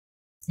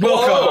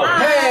Welcome.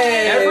 Hi.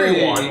 Hey,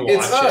 everyone watching.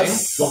 It's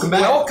us. Welcome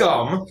back.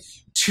 Welcome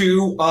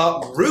to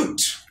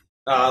Root.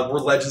 We're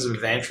Legends of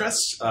Vantress.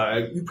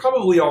 You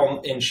probably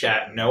all in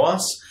chat know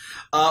us.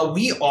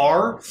 We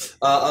are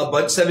a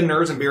bunch of 7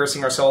 nerds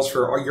embarrassing ourselves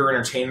for your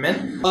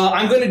entertainment.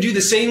 I'm going to do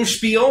the same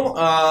spiel,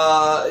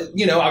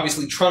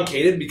 obviously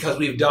truncated because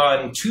we've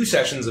done 2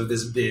 sessions of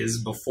this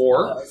biz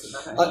before.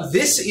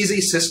 This is a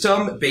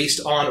system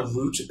based on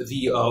Root,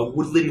 the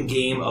woodland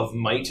game of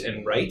might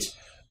and right.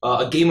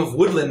 A game of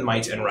woodland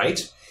might and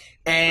right.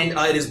 And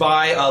it is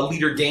by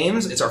Leader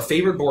Games. It's our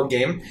favorite board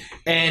game.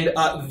 And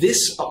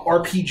this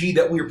RPG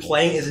that we're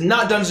playing is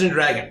not Dungeons &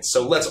 Dragons.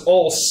 So let's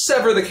all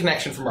sever the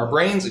connection from our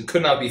brains. It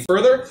could not be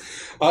further.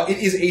 It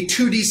is a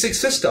 2d6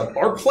 system.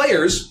 Our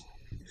players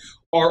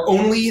are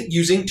only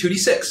using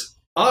 2d6.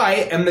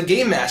 I am the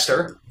game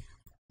master.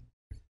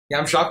 Yeah,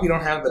 I'm shocked we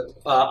don't have the...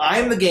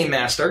 I'm the game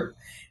master.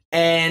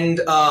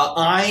 And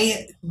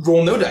I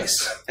roll no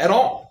dice at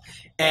all.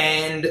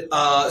 And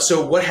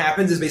so what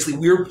happens is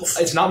basically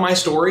it's not my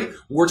story.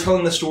 We're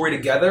telling the story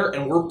together,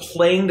 and we're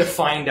playing to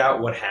find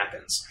out what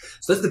happens.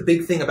 So that's the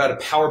big thing about a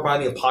Powered by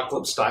the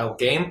Apocalypse style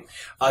game.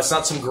 It's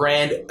not some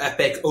grand,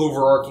 epic,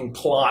 overarching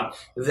plot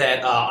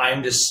that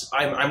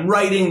I'm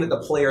writing that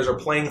the players are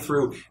playing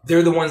through.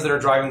 They're the ones that are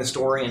driving the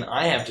story, and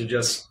I have to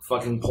just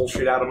fucking pull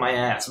shit out of my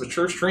ass.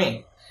 Mature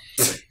stream.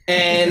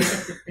 And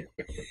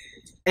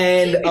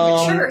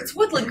mature. It's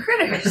woodland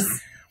critters.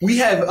 We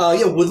have,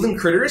 woodland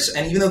critters,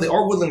 and even though they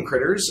are woodland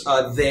critters,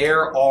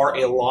 there are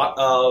a lot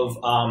of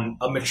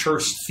mature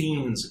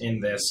themes in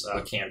this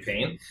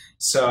campaign.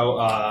 So,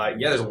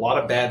 there's a lot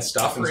of bad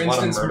stuff and For a lot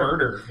of instance,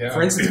 murder. Yeah.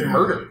 For instance,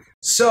 murder.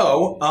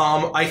 So,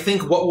 I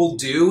think what we'll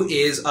do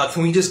is,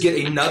 can we just get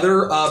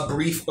another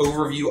brief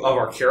overview of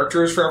our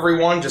characters for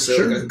everyone? Just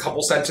a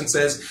couple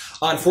sentences.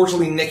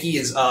 Unfortunately, Nikki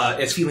is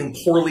feeling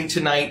poorly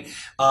tonight,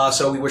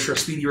 so we wish her a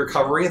speedy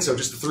recovery. And so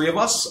just the 3 of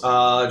us,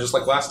 just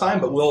like last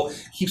time, but we'll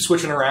keep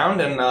switching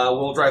around and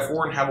we'll drive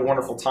forward and have a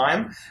wonderful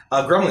time.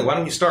 Grumley, why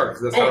don't you start?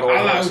 'Cause that's how it all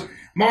hello. goes.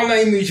 My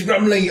name is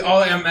Grumley.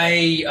 I am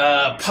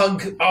a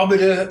pug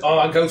arbiter.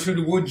 I go through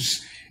the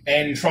woods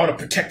and try to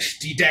protect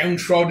the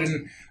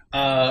downtrodden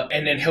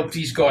and then help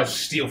these guys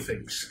steal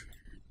things.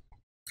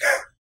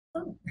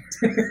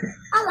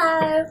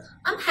 Hello,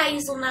 I'm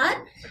Hazelnut,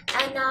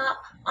 and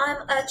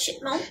I'm a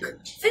chipmunk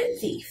food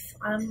thief.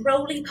 I'm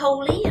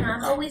roly-poly, and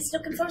I'm always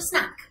looking for a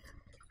snack.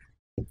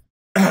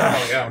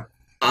 Oh, yeah.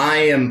 I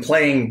am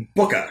playing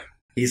Booker.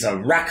 He's a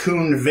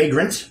raccoon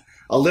vagrant,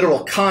 a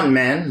literal con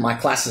man. My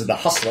class is the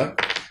Hustler.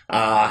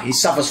 He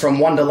suffers from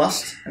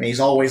wanderlust, and he's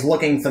always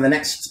looking for the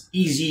next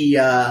easy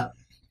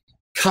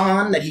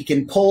con that he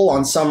can pull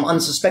on some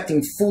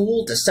unsuspecting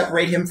fool to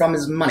separate him from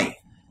his money.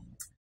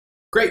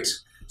 Great.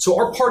 So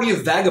our party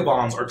of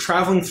vagabonds are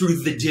traveling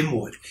through the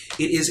Dimwood.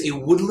 It is a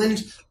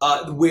woodland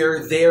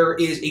where there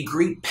is a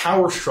great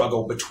power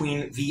struggle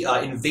between the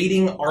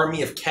invading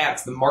army of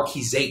cats, the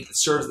Marquisate, that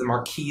serves the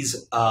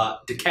Marquise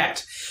de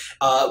Cat,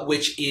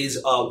 which is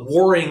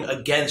warring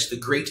against the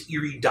great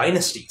Erie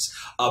dynasties,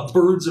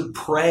 birds of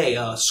prey,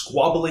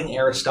 squabbling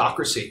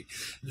aristocracy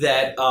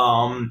that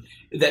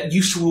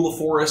used to rule the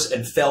forest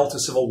and fell to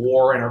civil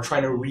war and are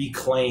trying to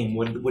reclaim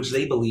which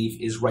they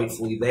believe is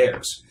rightfully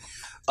theirs.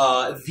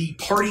 The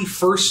party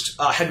first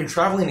had been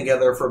traveling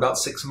together for about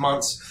 6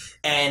 months,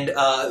 and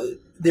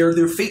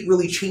their fate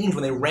really changed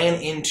when they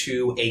ran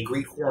into a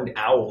great horned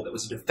owl that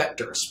was a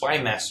defector, a spy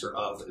master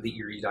of the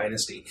Erie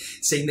dynasty,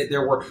 saying that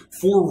there were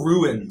 4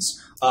 ruins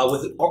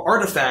with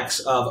artifacts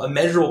of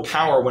immeasurable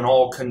power when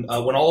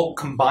all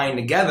combined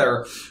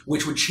together,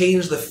 which would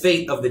change the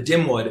fate of the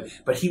Dimwood.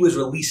 But he was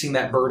releasing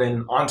that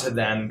burden onto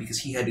them because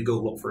he had to go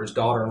look for his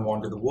daughter and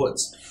wander the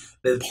woods.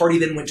 The party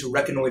then went to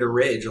Reconnoiter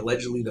Ridge,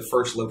 allegedly the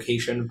first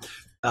location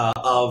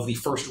of the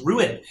first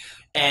ruin,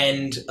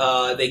 and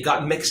they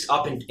got mixed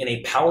up in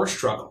a power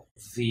struggle.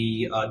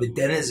 The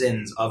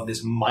denizens of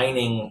this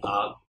mining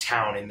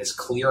town in this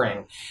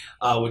clearing,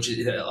 which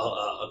is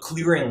a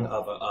clearing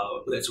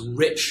that's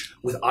rich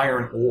with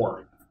iron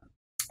ore.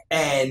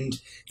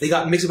 And they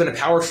got mixed up in a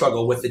power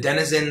struggle with the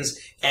denizens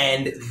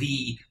and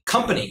the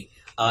company,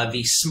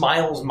 the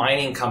Smiles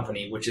Mining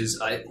Company, which is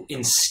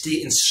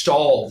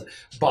installed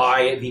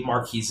by the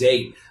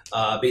Marquisate,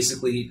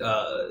 basically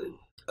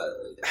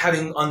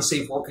having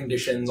unsafe work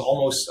conditions,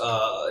 almost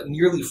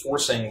nearly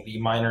forcing the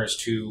miners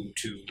to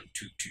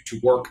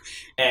work,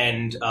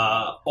 and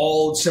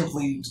all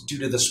simply due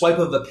to the swipe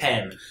of a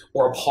pen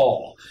or a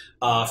paw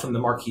from the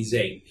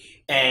Marquisate.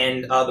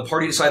 And the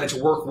party decided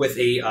to work with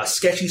a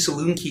sketchy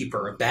saloon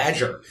keeper, a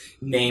badger,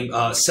 named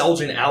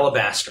Seljan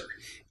Alabaster.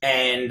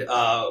 And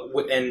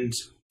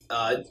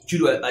due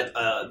to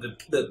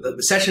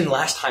the session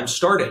last time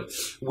started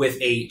with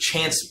a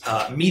chance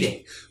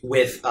meeting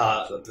with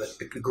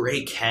the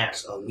gray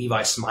cat,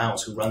 Levi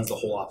Smiles, who runs the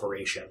whole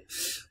operation,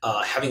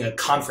 having a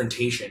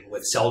confrontation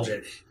with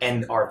Seljan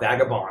and our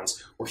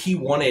vagabonds, where he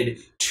wanted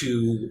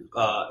to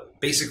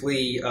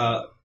basically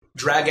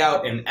drag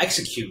out and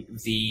execute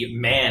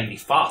the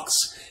fox,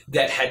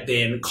 that had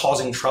been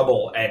causing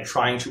trouble and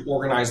trying to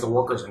organize the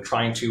workers and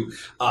trying to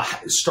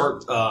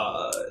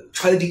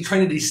trying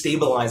to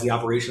destabilize the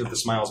operation of the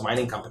Smiles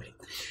Mining Company.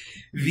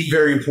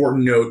 Very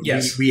important note.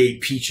 Yes. We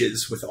ate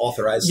peaches with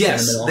authorized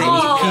Yes, cinnamon they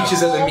on eat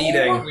peaches at the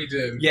meeting. We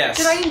did. Yes.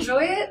 Did I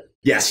enjoy it?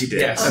 Yes, you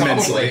did. Yes.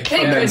 Immensely.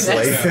 Thank Immensely.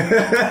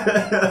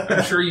 goodness.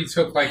 I'm sure you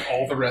took like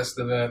all the rest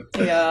of it.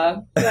 Yeah.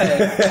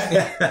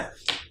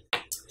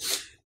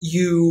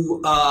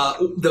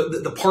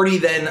 The party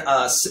then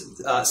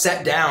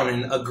sat down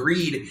and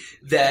agreed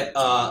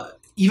that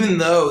even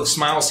though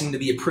Smile seemed to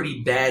be a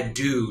pretty bad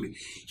dude,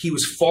 he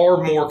was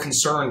far more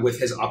concerned with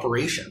his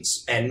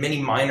operations, and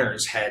many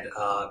miners had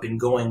been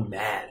going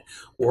mad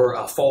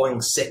or falling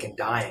sick and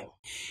dying.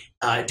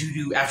 Due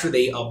to after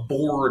they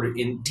bored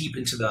deep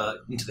into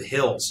the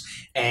hills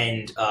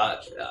and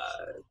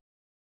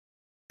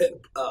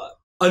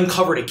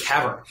uncovered a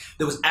cavern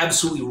that was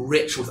absolutely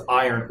rich with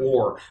iron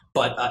ore,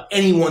 but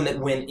anyone that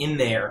went in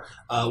there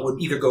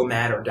would either go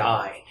mad or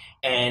die.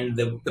 And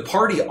the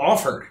party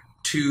offered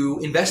to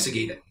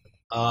investigate it.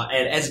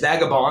 And as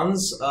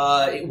vagabonds,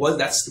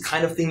 that's the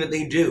kind of thing that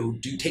they do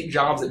take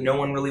jobs that no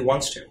one really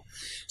wants to.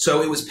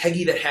 So it was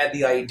Peggy that had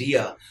the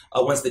idea,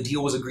 once the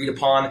deal was agreed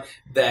upon,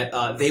 that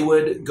they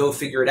would go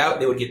figure it out,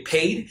 they would get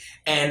paid,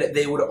 and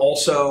they would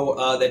also,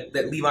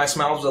 that Levi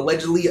Smiles would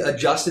allegedly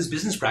adjust his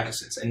business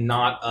practices and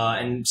not,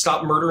 and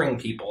stop murdering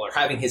people or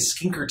having his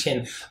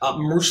Skinkerton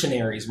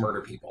mercenaries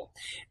murder people.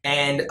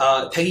 And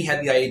Peggy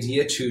had the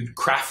idea to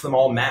craft them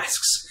all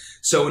masks.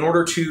 So in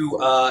order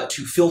to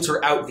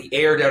filter out the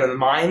air down in the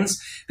mines,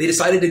 they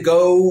decided to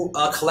go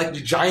collect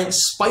giant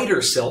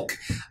spider silk.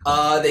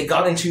 They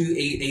got into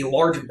a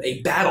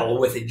battle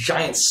with a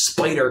giant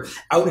spider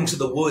out into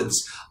the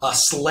woods,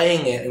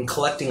 slaying it and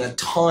collecting a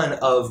ton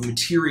of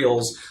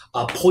materials,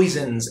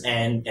 poisons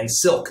and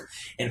silk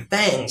and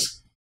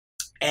fangs.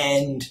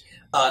 And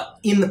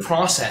in the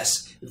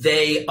process,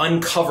 they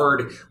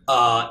uncovered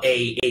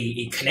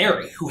a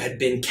canary who had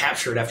been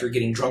captured after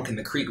getting drunk in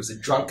the creek. It was a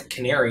drunk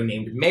canary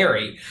named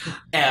Mary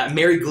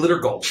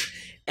Glittergulch,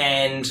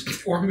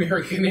 or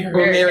Mary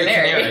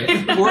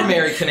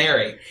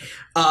Canary,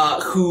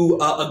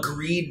 who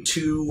agreed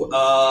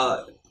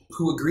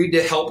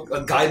to help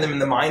guide them in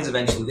the mines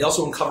eventually. They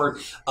also uncovered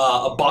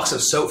a box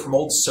of soap from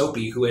old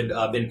Soapy, who had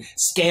been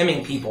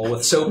scamming people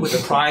with soap with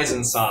a prize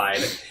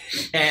inside,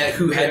 and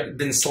who had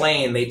been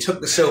slain. They took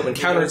the soap,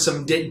 encountered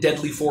some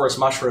deadly forest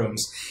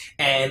mushrooms,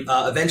 and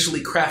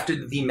eventually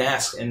crafted the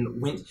mask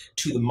and went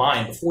to the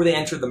mine. Before they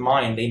entered the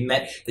mine, they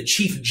met the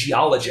chief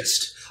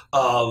geologist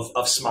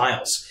of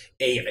Smiles,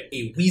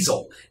 a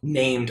weasel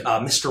named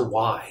Mr.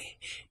 Y.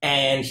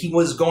 And he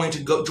was going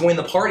to go join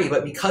the party,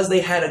 but because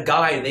they had a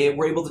guide, they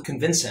were able to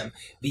convince him,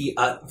 the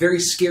very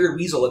scared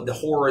weasel, at the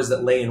horrors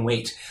that lay in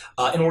wait,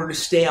 in order to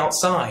stay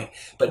outside,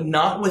 but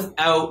not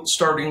without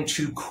starting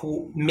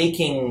to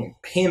making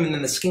him and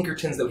the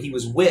Skinkertons that he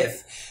was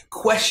with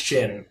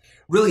question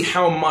really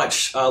how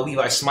much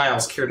Levi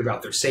Smiles cared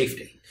about their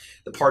safety.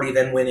 The party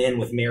then went in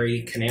with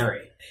Mary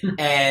Canary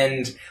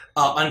and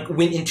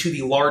went into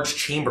the large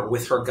chamber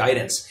with her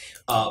guidance.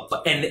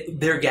 And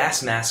their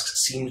gas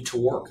masks seemed to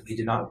work. They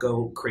did not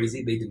go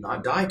crazy. They did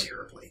not die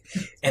terribly.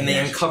 And they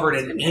uncovered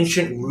an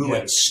ancient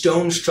ruin,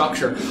 stone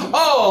structure.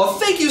 Oh,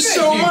 thank you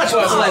so much,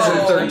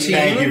 Pleasant 13.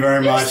 Thank you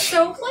very You're much.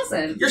 so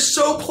pleasant. You're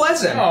so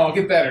pleasant. Oh,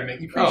 get better, Nick.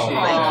 You appreciate Oh, it.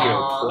 thank you,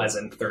 Aw.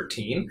 Pleasant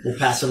 13. We'll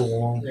pass it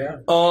along. Yeah.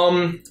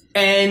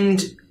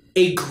 And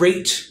a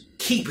great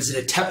keep.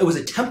 It was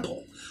a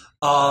temple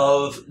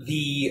of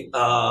the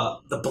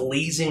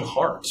Blazing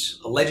Heart,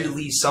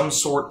 allegedly some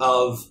sort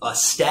of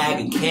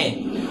stag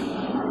king.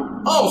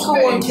 Oh,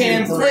 Horn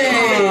Can,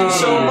 thank you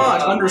so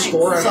much.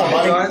 Underscore, I What's up,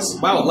 buddy? apologize.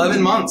 Wow,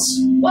 11 months.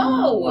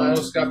 Whoa!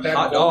 Almost got that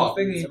Hot gold dog.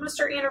 thingy. It's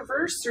almost our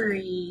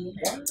anniversary.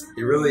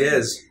 It really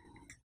is.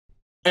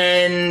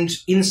 And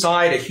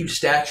inside a huge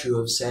statue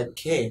of said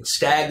king.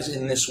 Stags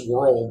in this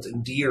world,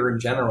 and deer in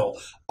general,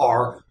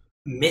 are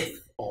myth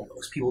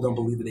almost. People don't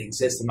believe that they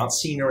exist. They're not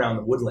seen around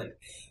the woodland.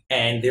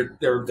 And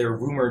they're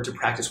rumored to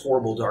practice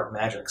horrible dark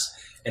magics.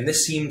 And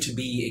this seemed to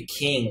be a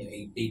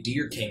king, a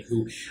deer king,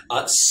 who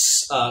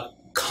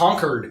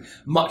conquered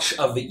much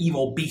of the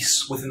evil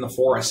beasts within the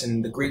forest.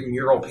 And the great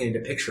mural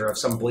painted a picture of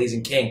some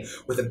blazing king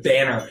with a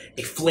banner,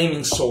 a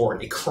flaming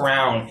sword, a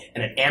crown,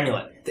 and an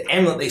amulet. The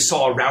amulet they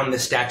saw around the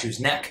statue's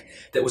neck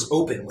that was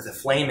open with a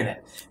flame in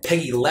it.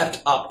 Peggy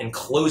leapt up and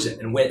closed it.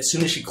 And as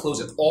soon as she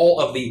closed it, all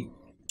of the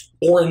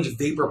orange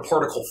vapor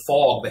particle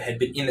fog that had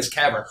been in this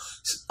cavern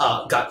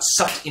got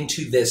sucked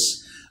into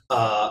this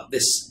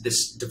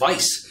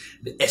device.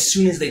 As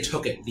soon as they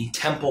took it, the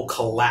temple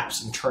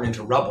collapsed and turned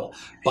into rubble.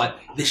 But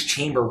this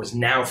chamber was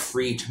now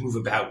free to move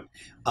about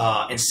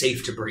and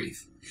safe to breathe.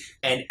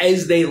 And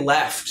as they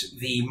left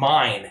the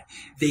mine,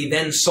 they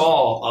then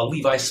saw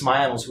Levi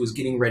Smiles, who was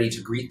getting ready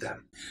to greet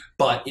them.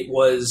 But it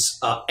was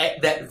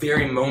at that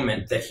very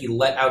moment that he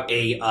let out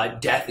a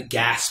death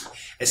gasp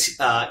as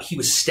he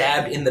was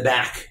stabbed in the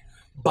back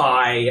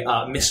by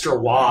Mr.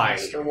 Y,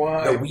 Mr.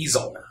 Y. the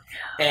weasel,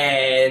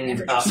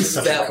 and He's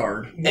such a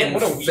card. and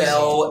What a weasel.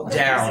 fell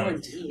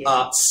down,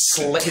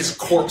 his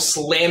corpse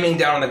slamming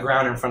down on the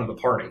ground in front of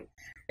the party.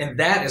 And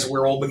that is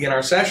where we'll begin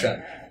our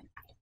session.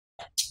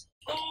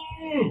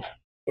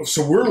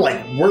 So we're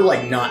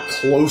like not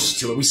close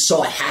to it. We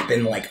saw it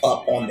happen like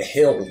up on the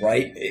hill,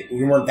 right?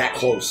 We weren't that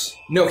close.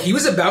 No, he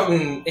was about,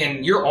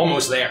 and you're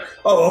almost there.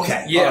 Oh,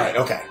 okay. Yeah. All right.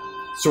 Okay.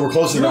 So we're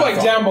closer. You're than I like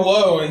thought. down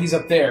below, and he's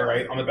up there,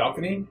 right, on the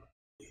balcony.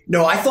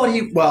 No, I thought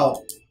he.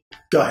 Well,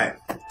 go ahead.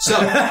 So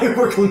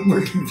we're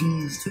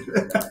confused.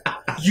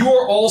 you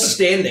are all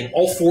standing.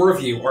 All four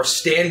of you are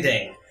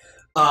standing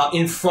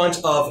in front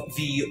of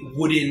the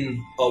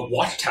wooden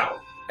watchtower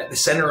at the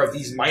center of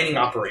these mining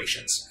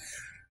operations,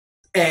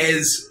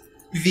 as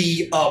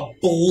the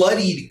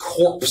bloodied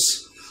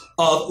corpse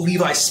of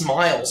Levi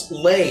Smiles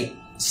lay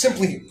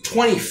simply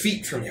 20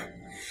 feet from you.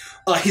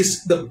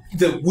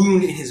 The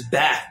wound in his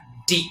back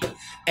deep,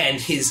 and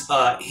his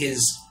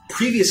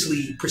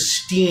previously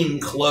pristine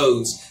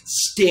clothes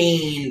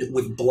stained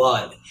with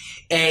blood.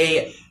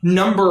 A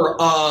number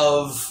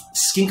of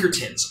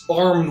Skinkertons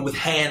armed with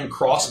hand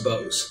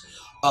crossbows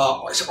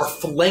are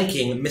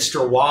flanking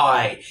Mr.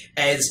 Y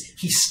as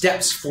he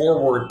steps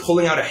forward,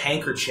 pulling out a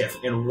handkerchief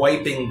and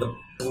wiping the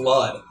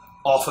blood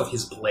off of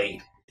his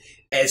blade.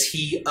 As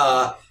he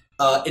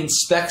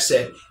inspects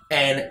it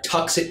and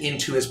tucks it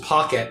into his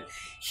pocket,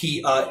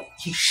 he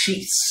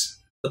sheaths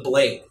the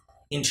blade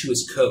into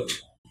his coat,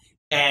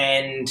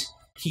 and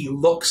he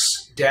looks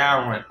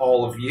down at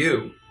all of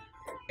you,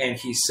 and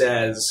he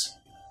says,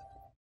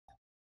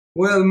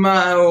 "Well,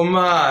 my, oh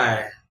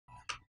my,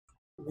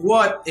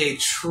 what a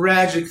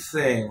tragic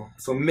thing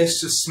for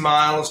Mr.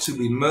 Smiles to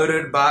be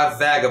murdered by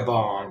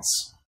vagabonds."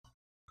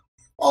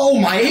 Oh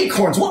my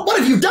acorns! What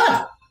have you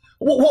done?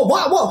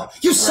 What?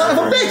 You son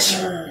of a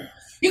bitch!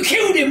 You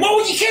killed him! Why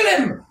would you kill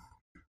him?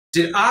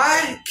 Did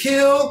I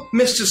kill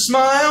Mr.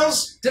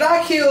 Smiles? Did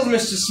I kill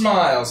Mr.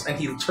 Smiles? And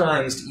he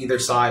turns to either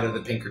side of the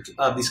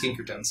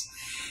Skinkertons.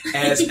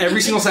 As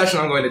every single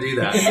session, I'm going to do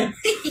that.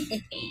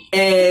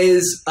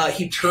 As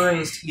he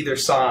turns to either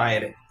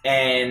side,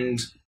 and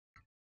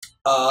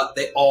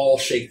they all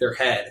shake their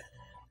head.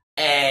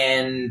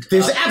 And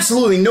There's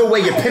absolutely no way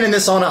you're pinning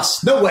this on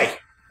us. No way.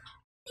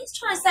 He's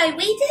trying to say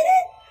we did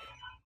it?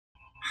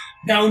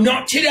 No,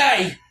 not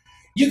today.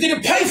 You're going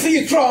to pay for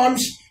your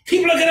crimes.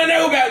 People are going to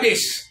know about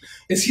this.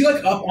 Is he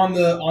like up on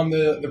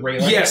the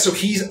railing? yeah, so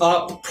he's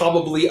up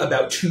probably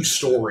about 2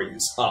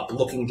 stories up,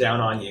 looking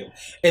down on you.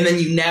 And then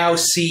you now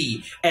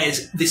see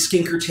as the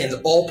Skinkertons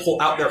all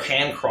pull out their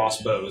hand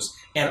crossbows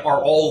and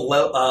are all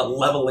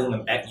leveling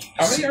them at you.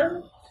 How many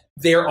are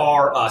There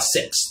are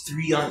 6,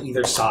 3 on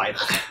either side.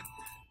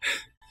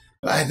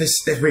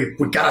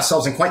 We got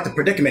ourselves in quite the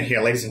predicament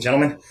here, ladies and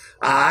gentlemen.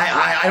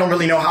 I don't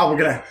really know how we're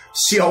gonna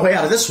see our way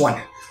out of this one.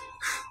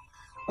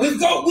 We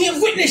have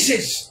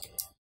witnesses.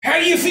 How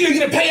do you feel you're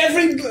going to pay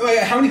every...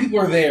 how many people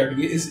are there?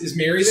 Is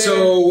Mary there?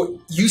 So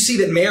you see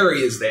that Mary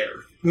is there.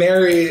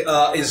 Mary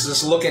is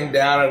just looking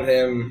down at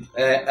him,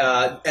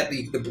 at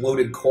the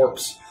bloated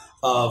corpse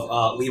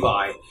of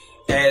Levi,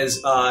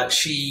 as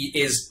she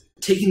is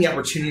taking the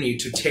opportunity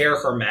to tear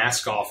her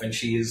mask off, and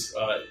she is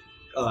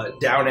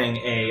downing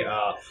a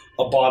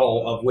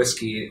bottle of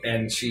whiskey,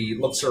 and she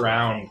looks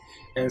around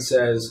and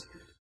says,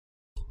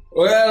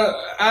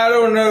 "Well, I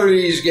don't know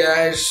these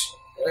guys.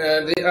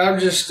 I'm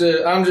just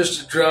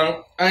a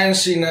drunk. I ain't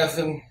see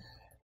nothing."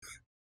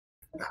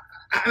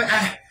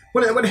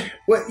 What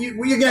are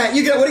you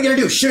gonna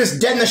do? Shoot us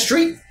dead in the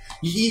street?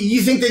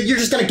 You think that you're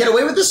just gonna get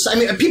away with this? I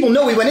mean, people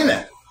know we went in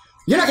there.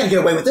 You're not gonna get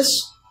away with this.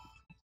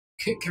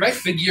 Can I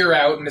figure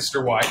out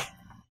Mr. White?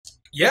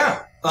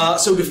 Yeah.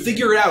 So to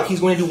figure it out, he's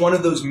going to do one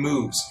of those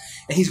moves,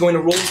 and he's going to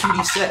roll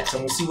 2d6,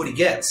 and we'll see what he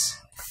gets.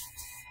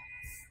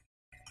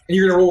 And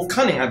you're going to roll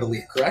cunning, I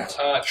believe, correct?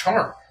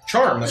 Charm.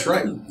 Charm, that's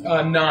right.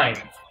 9.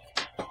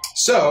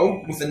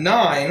 So, with a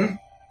 9,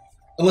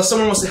 unless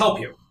someone wants to help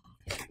you.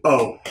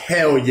 Oh,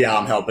 hell yeah,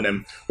 I'm helping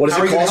him. What does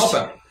How are it you going to cost?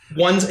 help him?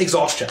 1's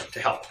exhaustion to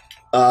help.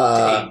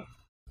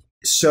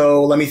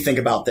 So let me think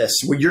about this.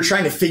 Well, you're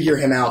trying to figure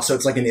him out, so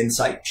it's like an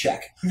insight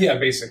check. Yeah,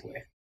 basically.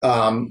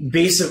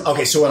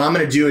 Okay, so what I'm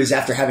going to do is,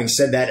 after having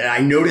said that, and I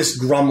noticed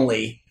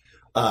Grumley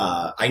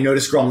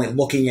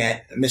looking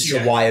at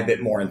Mr. Y a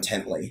bit more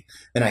intently,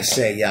 and I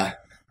say,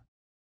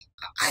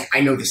 I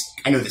know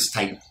this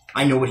type.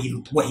 I know what he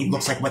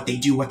looks like, what they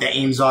do, what their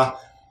aims are.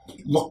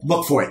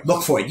 Look for it.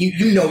 Look for it.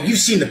 You know, you've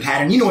seen the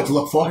pattern. You know what to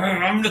look for.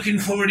 I'm looking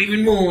for it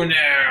even more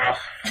now.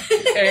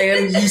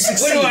 And you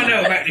succeed. What do I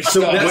know about this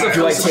So stuff? what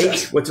do I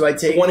take? What do I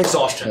take? 1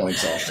 exhaustion. 1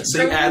 exhaustion.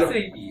 So you add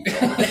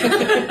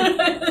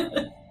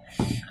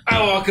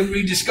Oh, I can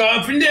read the sky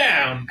up and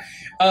down.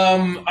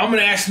 I'm going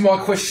to ask my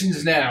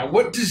questions now.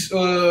 What does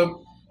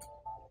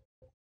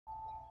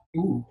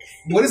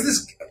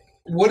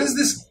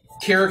this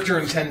character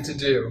intend to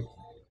do?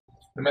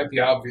 It might be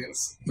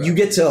obvious. But. You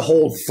get to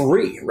hold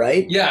 3,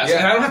 right? Yeah, Yeah.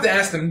 and I don't have to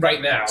ask them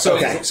right now. So,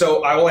 Okay.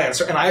 so I will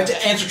answer, and I have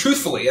to answer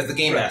truthfully as the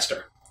game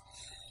master.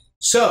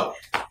 So,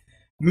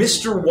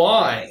 Mr.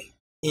 Y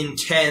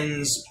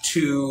intends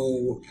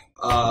to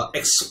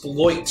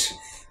exploit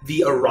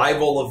the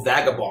arrival of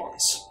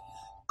vagabonds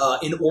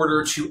in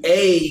order to,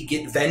 A,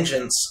 get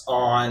vengeance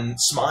on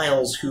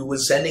Smiles, who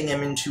was sending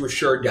him into a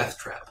sure death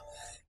trap.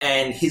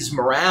 And his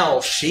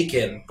morale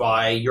shaken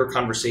by your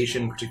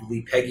conversation,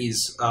 particularly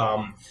Peggy's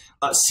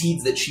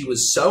seeds that she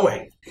was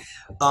sowing.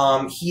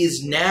 He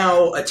is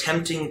now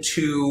attempting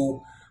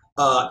to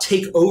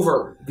take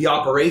over the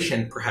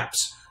operation,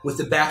 perhaps, with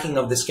the backing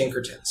of the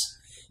Skinkertons.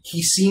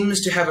 He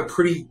seems to have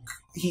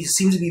he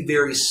seems to be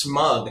very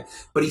smug,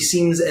 but he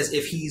seems as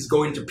if he's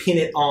going to pin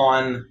it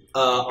on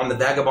the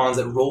vagabonds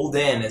that rolled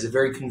in as a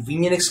very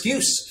convenient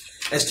excuse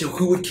as to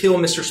who would kill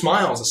Mr.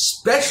 Smiles,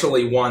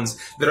 especially ones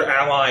that are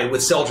allied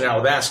with Seljan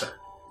Alabaster.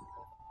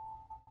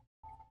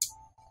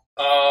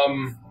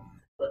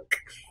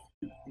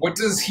 What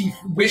does he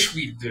wish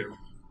we'd do?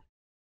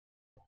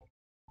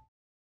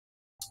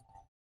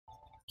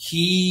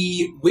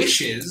 He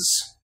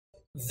wishes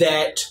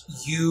that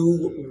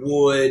you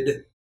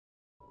would...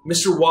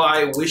 Mr.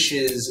 Y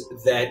wishes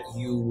that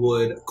you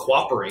would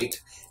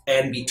cooperate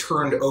and be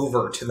turned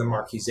over to the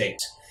Marquisate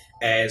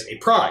as a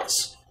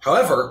prize.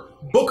 However,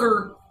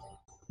 Booker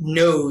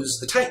knows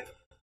the type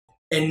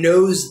and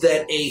knows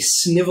that a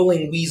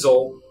sniveling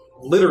weasel,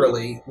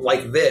 literally,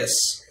 like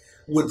this,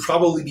 would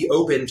probably be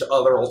open to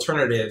other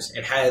alternatives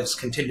and has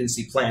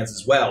contingency plans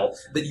as well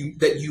that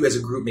you as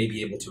a group may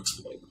be able to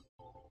exploit.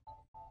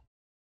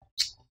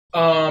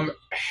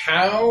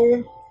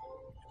 How...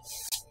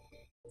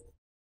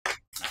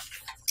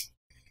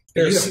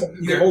 You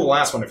can hold the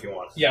last one if you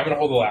want. Yeah, I'm going to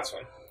hold the last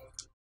one.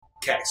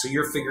 Okay, so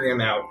you're figuring him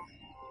out.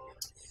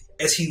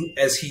 As he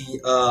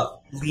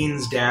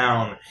leans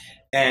down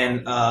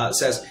and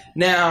says,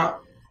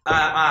 "Now,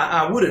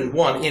 I wouldn't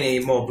want any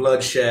more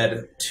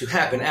bloodshed to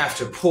happen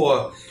after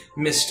poor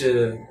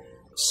Mr.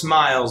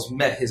 Smiles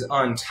met his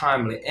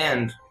untimely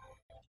end,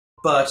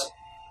 but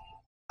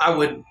I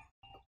would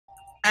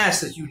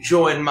ask that you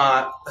join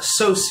my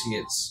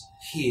associates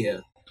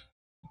here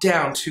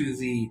down to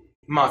the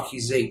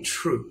Marquisate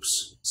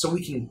troops so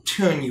we can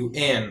turn you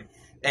in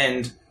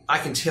and I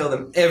can tell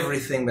them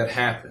everything that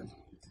happened."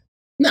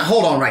 Now,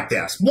 hold on right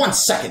there. 1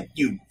 second.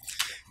 You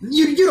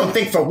don't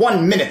think for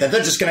 1 minute that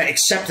they're just going to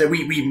accept that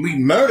we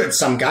murdered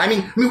some guy? I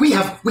mean, we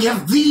have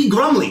the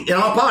Grumley in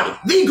our party.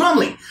 The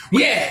Grumley.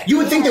 Yeah. You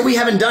would think that we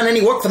haven't done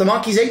any work for the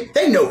Marquisate?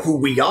 They know who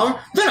we are.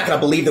 They're not going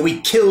to believe that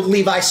we killed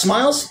Levi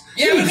Smiles.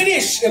 Yeah, look at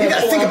this. You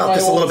got to think about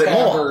this a little bit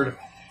more.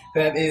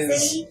 That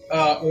is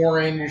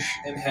orange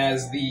and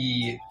has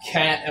the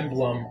cat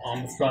emblem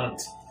on the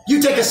front.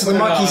 You take us to the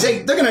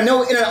Marquisate, they're going to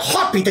know in a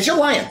heartbeat that you're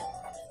lying.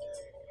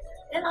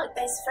 They're like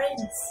best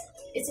friends.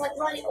 It's like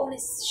writing on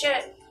his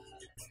shirt.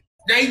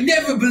 They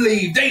never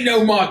believe. They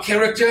know my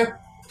character.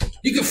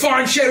 You can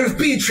find Sheriff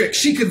Beatrix.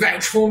 She could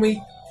vouch for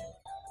me.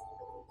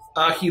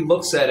 He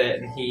looks at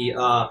it and he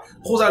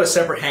pulls out a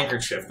separate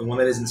handkerchief, the one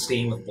that isn't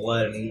stained with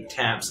blood, and he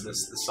taps the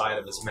side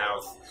of his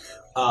mouth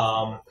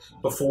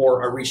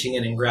before reaching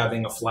in and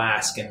grabbing a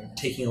flask and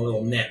taking a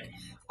little nip.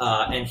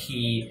 And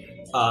he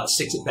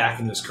sticks it back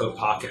into his coat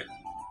pocket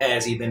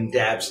as he then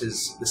dabs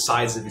the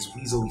sides of his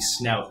weaselly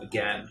snout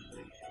again.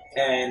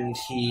 And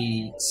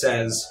he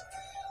says,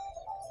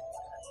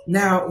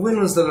 "Now, when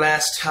was the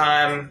last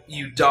time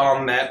you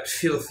donned that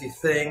filthy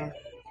thing?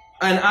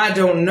 And I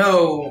don't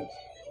know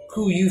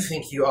who you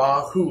think you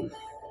are, who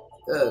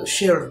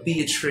Sheriff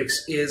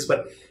Beatrix is,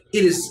 but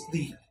it is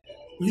the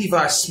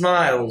Levi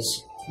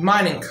Smiles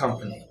Mining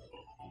Company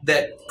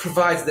that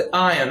provides the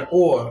iron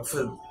ore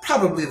for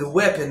probably the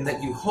weapon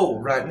that you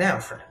hold right now,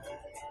 friend."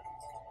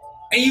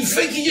 And you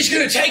think you're just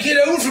going to take it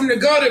over from the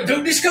guy that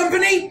built this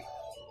company?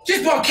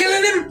 Just by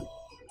killing him?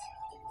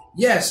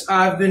 Yes,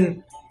 I've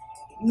been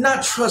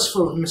not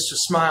trustful of Mr.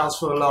 Smiles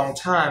for a long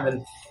time,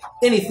 and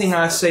anything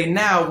I say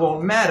now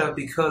won't matter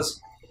because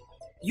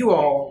you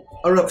all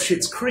are up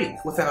Schitt's Creek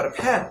without a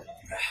paddle.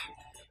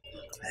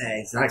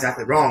 Hey, it's not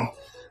exactly wrong.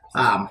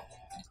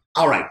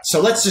 Alright, so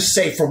let's just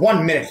say for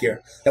 1 minute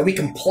here that we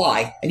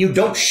comply and you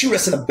don't shoot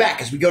us in the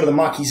back as we go to the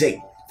Marquisate.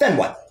 Then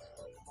what?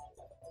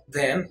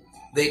 Then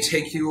they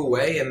take you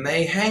away and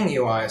they hang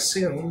you, I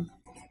assume.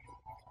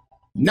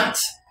 Not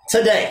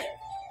today.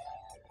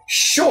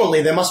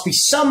 Surely there must be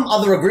some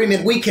other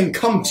agreement we can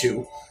come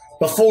to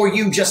before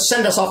you just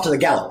send us off to the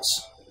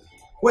gallows.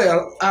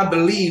 Well, I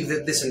believe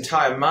that this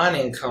entire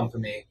mining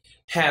company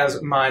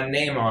has my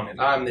name on it.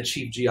 I'm the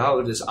chief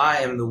geologist. I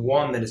am the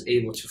one that is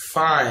able to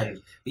find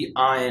the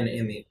iron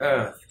in the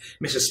earth.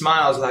 Mr.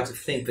 Smiles liked to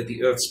think that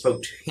the earth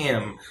spoke to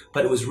him,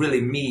 but it was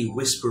really me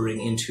whispering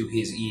into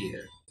his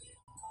ear.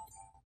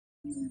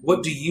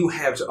 What do you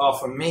have to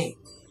offer me?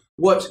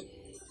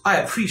 I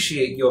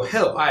appreciate your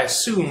help. I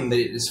assume that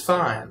it is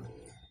fine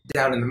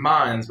down in the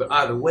mines, but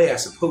either way, I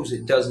suppose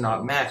it does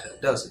not matter,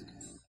 does it?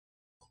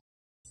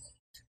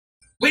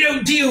 We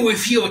don't deal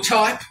with your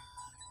type.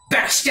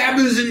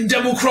 Backstabbers and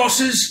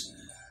double-crossers.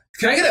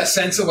 Can I get a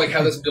sense of like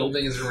how this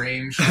building is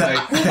arranged? Like,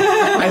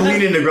 I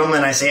lean into Grumley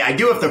and I say, I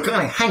do if they're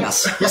going to hang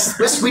us.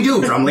 Yes, we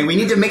do, Grumley. We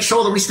need to make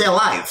sure that we stay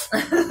alive.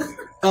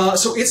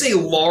 So it's a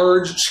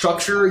large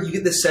structure. You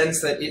get the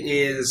sense that it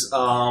is,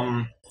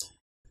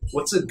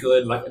 what's a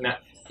good, like,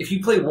 if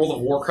you play World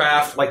of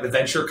Warcraft, like the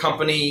Venture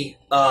Company,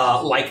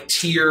 like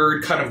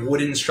tiered kind of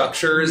wooden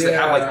structures that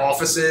have like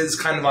offices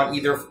kind of on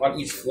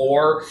each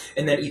floor,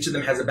 and then each of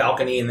them has a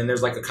balcony, and then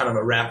there's like a kind of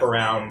a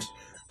wraparound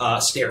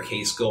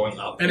staircase going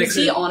up. And is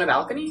he on a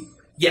balcony?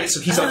 Yeah, so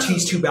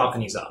he's 2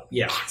 balconies up.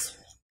 Yeah.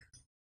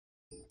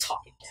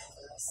 Talking to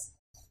us.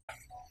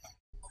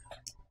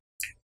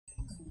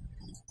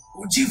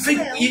 do you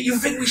think you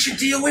think we should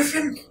deal with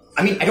him?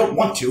 I mean, I don't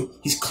want to.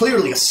 He's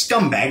clearly a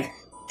scumbag,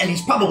 and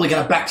he's probably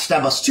going to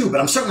backstab us too, but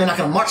I'm certainly not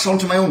going to march on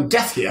to my own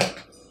death here.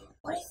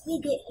 What if we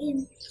get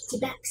him to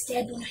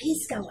backstab one of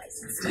his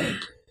guys instead?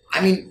 I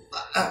mean,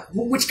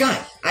 which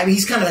guy? I mean,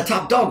 he's kind of the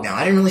top dog now.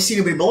 I didn't really see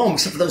anybody below him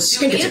except for those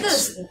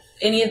skinkitons.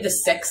 Any of the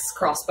 6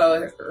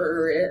 crossbowists?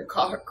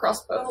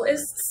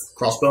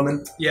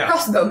 Crossbowmen? Yeah.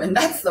 Crossbowmen,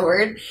 that's the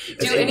word.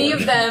 That's Do a any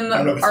word. of them, I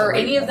don't know if it's are the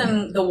any right of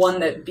them the one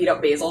that beat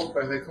up Basil?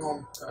 What do they call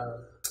him?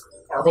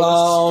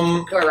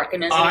 Arbalists? Do I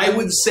recognize I him?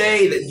 would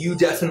say that you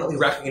definitely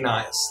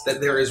recognize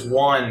that there is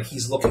one.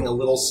 He's looking a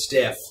little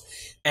stiff,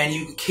 and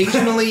you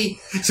occasionally.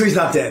 So he's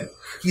not dead.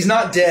 He's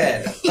not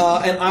dead.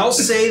 And I'll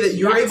say that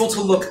you're able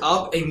to look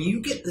up, and you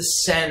get the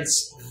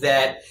sense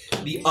that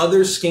the other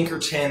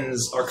Skinkertons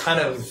are kind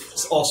of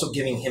also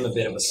giving him a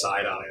bit of a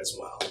side eye as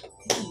well.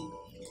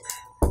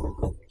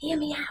 Hear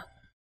me out.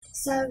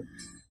 So,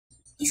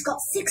 he's got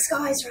 6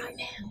 guys right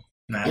now.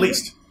 Nah, at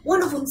least.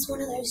 One of them's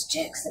one of those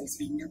jerks that was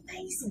beating up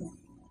Basil.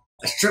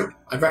 That's true.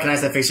 I'd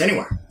recognize that face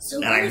anywhere. So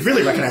And what I if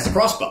really we recognize the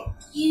crossbow.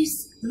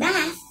 use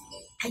math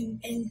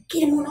and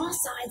get him on our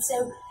side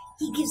so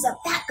he gives up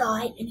that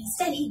guy and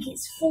instead he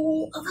gets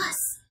 4 of us.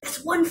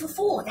 That's 1 for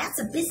 4. That's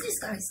a business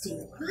guy's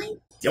deal, right?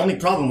 The only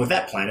problem with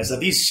that plan is that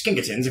these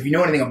Skinkitons, if you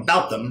know anything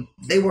about them,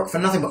 they work for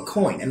nothing but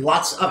coin, and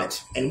lots of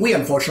it. And we,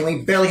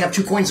 unfortunately, barely have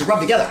 2 coins to rub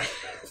together.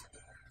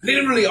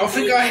 Literally, I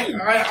think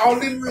I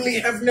literally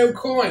have no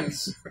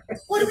coins.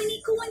 What do we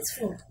need coins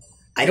for?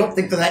 I don't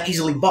think they're that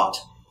easily bought.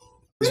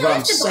 We Is don't what I'm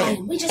have to buy saying.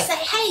 them. We just say,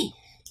 hey,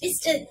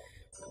 Mr.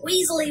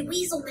 Weasley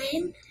Weasel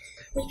Man,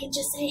 we can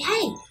just say,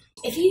 hey,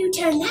 if you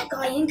turn that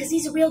guy in because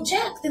he's a real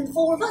jerk, then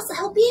 4 of us will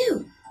help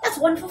you. That's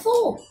 1 for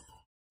 4.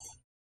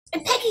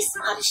 And Peggy's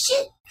smart as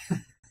shit.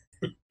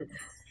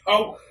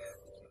 Oh,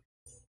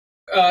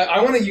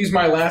 I want to use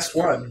my last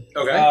one.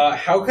 Okay.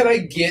 How could I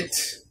get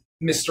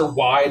Mr.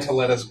 Y to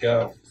let us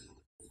go?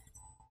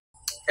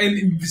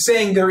 And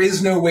saying there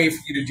is no way for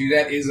you to do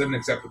that is an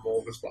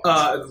acceptable response.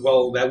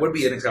 Well, that would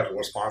be an acceptable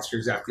response. You're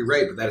exactly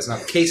right, but that is not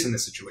the case in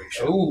this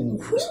situation.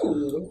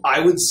 Ooh. I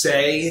would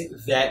say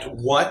that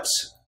what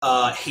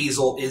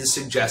Hazel is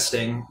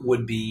suggesting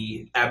would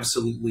be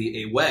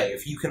absolutely a way.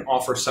 If you can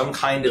offer some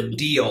kind of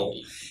deal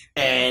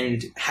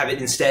and have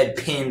it instead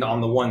pinned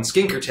on the one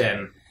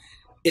Skinkerton,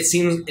 it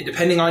seems,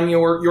 depending on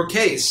your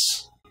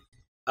case,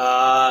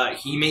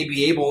 you may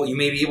be able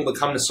to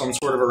come to some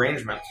sort of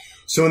arrangement.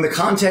 So in the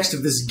context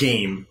of this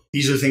game,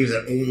 these are things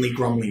that only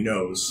Grumley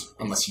knows,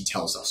 unless he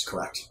tells us,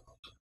 correct?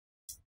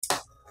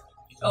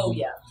 Oh,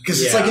 yeah.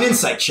 Because it's like an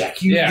insight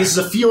check. Yeah. This is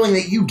a feeling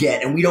that you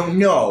get, and we don't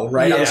know,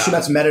 right? I Yeah. assume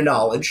that's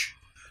meta-knowledge,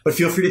 but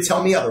feel free to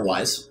tell me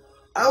otherwise.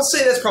 I'll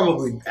say that's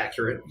probably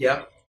accurate,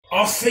 yeah.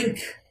 I think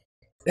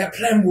that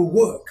plan will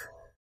work.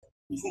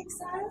 You think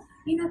so?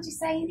 You're not just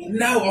saying it?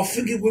 No, I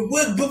think it will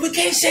work, but we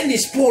can't send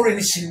this poor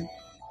innocent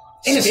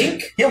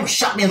Innocent. stink. He almost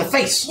shot me in the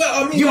face.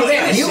 Well, I mean, You were not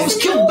there, and he innocent,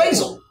 almost killed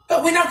Basil.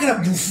 But we're not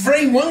going to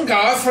frame one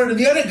guy for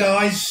the other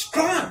guy's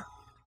crime.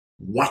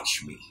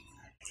 Watch me.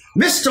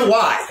 Mr.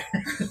 Y,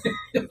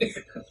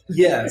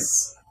 Yes.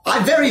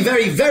 I very,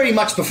 very, very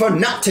much prefer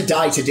not to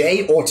die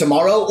today or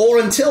tomorrow or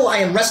until I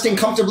am resting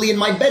comfortably in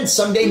my bed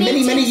someday Me many,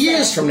 too, many sir.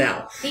 years from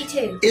now. Me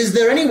too. Is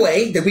there any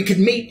way that we could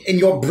meet in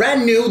your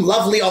brand new,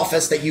 lovely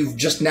office that you've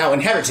just now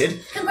inherited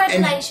and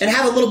Congratulations.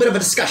 have a little bit of a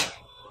discussion?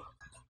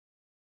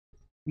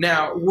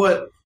 Now,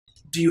 what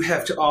do you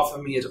have to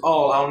offer me at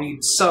all? I'll need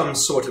some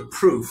sort of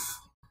proof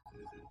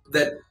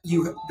that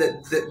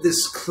that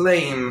this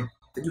claim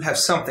that you have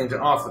something to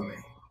offer me.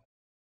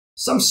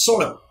 Some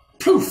sort of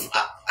proof.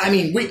 I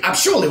mean,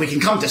 surely we can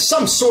come to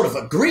some sort of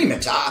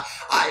agreement.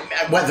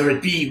 Whether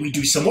it be we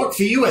do some work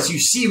for you, as you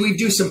see, we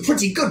do some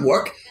pretty good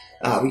work.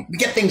 We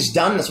get things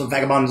done. That's what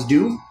vagabonds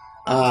do.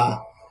 Yeah.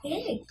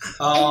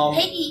 Um, And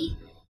Peggy,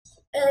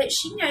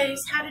 she knows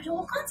how to do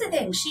all kinds of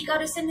things. She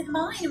got us into the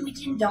mine and we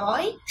didn't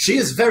die. She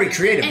is very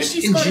creative. And It's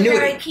she's got a ingenuity.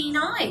 very keen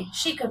eye.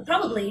 She could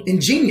probably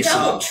Ingenious.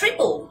 double,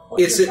 triple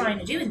what It's you're a- trying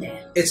to do in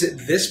there. It's at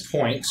this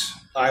point,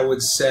 I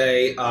would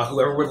say,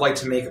 whoever would like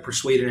to make a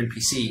persuade an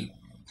NPC.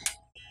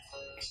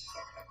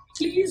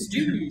 Please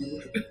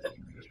do.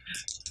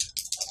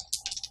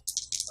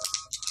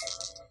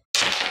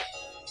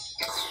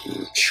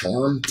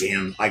 Charm?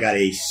 Damn, I got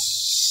a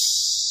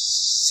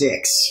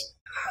 6.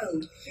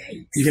 Oh,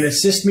 yikes. You can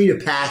assist me to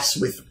pass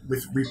with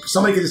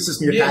somebody can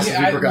assist me to pass with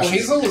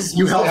repercussions.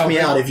 You help me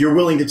out if you're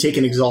willing to take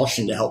an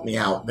exhaustion to help me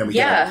out. Then we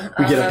get a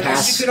That's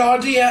pass. a good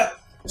idea.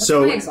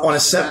 So my on a exhaustion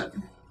set,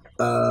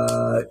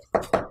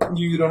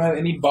 You don't have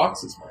any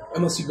boxes,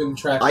 unless you've been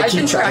tracking. I I've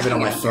keep been track of it tracking on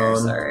my it here,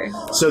 phone. sorry.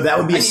 So that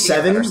would be I a need to get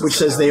 7, better which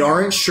says they system.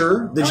 aren't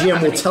sure. The I don't GM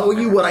have will any. tell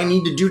you what I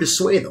need to do to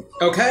sway them.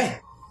 Okay.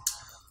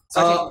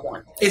 So I take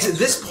 1. It's at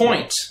this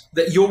point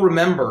that you'll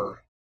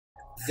remember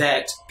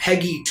that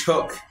Peggy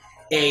took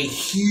a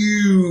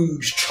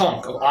huge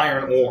chunk of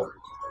iron ore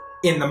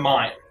in the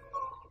mine.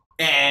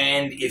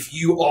 And if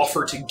you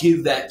offer to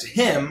give that to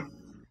him,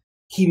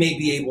 he may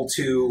be able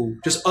to,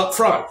 just up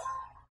front.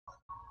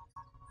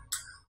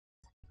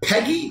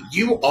 Peggy,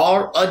 you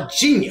are a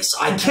genius.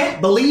 I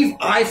can't believe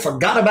I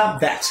forgot about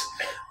that.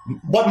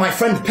 What my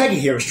friend Peggy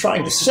here is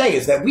trying to say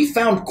is that we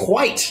found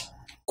quite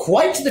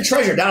the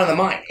treasure down in the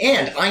mine.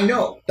 And I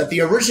know that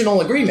the original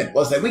agreement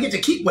was that we get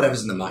to keep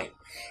whatever's in the mine.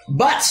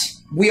 But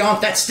we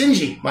aren't that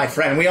stingy, my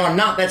friend. We are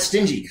not that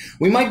stingy.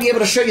 We might be able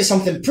to show you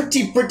something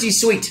pretty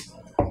sweet.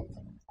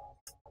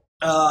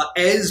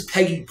 As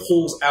Peggy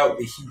pulls out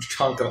the huge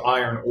chunk of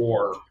iron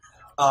ore,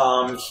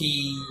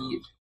 he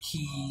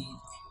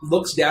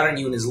looks down on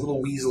you and his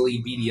little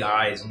weaselly beady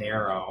eyes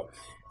narrow,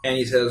 and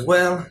he says,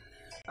 "Well,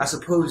 I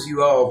suppose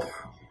you all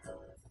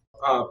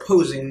are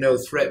posing no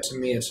threat to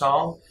me at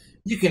all.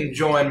 You can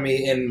join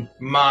me in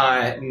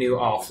my new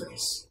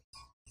office."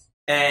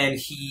 And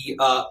he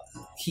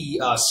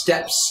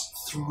steps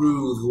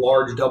through the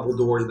large double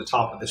doors at the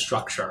top of the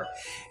structure,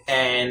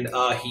 and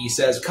he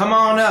says, "Come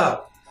on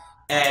up."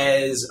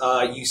 As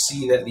you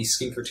see that the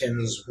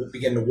Skinkertons will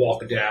begin to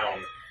walk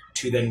down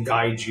to then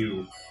guide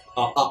you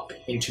up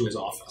into his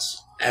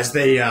office. As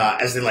they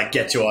like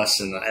get to us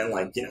and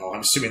like, you know, I'm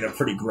assuming they're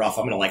pretty gruff.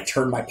 I'm gonna like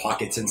turn my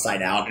pockets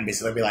inside out and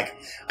basically be like,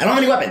 "I don't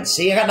have any weapons.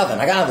 See, I got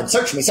nothing.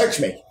 Search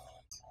me.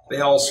 They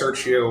all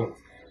search you.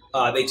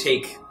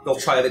 They'll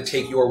try to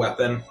take your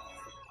weapon.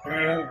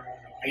 Are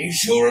you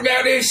sure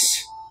about this?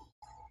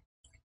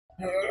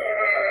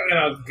 And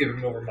I'll give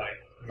him over my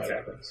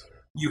weapons.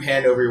 You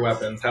hand over your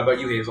weapons. How about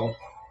you, Hazel?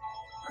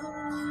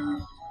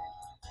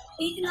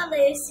 You can have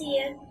this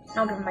here.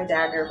 I'll give him my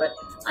dagger, but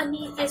I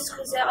need this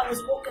because I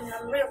was walking and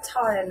I'm real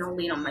tired. I'll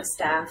lean on my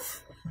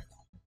staff.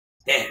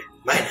 Yeah,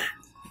 mine.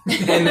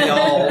 And they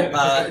all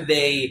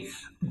they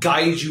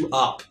guide you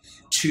up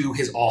to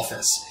his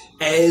office.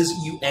 As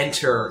you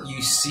enter,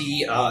 you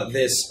see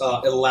this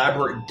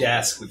elaborate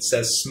desk that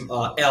says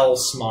L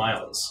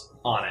Smiles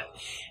on it.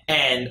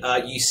 And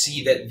you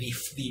see that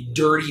the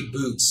dirty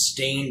boots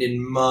stained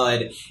in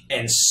mud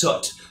and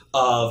soot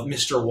of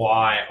Mr.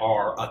 Y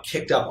are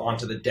kicked up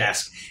onto the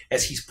desk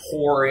as he's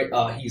pouring.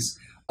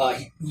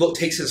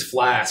 Takes his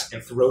flask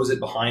and throws it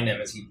behind him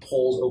as he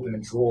pulls open a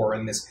drawer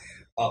and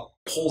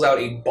pulls out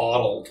a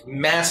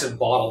massive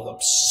bottle of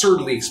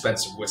absurdly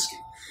expensive whiskey,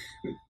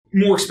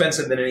 more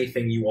expensive than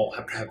anything you all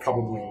have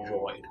probably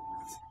enjoyed.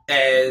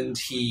 And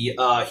he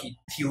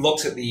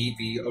looks at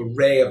the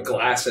array of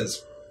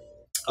glasses.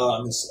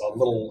 This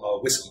little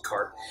whiskey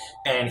cart,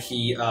 and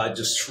he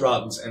just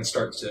shrugs and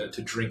starts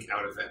to drink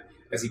out of it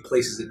as he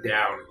places it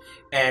down.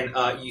 And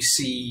you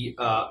see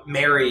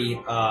Mary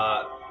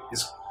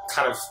is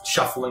kind of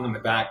shuffling in the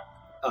back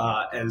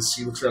as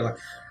she looks around like,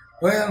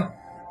 Well,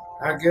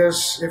 I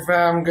guess if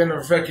I'm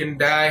gonna fucking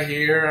die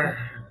here,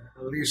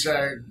 at least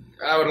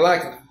I would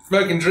like a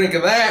fucking drink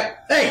of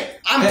that. Hey,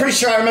 I'm pretty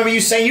sure I remember you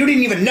saying you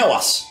didn't even know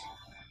us.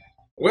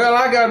 Well,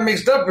 I got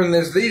mixed up in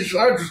this.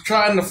 I was just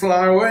trying to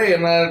fly away,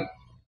 and I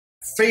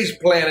face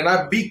planted.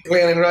 I beak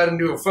planted right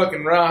into a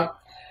fucking rock.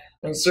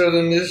 And so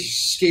then this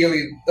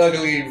scaly,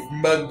 ugly,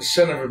 mug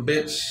son of a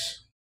bitch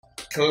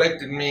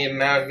collected me, and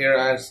now here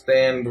I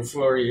stand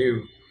before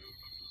you.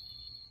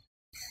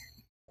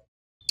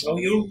 Oh,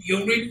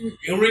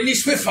 you're in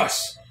this with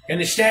us.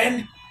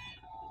 Understand?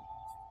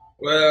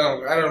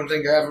 Well, I don't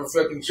think I have a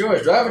fucking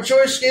choice. Do I have a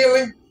choice,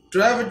 Scaly?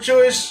 Do I have a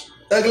choice,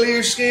 ugly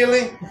or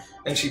Scaly?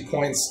 and she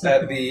points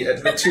at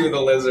the two of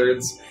the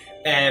lizards.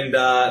 And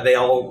they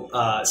all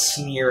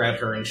sneer at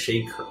her and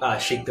shake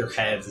their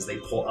heads as they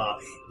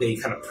they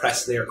kind of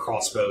press their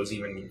crossbows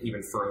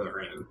even further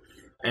in.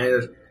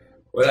 And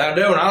Well, I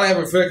don't. I'll have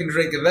a fucking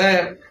drink of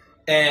that.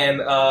 And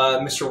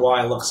Mr.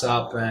 Y looks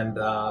up and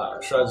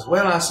shrugs.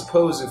 Well, I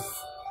suppose if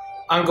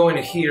I'm going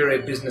to hear a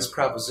business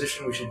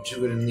proposition, we should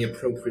do it in the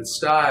appropriate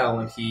style.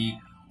 And he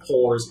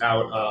pours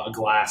out a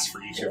glass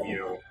for each of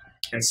you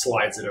and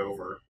slides it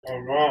over.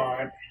 All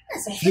right.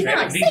 That's a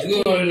That'd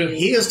be good.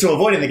 Here's to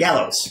avoiding the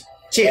gallows.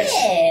 Cheers.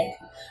 Yeah.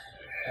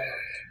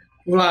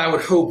 Well, I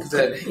would hope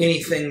that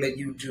anything that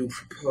you do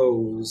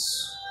propose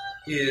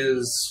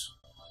is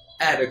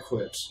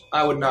adequate.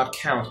 I would not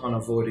count on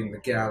avoiding the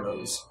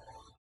gallows.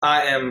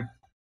 I am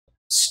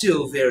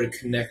still very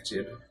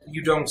connected.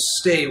 You don't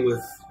stay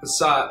with,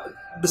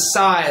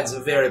 besides a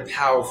very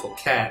powerful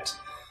cat,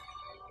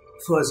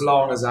 for as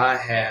long as I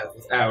have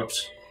without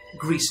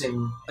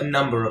greasing a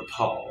number of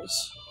paws.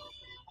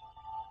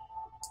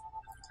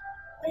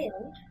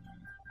 Well,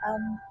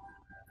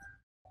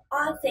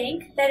 I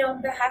think that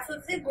on behalf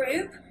of the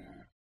group,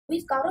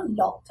 we've got a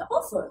lot to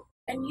offer,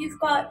 and you've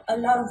got a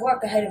lot of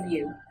work ahead of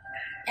you,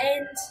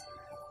 and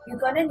you're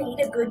gonna need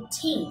a good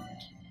team.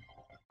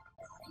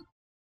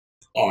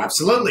 Oh,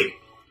 absolutely.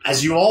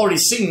 As you already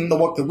seen the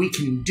work that we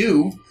can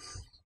do,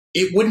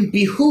 it wouldn't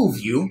behoove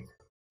you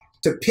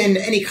to pin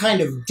any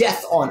kind of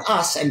death on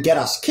us and get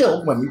us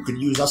killed when you could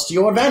use us to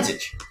your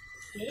advantage.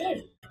 Yeah.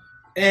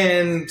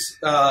 And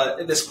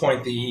at this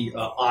point, the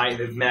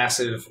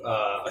massive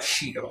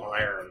sheet of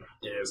iron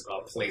is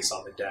placed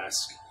on the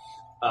desk.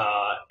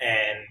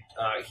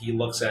 And he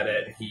looks at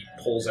it, he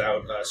pulls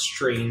out a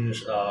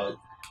strange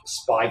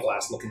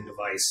spyglass-looking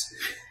device,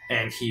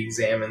 and he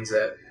examines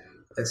it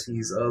as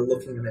he's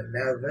looking at it.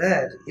 Now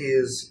that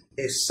is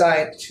a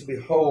sight to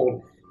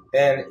behold,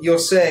 and you're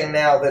saying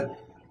now that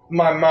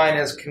my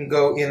miners can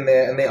go in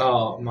there, and they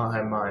are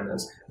my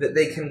miners, that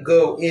they can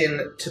go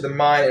in to the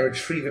mine and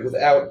retrieve it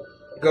without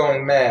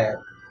going mad.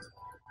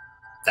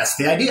 That's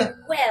the idea.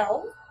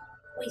 Well,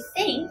 we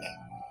think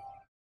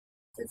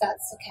that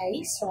that's the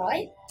case,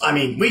 right? I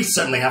mean, we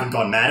certainly haven't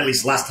gone mad, at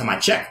least last time I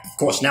checked. Of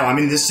course, now I'm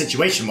in this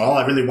situation where all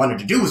I really wanted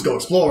to do was go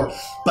explore,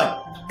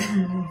 but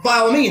by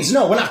all means,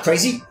 no, we're not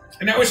crazy.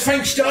 And that was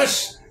thanks to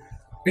us.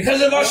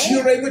 Because of us,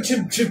 you're able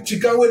to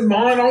go and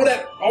mine all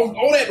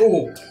that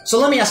ore. So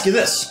let me ask you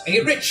this. And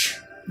get rich.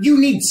 You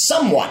need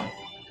someone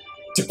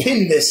to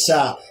pin this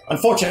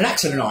unfortunate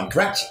accident on,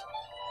 correct?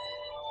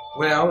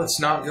 Well, it's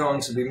not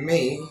going to be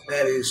me,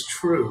 that is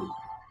true.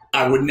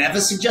 I would never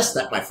suggest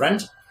that, my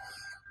friend.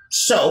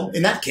 So,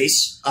 in that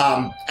case,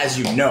 as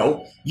you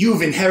know,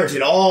 you've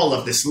inherited all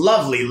of this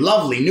lovely,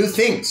 lovely new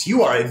things.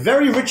 You are a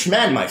very rich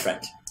man, my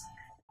friend.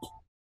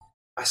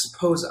 I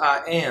suppose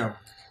I am.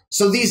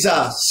 So these,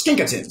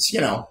 skinkertons, you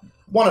know,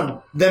 one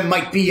of them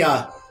might be,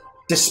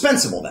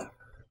 dispensable then.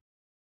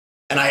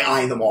 And I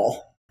eye them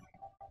all.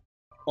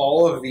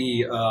 All of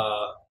the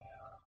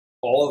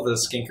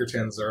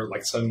Skinkertons are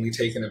like suddenly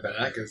taken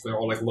aback as they're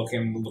all like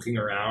looking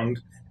around,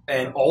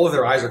 and all of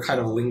their eyes are kind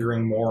of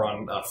lingering more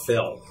on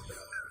Phil.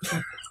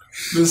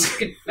 The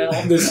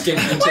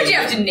Skinkerton. Why'd you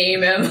have to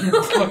name him?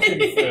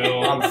 Fucking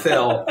Phil. I'm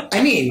Phil.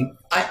 I mean,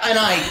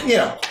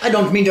 I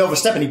don't mean to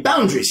overstep any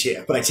boundaries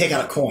here, but I take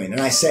out a coin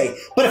and I say,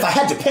 but if I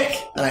had to pick,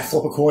 and I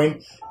flip a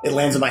coin, it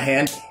lands in my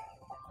hand.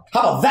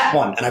 How about that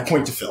one? And I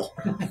point to Phil.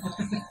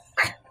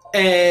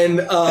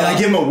 And I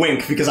give him a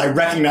wink because I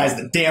recognize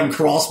the damn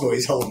crossbow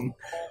he's holding.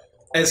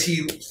 As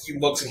he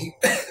looks,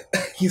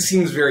 he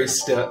seems very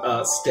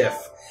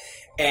stiff,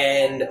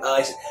 and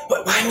I said,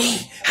 "But why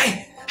me?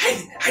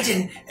 I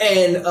didn't."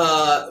 And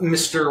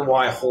Mr.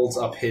 Y holds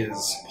up his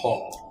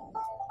paw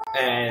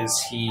as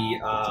he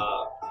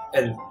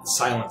and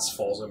silence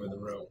falls over the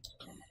room.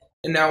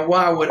 And now,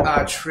 why would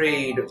I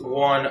trade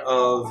one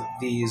of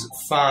these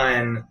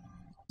fine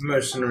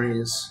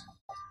mercenaries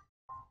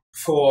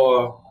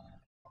for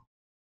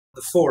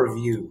the four of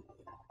you?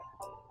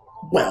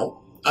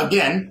 Well,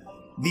 again,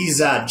 these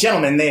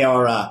gentlemen, they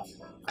are, I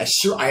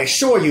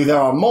assure you, there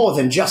are more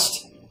than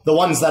just the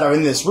ones that are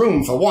in this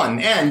room, for one.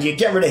 And you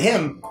get rid of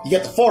him, you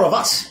get the four of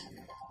us.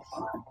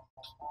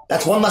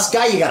 That's one less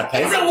guy you gotta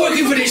pay. I'm not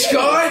working for this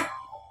guy.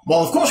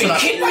 Well, of course Are we're you not.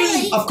 kidding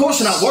me? Of course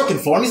we're not working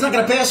for him. He's not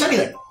gonna pay us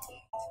anything.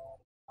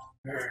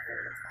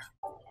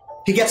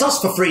 He gets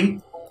us for free.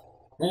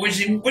 What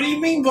do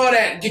you mean by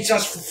that? Gets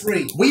us for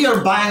free? We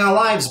are buying our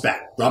lives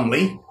back,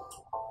 Brumley.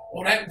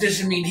 Well, that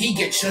doesn't mean he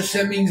gets us.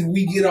 That means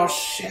we get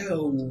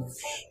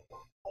ourselves.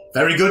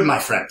 Very good, my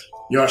friend.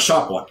 You're a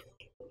sharp one.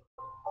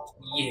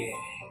 Yeah.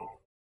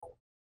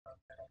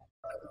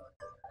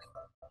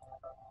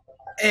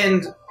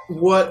 And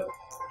what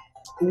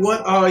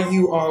are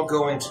you all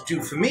going to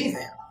do for me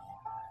then?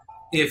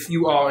 If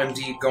you are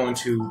indeed going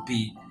to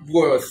be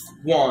worth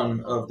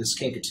one of the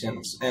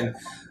Skinkertons, and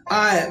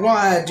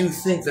I do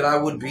think that I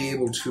would be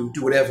able to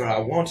do whatever I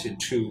wanted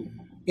to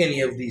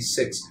any of these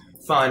 6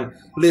 fine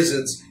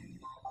lizards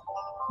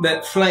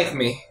that flank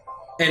me,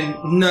 and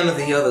none of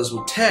the others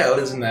would tell,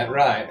 isn't that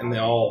right? And they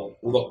all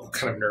look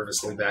kind of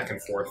nervously back and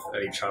forth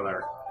at each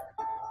other.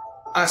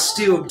 I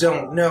still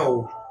don't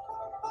know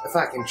if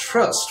I can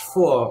trust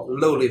 4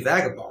 lowly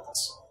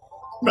vagabonds.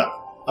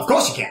 Well, of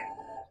course you can.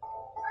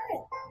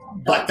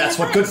 But that's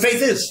what good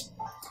faith is.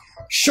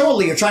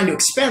 Surely you're trying to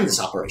expand this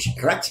operation,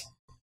 correct?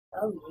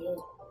 Oh, yeah.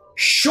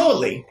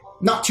 Surely,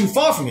 not too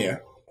far from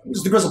here,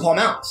 is the Grizzlepaw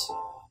Mountains.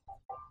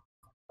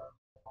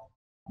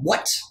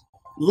 What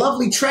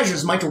lovely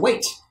treasures might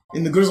await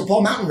in the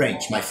Grizzlepaw Mountain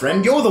range, my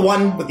friend? You're the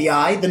one with the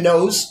eye, the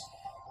nose,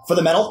 for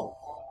the metal.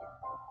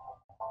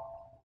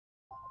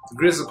 The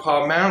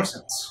Grizzlepaw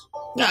Mountains.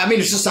 Yeah, I mean,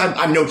 it's just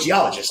I'm no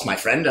geologist, my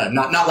friend.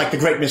 Not like the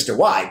great Mr.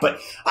 Y, but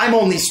I'm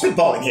only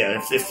spitballing here.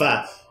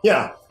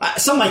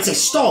 Some might say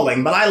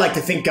stalling, but I like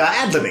to think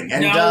ad-libbing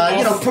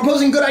and,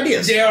 proposing good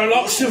ideas. There are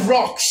lots of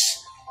rocks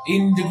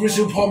in the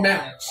Grizzlepaw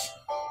Mountains.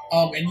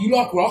 And you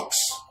like rocks,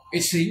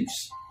 it seems.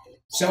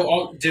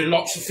 So there are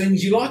lots of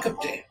things you like up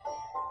there.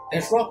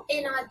 That's right.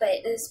 And I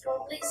bet there's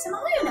probably some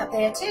iron up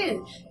there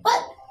too.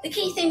 But the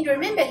key thing to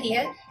remember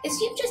here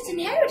is you've just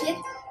inherited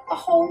a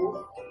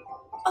whole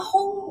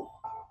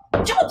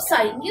job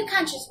site, and you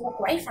can't just walk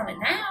away from it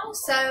now.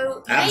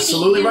 So maybe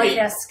Absolutely you right. need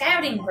a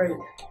scouting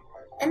group.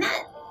 And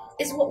that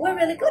is what we're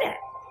really good at.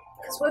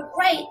 Because we're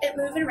great at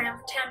moving around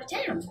from town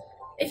to town.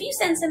 If you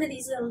send some of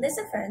these little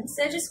lizard friends,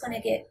 they're just going to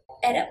get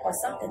ate up or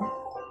something.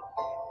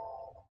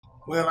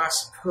 Well, I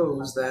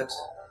suppose that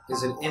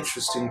is an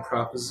interesting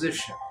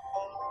proposition.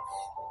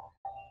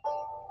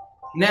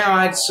 Now,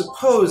 I'd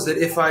suppose that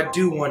if I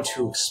do want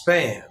to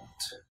expand,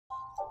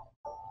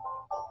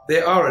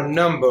 there are a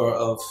number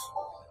of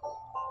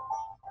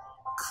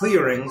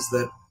clearings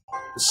that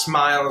the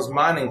Smiles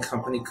Mining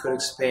Company could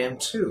expand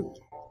to.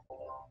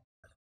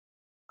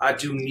 I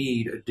do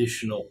need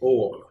additional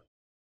ore.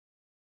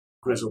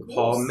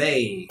 Grizzlepaw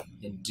may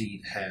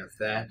indeed have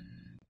that.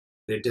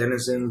 Their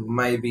denizens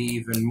may be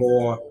even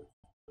more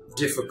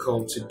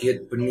difficult to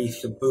get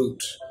beneath the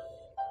boot,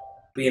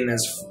 being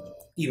as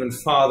even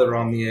farther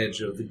on the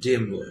edge of the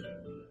Dimwood.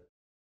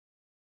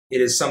 It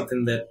is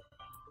something that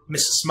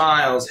Mrs.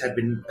 Smiles had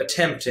been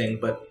attempting,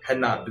 but had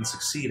not been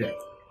succeeding.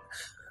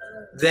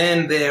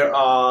 Then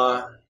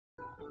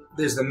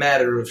there's the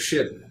matter of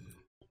shipping.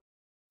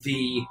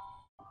 The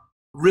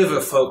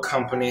Riverfolk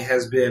Company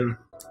has been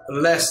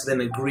less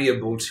than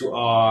agreeable to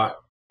our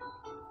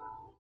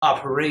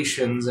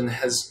operations and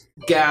has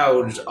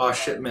gouged our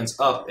shipments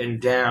up and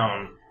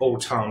down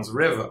Old Tom's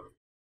River.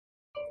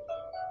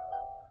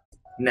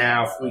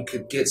 Now, if we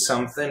could get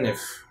something, if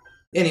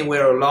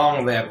anywhere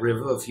along that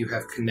river, if you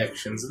have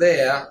connections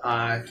there,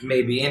 I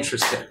may be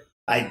interested.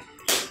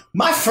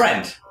 My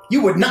friend,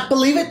 you would not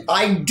believe it.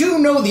 I do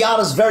know the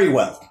otters very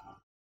well.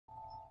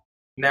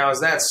 Now, is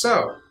that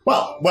so?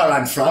 Well, where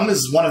I'm from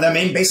is one of their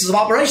main bases of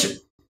operation.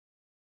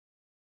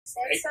 Is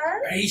that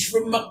so? He's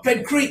from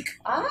Muckbed Creek.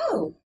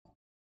 Oh.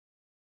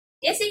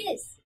 Yes, he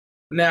is.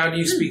 Now, do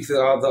you speak the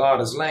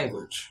otter's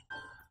language?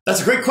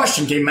 That's a great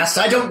question, Game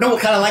Master. I don't know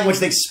what kind of language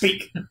they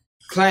speak.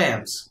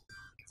 Clams.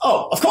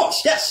 Oh, of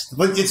course, yes.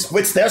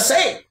 It's their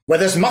saying. Where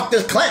there's muck,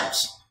 there's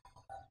clams.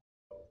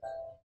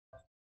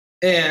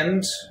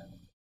 And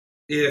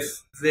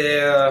if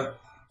there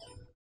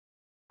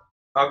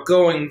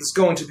is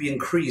going to be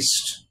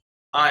increased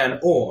iron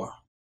ore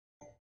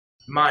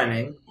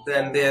mining,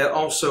 then there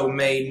also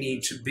may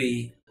need to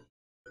be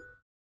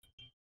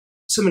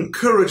some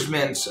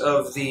encouragement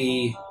of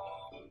the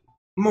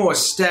more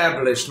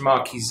established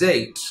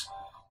Marquisate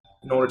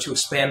in order to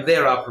expand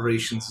their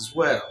operations as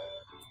well.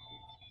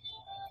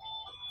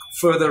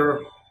 Further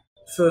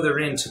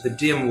into the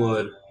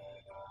Dimwood,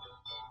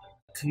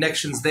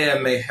 connections there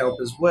may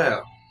help as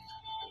well.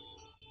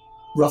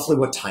 Roughly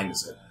what time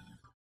is it?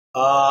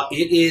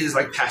 It is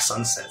like past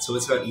sunset, so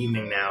it's about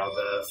evening now.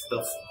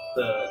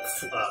 The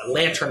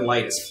lantern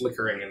light is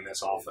flickering in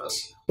this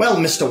office. Well,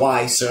 Mr.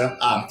 Y, sir,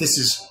 this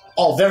is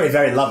all very,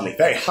 very lovely.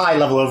 Very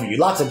high-level overview.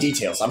 Lots of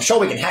details. I'm sure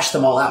we can hash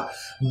them all out.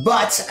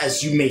 But,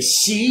 as you may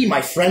see,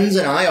 my friends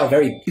and I are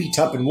very beat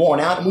up and worn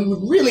out, and we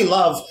would really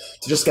love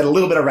to just get a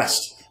little bit of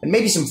rest. And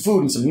maybe some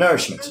food and some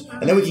nourishment.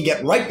 And then we can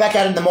get right back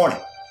at it in the morning.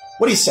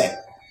 What do you say?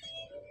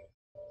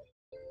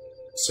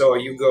 So are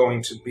you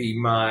going to be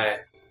my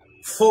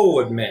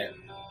forward man?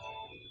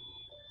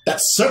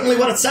 That's certainly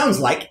what it sounds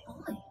like.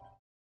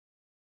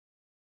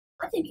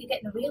 I think you're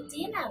getting a real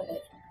deal out of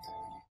it.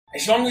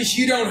 As long as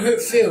you don't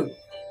hurt Phil.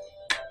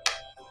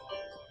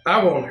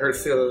 I won't hurt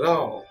Phil at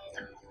all.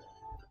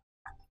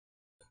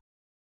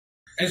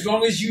 As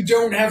long as you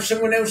don't have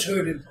someone else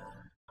hurted.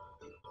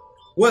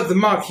 What the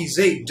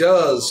Marquisate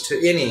does to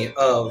any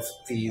of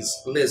these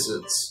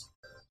lizards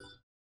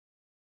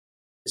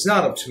is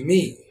not up to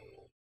me.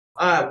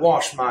 I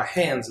wash my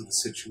hands of the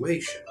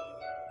situation.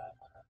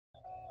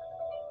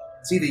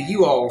 It's either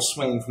you all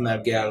swinging from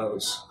that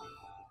gallows,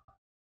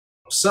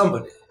 or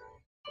somebody.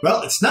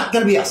 Well, it's not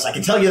going to be us. I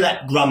can tell you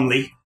that,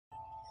 Grumly.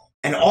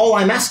 And all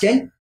I'm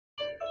asking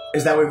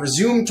is that we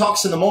resume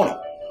talks in the morning.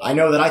 I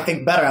know that I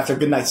think better after a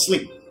good night's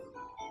sleep.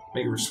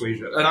 Make a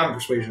persuasion. Not a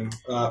persuasion.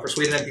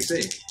 Persuade an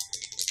NPC.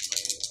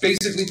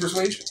 Basically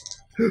persuasion.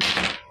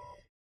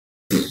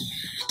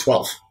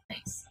 12.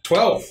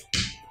 12.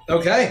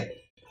 Okay.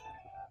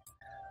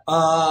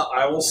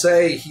 I will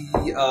say he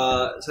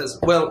says,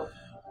 well,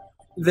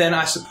 then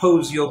I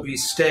suppose you'll be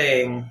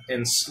staying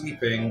and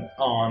sleeping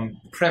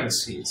on the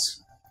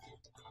premises.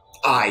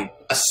 I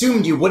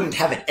assumed you wouldn't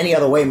have it any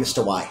other way,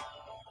 Mr. Y.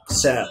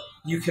 Sir.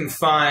 You can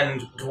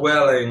find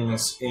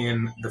dwellings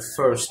in the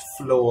first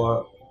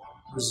floor,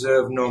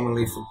 reserved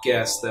normally for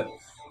guests that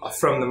are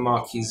from the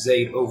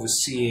Marquisate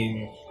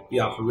overseeing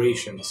the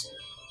operations.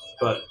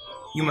 But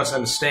you must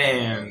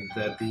understand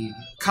that the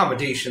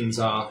accommodations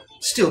are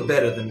still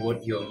better than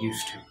what you're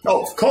used to.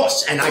 Oh, of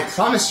course, and I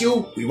promise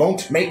you, we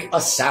won't make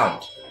a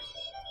sound.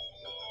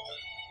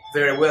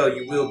 Very well,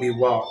 you will be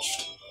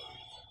watched.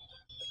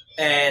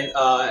 And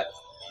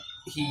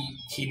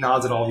he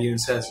nods at all of you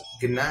and says,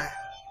 good night.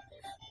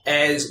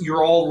 As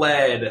you're all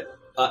led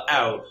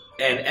out,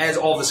 and as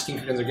all the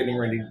Skinkers are getting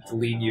ready to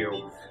lead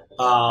you,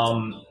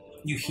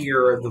 you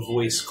hear the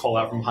voice call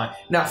out from behind,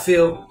 now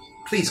Phil,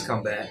 please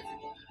come back.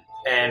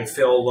 And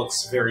Phil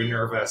looks very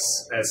nervous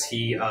as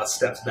he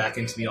steps back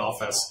into the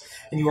office.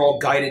 And you are all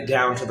guided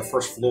down to the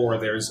first floor.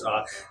 There's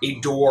a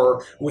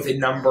door with a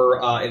number,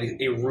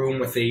 a room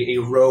with a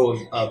row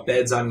of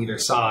beds on either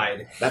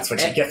side. That's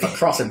what you get for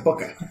crossing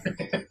Booker.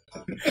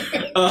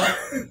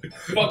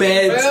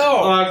 Beds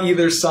on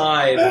either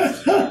side,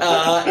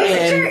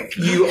 and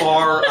you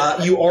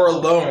are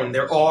alone.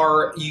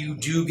 You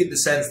do get the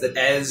sense that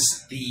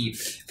as the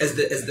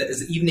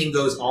evening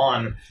goes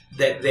on,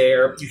 that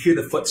you hear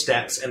the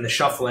footsteps and the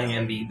shuffling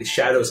and the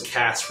shadows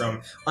cast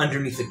from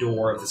underneath the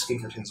door of the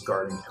Skinkerton's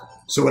garden.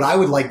 So what I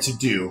would like to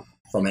do,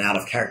 from an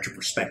out-of-character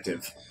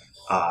perspective,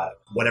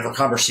 whatever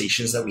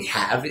conversations that we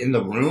have in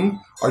the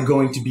room are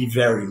going to be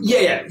very low.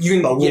 Yeah.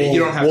 You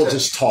don't have to. We'll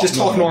just talk. Just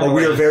talk normally.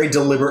 normally. But we are very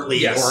deliberately,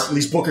 Yes. or at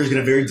least Booker's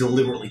going to very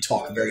deliberately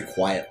talk very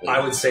quietly. I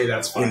would say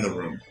that's fine. In the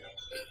room.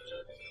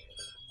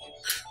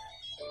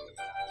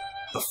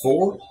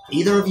 Before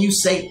either of you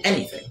say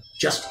anything,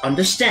 just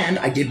understand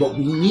I did what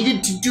we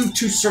needed to do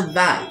to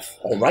survive,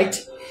 all right?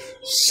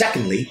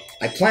 Secondly,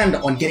 I planned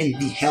on getting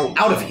the hell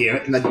out of here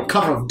in the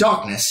cover of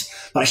darkness,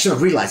 but I should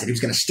have realized that he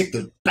was going to stick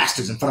those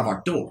bastards in front of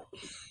our door.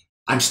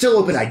 I'm still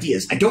open to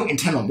ideas. I don't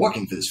intend on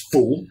working for this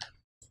fool,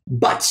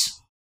 but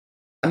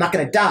I'm not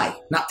going to die.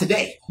 Not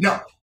today. No.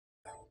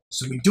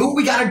 So we do what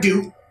we got to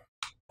do,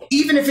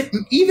 even if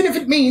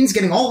it means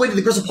getting all the way to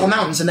the Grizzlepaw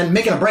Mountains and then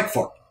making a break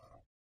for it.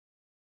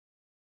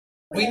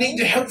 We need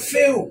to help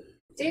Phil.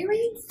 Do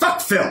we?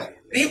 Fuck Phil.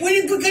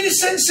 We're going to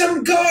send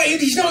some guy.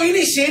 He's not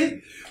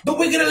innocent, but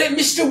we're going to let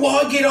Mr.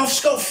 Y get off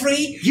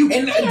scot-free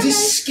and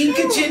this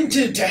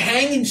Skinkerton to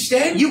hang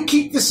instead. You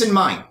keep this in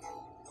mind.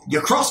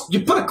 You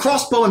put a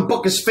crossbow in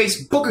Booker's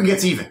face, Booker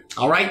gets even,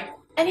 all right?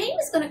 And he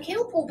was going to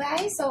kill poor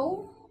guy,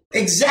 so...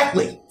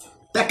 Exactly.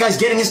 That guy's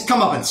getting his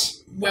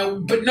comeuppance.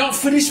 Well, but not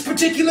for this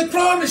particular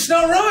crime. It's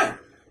not right.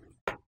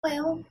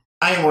 Well...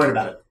 I ain't worried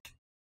about it.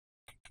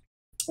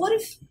 What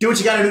if... Do what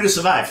you gotta do to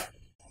survive.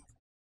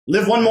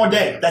 Live one more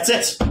day. That's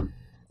it.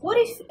 What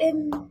if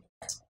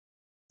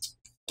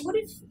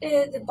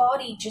the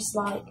body just,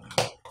 like,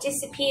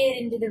 disappeared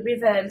into the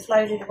river and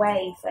floated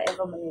away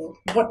forevermore?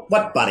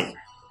 What buddy?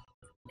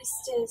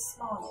 Mr.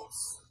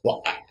 Smiles.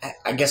 Well,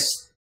 I guess...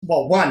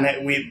 Well, one,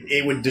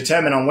 it would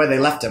determine on where they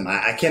left him.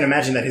 I can't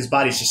imagine that his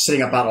body's just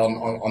sitting up out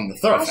on the I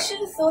thoroughfare. should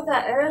have thought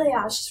that earlier.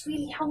 I was just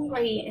really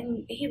hungry,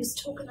 and he was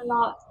talking a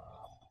lot.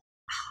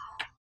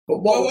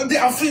 Well,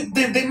 I think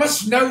they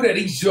must know that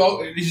he's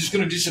just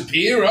going to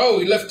disappear. Oh,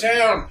 he left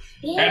town.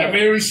 Yeah. Had a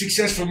very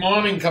successful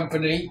mining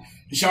company.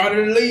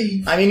 Decided to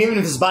leave. I mean, even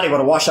if his body were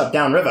to wash up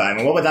downriver, I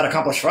mean, what would that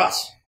accomplish for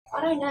us?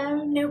 I don't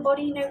know. No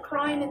body, no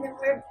crime, and then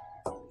we're...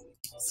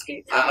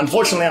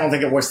 Unfortunately, I don't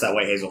think it works that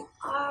way, Hazel.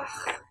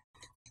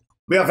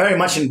 We are very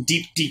much in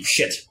deep, deep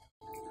shit.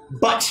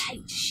 But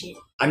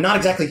I'm not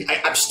exactly...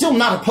 I'm still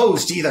not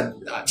opposed to either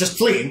just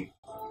fleeing,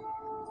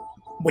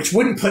 which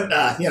wouldn't put,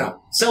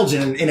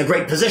 Seljan in a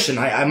great position,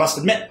 I must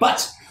admit,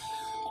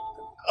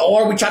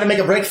 or we try to make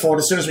a break for it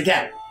as soon as we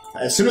can.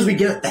 As soon as we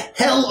get the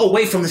hell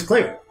away from this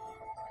clearing.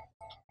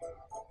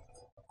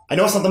 I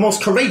know it's not the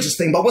most courageous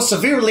thing, but we're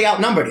severely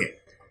outnumbered here.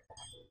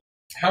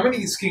 How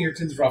many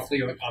Skingertons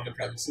roughly on the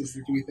premises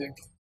do we think?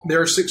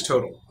 There are 6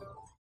 total,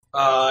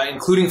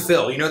 including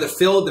Phil. You know that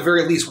Phil, at the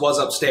very least, was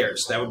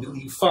upstairs. That would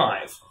be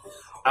 5.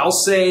 I'll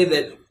say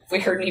that... We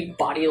heard any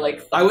body,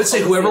 like... I would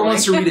say whoever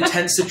wants to read a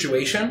tense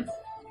situation...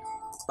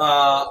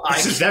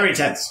 this is very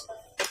tense.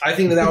 I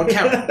think that would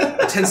count.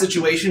 A tense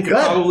situation could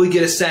probably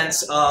get a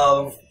sense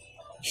of...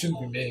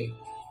 Shouldn't be me.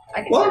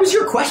 Well, it was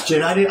your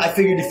question. I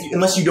figured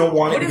unless you don't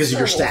want it because of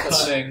your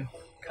stats. Cunning.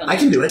 I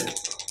can do it.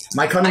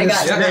 My cunning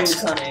is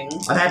next. Cunning.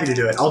 I'm happy to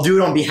do it. I'll do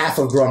it on behalf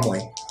of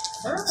Grumley.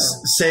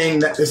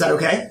 Saying that, is that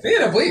okay?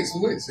 Yeah, please.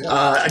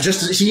 Yeah.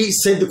 He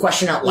said the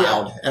question out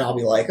loud, and I'll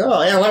be like,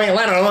 oh, yeah,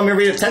 let me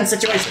read a tense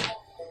situation.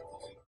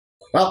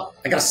 Well,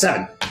 I got a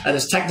 7. That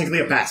is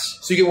technically a pass.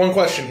 So you get 1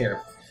 question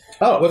here.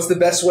 Oh. What's the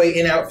best way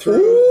in, out, through?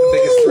 The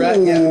biggest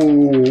threat?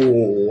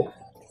 Yeah.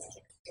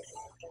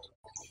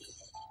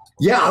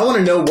 Yeah, I want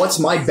to know what's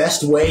my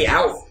best way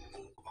out.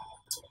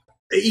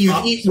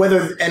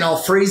 And I'll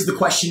phrase the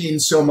question in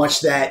so much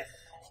that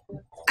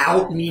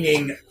out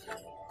meaning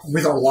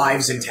with our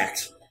lives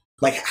intact.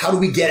 Like, how do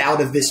we get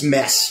out of this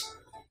mess?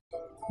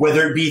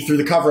 Whether it be through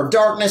the cover of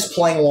darkness,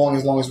 playing along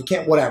as long as we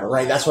can, whatever,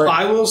 right? That's where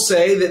I will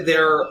say that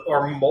there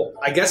are...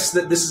 I guess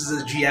that this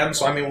is a GM,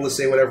 so I'm able to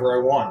say whatever I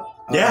want.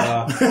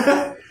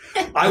 Yeah.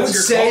 I would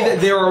say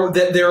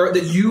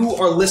that you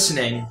are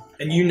listening,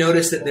 and you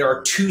notice that there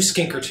are 2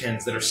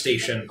 Skinkertons that are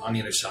stationed on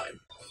the other side.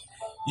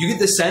 You get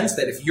the sense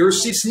that if you're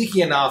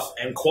sneaky enough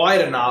and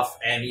quiet enough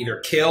and either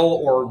kill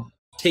or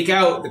take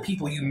out the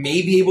people you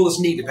may be able to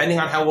sneak, depending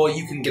on how well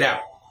you can get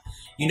out.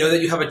 You know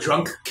that you have a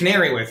drunk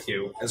canary with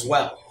you as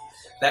well.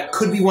 That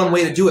could be one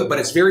way to do it, but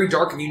it's very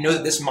dark, and you know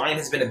that this mine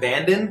has been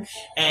abandoned,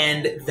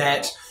 and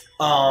that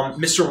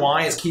Mr.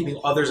 Y is keeping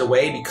others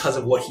away because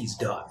of what he's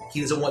done.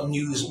 He doesn't want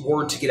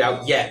word to get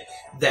out yet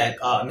that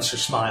Mr.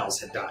 Smiles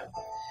had died.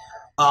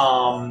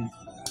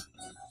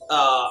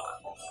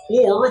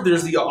 Or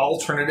there's the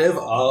alternative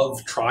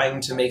of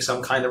trying to make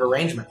some kind of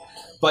arrangement.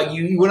 But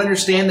you would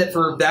understand that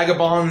for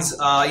vagabonds,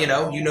 you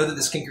know that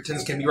the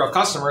Skinkertons can be rough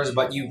customers,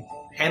 but you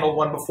handled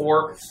one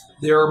before.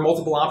 There are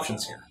multiple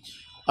options here.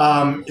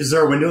 Is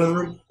there a window in the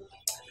room?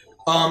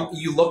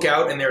 You look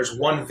out, and there's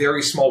one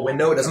very small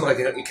window. It doesn't look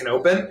like it can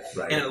open,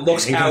 Right. and it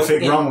looks Ain't out. gonna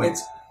fit wrong with.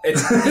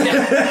 It's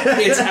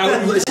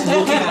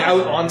looking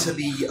out onto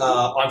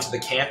the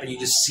camp, and you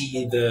just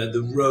see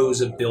the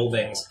rows of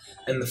buildings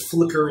and the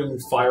flickering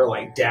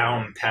firelight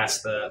down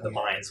past the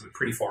mines,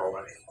 pretty far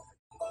away.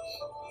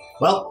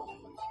 Well,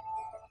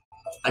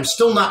 I'm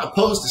still not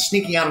opposed to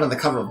sneaking out under the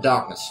cover of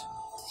darkness.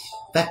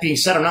 That being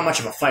said, I'm not much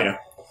of a fighter,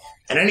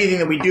 and anything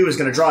that we do is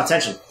going to draw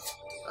attention.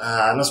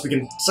 Unless we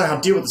can somehow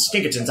deal with the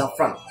Skinkertons out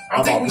front.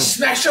 I think we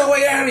smash our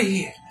way out of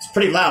here. It's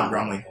pretty loud,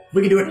 Bromley. If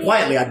we can do it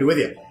quietly, I'd be with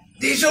you.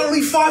 There's only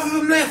 5 of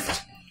them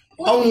left.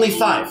 Only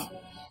 5.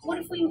 What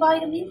if we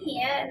invite them in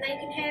here and they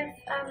can have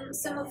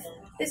some of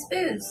this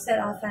booze that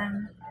I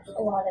found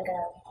a while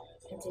ago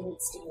and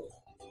didn't steal?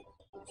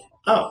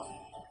 Oh.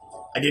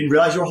 I didn't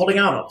realize you were holding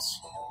out on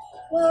us.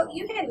 Well,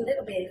 you had a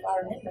little bit, if I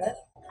remember.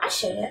 I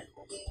shared.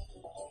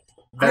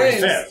 Very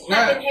Hey, fair.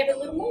 I can have a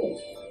little more.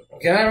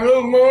 Can I have a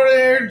little more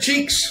there,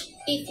 cheeks?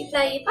 If you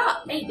play your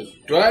part,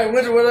 maybe. Do I?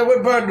 What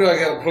part do I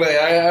gotta play?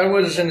 I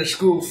was in a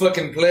school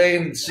fucking play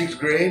in 6th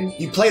grade.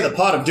 You play the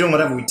part of doing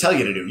whatever we tell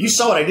you to do. You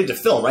saw what I did to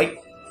Phil, right?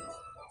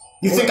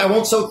 You think I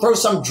won't throw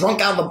some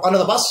drunk out under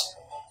the bus?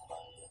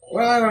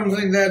 Well, I don't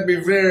think that'd be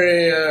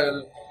very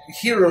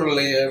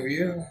hero-ly of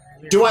you.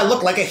 Do I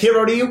look like a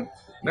hero to you?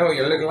 No,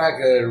 you look like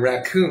a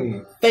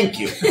raccoon. Thank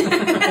you.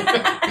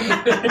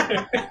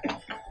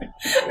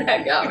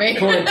 That got me.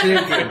 Point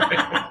taken.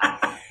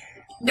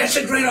 That's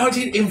a great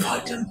idea.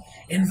 Invite them.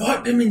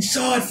 Invite them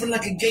inside for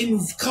like a game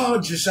of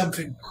cards or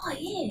something. Oh,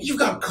 yeah. You've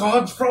got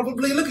cards,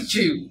 probably. Look at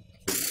you.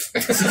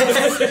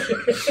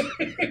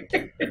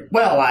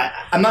 Well,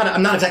 I'm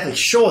not exactly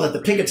sure that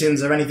the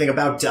Pinkertons are anything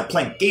about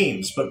playing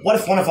games, but what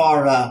if one of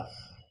our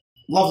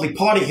lovely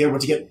party here were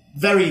to get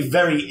very,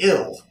 very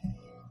ill?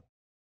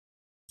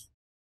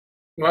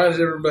 Why is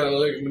everybody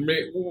looking at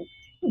me?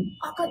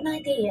 I've got an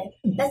idea.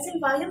 Let's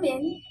invite them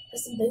in for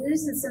some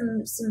booze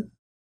and some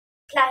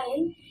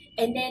playing,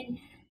 and then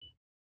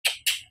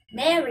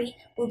Mary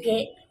will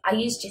get. I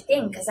used your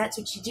thing because that's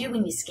what you do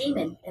when you're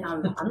scheming, and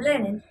I'm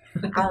learning.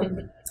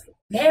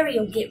 Mary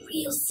will get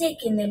real sick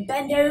and then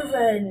bend over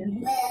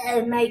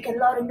and make a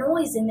lot of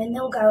noise, and then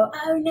they'll go,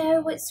 "Oh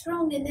no, what's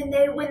wrong?" And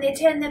then when they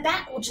turn their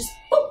back, we'll just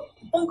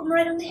bonk them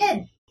right on the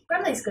head.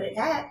 Grandma's good at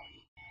that.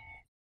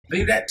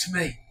 Leave that to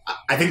me.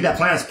 I think that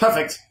plan is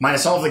perfect,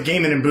 minus all the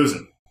gaming and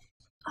boozing.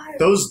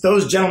 Oh,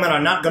 Those gentlemen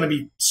are not going to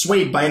be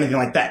swayed by anything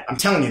like that. I'm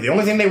telling you, the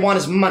only thing they want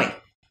is money.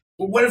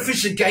 Well, what if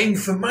it's a game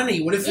for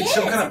money? What if it's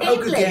some Yes, kind of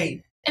poker gambling.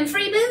 game? and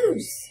free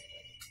booze.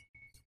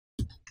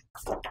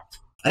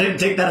 I didn't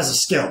take that as a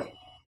skill.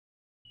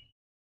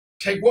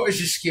 Take what is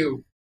your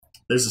skill?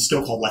 There's a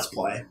skill called Let's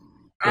Play.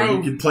 Where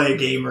you can play a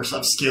game or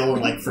some skill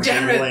like for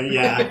Damn it. gambling,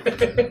 yeah.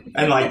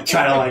 And like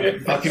try to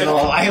like fuck people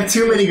off. I have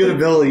too many good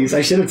abilities.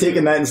 I should have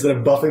taken that instead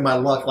of buffing my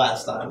luck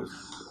last time.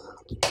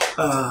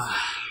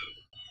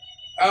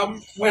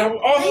 Well,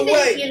 either Maybe way.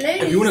 if you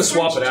lose, If you wanna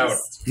swap can't it you out.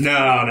 just-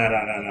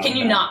 No. Can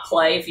you not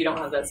play if you don't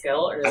have that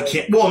skill? Or I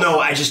can't. Well, no,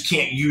 I just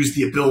can't use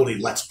the ability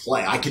Let's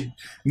Play. I could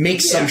make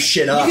some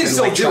shit up can and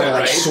still like do try it, to like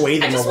right? sway I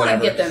them just or want to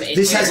whatever. get them in.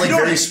 This has here.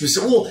 like very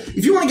specific. Well,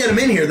 if you want to get them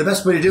in here, the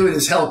best way to do it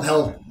is help.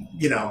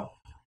 You know,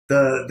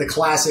 the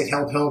classic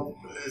help.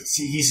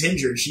 See, he's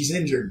injured. She's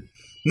injured.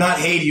 Not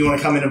hey, do you want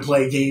to come in and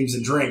play games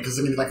and drink? Because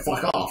I mean, like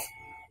fuck off.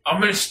 I'm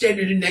going to stand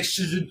in right next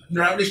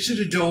to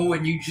the door,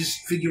 and you just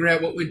figure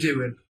out what we're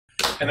doing.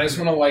 And I just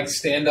want to like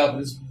stand up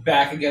and just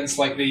back against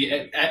like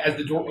as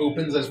the door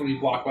opens. I just want to be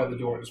blocked by the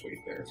door and just wait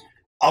there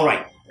All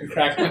right. and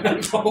crack my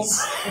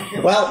knuckles.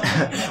 Well,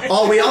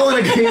 are we all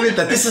in agreement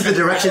that this is the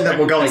direction that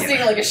we're I'm going in?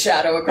 seeing like a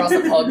shadow across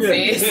the pug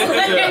face.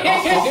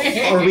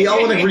 Are we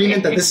all in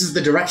agreement that this is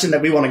the direction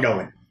that we want to go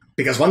in?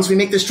 Because once we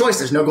make this choice,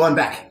 there's no going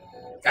back.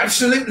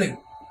 Absolutely.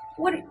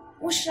 What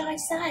should I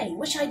say?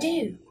 What should I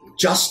do?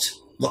 Just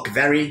look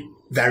very,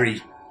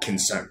 very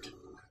concerned.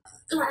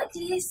 Like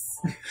this?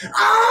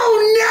 Oh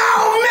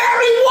no,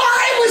 Mary!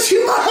 Why would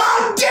you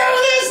do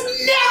this?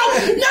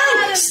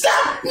 No!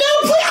 Stop! No,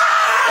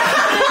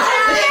 please!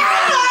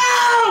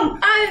 No!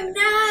 Oh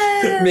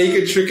no! Make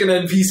a trick and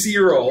NPC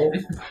roll.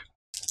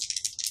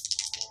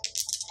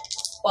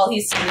 While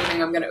he's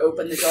screaming, I'm going to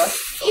open the door.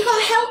 You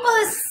gotta help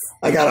us!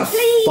 I got a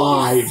Please.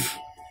 5.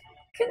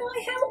 Can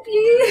I help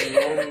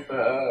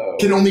you?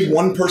 Can only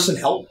one person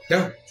help?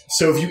 No.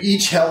 So if you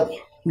each help,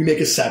 we make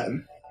a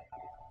 7.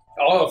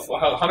 I'll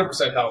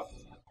 100% help.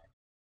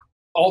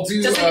 I'll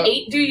do. Does an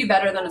 8 do you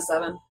better than a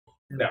 7?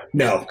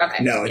 No,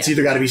 Okay, no, it's yeah.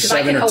 either got to be 'Cause I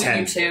 7 can or help 10.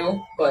 you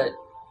too, but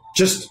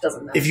Just it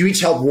doesn't matter. if you each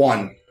help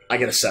 1, I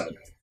get a 7.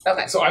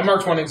 Okay, So I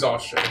marked 1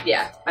 exhaustion.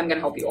 yeah, I'm going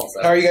to help you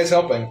also. How are you guys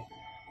helping?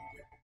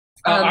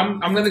 I'm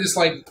gonna just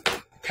like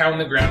pound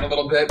the ground a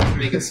little bit to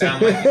make it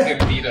sound like he's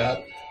gonna beat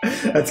up.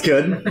 That's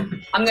good.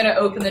 I'm going to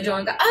open the door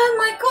and go, oh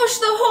my gosh,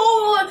 the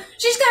whore!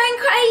 She's going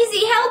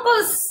crazy, help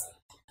us!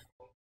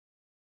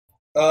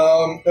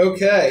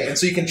 Okay, and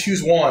so you can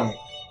choose one.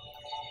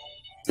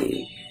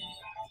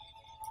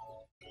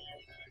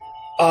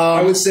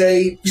 I would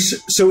say...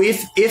 So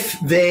if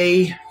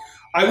they...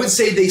 I would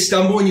say they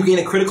stumble and you gain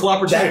a critical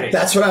opportunity.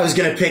 That's what I was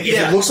going to pick. If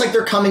it looks like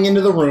they're coming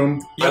into the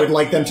room, I would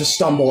like them to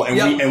stumble,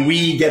 and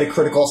we get a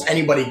critical...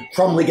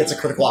 Crumley gets a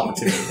critical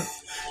opportunity.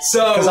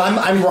 So... Because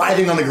I'm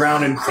writhing on the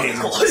ground in pain.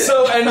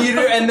 So,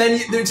 and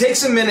then it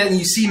takes a minute and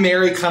you see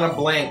Mary kind of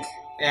blank,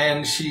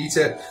 and she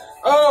said,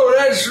 "Oh,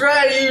 that's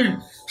right, you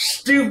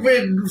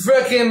stupid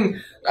fucking...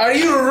 Are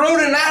you a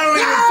rodent? I don't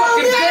even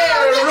fucking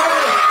care.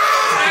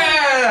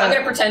 I'm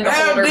gonna pretend to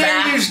hold her back.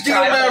 How dare you steal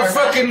my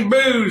fucking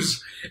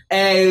booze?"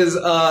 As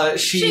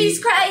She's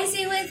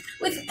crazy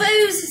with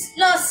booze,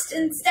 lust,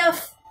 and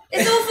stuff.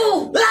 It's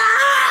awful.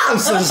 I'm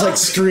so just like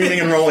screaming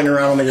and rolling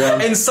around on the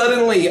ground. And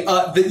suddenly,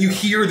 that you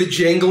hear the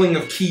jangling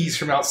of keys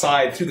from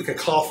outside through the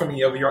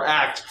cacophony of your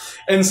act.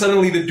 And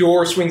suddenly the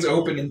door swings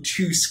open and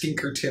two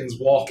Skinkertons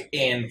walk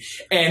in.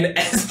 And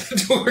as the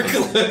door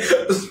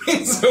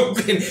swings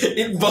open,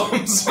 it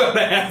bumps about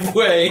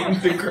halfway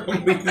into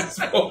Grumley's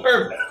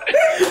form.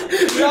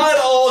 Not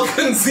all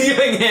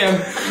concealing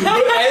him.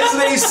 But as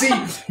they see,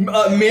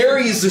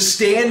 Mary is just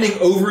standing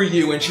over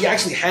you, and she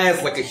actually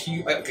has like a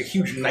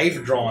huge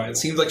knife drawn. It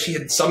seems like she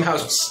had somehow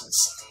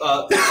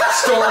stored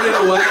it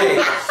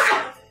away.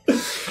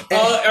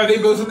 Are they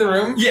both in the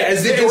room? Yeah,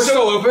 is the door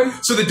still open?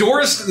 So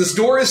this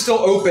door is still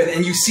open,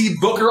 and you see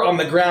Booker on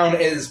the ground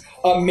as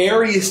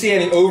Mary is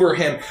standing over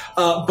him.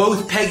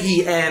 Both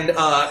Peggy and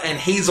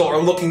Hazel are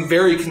looking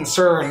very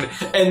concerned,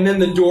 and then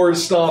the door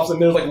stops,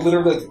 and there's like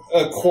literally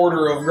a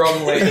quarter of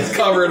Grumley is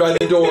covered by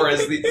the door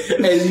as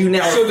you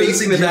now are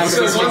facing the back.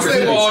 So once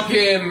they walk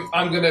in,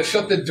 I'm gonna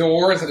shut the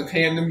door as it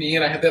pan to me,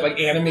 and I have that like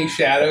anime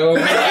shadow.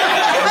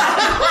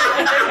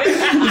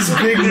 This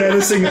big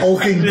menacing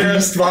hulking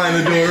beast behind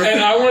the door.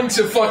 And I want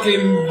to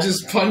fucking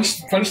just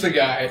punch the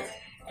guy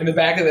in the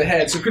back of the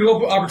head. So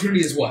critical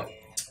opportunity is what?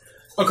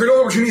 A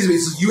critical opportunity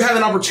is you have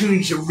an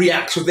opportunity to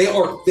react. So they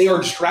are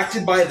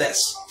distracted by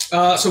this.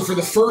 So for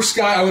the first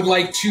guy, I would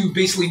like to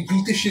basically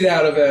beat the shit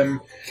out of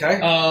him. Okay.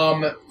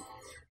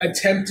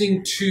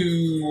 Attempting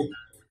to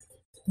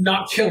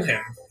not kill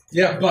him.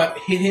 Yeah. But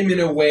hit him in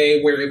a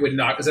way where it would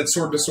not. Is that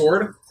sword to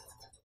sword?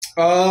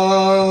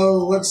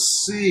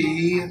 Let's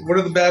see. What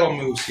are the battle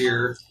moves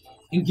here?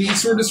 Engage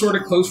sword to sword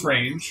at close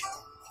range.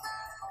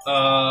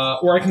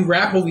 Or I can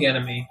grapple the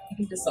enemy. I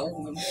can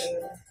disarm them.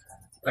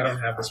 I don't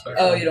have the spec.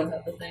 Oh, you don't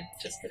have the thing.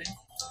 Just kidding.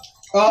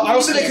 I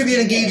would say that could be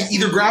an engage,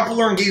 either grapple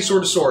or engage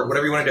sword to sword,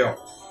 whatever you want to do.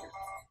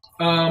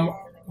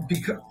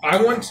 Because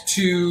I want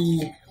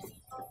to...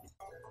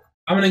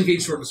 I'm going to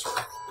engage sword to sword.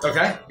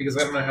 Okay. Because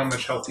I don't know how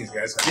much health these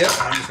guys have. Yep.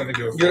 I'm just going to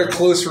go for You're at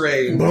close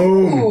range.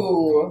 Boom.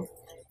 Ooh.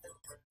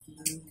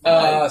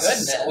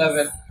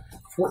 11.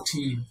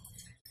 14.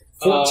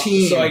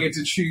 14. So I get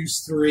to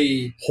choose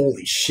 3.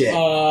 Holy shit.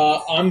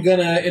 I'm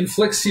gonna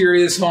inflict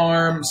serious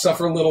harm,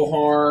 suffer little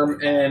harm,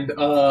 and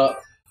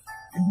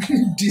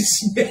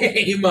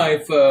dismay my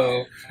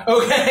foe.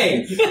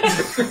 Okay.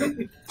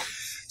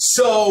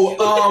 So,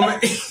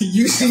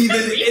 you see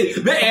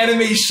the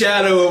anime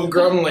shadow of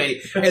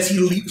Grumley as he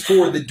leaps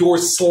forward. The door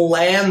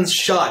slams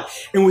shut,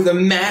 and with a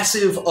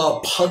massive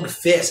pug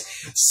fist,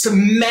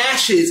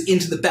 smashes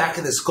into the back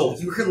of the skull.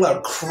 You hear a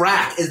loud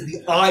crack as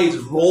the eyes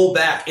roll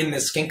back in the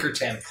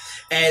Skinkerton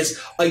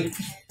as he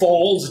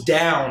falls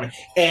down,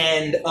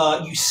 and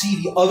you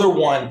see the other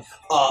one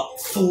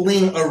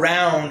fling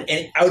around,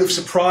 and out of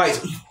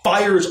surprise, he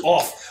fires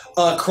off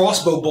a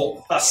crossbow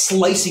bolt,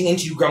 slicing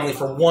into you, Grumley,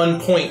 for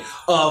 1 point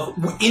of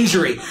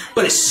injury.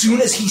 But as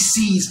soon as he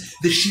sees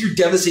the sheer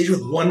devastation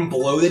with one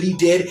blow that he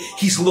did,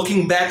 he's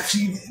looking back,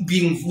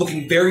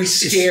 looking very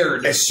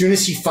scared. As soon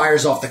as he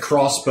fires off the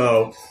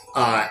crossbow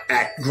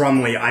at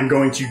Grumley, I'm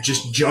going to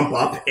just jump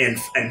up and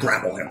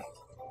grapple him.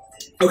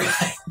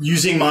 Okay.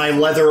 Using my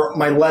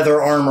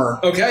leather armor.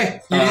 Okay,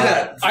 you do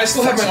that. I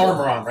still have my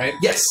armor on, right?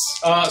 Yes.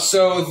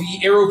 So the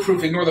arrow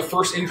proof, ignore the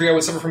first injury I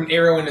would suffer from an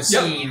arrow in a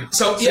scene.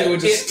 So yeah,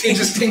 it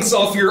just tinks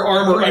off your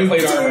armor and,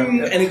 plate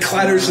armor. And it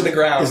clatters to the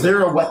ground. Is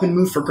there a weapon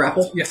move for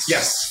grapple? Yes.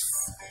 Yes.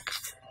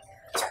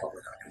 That's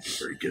probably not going to be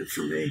very good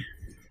for me.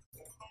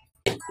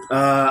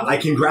 I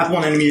can grapple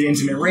an enemy at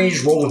intimate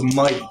range, roll with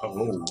might.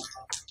 Oh.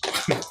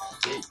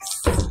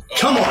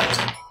 Come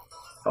on!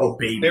 Oh,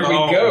 baby. There we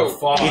go.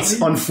 It's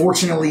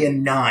unfortunately a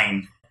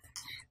 9.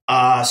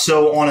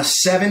 So on a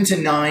 7 to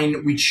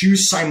 9, we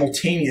choose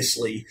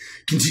simultaneously.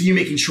 Continue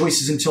making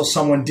choices until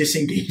someone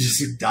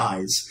disengages or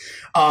dies.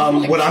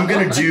 What I'm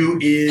going to do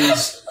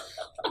is,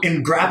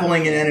 in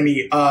grappling an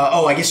enemy,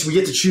 I guess we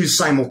get to choose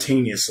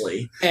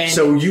simultaneously. And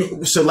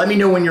so let me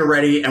know when you're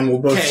ready, and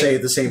we'll both say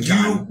at the same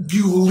time.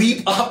 You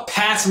leap up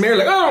past Mary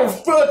like, oh,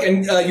 fuck,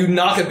 and you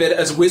knock a bit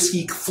as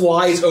whiskey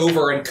flies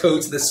over and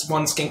coats this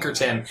one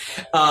Skinkerton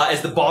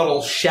as the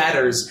bottle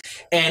shatters.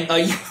 And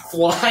you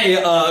fly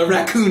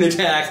raccoon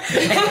attack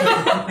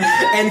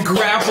and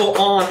grapple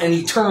on, and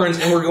he turns,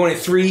 and we're going to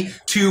 3,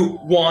 2,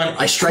 1.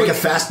 I strike a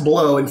fast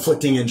blow,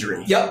 inflicting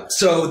injury. Yep,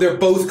 so they're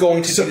both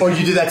going to...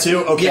 you do that too?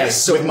 Okay.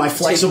 Yes, So with my take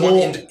flexible,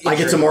 one I get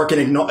to injury. mark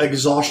an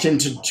exhaustion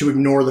to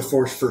ignore the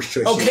first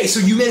choice. Okay, so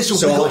you managed to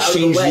So wiggle I'll out of the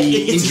exchange way. the It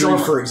hits his injury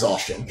armor. for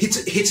exhaustion.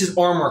 Hits his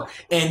armor,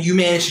 and you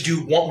manage to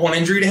do one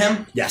injury to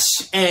him.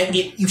 Yes. And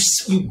you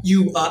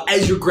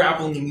as you're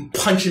grappling him, you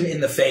punch him in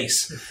the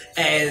face.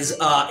 As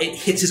it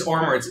hits his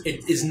armor,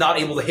 it is not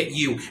able to hit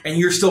you, and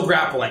you're still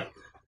grappling.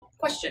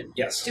 Question.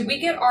 Yes. Did we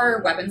get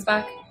our weapons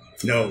back?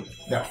 No.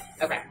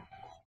 Okay.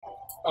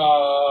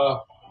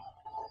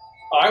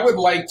 I would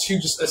like to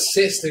just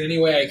assist in any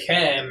way I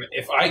can.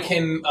 If I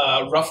can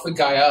rough the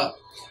guy up.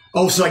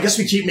 Oh, so I guess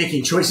we keep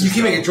making choices. You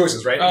keep though. making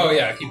choices, right? Oh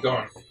yeah, keep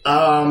going.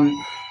 I'm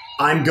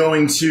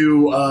going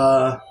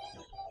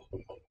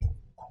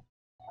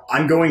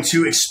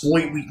to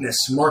exploit weakness,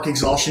 mark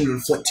exhaustion to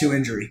inflict 2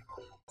 injury.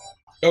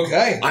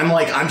 Okay.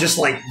 I'm just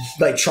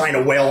trying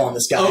to wail on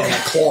this guy Okay.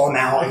 and claw him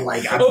out and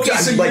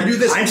So you do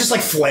this, I'm just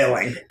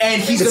flailing.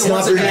 and he's It's going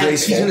not to very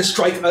graceful. he's going to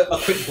strike a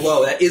quick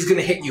blow that is going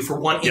to hit you for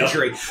 1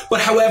 injury. But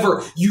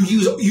however, you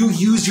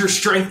use your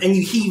strength and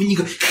you heave and you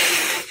go,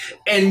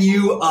 and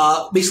you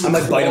basically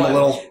I might bite him a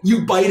little.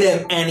 You bite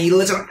him, and he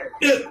lets him,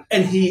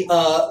 and he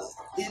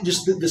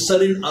just the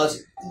sudden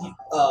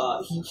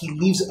he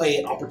leaves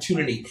a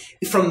opportunity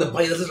from the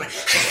bite.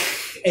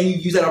 And you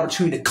use that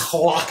opportunity to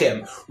clock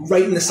him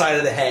right in the side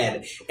of the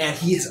head, and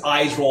his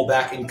eyes roll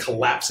back and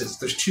collapses.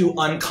 There's 2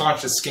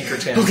 unconscious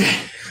Skinkertons. Okay.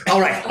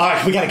 All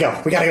right. We gotta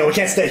go. We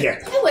can't stay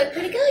here. That worked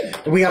pretty good.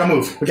 We gotta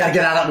move. We gotta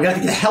get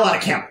the hell out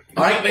of camp.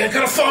 All right. I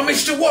gotta find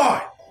Mr.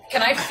 Y.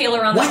 Can I feel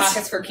around What? the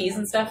pockets for keys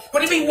and stuff?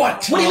 What do you mean,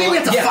 what? What do you mean we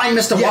have to Yeah. find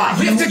Mr. Yeah.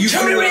 We Y? have to You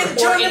turn feel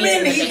him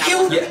in. He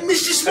killed Yeah.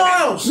 Mr.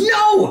 Smiles.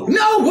 No,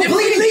 we're If we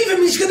bleeding. leave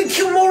him, he's gonna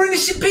kill more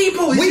innocent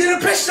people. He's gonna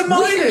oppress the We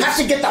minors. have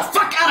to get the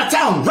fuck out of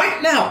town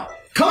right now.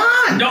 Come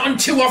on. Not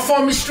until I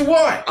find Mr.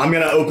 Y. I'm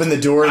gonna open the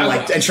door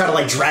and try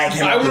to drag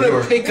him I out the want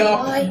door. to pick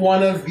up Why?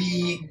 one of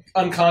the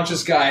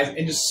unconscious guys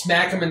and just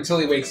smack him until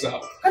he wakes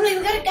up. Probably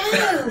we gotta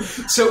go.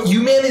 So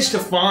you manage to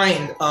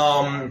find.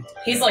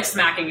 He's like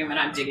smacking him and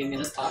I'm digging in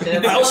his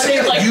pocket. I'll say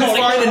that Like, you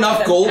holding find him enough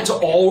up. gold to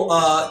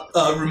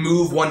all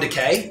remove 1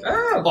 decay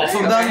Oh, off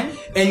of okay. them,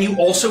 and you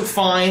also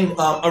find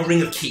a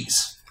ring of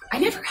keys. I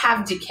never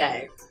have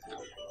decay.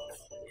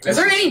 Is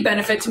there any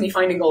benefit to me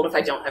finding gold if I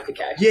don't have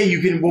decay? Yeah,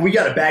 you can. Well, we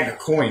got a bag of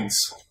coins,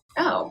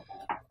 Oh.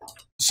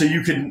 so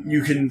you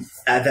can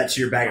add that to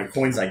your bag of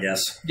coins, I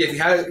guess. Yeah,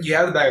 if you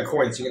have the bag of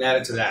coins, you can add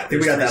it to that. I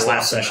think we got that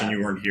last session.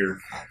 You weren't here,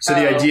 so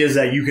the idea is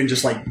that you can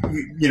just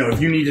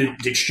if you need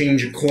to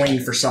exchange a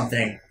coin for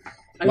something.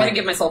 I'm gonna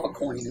give myself a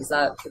coin. Is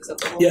that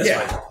acceptable? Yeah, that's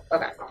Yeah. fine.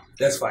 Okay.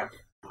 That's fine.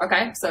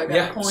 Okay, so I got a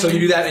Yeah. coin. So you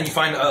do that, and you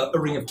find a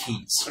ring of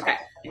keys. Okay,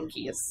 and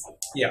keys.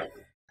 Yeah.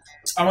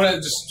 I'm gonna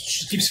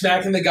just keep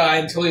smacking the guy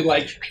until he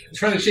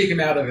trying to shake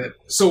him out of it.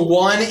 So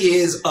one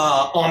is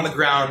on the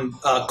ground,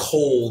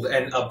 cold,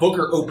 and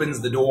Booker opens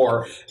the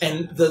door,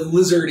 and the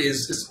lizard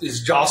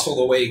is jostled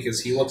awake as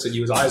he looks at you.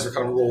 His eyes are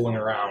kind of rolling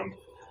around.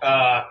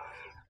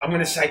 I'm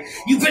gonna say,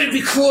 you better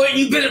be quiet.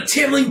 You better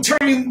tell me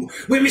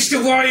where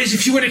Mr. Y is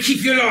if you want to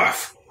keep your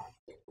life.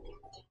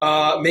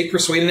 Make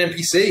persuade an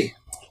NPC.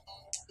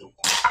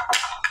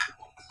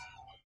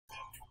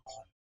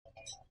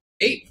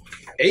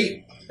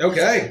 8.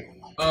 Okay.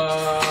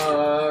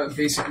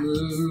 Basic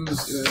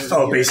moves.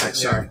 Oh, basic.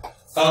 Sorry.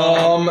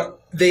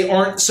 They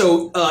aren't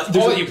so. All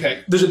that you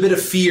pick. There's a bit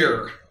of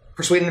fear.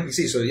 Persuade an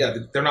NPC. So yeah,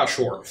 they're not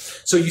sure.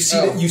 So you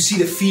see you see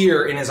the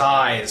fear in his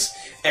eyes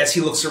as he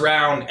looks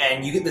around,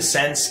 and you get the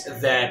sense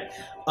that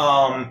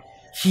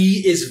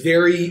he is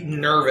very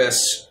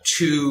nervous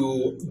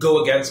to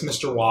go against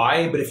Mr.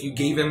 Y. But if you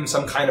gave him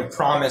some kind of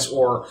promise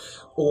or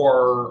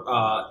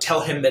tell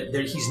him that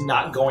he's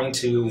not going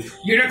to.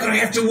 You're not gonna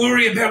have to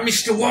worry about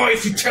Mr. Y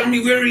if you tell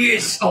me where he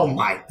is. Oh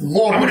my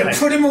lord! I'm gonna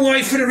put him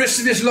away for the rest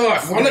of his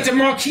life. I'll let the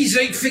Marquis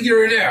 8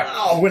 figure it out.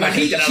 Oh, we're not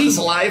gonna get out of this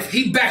alive.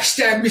 He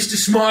backstabbed Mr.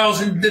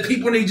 Smiles, and the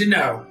people need to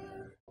know.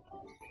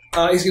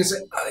 He's going to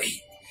say,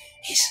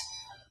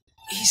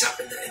 He's up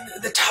in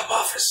the top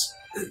office.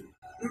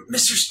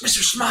 Mr.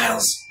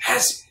 Smiles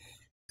has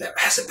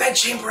a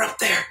bedchamber up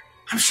there.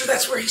 I'm sure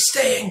that's where he's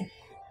staying.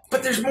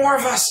 But there's more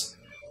of us.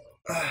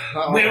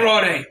 Where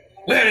are they?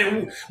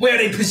 Where are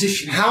they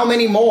positioned? How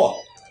many more?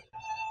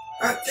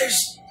 There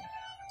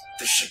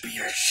should be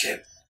a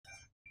ship.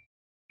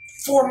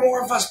 4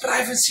 more of us, but I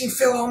haven't seen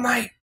Phil all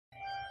night.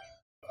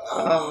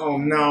 Oh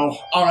no!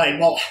 All right,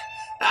 well,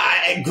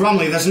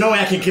 Grumley, there's no way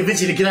I can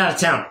convince you to get out of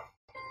town.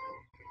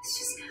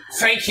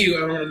 Thank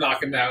you. I'm gonna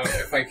knock him out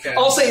if I can.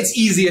 I'll say it's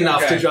easy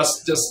enough Okay. to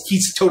just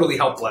he's totally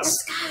helpless.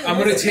 I'm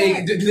gonna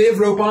take. Do they have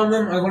rope on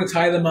them? I'm gonna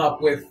tie them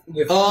up with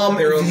their own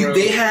rope.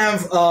 They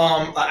have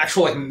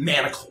actual like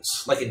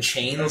manacles, like in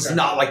chains, Okay.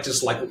 not like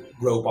just like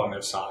rope on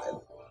their side.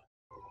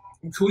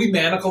 Could we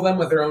manacle them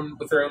with their own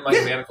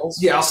like manacles?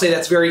 Yeah, I'll say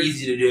that's very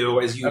easy to do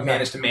as you Okay.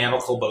 manage to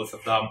manacle both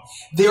of them.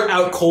 They're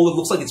out cold. It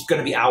looks like it's going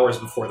to be hours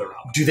before they're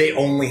up. Do they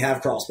only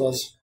have crossbows?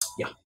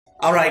 Yeah.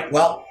 All right,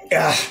 well,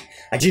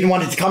 I didn't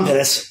want it to come to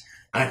this.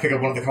 I pick up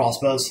one of the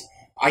crossbows.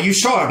 Are you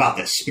sure about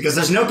this? Because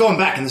there's no going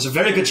back, and there's a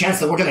very good chance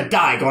that we're going to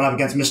die going up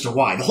against Mr.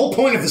 Y. The whole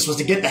point of this was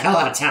to get the hell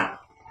out of town.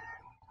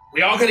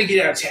 We are gonna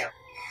get out of town.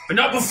 But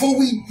not before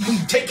we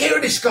take care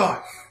of this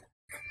guy.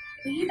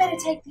 Well, you better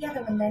take the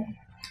other one then,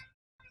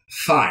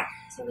 Fine.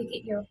 so we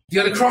get your.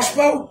 You got a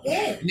crossbow?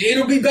 Yeah.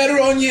 It'll be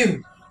better on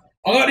you.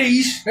 I got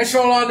these. That's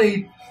all I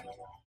need.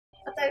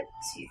 Are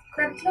those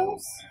crab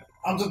claws?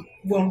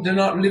 Well, they're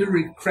not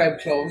literally crab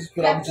claws,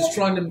 but I'm just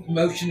trying to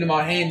motion to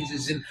my hands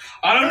as in,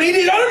 I don't need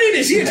it, I don't need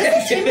this.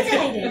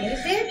 Intimidating.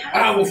 It's very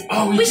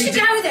powerful. We should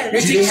go there.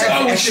 Do you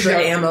have extra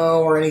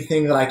ammo or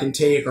anything that I can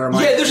take? Or am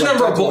I, there's a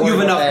number of bolts. You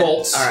have enough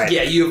bolts. All right.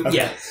 Yeah, you. Okay.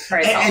 Yeah.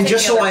 Right, And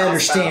just so I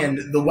understand,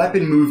 the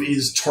weapon move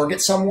is target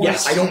someone?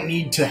 Yes. I don't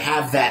need to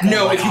have that.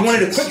 No, if you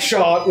wanted a quick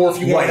shot, or if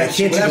you wanted I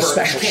can't whatever, do the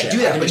special you can't shit. do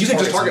that, but you can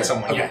just target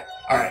someone. Okay. Yeah.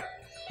 All right.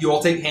 You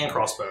all take hand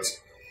crossbows.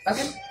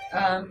 Okay.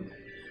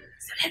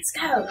 So let's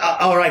go.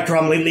 All right,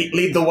 Crumb,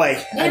 lead the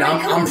way. Yeah, And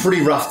come I'm on.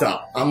 pretty roughed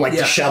up. I'm like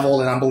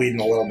disheveled and I'm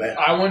bleeding a little bit.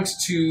 I want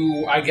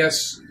to, I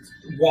guess,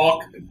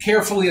 walk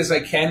carefully as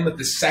I can, but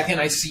the second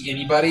I see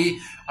anybody,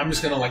 I'm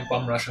just going to like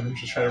bum rush them and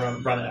just try to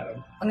run at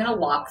them. I'm gonna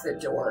lock the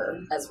door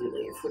as we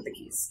leave with the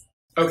keys.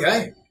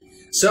 Okay.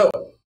 So,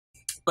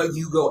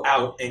 you go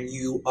out and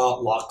you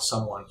lock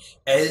someone.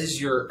 As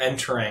you're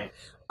entering,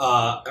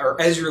 or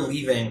as you're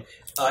leaving,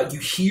 you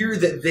hear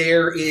that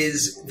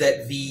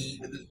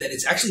that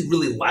it's actually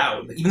really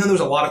loud. Even though there's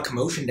a lot of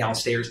commotion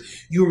downstairs,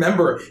 you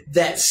remember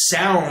that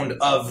sound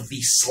of the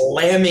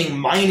slamming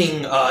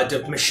mining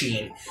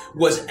machine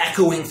was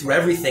echoing through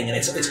everything, and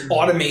it's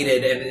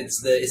automated, and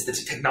it's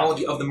the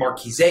technology of the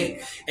Marquis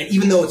 8. And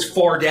even though it's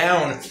far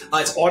down,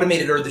 it's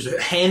automated, or there's a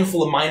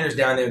handful of miners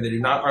down there that are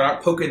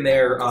not poking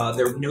their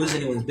nose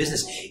in anyone's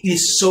business. It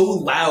is so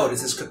loud,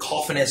 it's this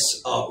cacophonous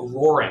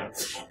roaring,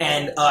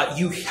 and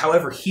you,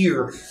 however,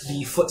 hear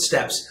the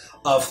footsteps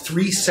of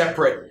 3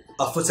 separate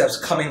footsteps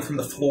coming from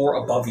the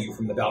floor above you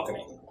from the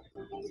balcony.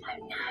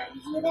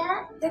 You hear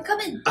that? They're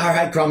coming. All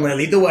right, Crumley,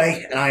 lead the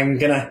way, and I'm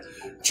gonna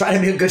try to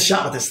be a good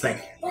shot with this thing.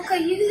 Look, are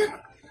you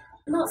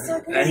not so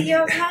good? Are you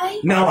okay?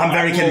 No, I'm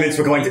very convinced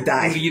we're going to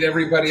die. Lead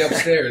everybody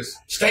upstairs.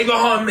 Stay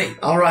behind me.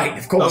 All right,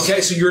 of course.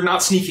 Okay, so you're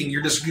not sneaking.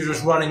 You're just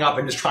running up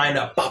and just trying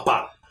to bop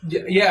bop.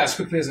 Yeah, as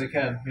quickly as I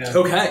can. Yeah.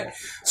 Okay,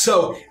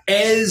 so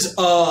as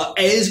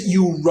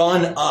you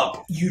run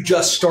up, you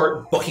just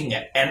start booking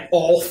it, and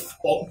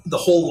the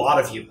whole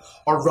lot of you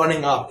are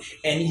running up,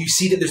 and you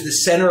see that there's the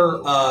center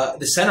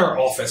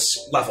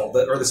office level,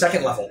 or the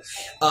second level.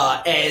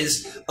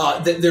 There's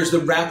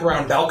the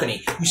wraparound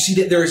balcony. You see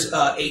that there's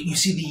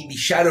the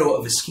shadow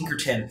of a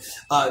Skinkerton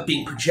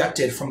being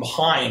projected from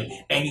behind,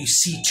 and you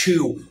see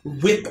 2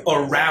 whip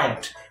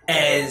around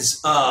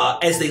as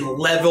they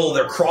level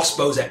their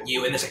crossbows at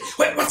you, and they say,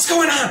 "Wait, what's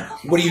going on?"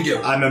 What do you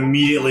do? I'm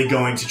immediately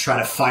going to try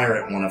to fire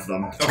at one of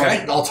them.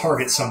 Okay. I'll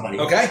target somebody.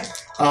 Okay.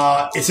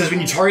 It says when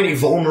you target a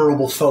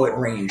vulnerable foe at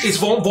range. It's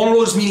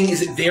vulnerable, meaning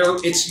is it there?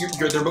 It's you're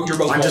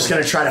both. I'm just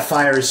going to try to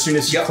fire as soon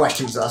as he Yep.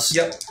 questions us.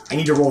 Yep. I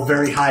need to roll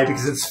very high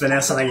because it's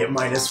finesse and I get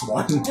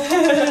 -1.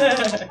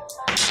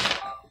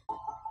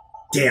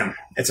 Damn,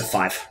 it's a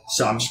 5.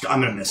 So I'm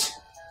going to miss.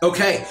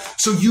 Okay,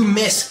 so you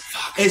miss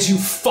as you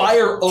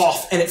fire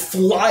off, and it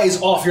flies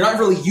off. You're not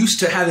really used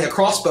to having a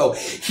crossbow.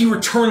 He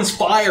returns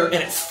fire, and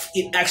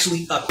it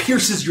actually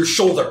pierces your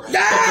shoulder.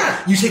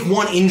 Ah! Okay, you take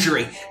 1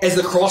 injury as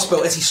the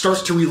crossbow, as he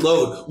starts to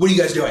reload. What are you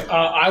guys doing?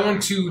 I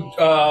want to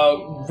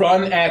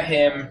run at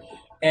him,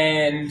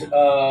 and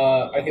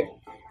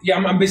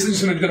I'm basically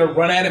just gonna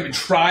run at him and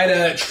try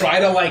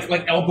to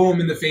like elbow him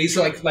in the face,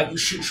 or like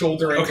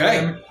shoulder into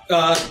him.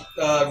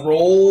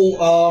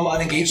 Roll I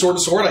think engage sword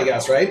to sword, I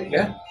guess, right?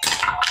 Yeah.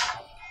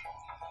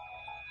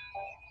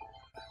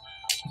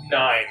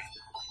 9.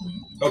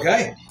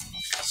 Okay.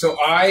 So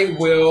I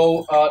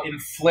will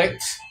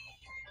inflict.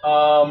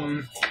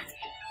 What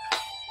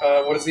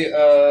is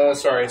the?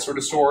 Sorry, sword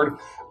to sword.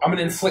 I'm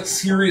gonna inflict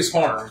serious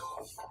harm.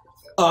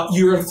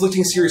 You're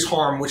inflicting serious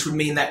harm, which would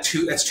mean that's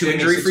 2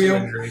 injury for you.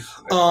 Injury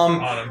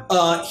Um, on him.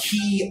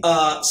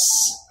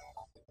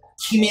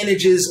 He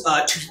manages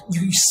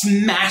you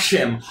smash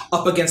him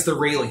up against the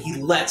railing. He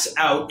lets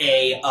out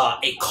a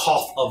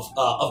cough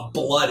of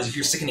blood as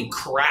you're sickening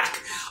crack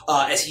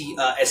as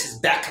his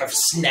back kind of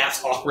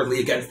snaps awkwardly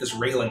against this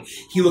railing.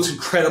 He looks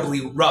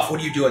incredibly rough.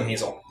 What are you doing,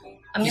 Hazel?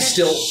 I'm He's gonna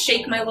still-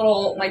 shake my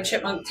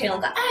chipmunk tail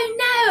and go, "Oh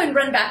no!" and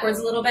run backwards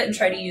a little bit and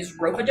try to use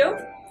rope-a-dope.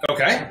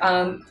 Okay.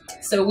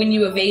 So when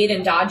you evade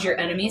and dodge your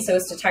enemy so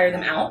as to tire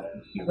them out,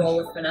 you roll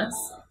with finesse.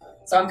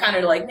 So I'm kind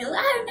of like,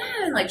 "Oh no!"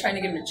 and like trying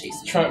to give him a chase.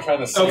 Trying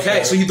to.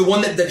 Okay, so you're the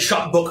one that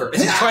shot Booker.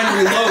 As he's trying to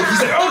reload,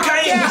 he's like,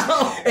 "Okay,"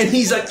 and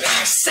he's like,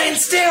 "Stand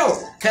still."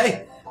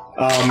 Okay.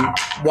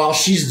 While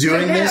she's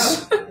doing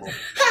this...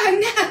 Oh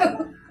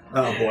no!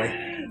 Oh, boy.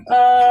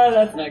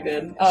 That's not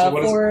good. So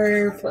what is-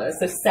 4 plus,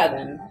 so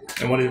 7.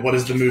 And what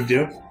does the move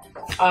do?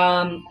 You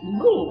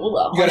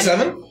got a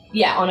 7?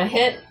 Yeah, on a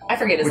hit, I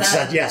forget, is Which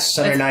that? said, yes,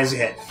 7 or 9 is a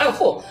hit. Oh,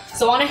 cool.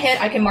 So on a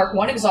hit, I can mark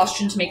 1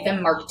 exhaustion to make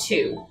them mark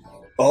 2.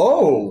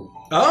 Oh,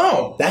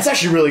 Oh. that's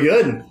actually really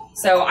good.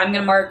 So I'm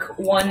going to mark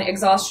 1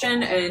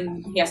 exhaustion,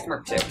 and he has to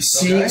mark 2.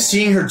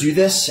 Seeing her do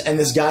this and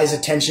this guy's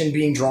attention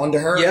being drawn to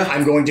her, Yeah.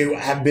 I'm going to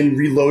have been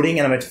reloading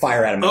and I'm going to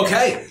fire at him.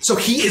 Okay, so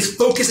he is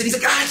focused and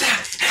he's like,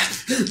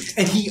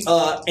 and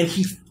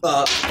he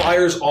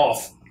fires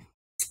off.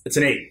 It's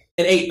an 8.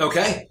 An 8,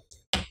 okay.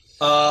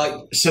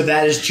 So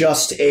that is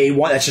just a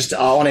 1. That's just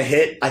on a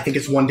hit. I think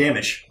it's 1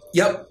 damage.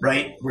 Yep.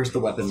 Right? Where's the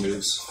weapon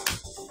moves?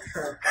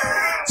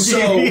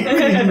 So,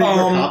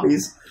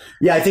 copies.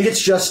 Yeah, I think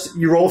it's just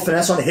you roll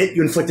finesse on a hit,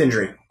 you inflict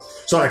injury.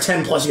 So on a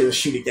 10 plus, you get to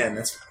shoot again.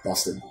 That's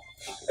busted.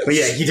 But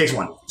yeah, he takes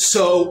 1.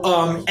 So,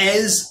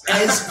 as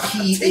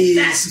he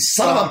is,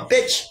 son of a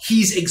bitch,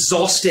 he's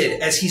exhausted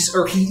as he's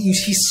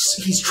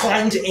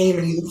trying to aim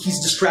and he's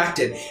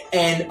distracted,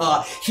 and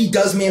he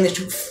does manage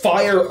to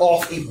fire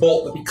off a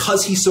bolt, but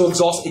because he's so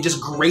exhausted, it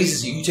just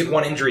grazes you. You take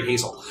 1 injury,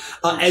 Hazel,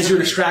 as you're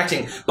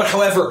distracting. But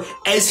however,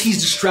 as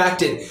he's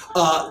distracted,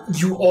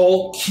 you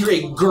all hear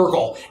a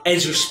gurgle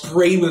as you're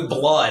sprayed with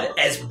blood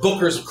as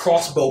Booker's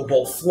crossbow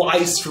bolt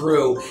flies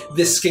through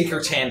this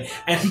Skinkerton,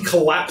 and he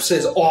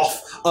collapses off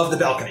of the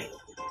balcony.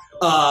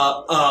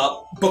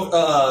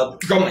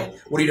 Grumley,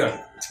 what are you doing?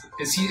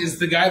 Is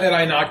the guy that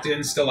I knocked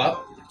in still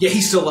up? Yeah,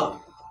 he's still up.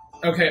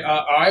 Okay,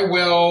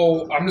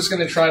 I'm just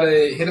gonna try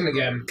to hit him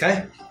again.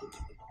 Okay.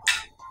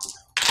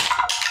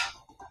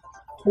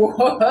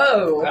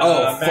 Whoa!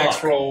 Max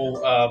fuck.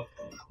 roll,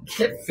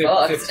 Get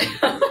fucked. 50.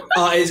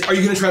 Are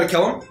you gonna try to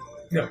kill him?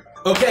 No.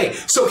 Okay,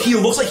 so he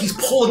looks like he's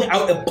pulling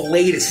out a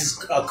blade as his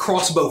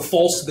crossbow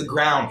falls to the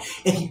ground,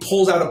 and he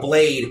pulls out a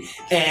blade,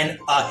 and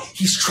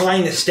he's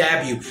trying to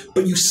stab you,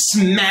 but you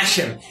smash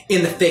him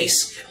in the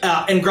face.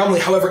 And Grumley,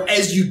 however,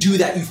 as you do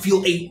that, you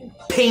feel a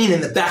pain in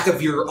the back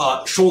of your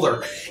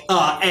shoulder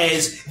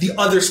as the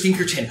other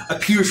Skinkerton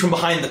appears from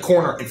behind the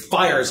corner and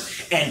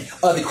fires, and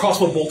the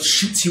crossbow bolt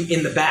shoots you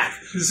in the back.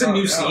 Is this a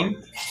new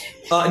scene?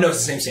 No, it's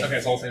the same scene. Okay,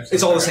 it's all the same scene.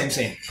 It's all the same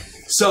scene.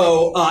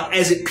 So,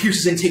 as it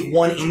pierces in, take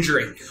 1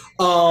 injury.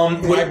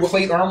 My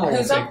plate armor will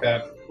Who's take up?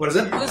 that. What is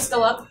it? Who's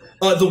still up?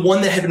 The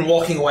one that had been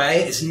walking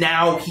away is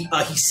now,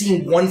 he's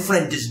seeing one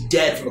friend just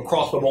dead from a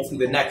crossbow bolt through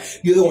the neck.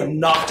 The other one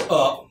knocked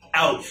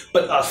out,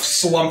 but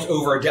slumped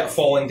over,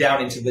 falling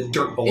down into the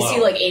dirt below. Is he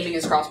like aiming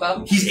his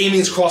crossbow? He's aiming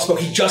his crossbow.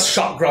 He just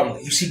shot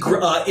Grumley. You see,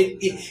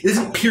 it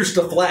doesn't pierce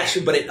the flesh,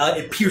 but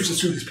it pierces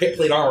through his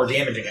plate armor,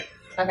 damaging it.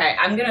 Okay,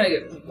 I'm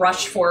gonna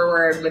rush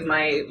forward with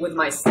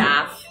my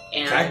staff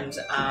and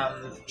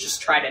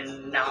just try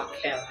to knock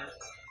him.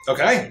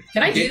 Okay.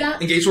 Can I do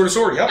that? Engage sword to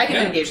sword. Yep. I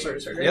can engage sword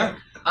to sword. Right?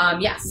 Yeah.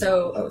 Yeah.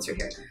 So, it's right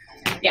here.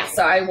 Yeah.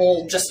 So I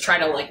will just try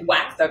to like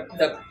whack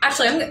the.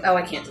 Actually,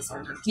 I can't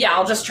disarm him. Yeah,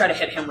 I'll just try to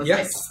hit him with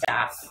my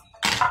staff.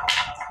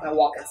 My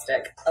walking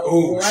stick.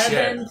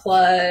 11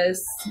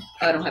 plus.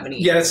 I don't have any.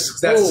 Yeah,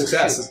 that's a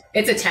success. Shoot.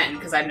 It's a 10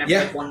 because I've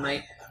never won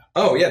my.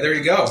 Oh yeah, there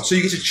you go. So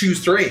you get to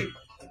choose 3.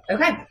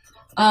 Okay.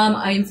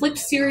 I inflict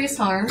serious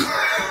harm.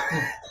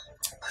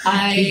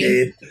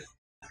 I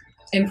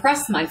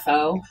impress my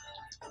foe.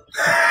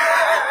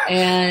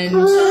 And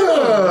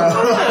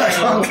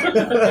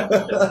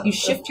you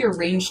shift your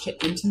range to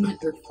intimate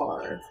or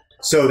far.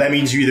 So that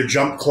means you either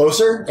jump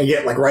closer and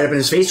get like right up in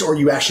his face, or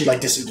you actually like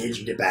disengage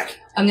and get back.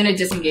 I'm gonna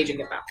disengage and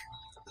get back.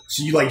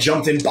 So you like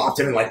jumped in, bopped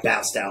him, and like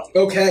bounced out.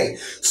 Okay.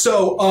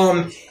 So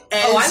I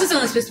was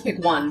only supposed to pick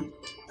 1,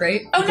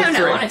 right? Oh no,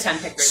 on a 10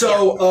 pick.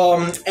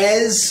 So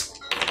as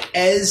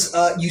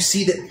you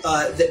see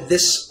that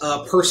this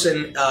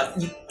person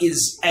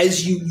is,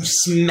 as you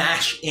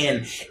smash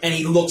in, and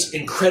he looks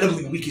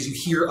incredibly weak as you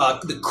hear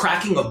the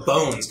cracking of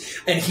bones,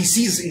 and he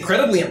sees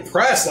incredibly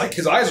impressed, like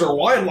his eyes are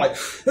wide, like,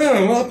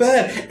 oh, not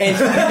bad, and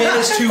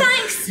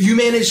you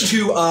manage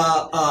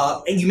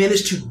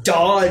to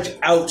dodge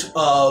out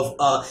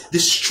of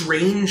this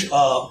strange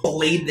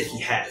blade that he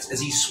has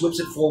as he whips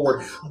it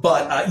forward,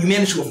 but you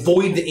manage to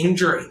avoid the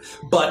injury,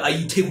 but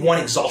you take 1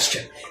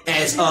 exhaustion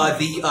as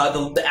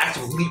the act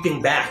of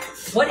leaping back.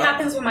 What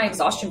happens when my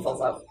exhaustion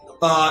fills up?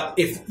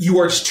 If you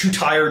are just too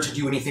tired to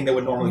do anything that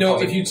would normally No,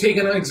 cause if you take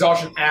an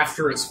exhaustion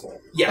after it's full.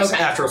 Yes,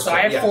 okay. after it's so full.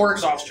 I have 4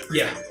 exhaustion.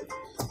 Yeah.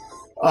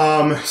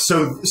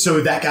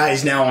 So that guy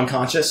is now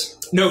unconscious.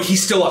 No,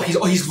 he's still up.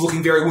 He's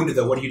looking very wounded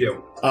though. What do you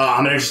do?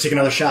 I'm gonna just take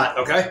another shot.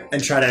 Okay.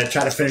 And try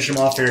to finish him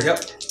off here.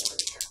 Yep.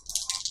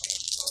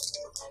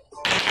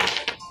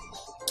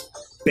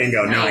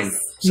 Bingo, Nice. 9.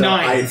 So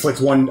 9. I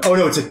inflict 1. Oh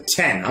no, it's a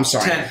 10. I'm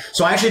sorry. 10.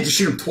 So I actually have to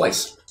shoot him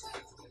twice.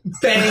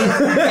 Bang,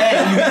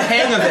 bang, you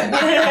hang of it.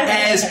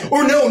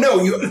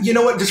 You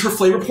know what? Just for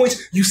flavor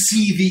points, you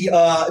see the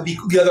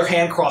other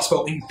hand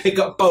crossbow and you pick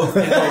up both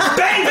and go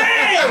bang, bang.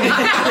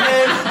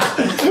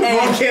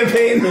 Wrong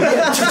campaign.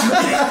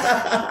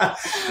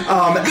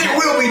 There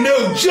will be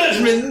no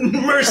judgment,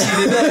 mercy,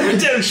 no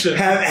redemption.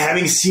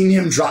 Having seen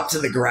him drop to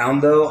the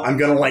ground, though, I'm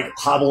gonna like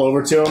hobble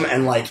over to him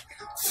and like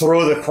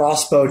throw the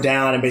crossbow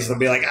down and basically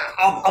be like,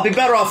 I'll be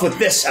better off with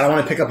this. And I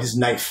want to pick up his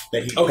knife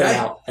that he put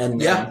out.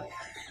 And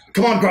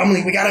come on,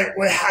 Grumley, we gotta.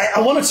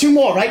 I 1 or 2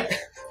 more, right?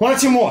 1 or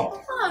 2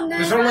 more. Oh no,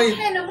 There's only-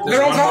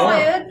 There's one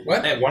tired. more.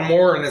 What? And 1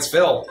 more, and it's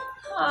Phil.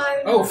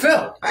 Oh,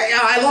 Phil.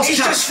 I lost He's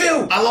count. just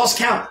Phil. I lost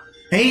count.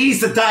 And he needs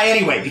to die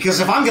anyway, because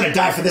if I'm gonna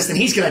die for this, then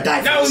he's gonna die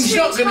for No, this. he's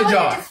not gonna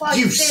die.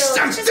 You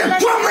son of a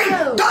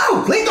Grumley!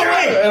 Go! Lead the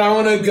way! And I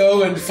want to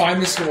go and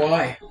find this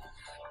Hawaii.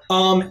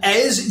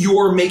 As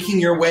you're making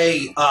your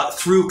way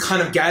through,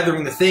 kind of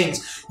gathering the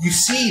things, you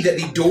see that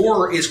the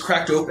door is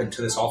cracked open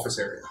to this office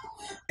area.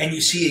 And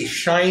you see a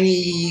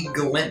shiny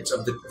glint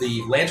of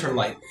the lantern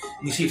light.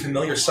 And you see a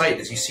familiar sight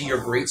as you see your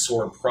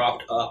greatsword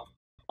propped up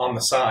on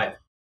the side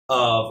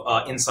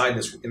of inside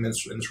in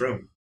this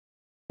room.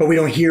 But we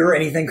don't hear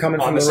anything coming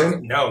from the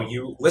room? No,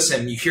 you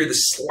listen. You hear the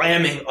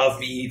slamming of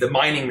the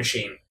mining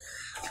machine.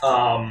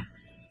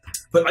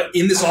 But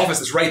in this office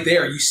that's right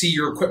there, you see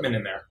your equipment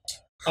in there.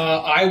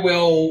 I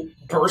will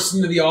burst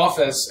into the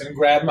office and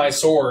grab my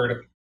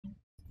sword.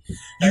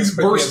 You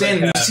burst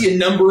in. You see a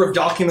number of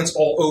documents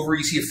all over.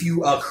 You see a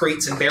few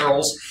crates and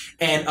barrels,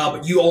 and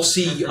but you all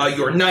see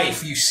your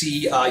knife. You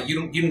see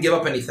you didn't give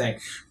up anything,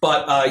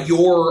 but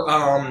your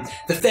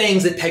the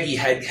fangs that Peggy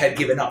had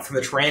given up from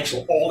the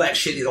tarantula. All that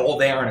shit is all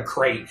there in a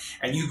crate,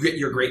 and you get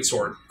your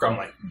greatsword,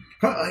 Grumley.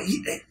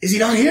 Is he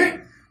down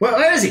here?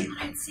 Where is he?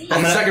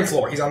 On the second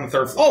floor. He's on the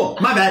third floor. Oh,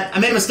 my bad. I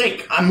made a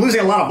mistake. I'm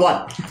losing a lot of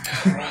blood.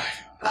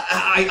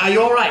 Are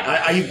you all right?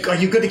 Are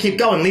you good to keep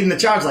going, leading the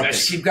charge like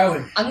this? Keep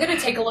going. I'm going to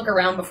take a look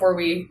around before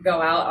we go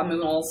out. I'm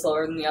moving a little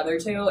slower than the other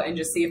two and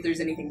just see if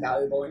there's anything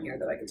valuable in here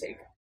that I could take.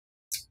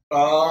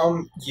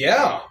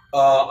 Yeah.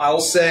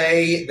 I'll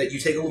say that you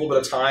take a little bit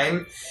of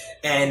time,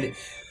 and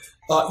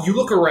you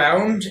look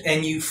around,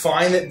 and you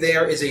find that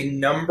there is a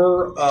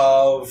number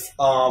of...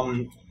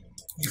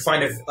 you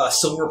find a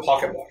silver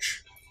pocket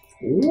watch.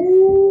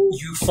 Ooh.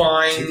 You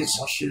find...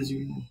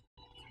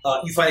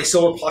 you find a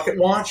silver pocket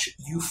watch.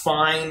 You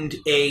find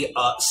a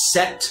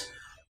set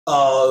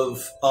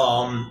of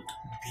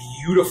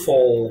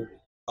beautiful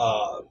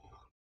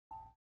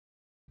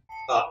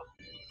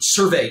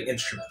survey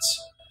instruments,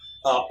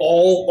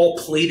 all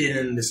plated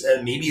in this,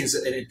 maybe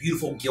in a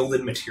beautiful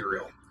gilded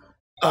material.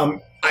 I'm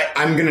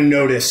going to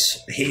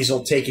notice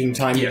Hazel taking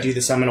time to do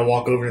this. I'm going to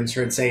walk over to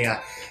her and say,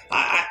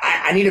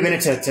 I need a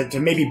minute to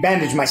maybe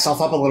bandage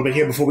myself up a little bit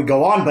here before we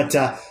go on, but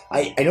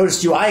I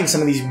noticed you eyeing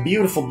some of these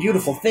beautiful,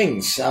 beautiful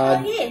things.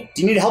 Do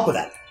you need help with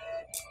that?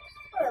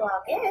 Well, I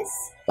guess.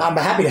 I'm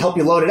happy to help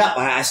you load it up.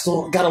 I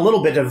still got a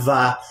little bit of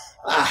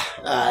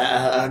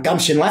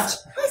gumption left.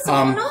 That's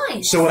so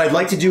nice. So what I'd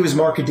like to do is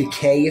mark a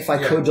decay if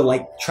I could to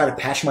like try to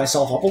patch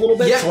myself up a little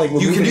bit to like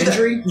remove an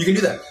injury. You can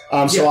do that.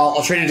 So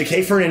I'll trade a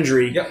decay for an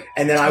injury. Yep.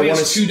 And then I want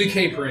to 2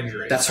 decay per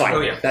injury. That's fine.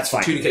 Oh, yeah. That's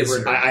fine. 2 decay per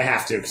injury. I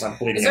have to because I'm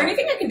bleeding. Is there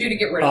anything I can do to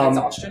get rid of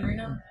exhaustion right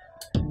now?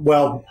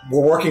 Well,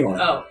 we're working on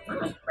it. Oh,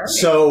 okay.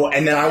 So,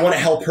 and then I want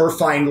to help her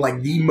find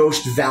like the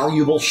most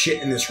valuable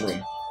shit in this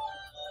room.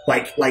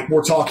 Like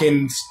we're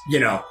talking, you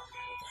know.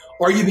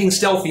 Are you being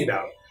stealthy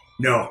about it?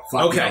 No.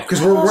 Okay. Because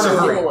we're in a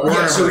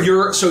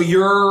hurry. So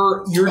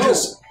you're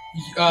just.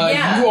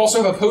 You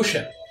also have a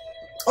potion.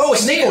 Oh,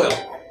 snake oil.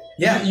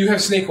 Yeah, you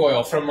have snake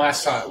oil from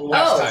last time.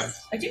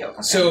 I do.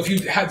 Okay. So if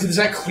you have, does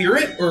that clear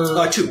it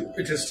or 2?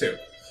 It's just 2.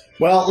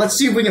 Well, let's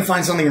see if we can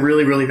find something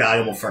really, really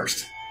valuable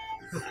first.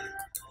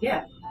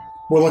 Yeah.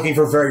 We're looking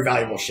for very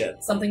valuable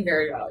shit. Something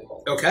very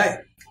valuable. Okay.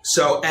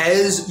 So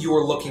as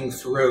you're looking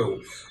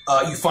through,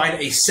 you find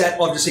a set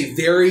of just a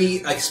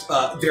very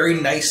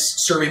nice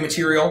survey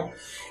material.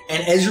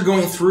 And as you're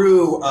going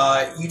through,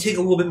 you take a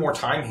little bit more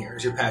time here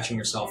as you're patching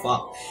yourself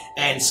up.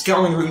 And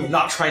scouring the room,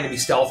 not trying to be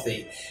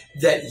stealthy,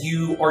 that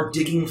you are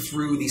digging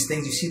through these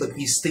things. You see like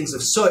these things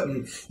of soot,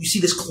 and you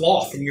see this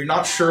cloth, and you're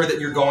not sure that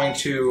you're going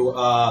to,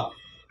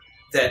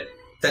 that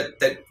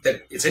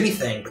it's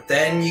anything. But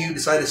then you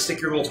decide to stick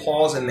your little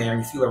paws in there,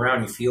 and you feel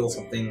around, you feel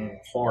something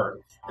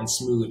hard and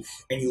smooth.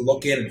 And you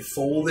look in and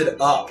fold it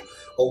up,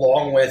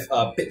 along with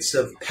bits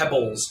of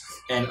pebbles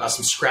and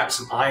some scraps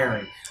of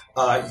iron.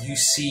 You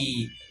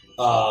see...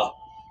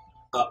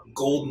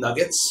 gold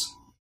nuggets,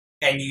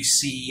 and you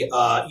see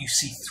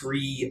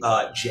 3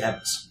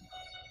 gems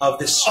of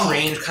this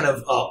strange kind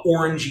of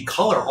orangey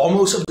color,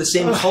 almost of the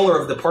same color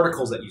of the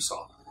particles that you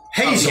saw.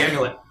 Hazel, the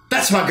amulet.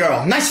 That's my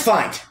girl. Nice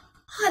find.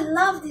 I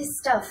love this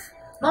stuff.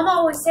 Mama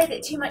always said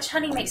that too much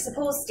honey makes the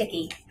paws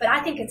sticky, but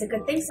I think it's a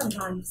good thing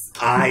sometimes.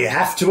 I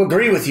have to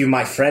agree with you,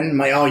 my friend.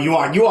 You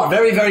are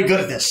very, very good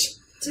at this.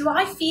 Do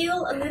I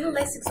feel a little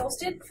less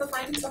exhausted for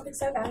finding something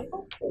so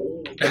valuable?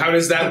 How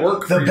does that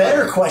work? The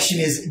better question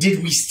is,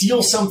 did we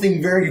steal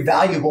something very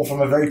valuable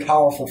from a very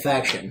powerful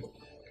faction?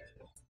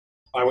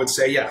 I would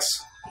say yes.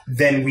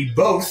 Then we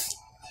both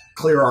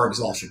clear our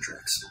exhaustion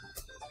checks.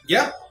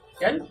 Yeah.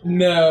 Good?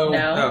 No.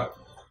 No.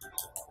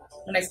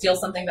 When I steal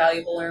something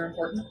valuable or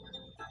important?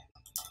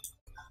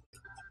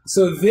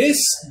 So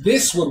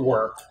this would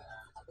work.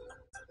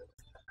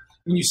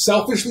 When you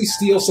selfishly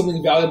steal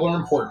something valuable or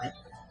important.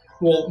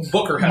 Well,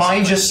 Booker has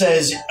mine just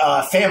says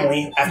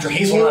family after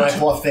Hazel and I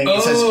pull up thing.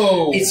 It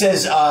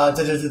says Oh, I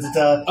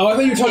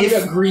thought you were talking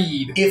about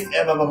greed. If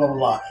blah, blah, blah, blah,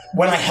 blah.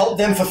 When I help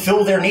them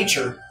fulfill their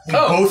nature, we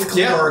both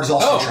clear our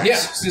exhaustion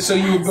tracks. Yeah. So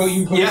you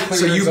both clear.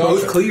 So you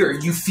both clear.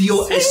 You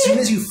feel as soon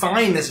as you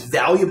find this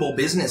valuable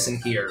business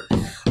in here,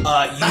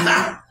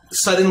 you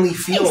suddenly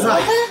feel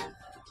like.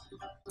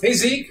 Hey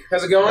Zeke,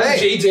 how's it going? Hey.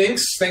 Jay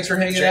Dinks, thanks for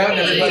hanging out,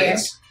 everybody.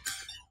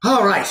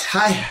 All right,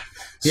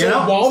 You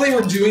know? while they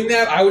were doing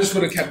that, I just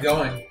would have kept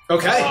going.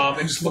 Okay.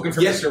 And just looking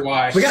for Mr.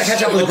 Y. We gotta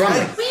catch up with the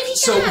grumbling.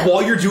 So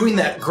while you're doing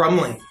that,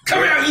 grumbling.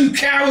 Come out, you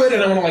coward!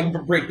 And I want to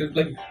break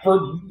the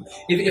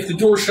if the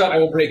door's shut, I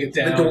will break it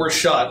down. The door's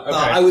shut. Okay.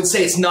 I would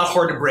say it's not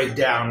hard to break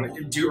down.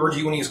 Do you want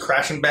to use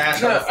crash and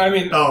bash? No, I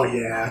mean, Oh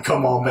yeah,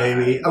 come on,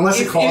 baby. Unless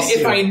it costs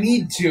if you. I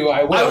need to,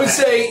 I will. I would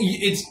say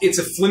it's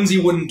a flimsy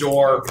wooden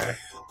door. Okay.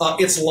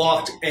 It's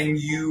locked, and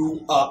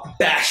you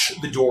bash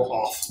the door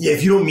off. Yeah,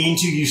 if you don't mean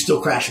to, you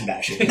still crash and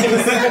bash it.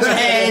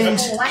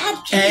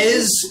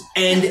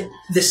 And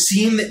the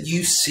scene that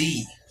you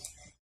see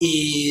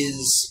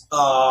is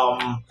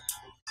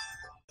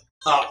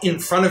in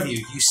front of you.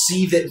 You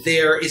see that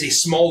there is a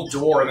small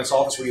door in this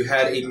office where you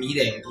had a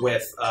meeting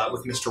with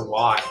Mr.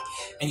 Y,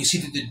 and you see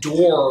that the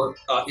door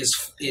is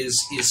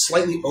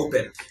slightly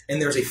open,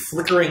 and there's a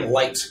flickering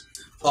light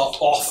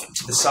off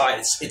to the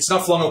side. It's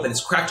not flung open;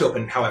 it's cracked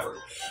open, however.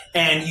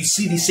 And you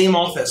see the same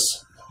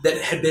office that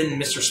had been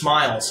Mr.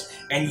 Smiles,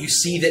 and you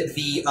see that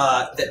the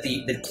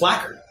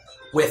placard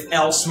with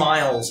L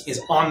Smiles is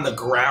on the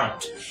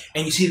ground,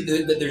 and you see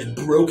that there's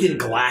broken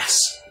glass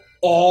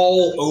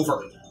all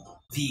over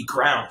the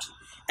ground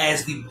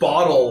as the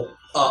bottle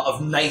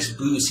of nice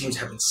booze seems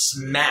to have been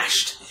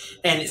smashed,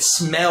 and it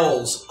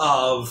smells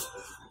of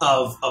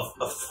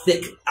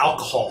thick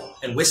alcohol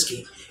and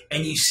whiskey.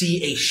 And you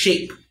see a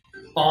shape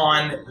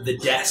on the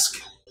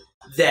desk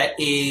that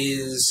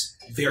is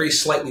very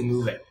slightly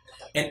moving,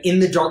 and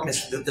in the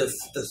darkness, the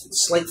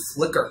slight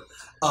flicker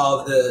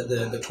of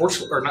the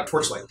torch, or not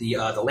torchlight, the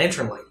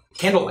lantern light,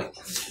 candlelight,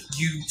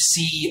 you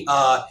see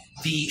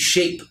the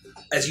shape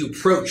as you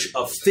approach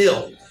of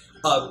Phil,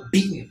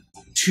 beaten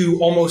to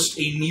almost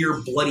a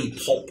near bloody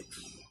pulp,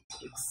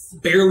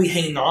 barely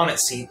hanging on, it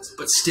seems,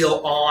 but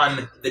still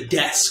on the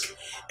desk,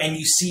 and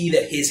you see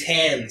that his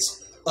hands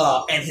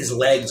and his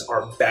legs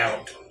are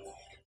bound.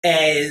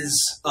 As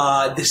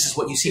this is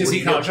what you see. Is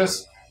he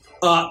conscious?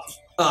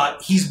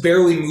 He's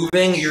barely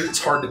moving. It's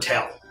hard to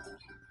tell.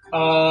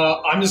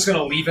 I'm just going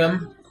to leave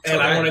him,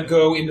 and I want to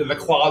go into the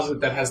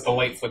closet that has the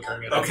light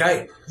flickering in it.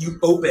 Okay. You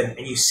open,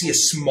 and you see a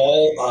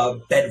small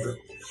bedroom,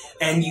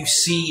 and you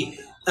see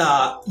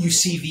that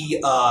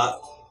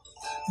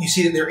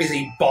there is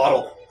a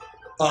bottle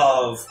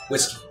of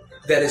whiskey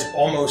that is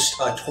almost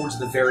towards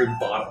the very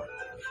bottom,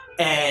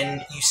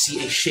 and you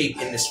see a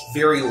shape in this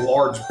very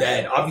large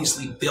bed,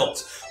 obviously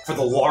built for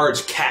the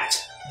large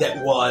cat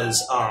that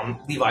was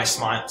Levi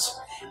Smiles.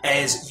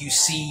 As you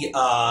see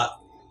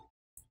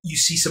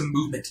some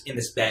movement in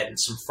this bed and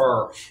some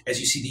fur, as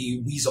you see the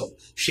weasel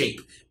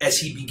shape. As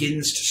he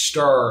begins to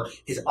stir,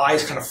 his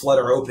eyes kind of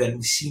flutter open.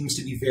 He seems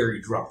to be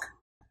very drunk.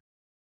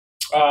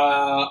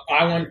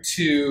 I want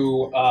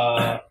to...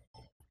 are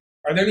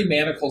there any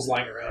manacles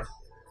lying around?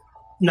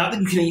 Not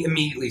that you can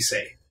immediately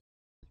say.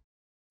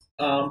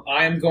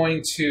 I am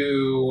going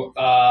to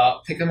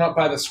pick him up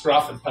by the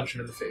scruff and punch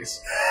him in the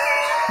face.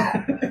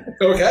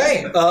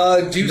 Okay.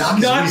 Not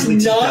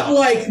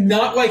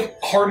like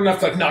hard enough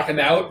to like knock him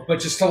out, but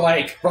just to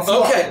like.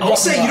 Okay, I'll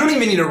say you don't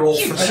even need a roll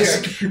for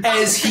this.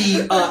 As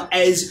you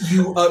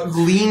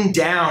lean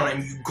down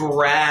and you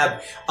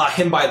grab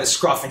him by the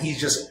scruff, and he's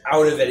just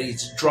out of it.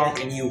 He's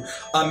drunk, and you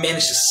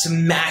manage to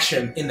smash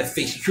him in the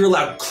face. You hear a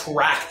loud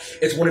crack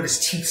as one of his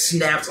teeth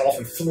snaps off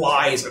and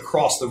flies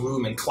across the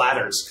room and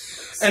clatters.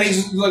 And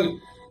he's like,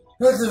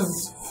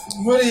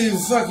 what are you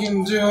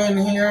fucking doing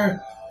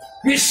here?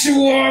 Mr.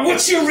 Y,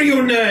 what's your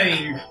real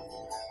name?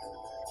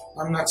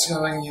 I'm not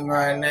telling you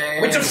my name.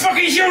 What the fuck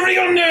is your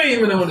real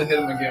name? And I want to hit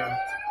him again.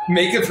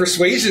 Make a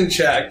persuasion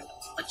check.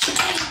 What's your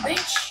name,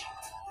 bitch?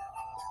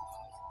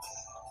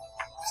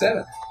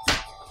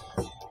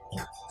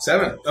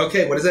 7.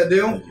 Okay, what does that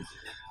do?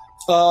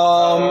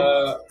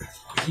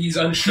 He's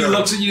unsure. He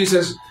looks at you and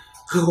says,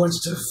 "Who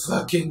wants to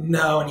fucking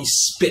know?" And he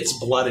spits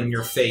blood in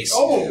your face.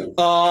 Oh.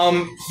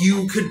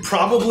 You could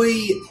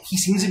probably... He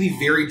seems to be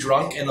very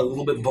drunk and a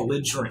little bit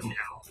belligerent now.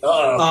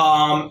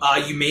 Uh-oh.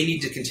 You may need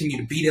to continue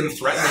to beat him,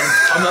 threaten him,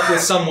 come up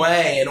with some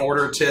way in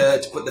order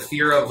to put the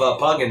fear of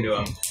Pug into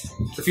him.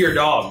 The fear of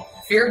dog.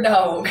 Fear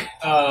dog.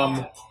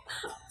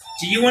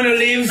 Do you want to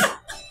live?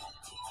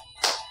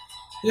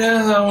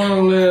 Yes, I want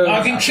to live.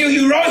 I can kill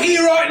you right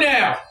here, right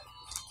now.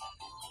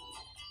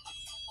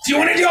 Do you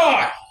want to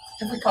die?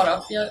 Have we caught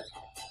up yet?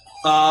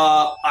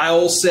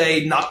 I'll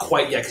say not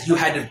quite yet, because you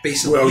had to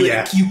basically... Well,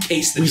 yeah. You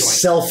cased the We joint.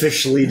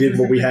 selfishly did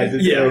what we had to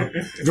do.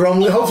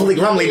 Hopefully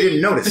Grumley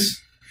didn't notice.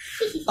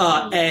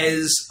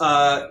 As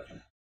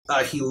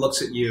he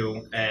looks at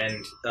you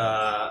and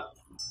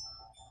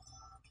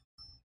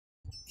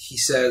he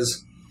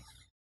says,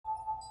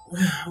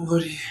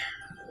 What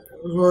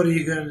are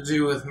you going to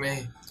do with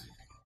me?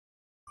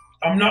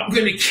 I'm not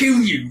going to kill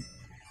you,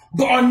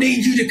 but I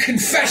need you to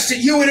confess that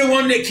you were the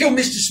one that killed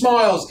Mr.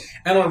 Smiles.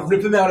 And I'll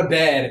rip him out of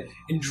bed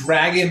and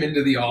drag him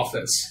into the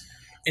office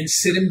and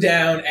sit him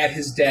down at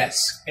his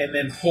desk and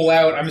then pull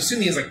out, I'm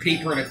assuming he has like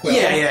paper and a quill.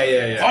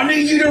 Yeah. I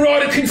need you to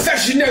write a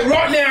confession note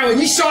right now and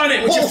you sign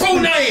it with your full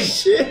name.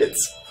 Shit.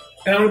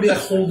 And I'm going to be like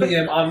holding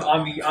him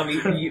on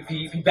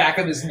the back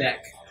of his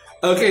neck.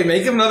 Okay,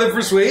 make him another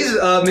persuade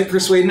an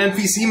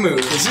NPC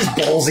move. This is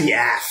ballsy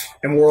AF,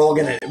 and we're all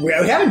gonna. We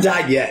haven't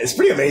died yet. It's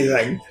pretty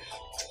amazing.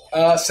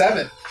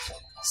 7.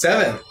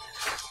 7.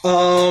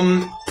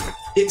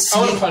 It's. I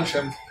want to punch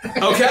him.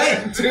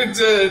 Okay.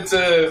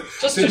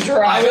 Just to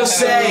drive. I will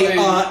say,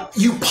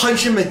 you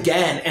punch him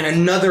again, and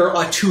another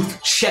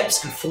tooth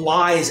chips and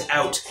flies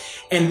out,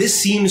 and this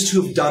seems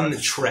to have done the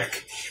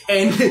trick.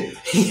 And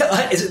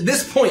at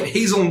this point,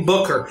 Hazel and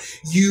Booker,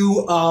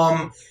 you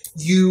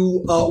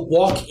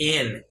walk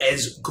in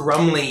as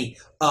Grumley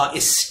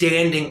is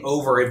standing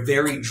over a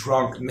very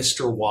drunk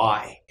Mr.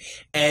 Y,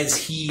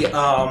 as he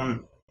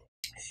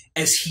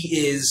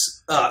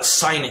is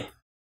signing.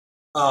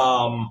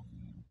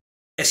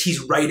 As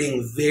he's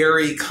writing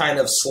very kind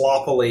of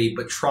sloppily,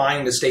 but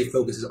trying to stay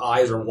focused. His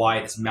eyes are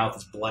wide, his mouth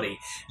is bloody.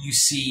 You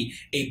see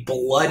a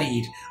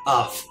bloodied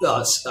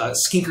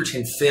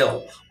Skinkerton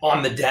Phil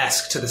on the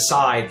desk to the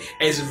side,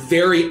 as a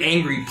very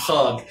angry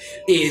Pug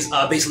is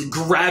basically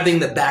grabbing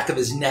the back of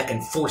his neck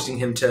and forcing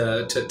him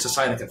to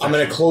sign a confession. I'm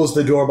going to close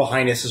the door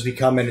behind us as we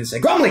come in and say,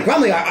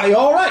 Grumley, are you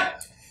all right?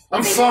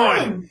 I'm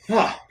fine.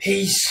 Huh.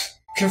 He's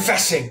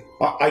confessing.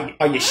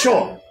 Are you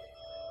sure?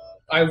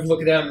 I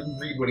look down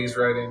and read what he's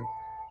writing.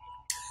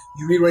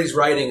 You read what he's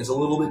writing. It's a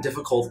little bit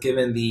difficult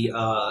given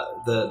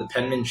the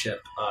penmanship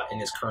in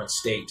his current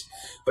state,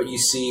 but you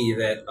see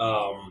that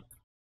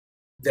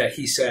that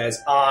he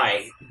says,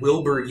 "I,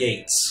 Wilbur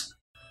Yates,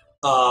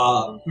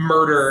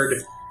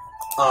 murdered.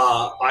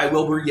 I,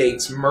 Wilbur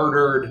Yates,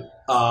 murdered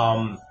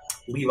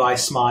Levi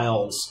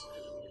Smiles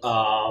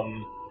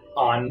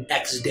on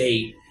X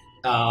date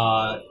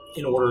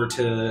in order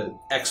to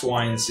X,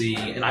 Y, and Z,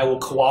 and I will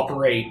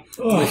cooperate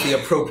with the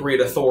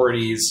appropriate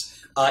authorities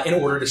in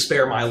order to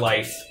spare my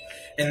life."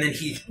 And then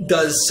he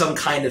does some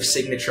kind of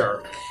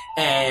signature,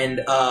 and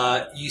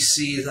you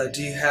see, like,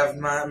 "Do you have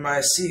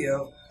my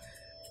seal?"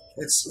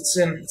 It's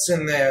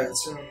in there.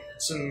 It's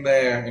in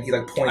there. And he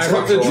like points. I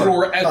rip the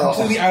drawer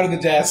completely out of the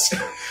desk.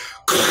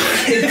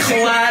 It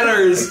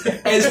clatters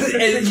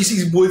as you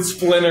see wood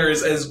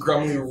splinters as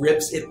Grumley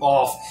rips it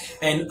off,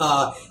 and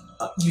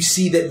you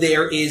see that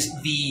there is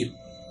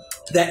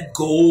that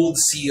gold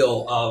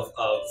seal of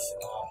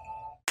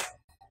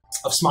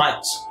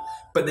Smiles.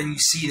 But then you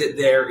see that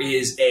there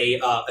is a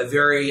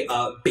very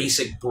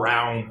basic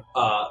brown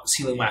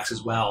sealing wax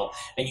as well,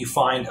 and you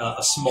find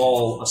a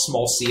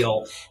small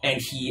seal,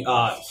 and he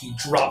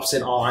drops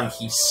it on,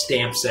 he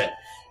stamps it,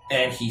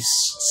 and he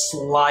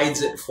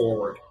slides it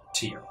forward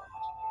to you.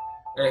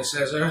 And he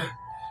says, "Are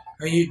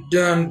you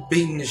done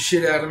beating the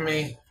shit out of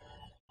me?"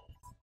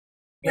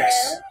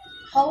 Yes.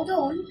 Hold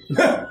on.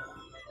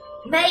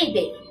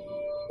 Maybe.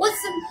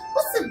 What's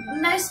the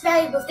most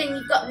valuable thing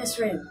you've got in this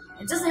room?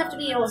 It doesn't have to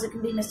be yours, it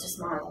can be Mr.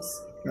 Smiles.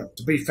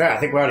 To be fair, I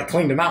think we already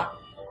cleaned him out.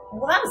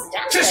 Well, that was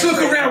downstairs. Just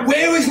look around.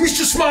 Where is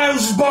Mr.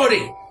 Smiles'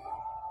 body?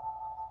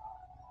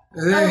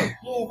 Oh, yeah,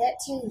 that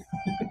too.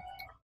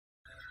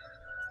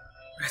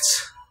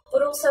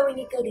 But also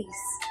any goodies.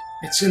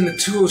 It's in the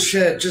tool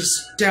shed just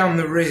down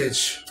the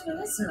ridge. Oh,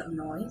 that's not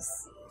noise.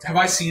 Have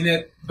I seen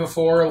it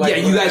before? Like,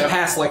 yeah, you guys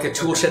passed like a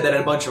tool shed that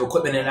had a bunch of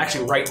equipment and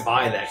actually right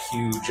by that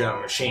huge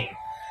machine.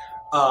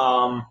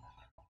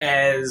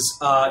 As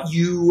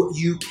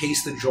you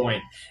case the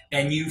joint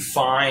and you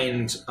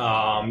find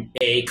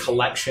a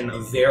collection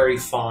of very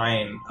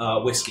fine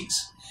whiskeys.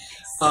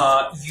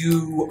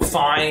 You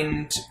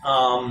find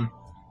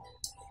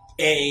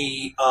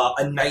a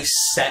nice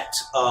set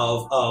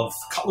of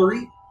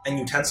cutlery and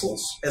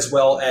utensils, as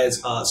well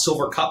as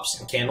silver cups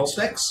and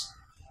candlesticks.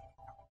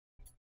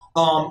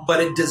 But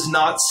it does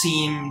not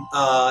seem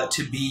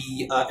to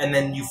be... and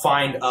then you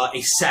find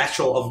a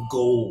satchel of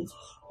gold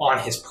on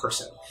his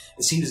person.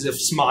 It seems as if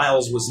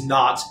Smiles was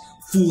not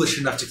foolish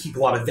enough to keep a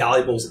lot of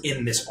valuables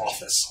in this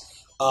office.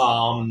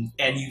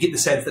 And you get the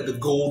sense that the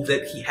gold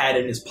that he had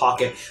in his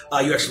pocket,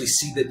 you actually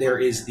see that there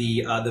is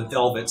the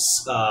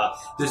velvets.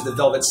 There's the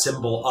velvet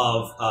symbol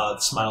of the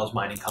Smiles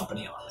Mining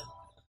Company on it.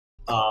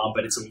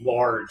 But it's a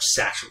large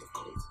satchel of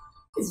gold.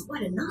 It's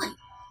what a night.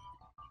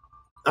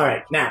 All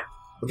right, now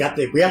we got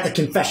the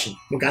confession,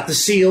 we got the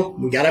seal,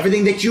 we got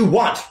everything that you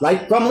want,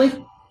 right,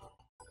 Grumley?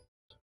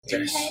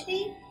 Yes.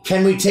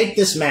 Can we take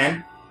this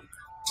man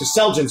to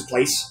Seljan's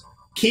place,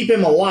 keep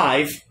him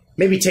alive,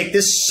 maybe take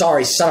this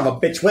sorry son of a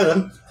bitch with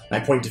him, I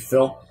point to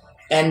Phil,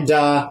 and,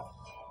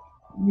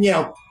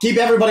 keep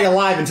everybody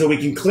alive until we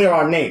can clear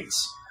our names.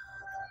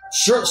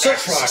 Sure,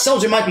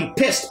 Seljan might be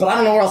pissed, but I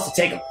don't know where else to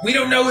take him. We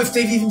don't know if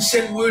they've even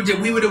sent word that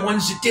we were the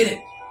ones that did it.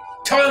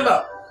 Tie him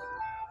up.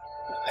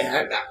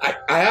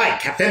 Aye,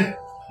 Captain.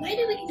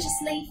 Maybe we can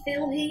just leave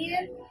Phil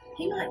here.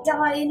 He might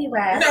die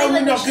anywhere. No,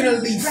 we're not going to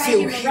leave Phil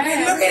here. Look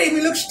at him,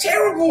 he looks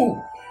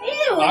terrible.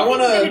 Ew, I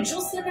want to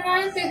jostling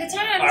around through the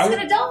town. He's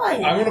going to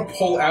die. I want to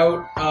pull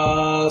out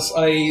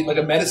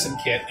a medicine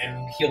kit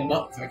and heal him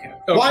up if I can.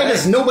 Okay. Why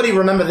does nobody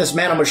remember this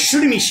man almost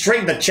shooting me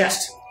straight in the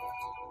chest?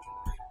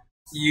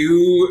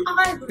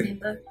 I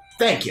remember.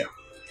 Thank you.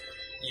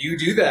 You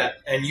do that,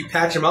 and you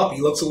patch him up.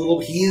 He looks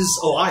he's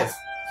alive.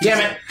 Damn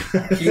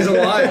it. He's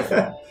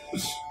alive.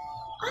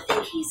 I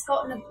think he's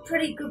gotten a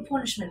pretty good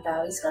punishment,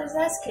 though. He's got his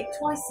ass kicked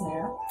twice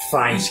now.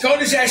 Fine. He's got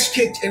his ass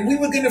kicked, and we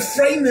were going to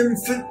frame him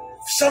for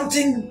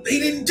something he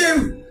didn't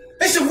do.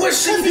 That's the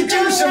worst thing you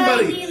can do to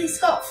somebody. Nearly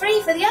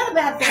scot-free for the other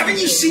bad thing.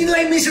 Haven't you seen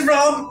Les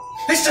Miserables?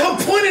 That's the whole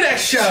point of that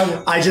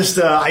show. I just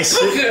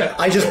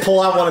pull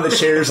out one of the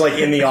chairs like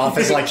in the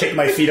office, like kick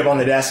my feet up on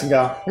the desk and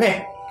go,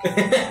 meh.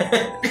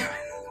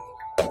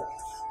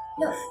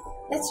 Look,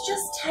 let's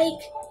just take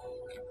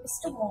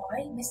Mr.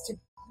 Y, Mr.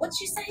 What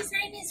you say his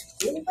name is?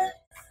 Wilbur?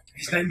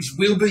 His name's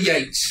Wilbur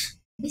Yates.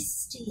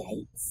 Mr.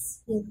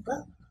 Yates,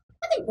 Wilbur.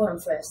 I think we're on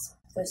first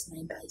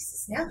name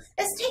basis now.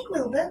 Let's take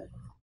Wilbur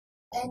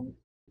and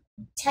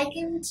take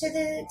him to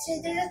the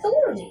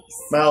authorities.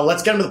 Well,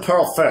 let's get him to the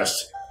Pearl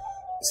first.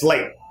 It's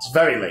late. It's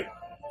very late.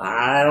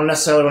 I don't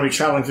necessarily want to be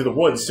traveling through the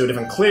woods to a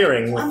different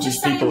clearing with I'm these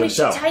just saying people we in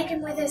tow. should take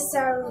him with us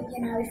so,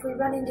 if we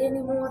run into any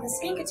more of the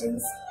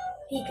Skinkertons,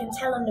 he can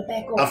tell them to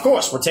back off. Of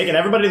course, we're taking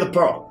everybody to the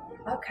Pearl.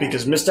 Okay.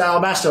 Because Mr.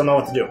 Alabaster will know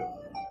what to do.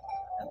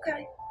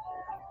 Okay.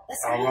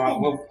 Let's All go right,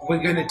 then. well,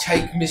 we're going to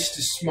take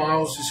Mr.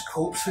 Smiles'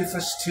 corpse with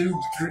us too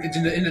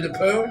into the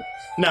Pearl?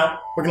 No,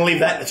 we're going to leave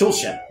that in the tool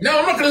shed. No,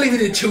 I'm not going to leave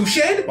it in the tool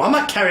shed. Well, I'm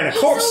not carrying a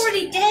He's corpse.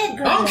 already dead,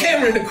 Grandma. I'm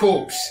carrying the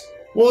corpse.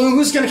 Well,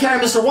 who's going to carry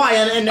Mr. Y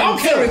and I'm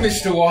carrying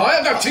Mr. Y.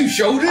 I've got two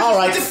shoulders. All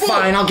right, What's it for?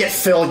 fine. I'll get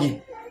Phil.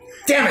 You,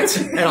 damn it!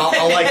 And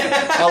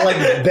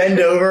I'll bend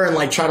over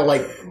and try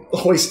to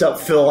hoist up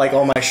Phil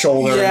on my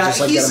shoulder and just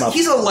get him up.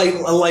 He's a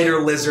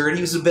lighter lizard.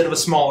 He was a bit of a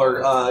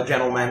smaller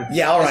gentleman.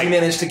 Yeah, all right. You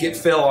managed to get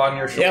Phil on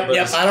your shoulders.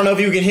 Yep. I don't know if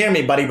you can hear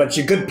me, buddy, but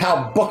your good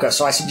pal Booker.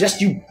 So I suggest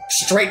you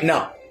straighten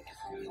up.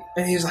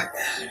 And he's like,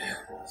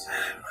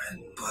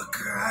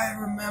 Booker, I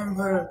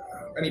remember.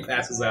 And he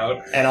passes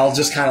out. And I'll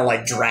just kind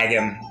of drag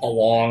him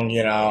along,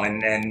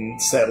 and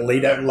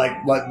lead it,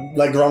 let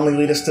Grumley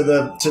lead us to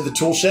the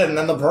tool shed and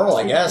then the Pearl,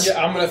 I guess.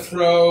 Yeah, I'm gonna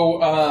throw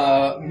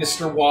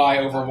Mr. Y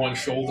over one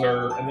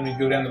shoulder, and then we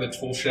go down to the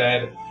tool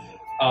shed,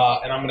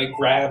 and I'm gonna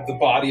grab the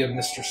body of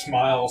Mr.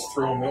 Smiles,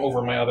 throw him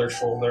over my other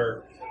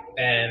shoulder,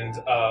 and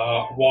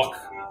walk.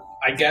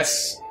 I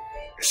guess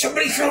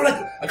Somebody throw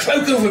a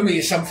cloak over me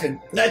or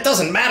something. That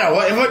doesn't matter.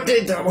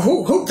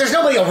 Who? There's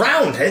nobody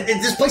around.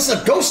 This place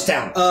is a ghost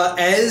town.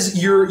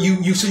 As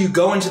you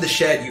go into the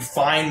shed, you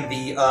find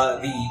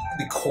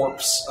the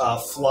corpse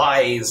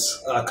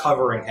flies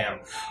covering him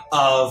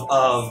of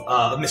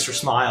Mr.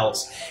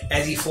 Smiles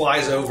as he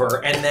flies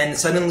over, and then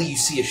suddenly you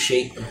see a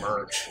shape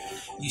emerge.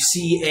 You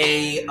see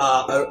a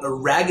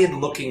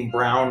ragged-looking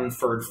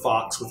brown-furred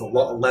fox with a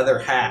leather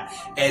hat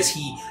as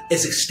he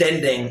is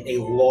extending a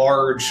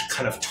large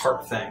kind of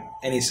tarp thing.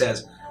 And he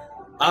says,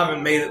 I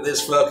haven't made it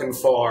this fucking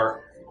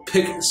far.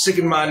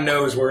 Sticking my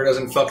nose where it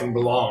doesn't fucking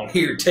belong.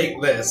 Here, take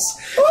this.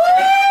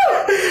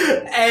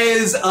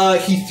 As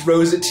he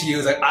throws it to you,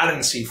 he's like, I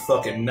didn't see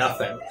fucking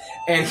nothing.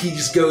 And he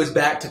just goes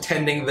back to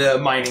tending the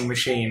mining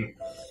machine.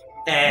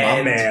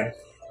 And my man.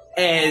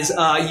 As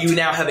you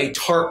now have a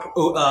tarp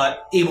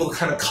able to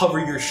kind of cover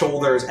your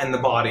shoulders and the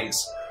bodies.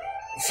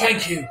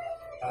 Thank you.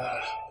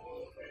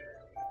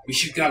 We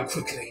should go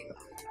quickly.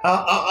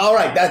 All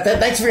right.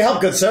 Thanks for your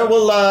help, good sir.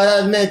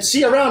 We'll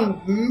see you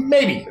around,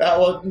 maybe.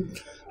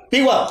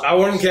 Be well. I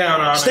wouldn't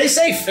count on Stay it.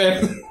 safe.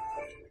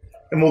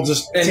 And we'll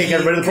just take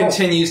everybody to the Pearl.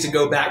 Continues to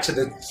go back to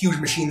the huge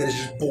machine that is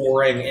just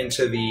boring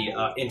into the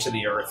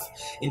earth,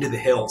 into the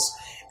hills.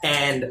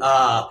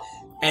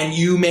 And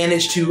you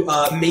manage to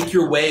make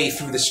your way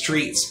through the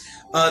streets.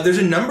 There's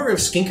a number of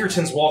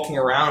Skinkertons walking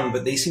around,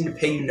 but they seem to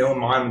pay you no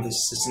mind with the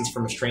assistance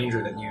from a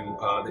stranger that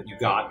you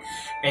got.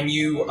 And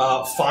you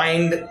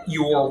find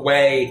your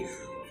way.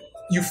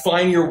 You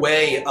find your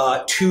way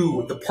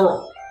to the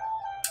Pearl.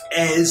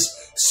 As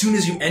soon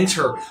as you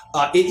enter,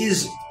 it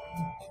is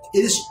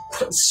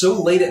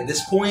so late at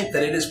this point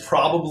that it is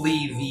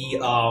probably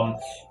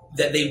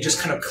that they've just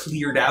kind of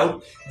cleared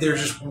out.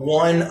 There's just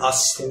one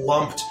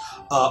slumped.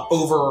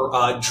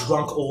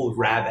 Drunk old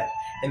rabbit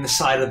in the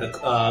side of the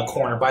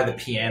corner by the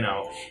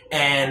piano,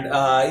 and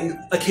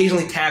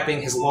occasionally tapping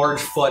his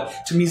large foot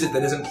to music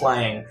that isn't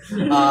playing.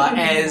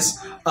 As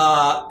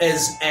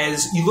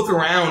you look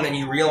around and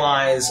you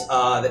realize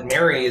that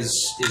Mary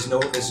is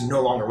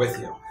no longer with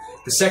you.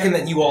 The second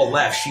that you all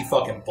left, she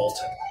fucking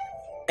bolted.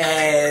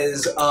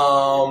 As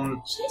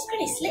She's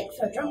pretty slick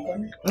for a drunk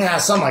one. Yeah,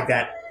 something like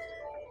that.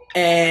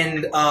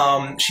 And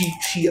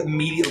she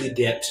immediately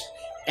dipped,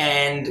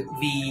 and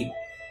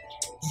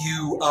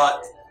you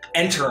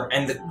enter,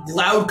 and the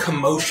loud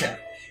commotion.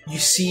 You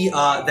see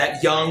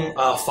that young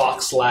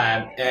fox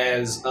lad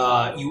as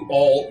you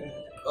all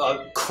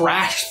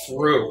crash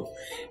through.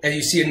 And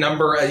you see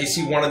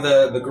one of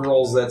the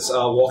girls that's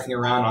walking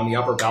around on the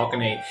upper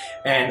balcony,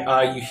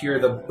 and you hear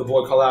the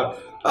boy call out,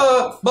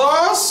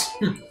 boss?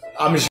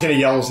 I'm just gonna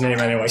yell his name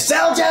anyway.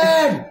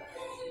 Selden!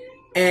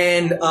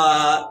 And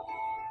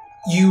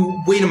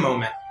you wait a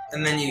moment,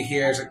 and then you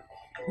hear, it's like,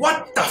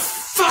 what the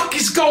fuck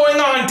is going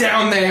on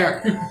down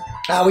there?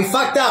 We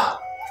fucked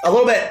up a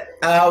little bit.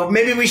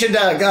 Maybe we should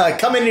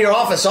come into your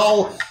office.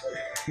 All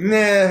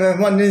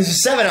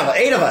 7 of us,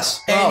 8 of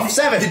us. And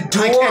 7. The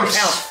I door can't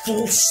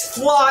count.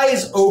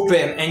 flies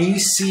open, and you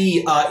see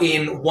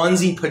in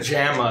onesie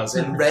pajamas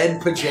and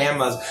red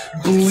pajamas,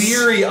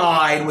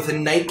 bleary-eyed with a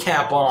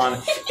nightcap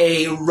on,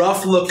 a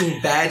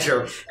rough-looking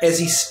badger as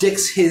he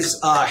sticks his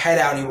head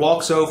out and he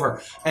walks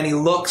over and he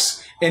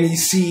looks and he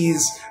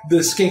sees the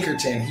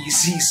Skinkerton. He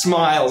sees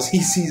Smiles.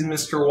 He sees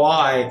Mr.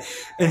 Y,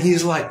 and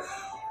he's like,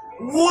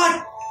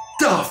 "What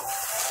the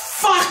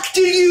fuck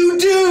do you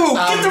do?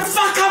 Get the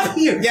fuck up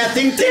here!" Yeah,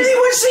 Did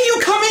anyone see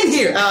you come in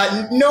here?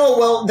 No,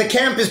 well, the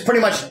camp is pretty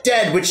much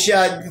dead, which,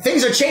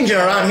 things are changing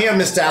around here,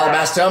 Mr.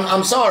 Alabaster.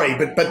 I'm sorry,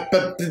 but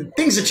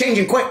things are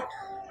changing quick.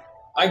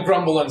 I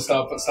grumble and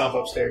stomp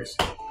upstairs.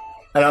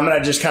 And I'm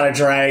gonna just kind of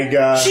drag,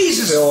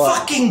 Jesus Phil up.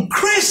 fucking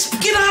Crisp,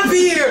 get up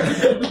here!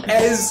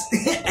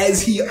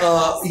 as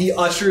he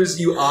ushers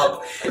you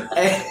up,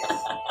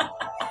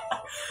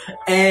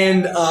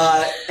 and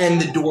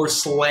the door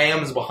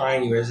slams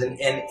behind you. And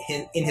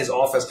in his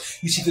office,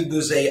 you see that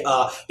there's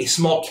a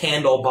small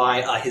candle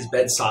by his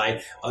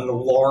bedside on the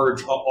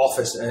large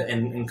office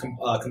and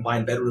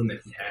combined bedroom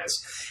that he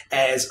has.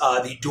 As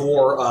the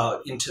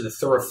door into the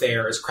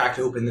thoroughfare is cracked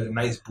open in a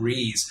nice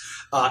breeze,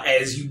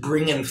 as you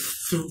bring in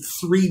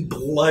 3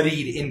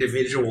 bloodied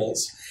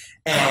individuals.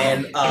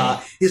 And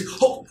he's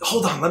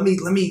hold on, let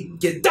me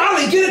get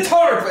Dolly, get a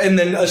tarp. And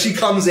then she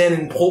comes in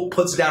and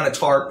puts down a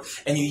tarp,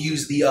 and you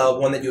use the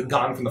one that you had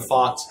gotten from the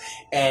fox,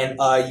 and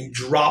you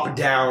drop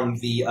down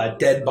the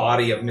dead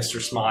body of Mr.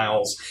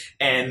 Smiles,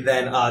 and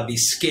then the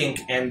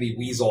skink and the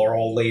weasel are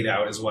all laid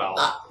out as well.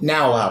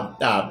 Now,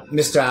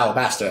 Mr.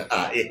 Alabaster,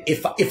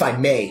 if I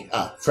may,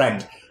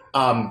 friend,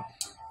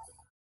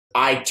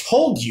 I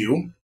told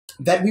you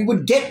that we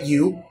would get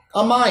you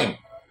a mine.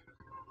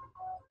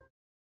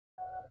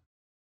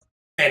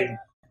 And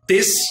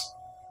this,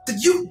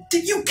 did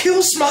you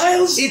kill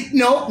Smiles?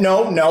 No.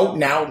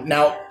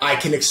 Now, I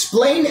can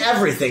explain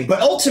everything, but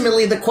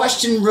ultimately the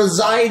question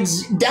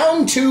resides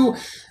down to,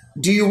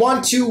 do you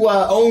want to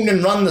own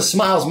and run the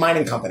Smiles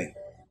Mining Company?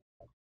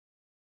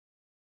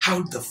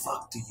 How the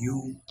fuck do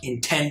you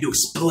intend to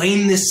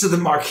explain this to the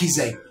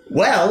Marquise?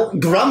 Well,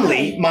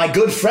 Grumley, my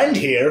good friend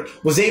here,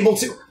 was able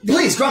to...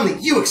 Please, Grumley,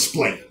 you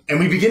explain. And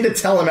we begin to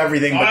tell him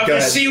everything, but go I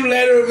ahead. see you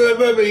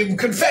later,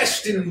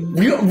 confessed in...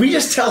 We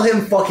just tell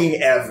him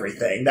fucking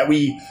everything. That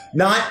we...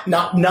 Not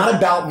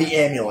about the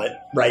amulet,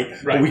 right?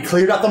 But we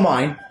cleared out the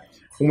mine.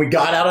 When we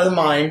got out of the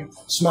mine,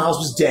 Smiles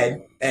was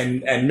dead,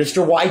 and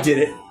Mr. Y did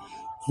it.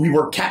 We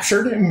were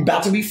captured and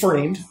about to be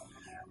framed.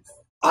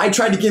 I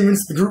tried to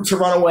convince the group to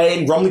run away,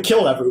 and Grumley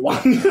killed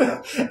everyone.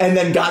 And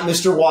then got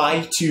Mr.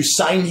 Y to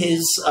sign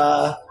his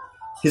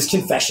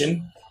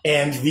confession.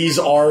 And these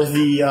are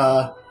the,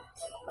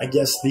 I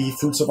guess, the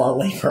fruits of our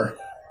labor.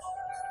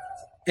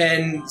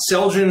 And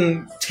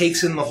Seljan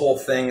takes in the whole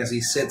thing as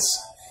he sits.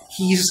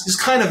 He's just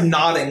kind of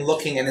nodding,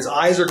 looking, and his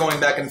eyes are going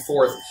back and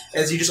forth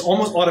as he just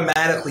almost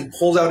automatically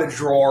pulls out a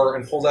drawer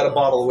and pulls out a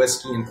bottle of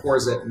whiskey and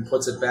pours it and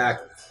puts it back.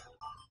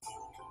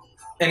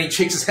 And he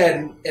shakes his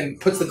head and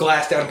puts the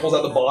glass down, pulls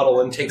out the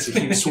bottle, and takes a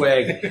huge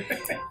swig.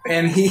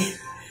 And he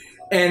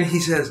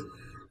says,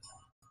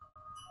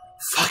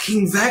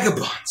 "Fucking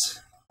vagabonds."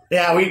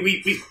 Yeah,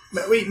 we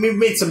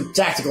made some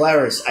tactical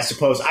errors, I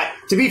suppose.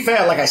 To be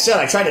fair, like I said,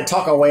 I tried to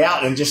talk our way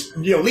out and just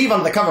leave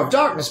under the cover of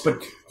darkness.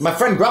 But my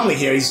friend Grumley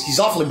here, he's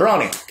awfully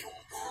brawny.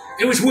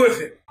 It was worth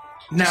it.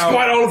 Now,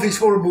 despite all of these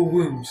horrible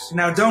wounds.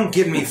 Now, don't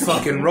get me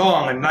fucking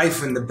wrong. A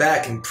knife in the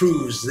back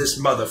improves this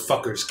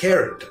motherfucker's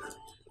character.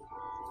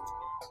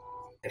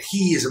 And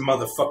he is a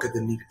motherfucker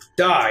that needed to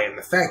die, and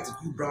the fact that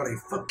you brought a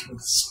fucking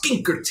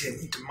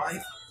Skinkerton into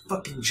my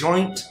fucking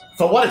joint...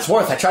 For what it's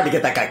worth, I tried to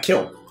get that guy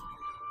killed.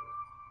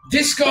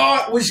 This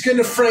guy was going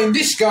to frame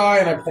this guy,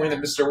 and I pointed at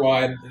Mr.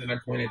 Y, and then I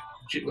pointed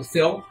with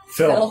Phil.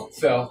 Phil.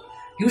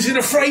 He was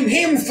going to frame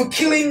him for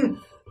killing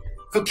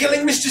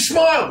Mr.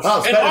 Smiles.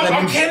 Oh, and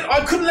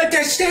I couldn't let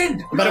that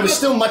stand. But it was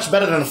still much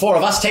better than the 4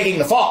 of us taking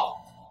the fall.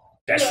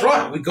 That's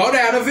right. We got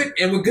out of it,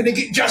 and we're going to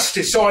get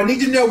justice. So I need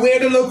to know where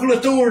the local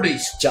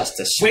authorities.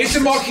 Justice. Where's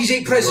the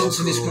Marquisate presence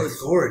in this place?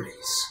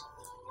 Authorities.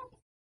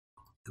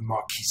 The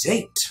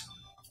Marquisate.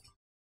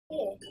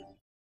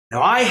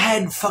 Now I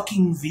had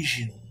fucking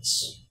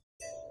visions.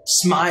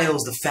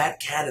 Smiles, the fat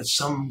cat of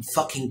some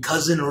fucking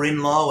cousin or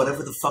in-law,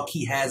 whatever the fuck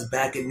he has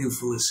back at New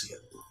Felicia.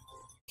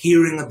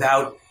 Hearing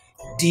about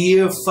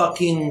dear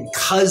fucking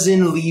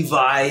cousin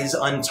Levi's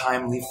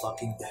untimely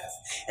fucking death.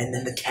 And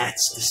then the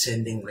cats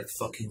descending like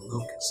fucking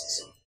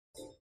locusts.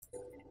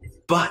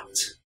 But,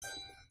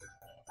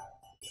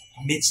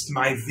 amidst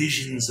my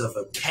visions of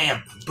a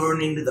camp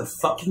burning to the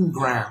fucking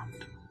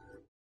ground,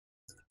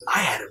 I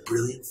had a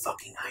brilliant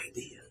fucking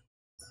idea.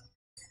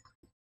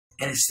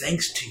 And it's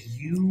thanks to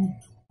you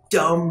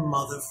dumb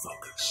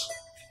motherfuckers.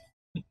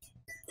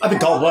 I've been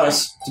told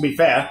worse, to be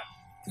fair.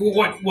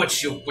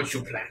 What's your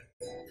plan?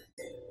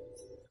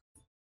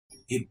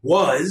 It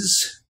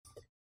was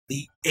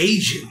the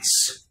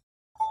agents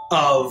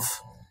of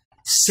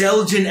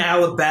Seljan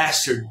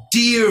Alabaster,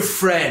 dear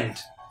friend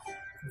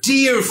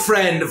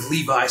of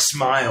Levi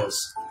Smiles,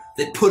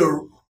 that put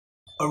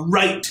a a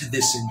right to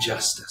this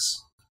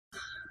injustice.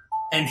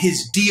 And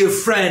his dear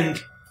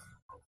friend,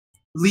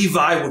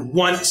 Levi, would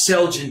want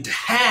Seljan to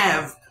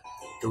have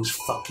those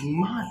fucking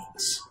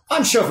mines.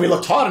 I'm sure if we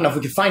looked hard enough,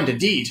 we could find a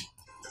deed.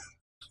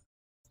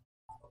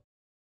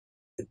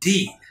 A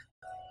deed?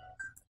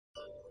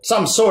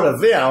 Some sort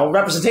of,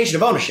 representation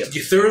of ownership. Did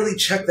you thoroughly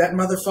check that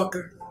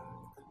motherfucker?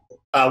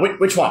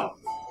 Which one?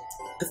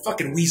 The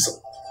fucking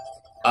weasel.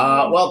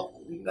 Well,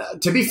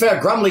 to be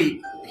fair,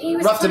 Grumley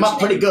roughed him up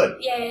pretty good.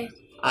 Yeah.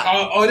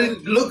 I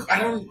didn't look. I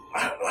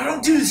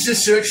don't do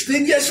this search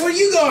thing. That's what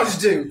you guys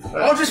do.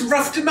 I'll just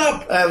roughed him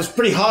up. It was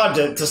pretty hard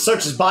to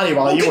search his body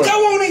while you were.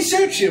 Go on and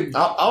search him.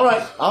 All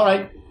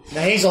right.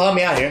 Now Hazel, help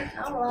me out here.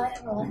 All right.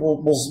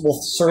 We'll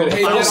sort of.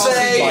 I'll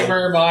say-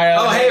 gamer, Maya.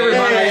 Oh, hey,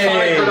 everybody.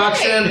 Hey.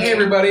 Production. Hey,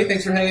 everybody.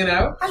 Thanks for hanging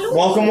out.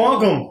 Welcome.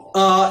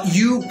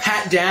 You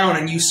pat down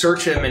and you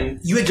search him, and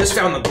you had just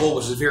found the gold,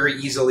 which is very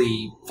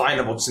easily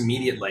findable just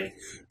immediately.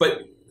 But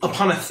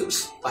upon a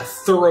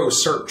thorough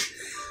search,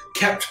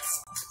 kept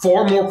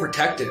far more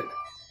protected,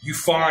 you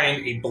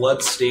find a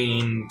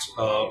blood-stained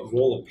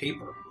roll of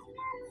paper,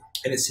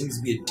 and it seems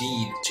to be a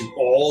deed to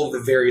all of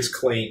the various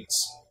claims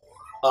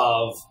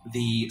of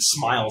the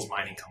Smiles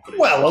Mining Company.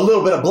 Well, a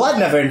little bit of blood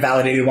never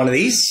invalidated one of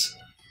these.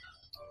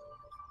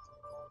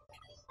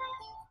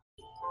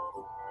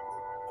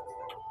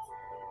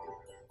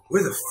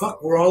 Where the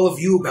fuck were all of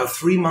you about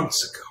 3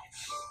 months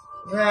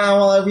ago? Yeah,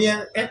 well,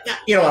 you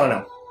don't want to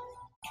know.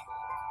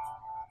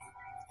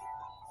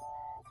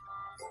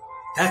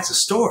 That's a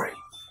story.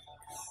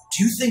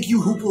 Do you think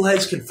you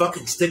hoopleheads can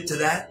fucking stick to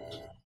that?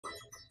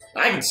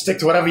 I can stick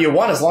to whatever you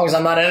want as long as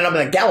I'm not ending up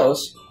in the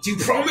gallows. You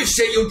promised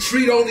that you'll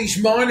treat all these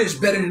miners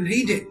better than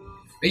he did.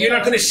 And you're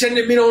not going to send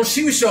them in on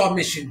suicide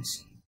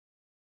missions.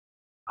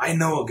 I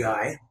know a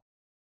guy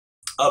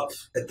up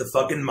at the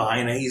fucking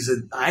mine.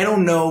 I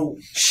don't know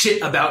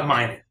shit about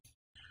mining.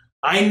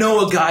 I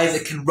know a guy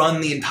that can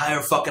run the entire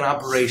fucking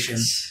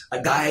operation.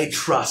 A guy I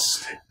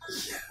trust.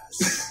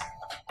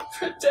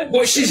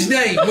 What's his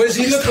name? What does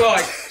he look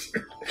like?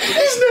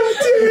 He's not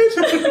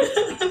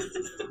dead.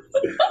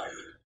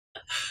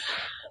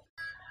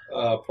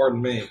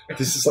 Pardon me.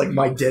 This is like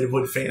my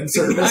Deadwood fan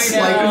service. I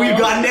know. Like, we've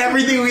gotten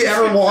everything we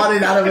ever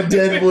wanted out of a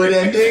Deadwood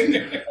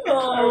ending.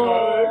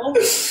 Oh.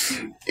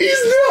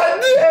 He's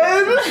not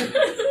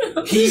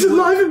dead. He's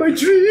alive in my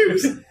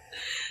dreams.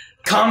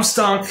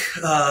 Comstonk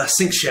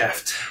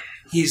Sinkshaft.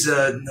 He's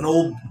an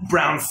old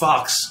brown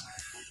fox.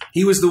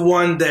 He was the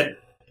one that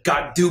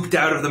got duped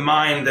out of the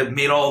mine that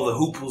made all the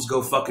hooples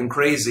go fucking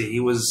crazy. He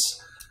was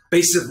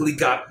basically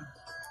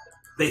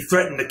they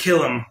threatened to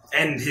kill him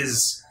and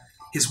his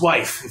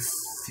wife if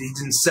he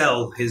didn't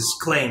sell his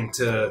claim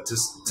to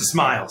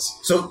Smiles.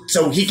 So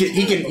he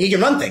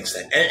can run things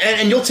then,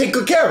 and you'll take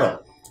good care of him.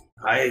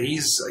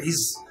 He's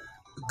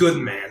a good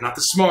man, not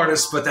the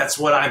smartest, but that's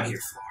what I'm here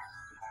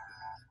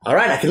for. All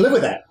right, I can live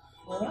with that.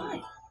 All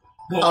right.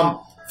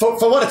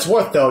 For what it's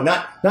worth, though,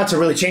 not to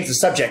really change the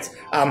subject,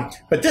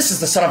 but this is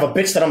the son of a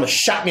bitch that almost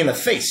shot me in the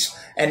face,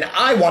 and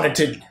I wanted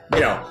to,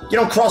 you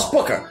don't cross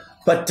Booker.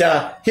 But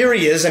here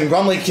he is, and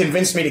Grumley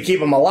convinced me to keep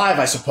him alive,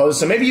 I suppose,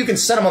 so maybe you can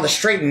set him on the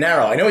straight and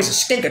narrow. I know he's a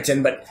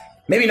skinkerton, but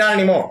maybe not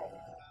anymore.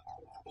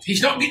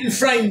 He's not getting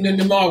framed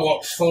under my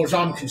watch, as far as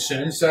I'm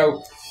concerned,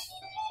 so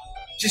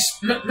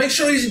just make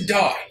sure he doesn't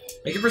die.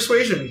 Make a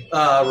persuasion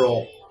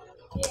roll.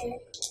 Yeah.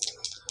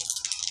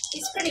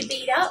 He's pretty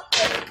beat up,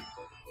 but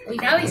we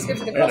know he's good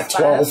for the I got a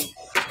crossfire.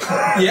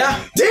 12.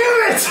 Yeah.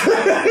 Damn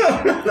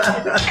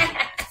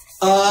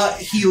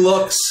it! He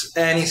looks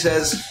and he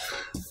says,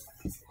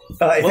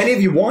 If any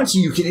of you want to,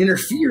 you can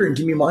interfere and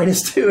give me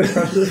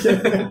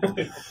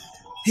 -2.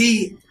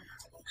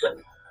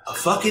 a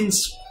fucking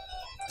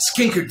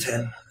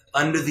skinkerton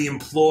under the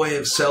employ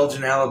of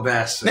Seljan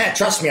Alabaster. Nah,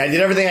 trust me, I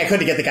did everything I could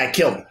to get the guy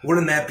killed.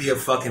 Wouldn't that be a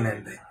fucking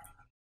ending?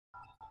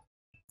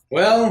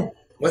 Well,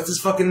 what's his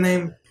fucking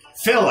name?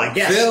 Phil, I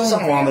guess. Phil?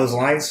 Something along those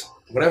lines.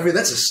 Whatever,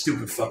 that's a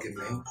stupid fucking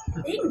name.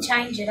 He can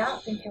change it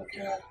up and he'll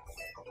care.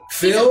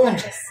 Phil,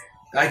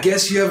 I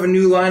guess you have a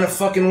new line of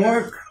fucking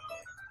work.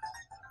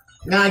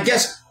 Nah, I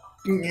guess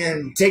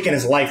taking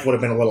his life would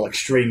have been a little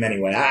extreme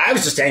anyway. I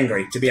was just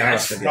angry, to be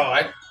honest with you.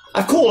 Right.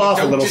 I've cooled off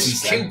a Don't little just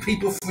since kill then.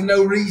 people for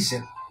no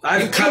reason.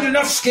 You've killed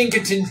enough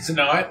skinkertons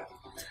tonight.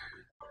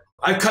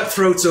 I've cut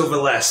throats over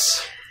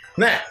less.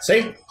 Nah,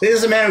 see? This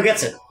is a man who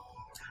gets it.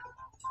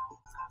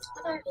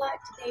 I don't like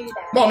to do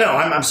that. Well, no,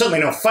 I'm certainly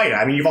no fighter.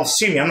 I mean, you've all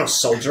seen me. I'm no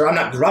soldier. I'm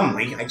not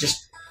Grumley. I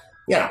just,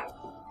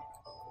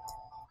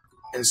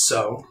 And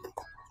so,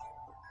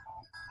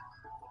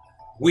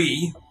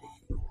 we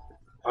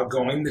are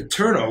going to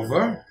turn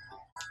over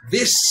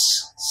this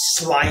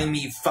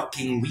slimy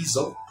fucking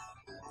weasel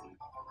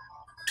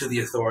to the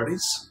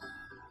authorities.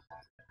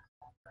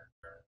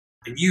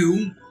 And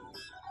you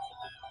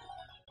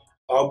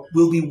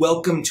will be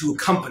welcome to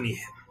accompany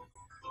him.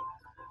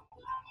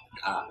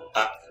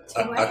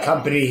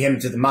 accompany him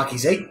to the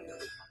Maquis 8.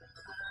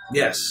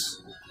 Yes.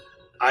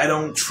 I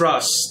don't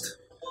trust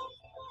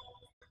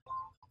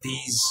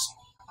these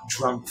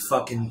drunk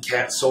fucking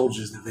cat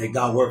soldiers that they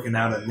got working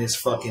out in this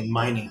fucking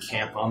mining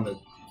camp on the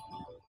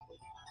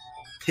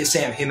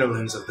pissant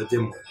hinterlands of the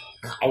Dimwood.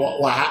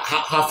 Well,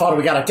 how far do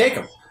we gotta take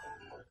him?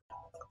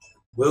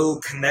 We'll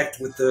connect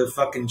with the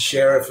fucking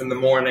sheriff in the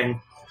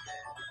morning,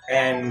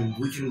 and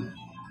we can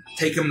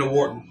take him to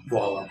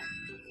Wallow.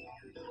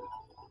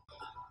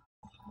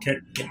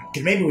 Can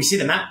maybe we see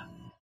the map?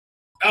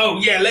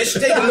 Oh, yeah, let's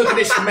take a look at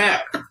this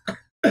map.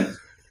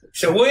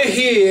 So we're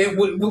here,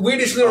 we're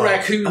this little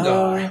raccoon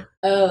guy.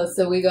 Oh,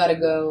 so we gotta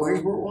go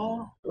Where's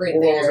Wall? right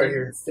Wall's there. right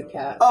here. It's the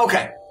cat.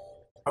 Okay.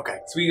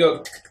 So we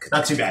go...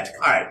 Not too bad.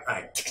 All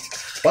right.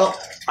 Well,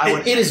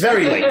 it is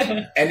very late,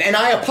 and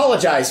I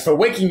apologize for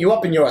waking you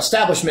up in your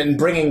establishment and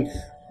bringing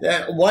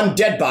one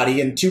dead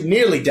body and two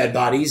nearly dead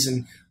bodies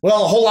and,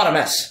 well, a whole lot of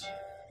mess.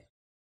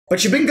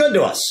 But you've been good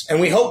to us, and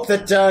we hope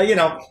that,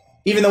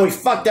 even though we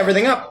fucked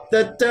everything up,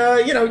 that,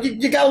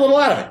 you got a little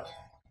out of it.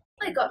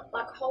 I got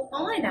like a whole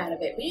mine out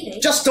of it, really.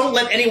 Just don't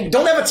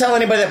ever tell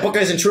anybody that Booker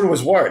isn't true to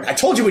his word. I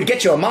told you we'd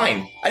get you a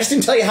mine. I just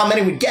didn't tell you how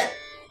many we'd get.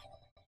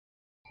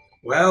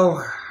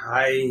 Well,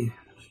 I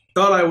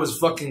thought I was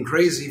fucking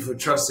crazy for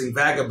trusting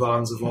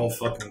vagabonds of all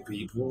fucking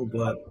people,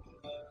 but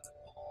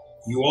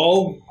you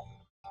all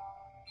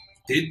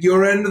did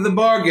your end of the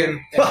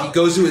bargain. And he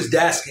goes to his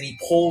desk and he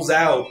pulls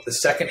out the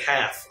second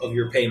half of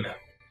your payment.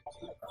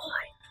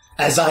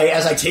 As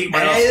I take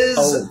mine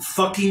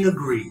fucking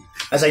agreed.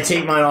 As I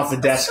take mine off the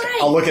desk,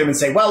 I'll look at him and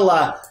say, well,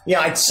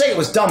 I'd say it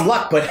was dumb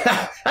luck, but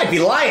I'd be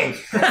lying.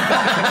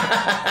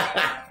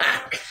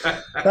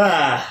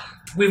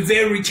 We're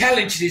very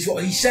talented, is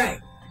what he's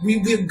saying.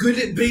 We're good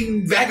at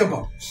being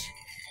vagabonds.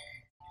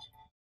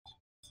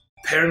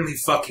 Apparently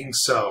fucking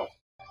so.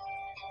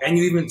 And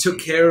you even took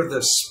care of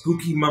the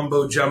spooky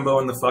mumbo-jumbo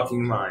in the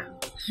fucking mine.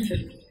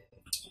 You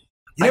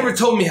never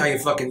told me how you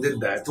fucking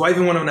did that. Do I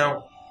even want to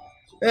know?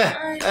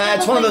 Yeah,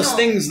 it's one of those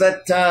things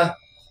that,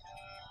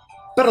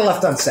 better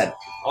left unsaid.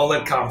 I'll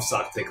let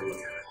Comstock take a look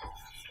at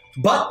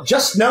it. But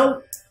just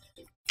know,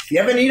 if you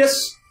ever need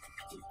us,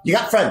 you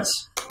got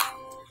friends.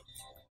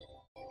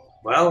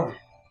 Well,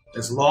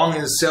 as long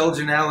as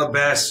Seljan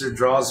Alabaster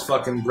draws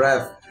fucking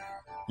breath,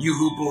 you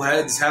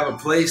hoopleheads have a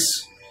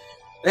place,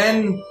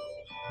 and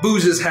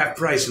booze is half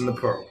price in the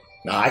Pearl.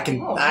 No, I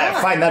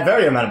find that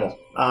very amenable.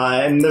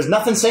 And there's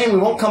nothing saying we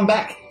won't come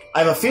back. I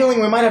have a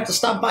feeling we might have to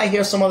stop by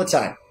here some other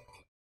time.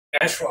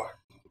 That's right.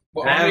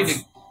 Well,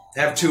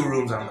 have 2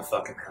 rooms on the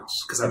fucking house,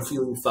 because I'm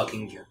feeling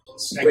fucking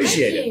generous.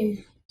 Appreciate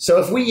it. So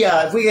if we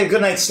get a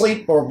good night's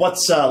sleep, or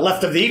what's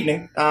left of the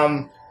evening,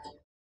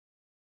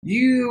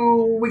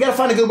 we gotta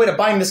find a good way to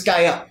bind this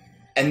guy up,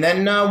 and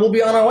then we'll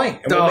be on our way.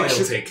 And we'll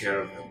take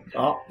care of him.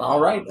 Oh, all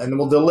right, and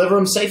we'll deliver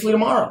him safely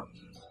tomorrow.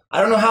 I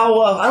don't know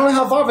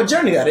how far of a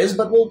journey that is,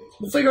 but we'll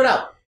figure it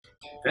out.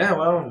 Yeah,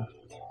 well,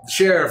 the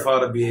sheriff ought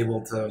to be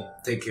able to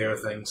take care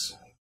of things.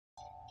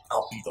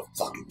 I'll be the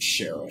fucking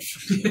sheriff.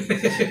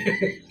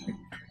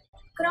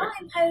 Could I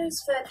impose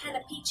for a can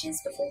of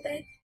peaches before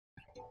bed?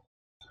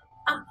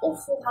 I'm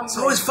awful hungry. It's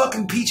always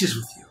fucking peaches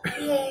with you.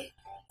 Yeah.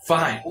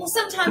 Fine. Well,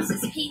 sometimes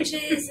it's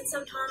peaches, and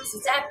sometimes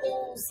it's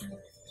apples, and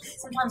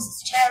sometimes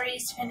it's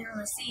cherries, depending on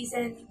the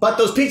season. But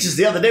those peaches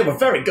the other day were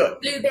very good.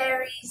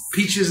 Blueberries.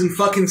 Peaches and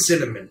fucking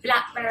cinnamon.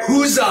 Blackberries.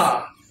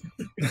 Huzzah!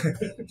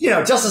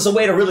 Just as a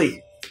way to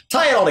really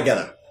tie it all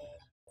together.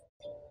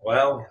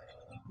 Well,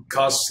 it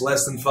costs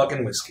less than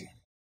fucking whiskey.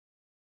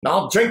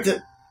 I'll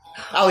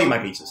eat my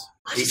peaches.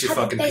 I just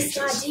had the best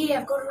idea.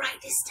 I've got to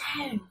write this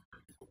down.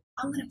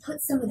 I'm going to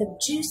put some of the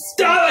juice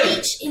from the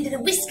peach into the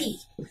whiskey.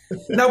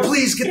 Now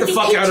please get the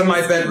fuck out of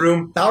my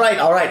bedroom. All right.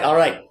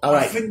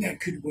 I think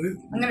that could work.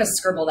 I'm going to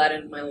scribble that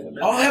into my little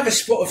note. I'll have a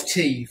spot of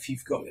tea if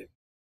you've got it.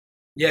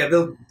 Yeah,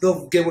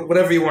 they'll get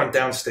whatever you want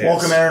downstairs.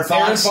 Welcome, Aaron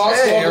Fox.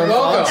 Aaron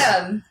Fox.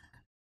 Yeah.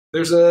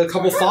 There's a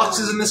couple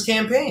foxes in this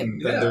campaign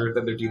that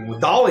they're dealing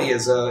with. Dolly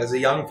is a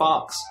young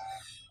fox.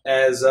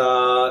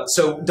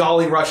 So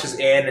Dolly rushes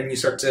in, and you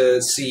start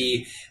to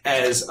see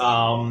as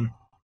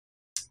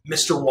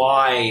Mr.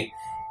 Y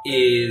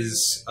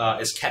is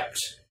kept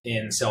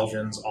in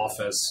Seljan's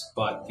office,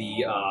 but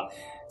see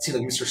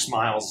like Mr.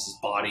 Smiles'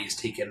 body is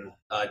taken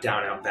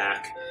down out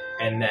back,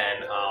 and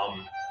then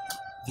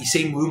the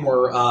same room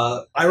where,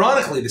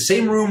 ironically, the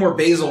same room where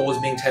Basil was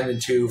being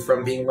tended to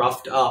from being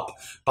roughed up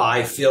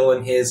by Phil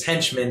and his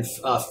henchmen,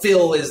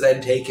 Phil is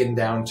then taken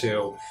down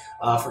to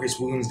for his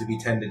wounds to be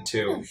tended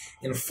to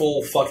in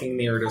full fucking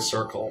narrative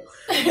circle.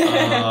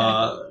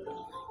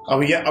 Are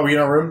we in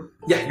our room?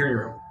 Yeah, you're in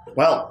your room.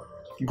 Well,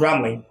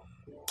 Grumley,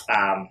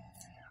 I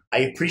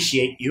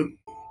appreciate you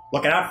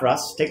looking out for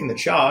us, taking the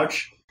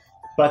charge,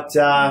 but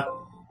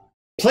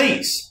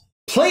please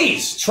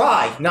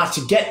try not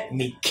to get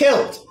me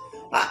killed.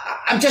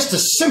 I'm just a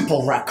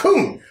simple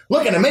raccoon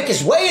looking to make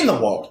his way in the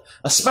world,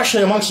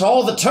 especially amongst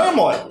all the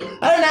turmoil.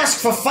 I didn't ask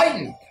for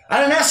fighting. I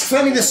didn't ask for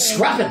any of this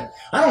scrapping.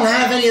 I don't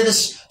have any of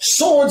this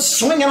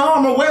sword-swinging,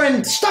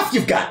 armor-wearing stuff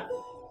you've got.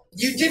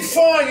 You did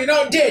fine. You're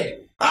not dead.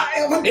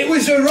 It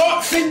was the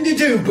right thing to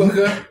do,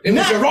 Booker. It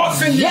was the right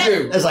thing to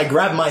do. As I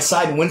grab my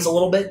side and wince a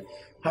little bit.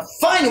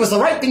 Fine, it was the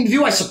right thing to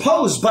do, I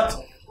suppose, but...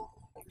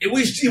 It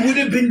would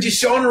have been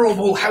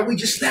dishonorable how we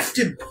just left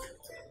him.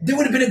 There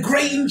would have been a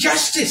great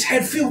injustice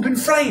had Phil been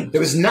framed.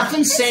 There was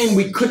nothing saying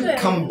we couldn't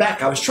come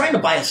back. I was trying to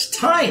buy us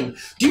time.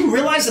 Do you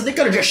realize that they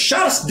could have just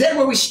shot us dead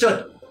where we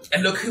stood?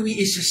 And look who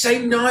he is the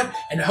same night,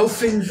 and the whole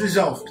thing's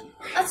resolved.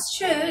 That's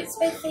true, it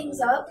sped things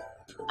up.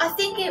 I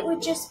think it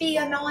would just be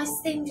a nice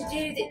thing to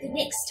do that the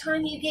next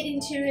time you get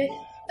into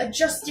a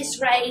justice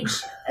rage,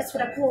 that's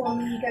what I call them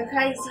when you go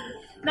crazy,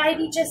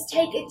 maybe just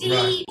take a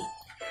deep,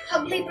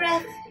 humbly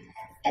breath,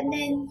 and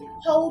then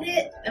hold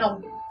it, And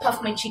I'll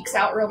puff my cheeks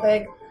out real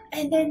big.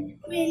 and then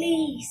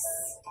release.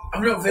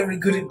 I'm not very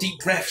good at deep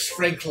breaths,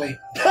 frankly.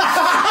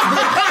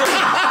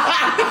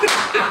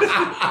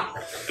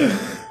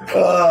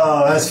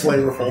 Oh, that's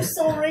flavorful.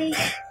 Sorry,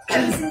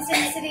 I was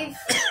insensitive.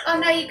 I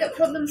know you've got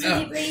problems with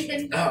your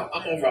breathing. Oh,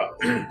 I'm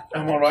alright.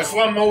 I'm alright.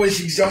 Well, I'm always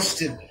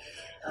exhausted.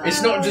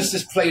 It's not just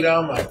this plate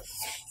armor.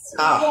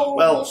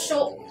 Well,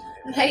 short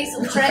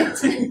nasal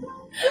tract.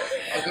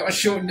 I've got a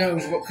short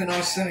nose, what can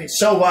I say?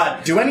 so,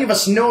 do any of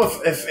us know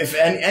if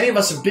any of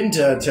us have been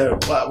to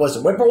was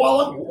it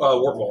Whipperwallow?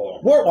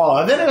 Wartwall. Wartwallow.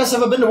 Have any of us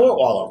ever been to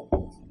Wartwallow?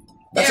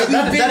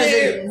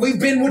 We've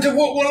been with the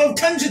Wartwallow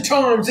tons of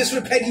times. That's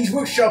where Peggy's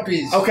workshop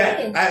is.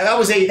 Okay, that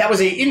was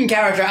a in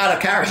character, out of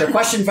character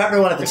question for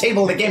everyone at the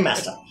table of the game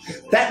master.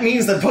 That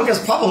means that Book is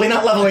probably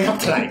not leveling up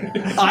tonight.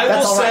 I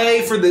will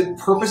say, for the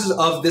purposes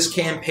of this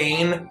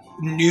campaign,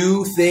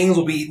 new things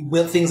will be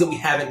things that we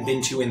haven't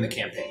been to in the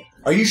campaign.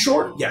 Are you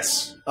sure?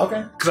 Yes.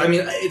 Okay. Because, I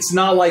mean, it's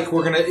not like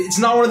we're gonna... It's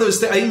not one of those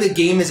things... I think the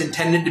game is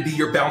intended to be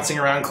you're bouncing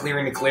around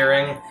clearing to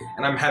clearing,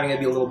 and I'm having it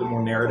be a little bit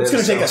more narrative. It's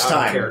going to take us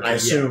time, character. I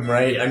assume,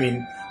 right? I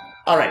mean,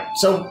 all right.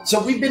 So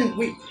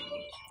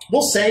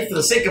we'll say, for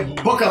the sake of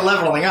Book of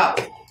leveling up,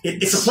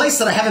 it's a place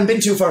that I haven't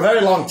been to for a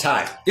very long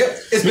time. Yep,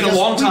 it's been a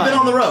long time. We've been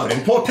on the road,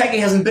 and poor Peggy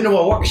hasn't been to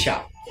a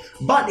workshop.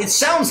 But it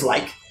sounds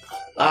like,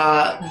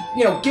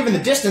 given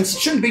the distance, it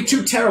shouldn't be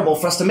too terrible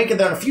for us to make it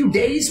there in a few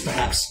days,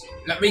 perhaps.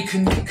 Let me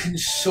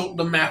consult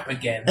the map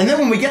again. And then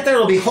when we get there,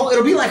 it'll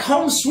be like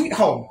home sweet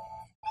home.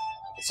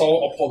 So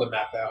I'll pull the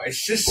map out.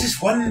 It's just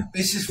this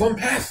one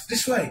path,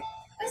 this way.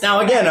 Now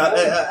again,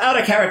 out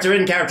of character,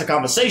 in character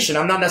conversation,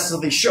 I'm not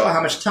necessarily sure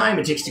how much time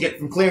it takes to get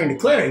from clearing to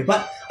clearing,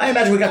 but I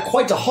imagine we got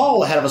quite a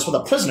haul ahead of us with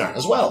a prisoner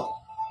as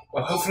well.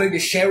 Well, hopefully the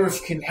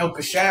sheriff can help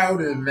us out,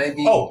 and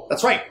maybe... Oh,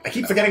 that's right. I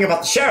keep forgetting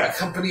about the sheriff.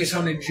 Accompany us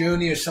on a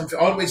journey or something.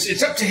 Oh,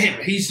 it's up to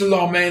him. He's the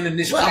lawman in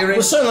this clearing.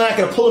 We're certainly not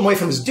going to pull him away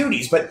from his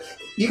duties, but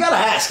you gotta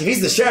ask, if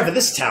he's the sheriff of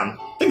this town,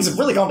 things have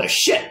really gone to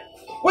shit.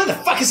 Where the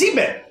fuck has he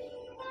been?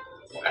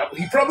 Well,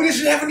 he probably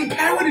doesn't have any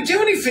power to do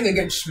anything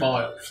against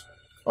Smiles.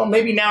 Well,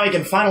 maybe now he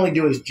can finally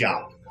do his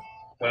job.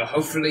 Well,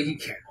 hopefully he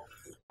can.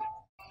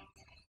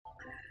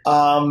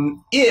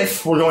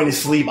 If we're going to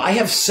sleep, I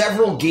have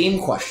several game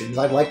questions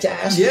I'd like to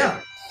ask. Yeah.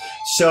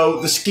 So,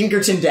 the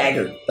Skinkerton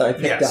dagger that I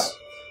picked Yes.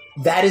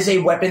 up, that is a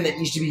weapon that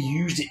needs to be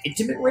used at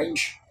intimate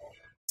range?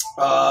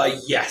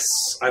 Yes,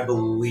 I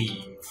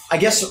believe. I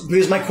guess,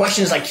 because my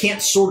question is, I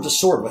can't sword to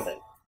sword with it.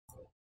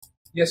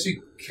 Yes,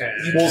 you can.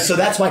 Well, so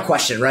that's my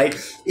question, right?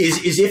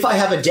 Is if I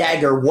have a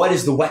dagger, what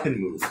is the weapon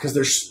move? Because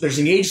there's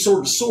engaged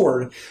sword to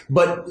sword,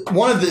 but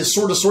one of the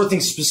sword to sword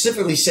things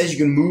specifically says you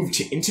can move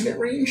to intimate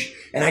range,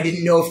 and I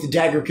didn't know if the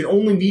dagger can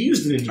only be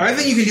used in intimate I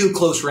think you can do a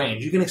close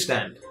range. You can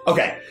extend.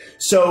 Okay,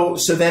 so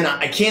then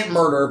I can't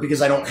murder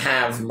because I don't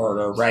have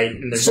murder, right?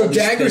 And there's all So these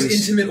dagger's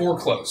things- intimate or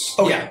close.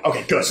 Okay, Yeah.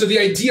 okay, good. So the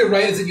idea,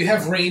 right, is that you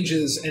have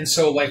ranges, and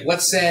so, like,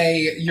 let's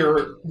say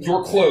you're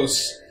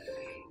close.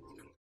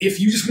 If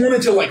you just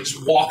wanted to, like,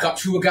 just walk up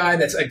to a guy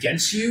that's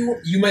against you,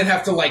 you might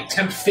have to, like,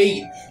 tempt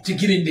fate to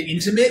get into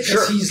intimate because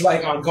Sure. he's,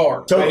 like, on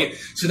guard. Totally. Right?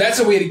 So that's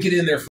a way to get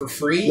in there for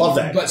free. Love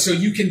that. But so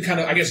you can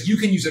kind of, I guess you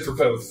can use it for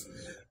both.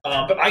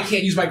 But I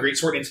can't use my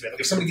greatsword intimate.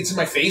 Like, if somebody gets in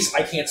my face,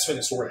 I can't swing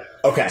a sword at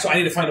them. Okay. So I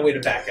need to find a way to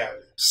back out.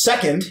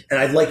 Second,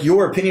 and I'd like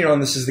your opinion on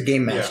this as the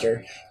game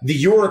master,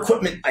 your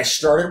equipment I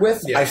started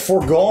with, I've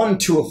foregone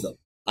 2 of them.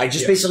 I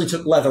just basically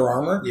took leather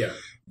armor. Yeah.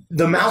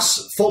 The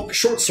mouse folk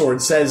short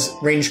sword says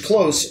range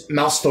close,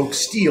 mouse folk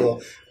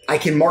steel. I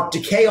can mark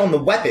decay on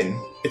the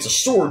weapon. It's a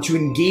sword to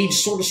engage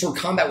sword to sword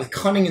combat with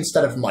cunning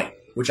instead of might,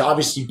 which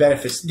obviously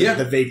benefits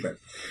the vagrant.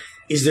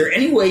 Is there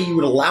any way you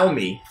would allow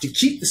me to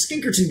keep the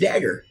Skinkerton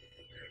dagger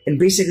and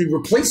basically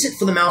replace it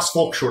for the mouse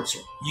folk short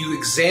sword? You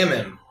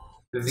examine.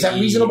 Is that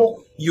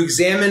reasonable? You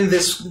examine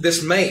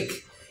this make,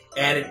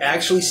 and it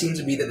actually seems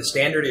to be that the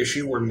standard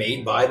issue were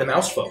made by the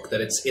mouse folk.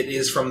 That it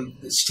is from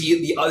steel.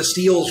 The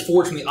steel is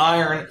forged from the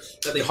iron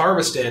that they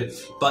harvested.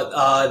 But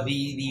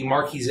the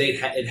Marquis 8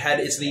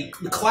 it's the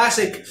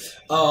classic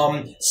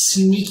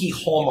sneaky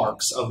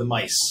hallmarks of the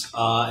mice,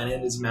 and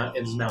it is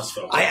mouse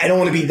folk. I don't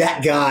want to be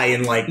that guy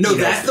and like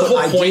that's the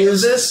whole point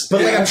of this.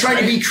 But like I'm trying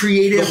to be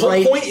creative. The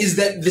whole point is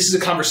that this is a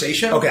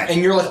conversation,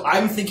 and you're like,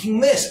 I'm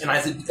thinking this, and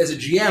as a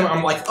GM,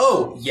 I'm like,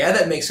 oh yeah,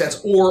 that makes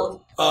sense, or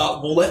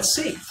well, let's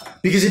see.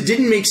 Because it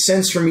didn't make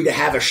sense for me to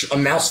have a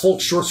mouse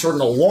folk short sword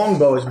and a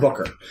longbow as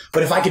Booker,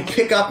 but if I could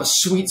pick up a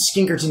sweet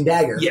Skinkerton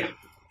dagger,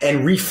 and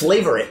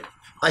reflavor it,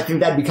 I think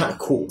that'd be kind of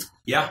cool.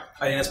 Yeah,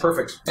 I think that's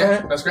perfect.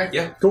 Yeah, that's great.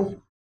 Yeah, cool.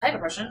 I have a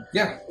question.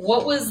 Yeah.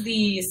 What was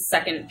the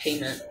second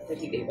payment that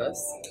he gave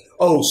us?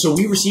 Oh, so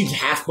we received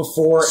half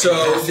before. So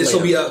and half this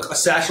will later. be a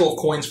satchel of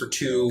coins for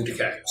 2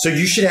 decay. So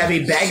you should have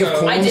a bag of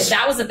coins. I did.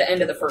 That was at the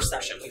end of the first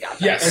session. We got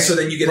that. Yes. And so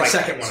then you get a Right.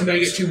 second one. So now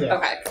you get 2 more.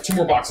 Okay. 2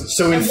 more boxes.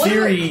 So in And what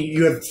theory,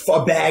 you have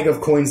a bag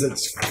of coins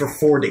that's for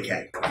 4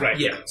 decay. Right.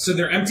 Yeah. So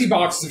they're empty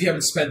boxes if you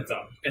haven't spent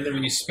them, and then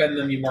when you spend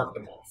them, you mark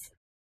them off.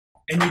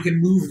 And you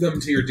can move them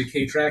to your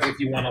decay track if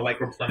you want to like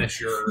replenish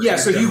your. Yeah,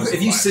 so your general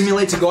if you supplies.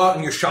 simulate to go out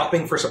and you're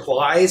shopping for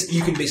supplies,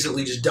 you can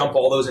basically just dump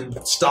all those and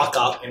stock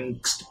up and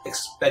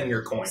expend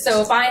your coins.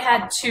 So if I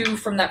had 2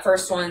 from that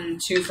first one,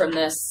 2 from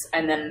this,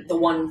 and then the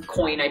 1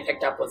 coin I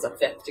picked up was a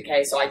 5th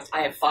decay, so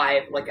I have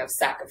 5, like a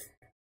stack of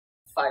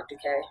 5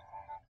 decay.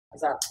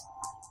 Is that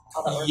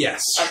how that works?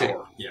 yes, Okay.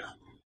 sure. Yeah.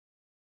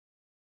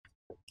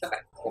 Okay,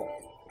 cool.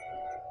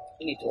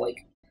 You need to like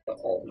put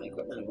all of my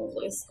equipment in one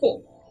place.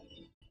 Cool.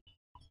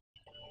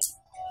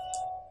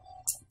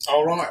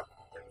 All right.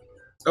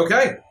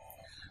 Okay.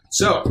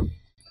 So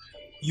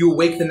you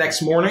awake the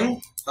next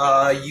morning.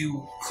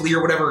 You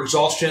clear whatever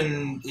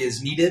exhaustion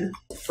is needed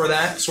for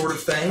that sort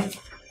of thing.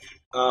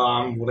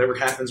 Whatever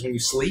happens when you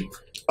sleep.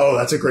 Oh,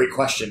 that's a great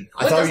question.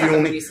 What does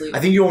happen when you sleep? I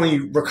think you only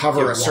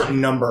recover Get a certain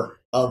number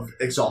of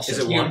exhaustion. Is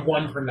it You get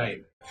 1 per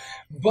night.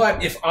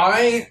 But if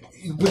I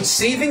would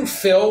saving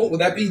Phil, would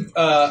that be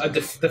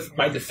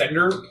my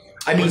defender?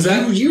 I mean, Was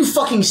that- you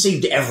fucking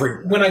saved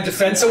everyone. When I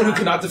defend someone who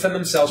cannot defend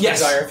themselves, Yes,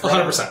 desire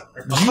 100%.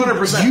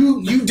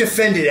 100%. You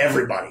defended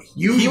everybody.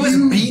 He was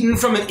beaten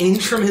from an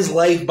inch from his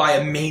life by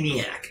a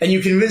maniac. and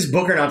you convinced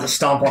Booker not to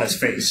stomp on his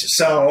face.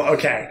 So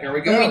okay. Here we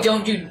And go. we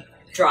don't do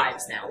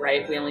drives now,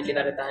 right? We only do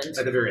that at the end.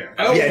 At the very end.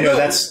 Oh, Yeah, no,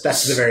 that's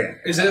the very end.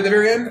 Is it at the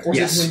very end, or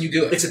Yes. is it when you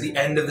do it? It's at the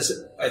end of this.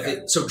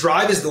 So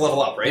drive is the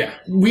level up, right? Yeah.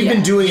 We've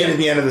been doing it at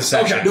the end of the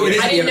session. Okay. No, it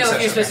is I at the didn't end know of if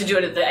the you're supposed session.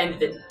 to do it at the end of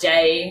the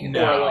day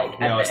No, or like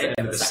no, at it's the end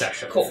of the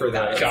section Cool. for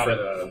the Got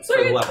it.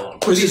 for the level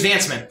up. For the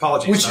advancement.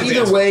 Apologies. Which not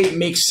either advancement. way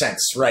makes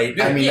sense, right?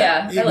 Yeah. I mean,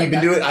 Yeah, I like we've been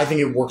that. doing it. I think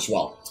it works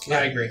well. Yeah,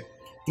 I agree.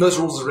 Those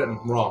rules are written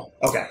wrong.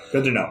 Okay,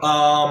 good to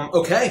know.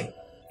 Okay.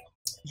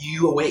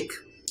 You awake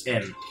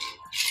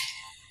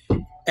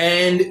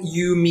and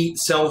you meet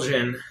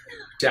Seljan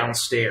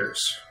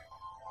downstairs.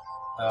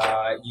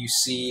 You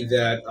see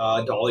that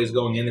Dolly's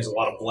going in. There's a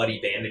lot of bloody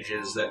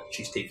bandages that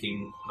she's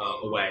taking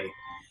away,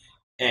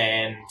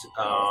 and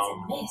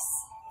Miss.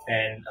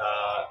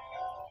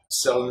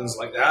 Seljan's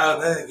like,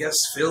 I guess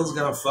Phil's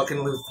gonna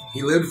fucking live.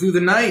 He lived through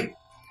the night.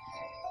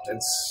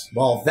 It's.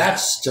 Well,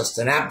 that's just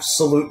an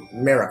absolute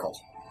miracle.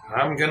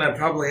 I'm gonna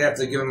probably have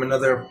to give him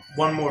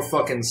one more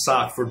fucking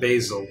sock for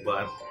Basil,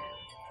 but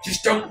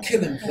Just don't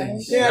kill him,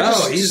 please. Yeah,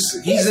 no,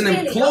 just- he's an really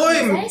got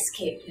his employee. ass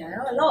kicked now,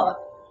 a lot.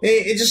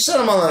 It just set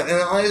him on the.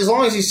 As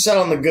long as he's set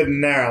on the good and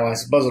narrow, I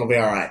suppose it'll be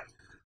all right.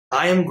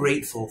 I am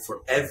grateful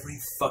for every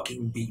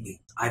fucking beating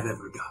I've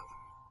ever gotten.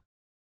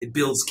 It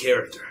builds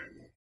character.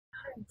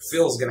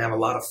 Phil's gonna have a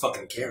lot of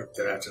fucking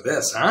character after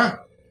this, huh?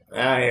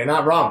 You're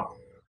not wrong.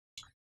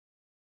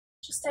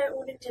 Just don't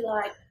want him to,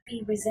 like,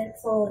 be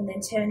resentful and then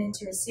turn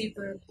into a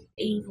super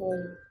evil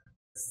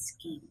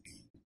skink.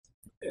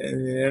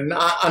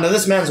 Under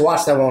this man's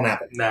watch, that won't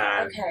happen.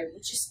 Nah, Okay, we'll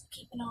just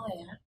keep an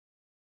eye out.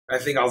 I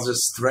think I'll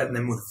just threaten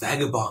him with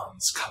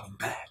vagabonds coming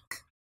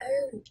back.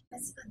 Oh,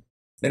 that's fun.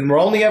 And we're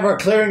only ever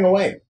clearing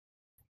away.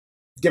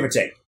 Give or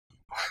take.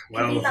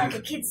 It'll be like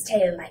a kid's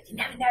tale, like, you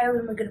never know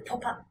when we're going to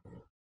pop up.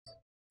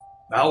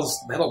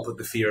 That'll put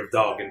the fear of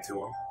dog into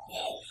him.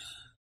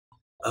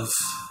 Of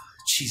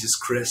Jesus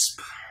Crisp.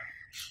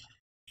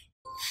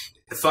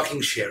 The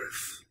fucking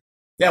sheriff.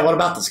 Yeah, what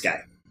about this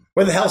guy?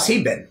 Where the hell's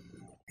he been?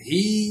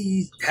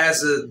 He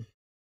has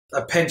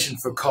a penchant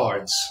for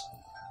cards.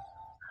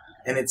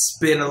 And it's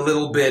been a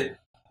little bit...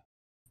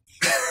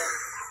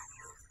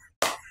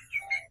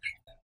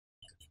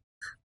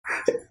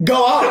 Go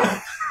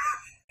on!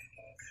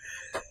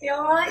 You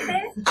alright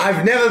there?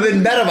 I've never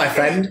been better, my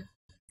friend.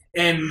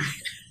 And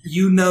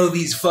you know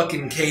these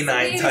fucking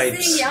canine You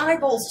types. see, your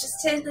eyeballs just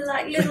turned to,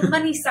 like, little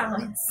money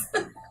signs.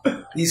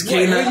 These What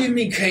do canine... you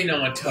mean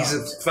canine He's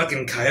types? a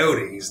fucking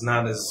coyote. He's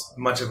not as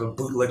much of a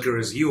bootlicker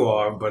as you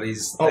are, but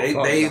he's... Oh,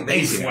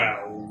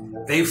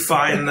 They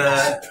find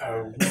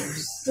the...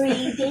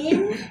 Breathe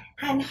in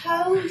and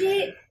hold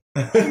it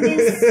and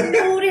then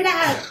snort it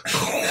out.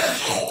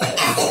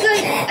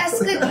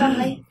 That's good,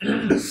 Molly.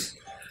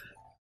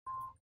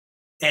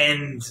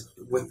 And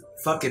with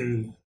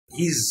fucking...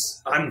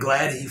 I'm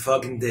glad he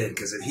fucking did,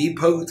 because if he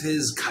poked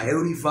his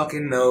coyote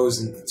fucking nose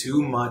into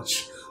too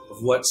much of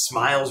what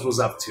Smiles was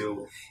up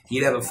to,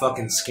 he'd have a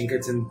fucking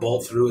Skinkerton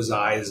bolt through his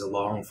eyes a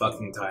long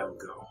fucking time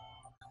ago.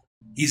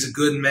 He's a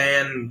good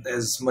man,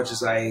 as much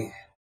as I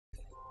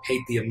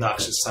hate the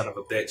obnoxious son of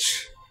a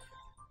bitch.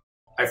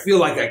 I feel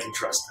like I can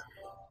trust him.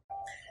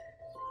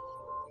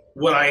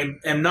 What I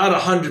am not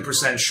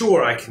 100%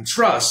 sure I can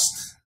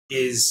trust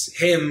is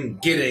him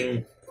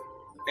getting...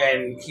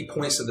 And he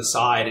points to the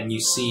side, and you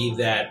see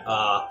that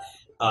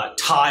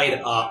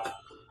tied up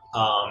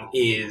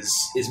is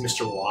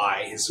Mr.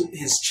 Y.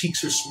 His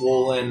cheeks are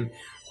swollen,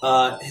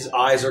 his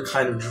eyes are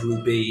kind of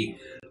droopy.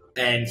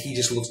 and he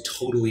just looks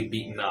totally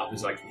beaten up.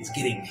 He's like, he's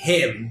getting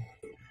him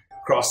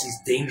across these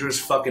dangerous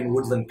fucking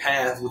woodland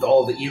path with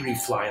all the Eerie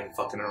flying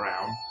fucking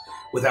around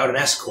without an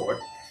escort,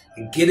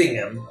 and getting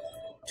him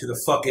to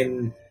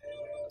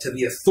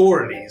the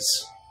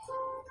authorities,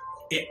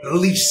 at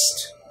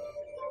least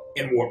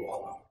in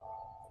Wartwallow.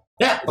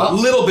 Yeah, A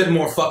little bit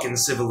more fucking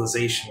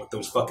civilization with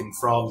those fucking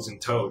frogs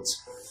and toads.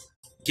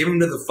 Give him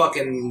to the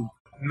fucking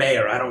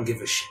mayor. I don't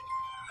give a shit.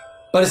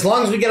 but as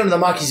long as we get him to the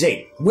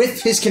Marquis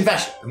with his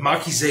confession. The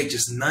Marquis,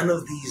 just none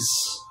of these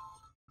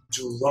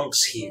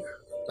drunks here.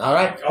 All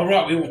right. All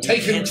right, we will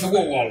take him to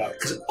Wartwallow.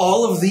 Because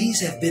all of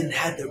these have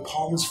had their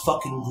palms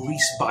fucking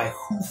greased by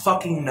who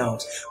fucking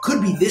knows.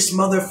 Could be this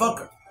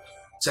motherfucker.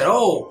 Said,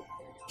 oh,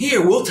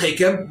 here, we'll take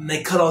him. And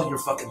they cut all your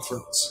fucking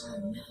throats.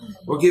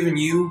 We're giving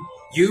you,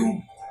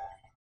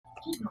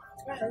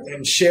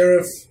 and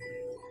Sheriff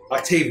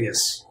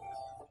Octavius.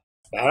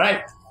 All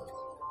right.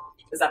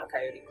 Is that the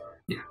coyote?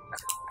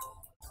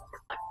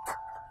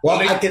 Well,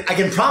 I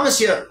can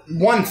promise you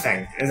one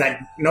thing, is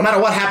that no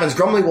matter what happens,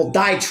 Grumley will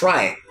die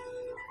trying.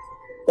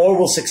 Or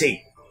will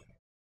succeed.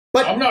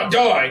 But I'm not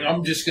dying.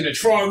 I'm just going to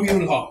try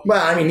real hard.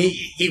 well, I mean,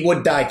 he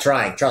would die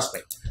trying, trust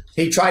me.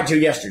 He tried to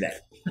yesterday.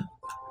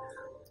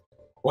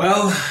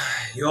 Well,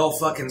 you all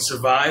fucking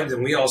survived,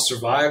 and we all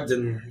survived,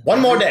 and... One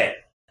more day.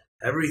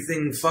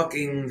 Everything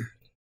fucking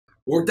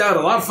worked out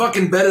a lot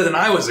fucking better than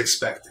I was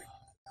expecting.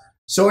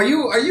 So are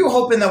you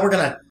hoping that we're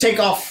gonna take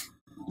off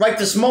right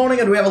this morning,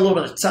 or do we have a little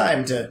bit of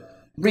time to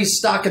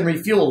restock and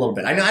refuel a little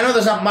bit? I know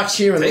there's not much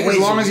here in Take the ways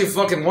as long of- as you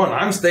fucking want.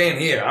 I'm staying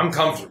here. I'm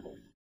comfortable.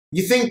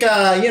 You think,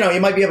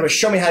 you might be able to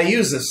show me how to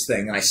use this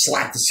thing? And I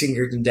slapped the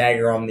Singleton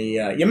dagger on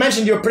the, you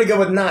mentioned you were pretty good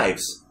with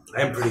knives.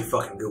 I am pretty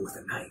fucking good with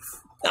a knife.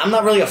 I'm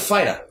not really a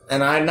fighter,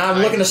 and I'm not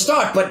looking to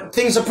start, but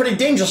things are pretty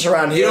dangerous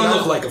around You here. don't and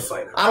look like a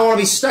fighter. I don't want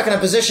to be stuck in a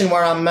position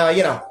where I'm,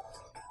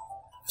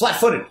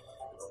 flat-footed.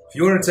 If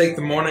you want to take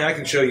the morning, I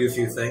can show you a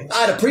few things.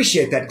 I'd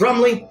appreciate that.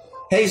 Grumley,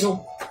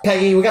 Hazel,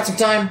 Peggy, we got some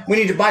time? We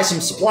need to buy some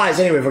supplies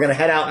anyway if we're going to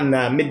head out in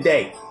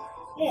midday.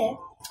 Yeah.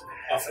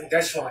 I think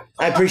that's fine.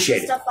 I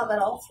appreciate it. Stuff I got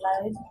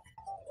offload.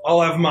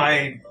 I'll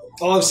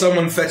have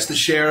someone fetch the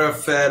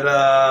sheriff in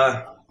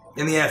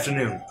the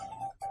afternoon.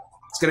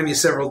 It's going to be a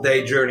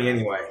several-day journey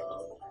anyway.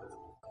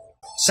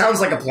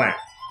 Sounds like a plan.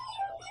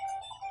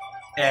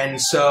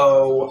 And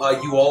so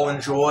you all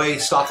enjoy,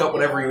 stock up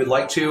whatever you would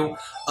like to.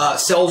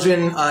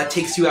 Seljan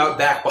takes you out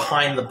back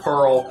behind the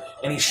Pearl,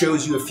 and he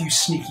shows you a few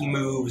sneaky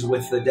moves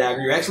with the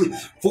dagger. You're actually,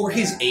 for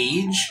his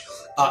age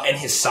and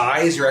his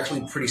size, you're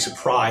actually pretty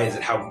surprised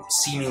at how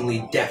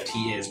seemingly deft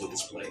he is with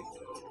his blade.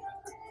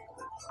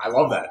 I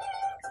love that.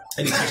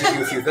 And he teaches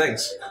you a few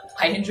things.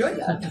 I enjoyed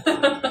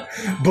that.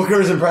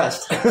 Booker is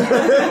impressed.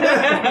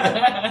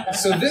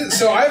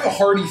 So I have a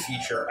hardy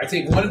feature. I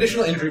take one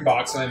additional injury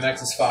box and my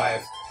max is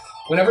 5.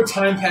 Whenever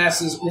time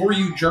passes or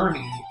you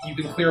journey, you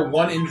can clear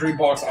one injury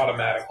box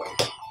automatically.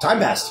 Time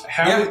passed.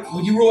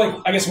 Would you roll,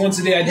 like, I guess once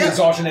a day I do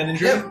exhaustion and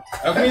injury? Yeah.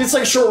 Okay. I mean, it's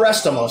like a short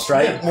rest almost,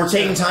 right? Yeah. We're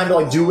taking time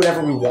to, do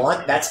whatever we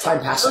want. That's time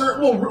passing.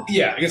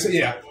 Yeah, I guess,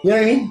 yeah. You know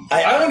what I mean?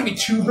 I don't want to be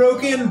too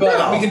broken, but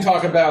No. we can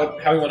talk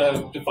about how we want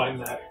to define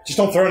that. Just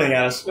don't throw anything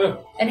at us.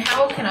 And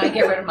how can I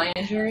get rid of my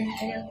injury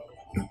again?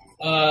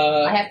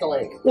 I have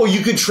to, Well,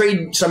 you could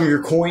trade some of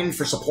your coin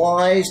for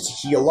supplies, to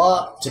heal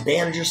up, to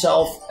bandage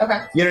yourself. Okay.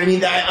 You know what I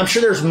mean? I'm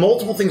sure there's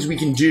multiple things we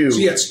can do. So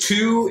yeah, it's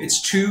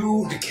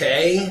two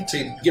decay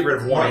to get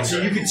rid of one. Right,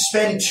 so you could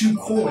spend 2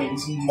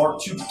 coins and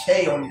mark 2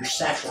 decay on your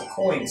satchel of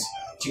coins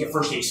to get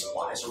first aid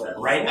supplies or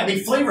whatever, right? I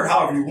mean, flavor it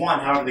however you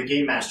want, however the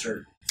game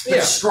master. But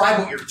describe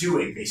what you're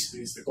doing,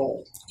 basically, is the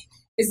goal.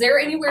 Is there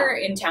anywhere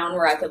in town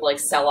where I could,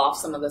 sell off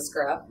some of the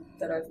scrap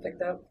that I've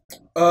picked up?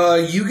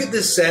 You get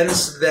the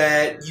sense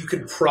that you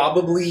could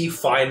probably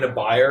find a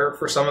buyer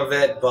for some of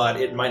it, but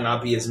it might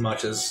not be as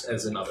much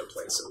as in other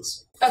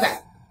places. Okay.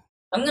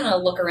 I'm going to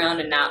look around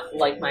and not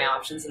like my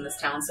options in this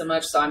town so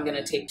much, so I'm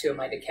going to take 2 of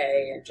my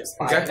decay and just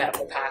buy a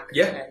medical pack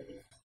and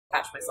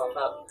patch myself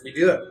up. You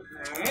do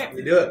it.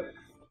 You do it.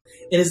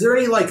 And is there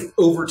any,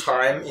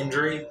 overtime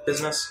injury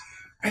business?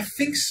 I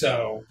think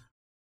so.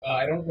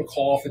 I don't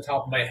recall off the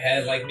top of my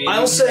head, maybe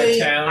I'll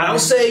say town.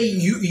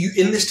 you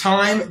in this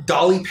time,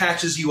 Dolly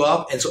patches you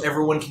up, and so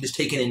everyone can just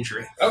take an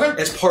injury. Okay.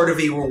 As part of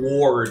a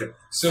reward.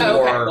 So,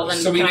 well, then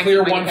so we can I clear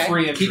keep my one decay?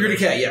 free injury. Keep your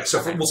decay, yeah.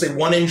 So we'll say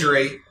 1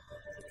 injury.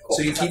 Cool.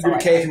 So you keep That's your all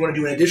decay. right. If you want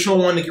to do an additional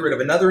one to get rid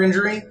of another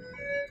injury,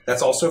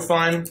 that's also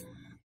fine.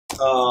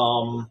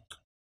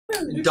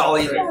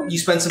 Dolly, you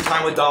spend some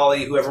time with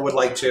Dolly, whoever would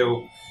like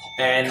to,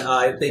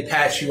 and they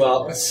patch you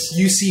up.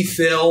 You see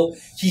Phil.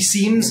 He's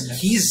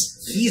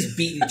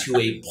beaten to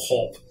a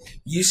pulp.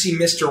 You see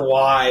Mr.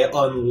 Y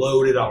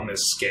unloaded on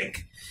this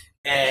skink.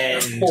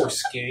 And Poor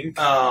skink.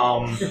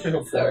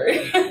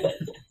 Sorry.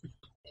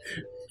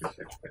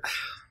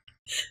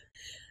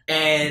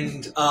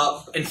 and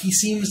he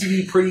seems to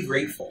be pretty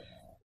grateful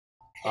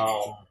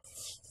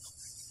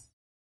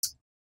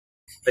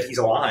that he's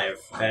alive,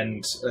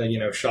 and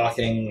a shock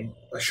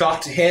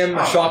to him,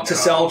 a shock to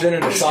Seljan,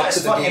 and a shock to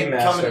the game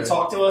master. Coming to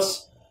talk to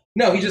us.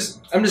 No, I'm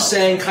just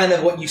saying kind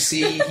of what you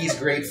see. He's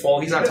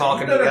grateful. He's not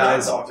talking to you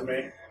guys. Talk to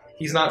me.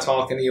 He's not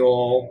talking to you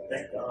all.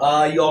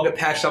 You all get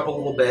patched up a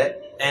little bit,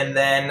 and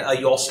then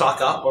you all stock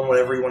up on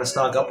whatever you want to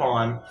stock up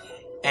on.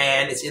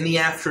 And it's in the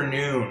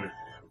afternoon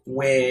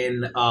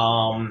when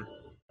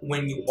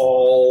you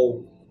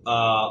all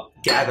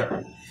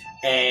gather,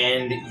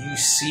 and you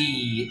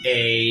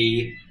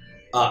see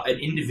an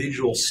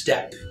individual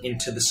step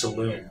into the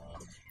saloon.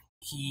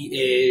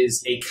 He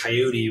is a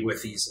coyote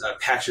with these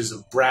patches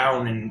of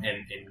brown and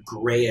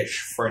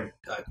grayish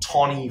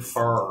tawny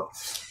fur.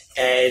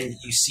 And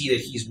you see that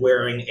he's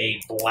wearing a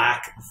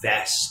black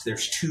vest.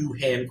 There's 2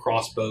 hand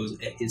crossbows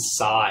at his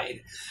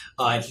side.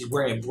 And he's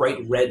wearing a bright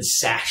red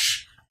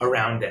sash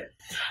around it.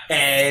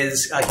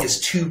 As his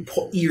 2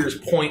 ears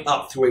point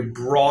up through a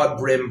broad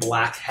brim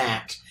black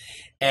hat.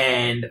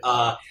 And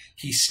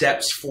he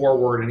steps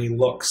forward and he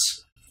looks.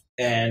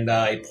 And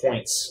he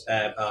points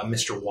at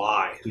Mr.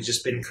 Y, who's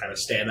just been kind of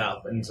stand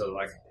up and so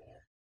like,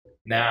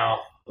 now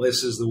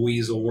this is the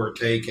weasel we're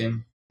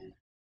taking.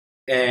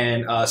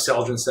 And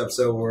Seldrin steps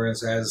over and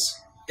says,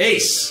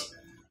 Ace!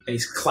 And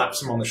he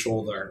claps him on the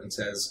shoulder and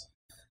says,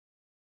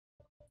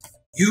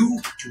 you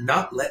do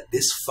not let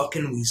this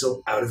fucking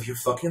weasel out of your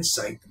fucking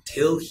sight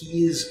until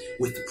he is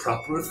with the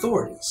proper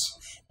authorities.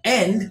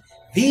 And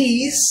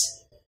these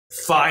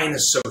fine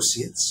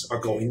associates are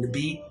going to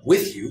be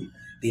with you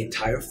the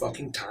entire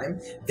fucking time.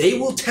 They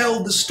will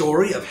tell the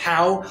story of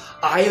how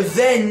I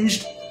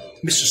avenged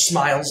Mr.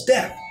 Smiles'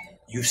 death.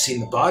 You've seen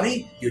the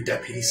body. Your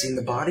deputy's seen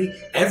the body.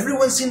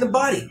 Everyone's seen the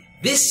body.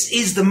 This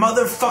is the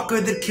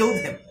motherfucker that killed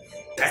him.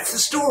 That's the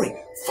story.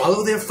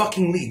 Follow their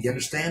fucking lead. You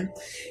understand?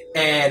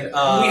 And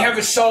we have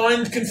a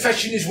signed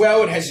confession as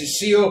well. It has his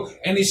seal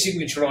and his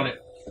signature on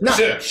it.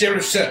 Sir,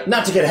 Sheriff, sir.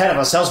 Not to get ahead of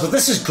ourselves, but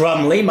this is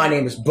Grumley. My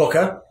name is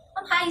Booker.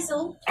 I'm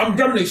Hazel. I'm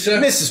Grumley, sir.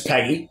 This is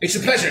Peggy. It's a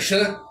pleasure,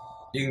 sir.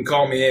 you can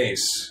call me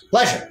Ace.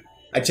 Pleasure.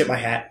 I tip my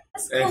hat.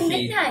 That's a cool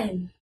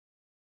nickname.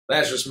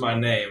 That's just my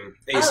name,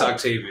 Ace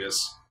Octavius.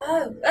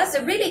 Oh, that's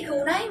a really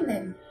cool name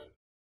then.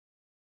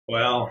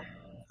 Well,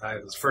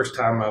 it's the first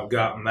time I've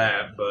gotten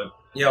that, but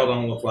y'all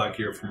don't look like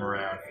you're from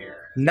around here.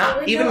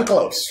 Not even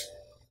close.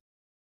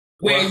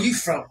 Where are you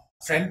from,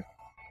 friend?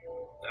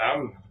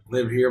 I've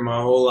lived here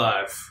my whole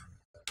life.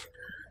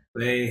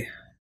 They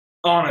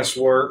honest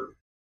work,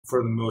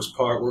 for the most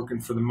part, working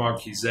for the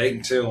Marquis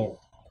until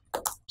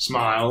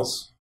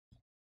Smiles.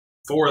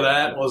 Before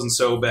that, wasn't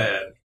so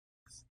bad.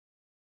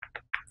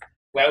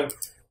 Well,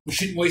 we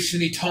shouldn't waste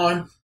any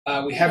time.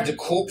 We have the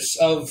corpse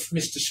of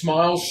Mr.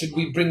 Smiles. Should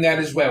we bring that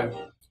as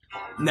well?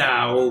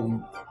 Nah,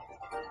 we'll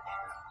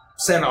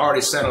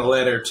already sent a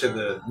letter to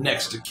the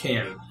next of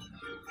kin,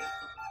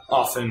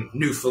 off in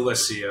New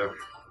Felicia.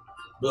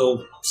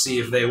 We'll see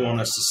if they want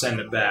us to send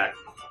it back.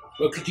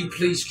 Well, could you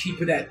please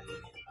keep it at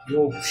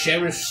your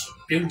sheriff's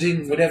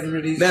building, whatever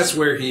it is? That's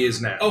where he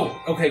is now. Oh,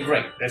 okay,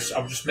 great.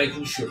 I'm just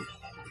making sure.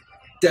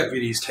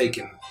 Deputy's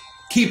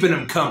keeping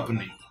him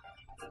company.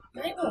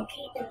 Might want to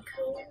keep him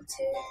cool too,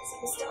 because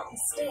it was starting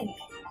to stink.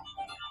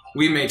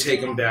 We may take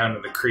him down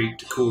to the creek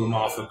to cool him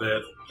off a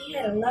bit. He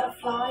had a lot of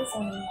flies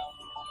on him.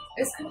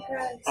 It was kind of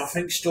gross. I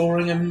think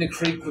storing him in the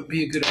creek would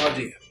be a good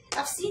idea.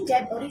 I've seen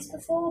dead bodies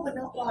before, but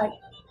not like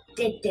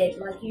dead.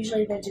 Like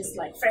usually they're just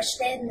like fresh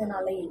dead and then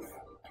I leave.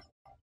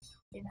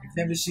 You know? You've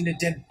never seen a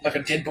dead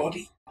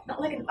body?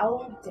 Not like an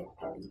old dead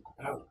body.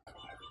 Oh.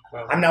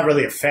 Well, I'm not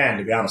really a fan,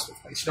 to be honest with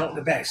you. it's not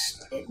the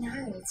best.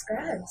 No, it's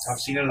gross. I've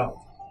seen a lot.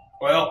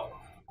 Well,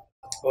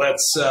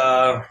 let's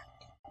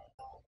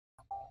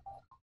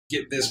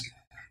get this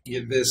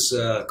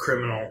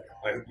criminal.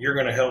 You're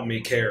gonna help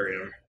me carry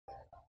him.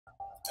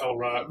 All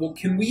right. Well,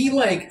 can we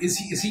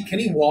can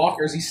he walk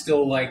or is he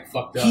still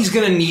fucked up? He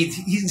doesn't need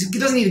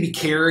to be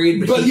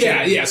carried, But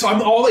yeah. So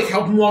I'll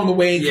help him along the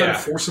way and kind Yeah.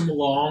 of force him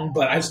along.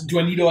 But do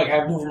I need to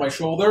have him over my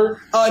shoulder?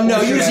 No,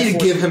 Or you should just I need to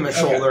force give him a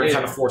shoulder Okay, and yeah.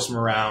 kind of force him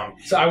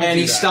around. So I will And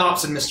do he that.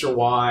 stops at Mr.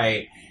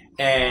 Y,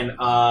 and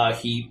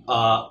he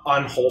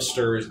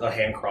unholsters a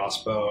hand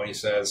crossbow, and he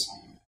says,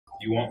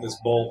 "You want this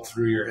bolt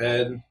through your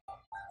head?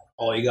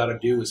 All you got to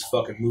do is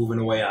fucking move in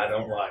a way I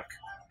don't like."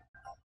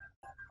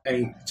 And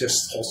he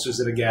just holsters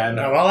it again.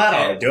 Oh, well, that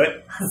ought to do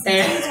it.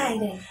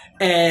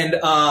 And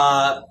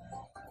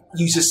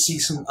you just see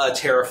some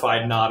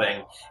terrified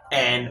nodding.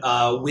 And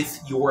with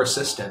your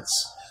assistance,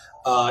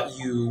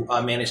 you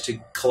manage to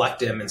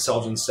collect him. And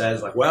Seljan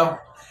says,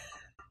 well,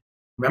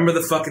 remember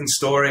the fucking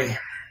story.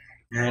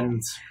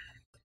 And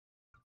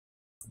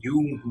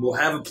you will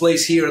have a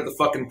place here at the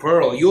fucking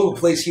Pearl. You'll have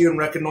a place here in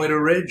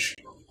Reconnoiter Ridge.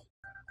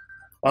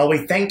 Well,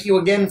 we thank you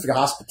again for your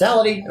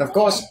hospitality and, of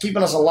course,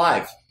 keeping us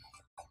alive.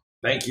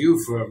 Thank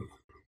you for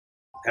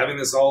having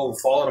this all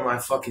fall into my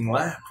fucking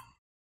lap.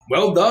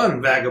 Well done,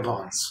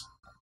 vagabonds.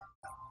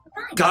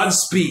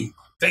 Godspeed.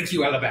 Thank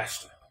you,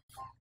 Alabaster.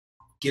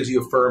 Gives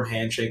you a firm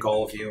handshake,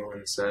 all of you,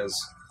 and says,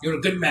 You're a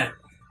good man.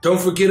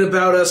 don't forget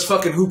about us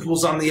fucking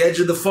hooples on the edge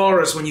of the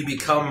forest when you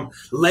become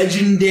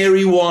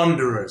legendary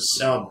wanderers.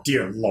 Oh,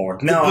 dear Lord.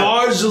 The No,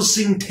 bards will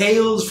sing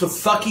tales for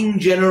fucking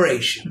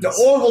generations.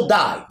 or we'll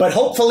die, but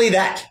hopefully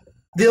that.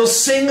 They'll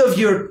sing of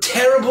your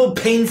terrible,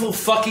 painful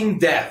fucking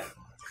death.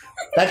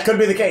 That could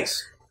be the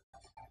case.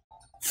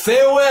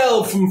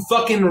 Farewell from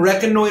fucking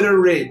Reconnoiter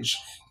Ridge.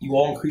 You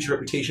all increase your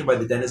reputation by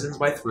the denizens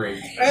by 3.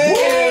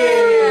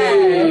 Hey!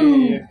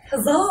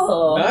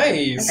 Huzzah!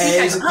 Nice.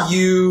 As Me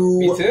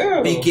you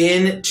too.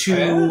 begin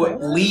to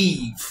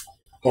leave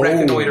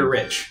Reconnoiter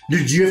Ridge. Do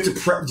you have to do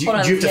you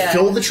have to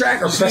fill the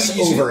track or press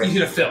over You it? need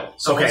to fill.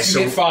 So Okay, once so-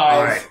 you get 5,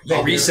 alright, then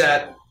I'll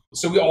reset.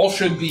 So we all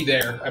should be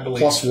there, I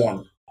believe.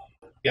 +1.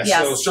 Yes,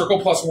 Yes. so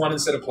circle +1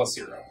 instead of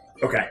 +0.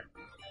 Okay.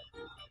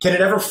 Can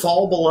it ever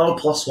fall below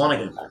 +1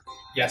 again?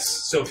 Yes.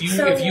 So if you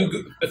So-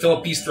 fill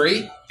up piece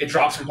 3, it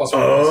drops from +1 to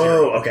 +0.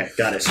 Oh, okay,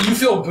 got it. So you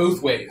fill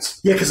both ways.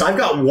 Yeah, because I've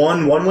got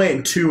one way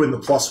and 2 in the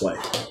plus way.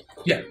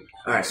 Yeah.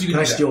 All right, You can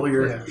can I do that. steal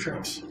your? Yeah,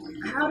 sure.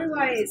 How do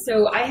I?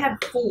 So I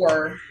had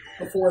 4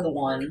 before the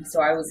 1,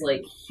 so I was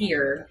like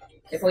here.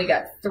 If we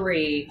got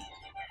 3,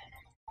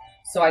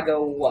 so I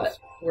go what?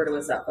 Where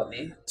does that put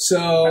me? I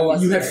So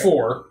was you had there.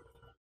 4.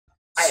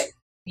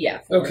 Yeah.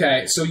 4.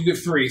 Okay, so you get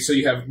 3. So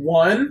you have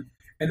 1,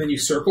 and then you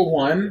circle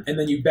 1, and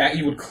then you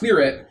would clear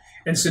it,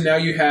 and so now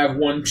you have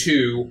 1,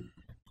 2.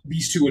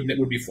 These 2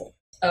 would be full.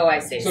 Oh, I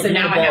see. So So, if you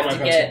now wanna I have borrow to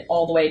my get pencil.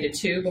 all the way to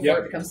 2 before Yep.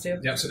 it becomes 2.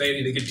 Yeah, so now you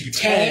need to get to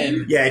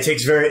 10. Yeah, it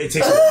takes it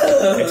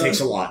takes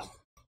a lot.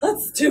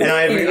 That's 2. And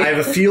I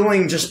have a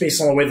feeling, just based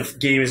on the way the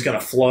game is going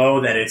to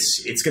flow, that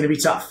it's going to be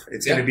tough.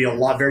 It's going to be a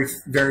lot, very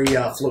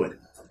fluid.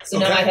 So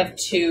now I have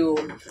 2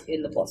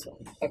 in the +1.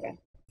 Okay.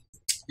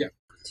 Yeah.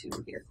 2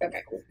 here.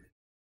 Okay, cool.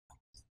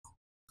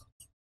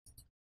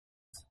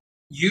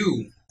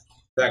 You,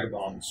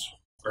 vagabonds,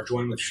 are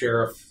joined with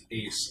Sheriff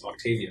Ace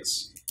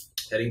Octavius,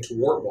 heading to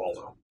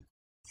Wartwallow.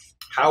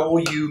 How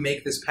will you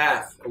make this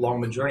path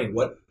along the journey?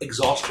 What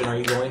exhaustion are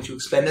you going to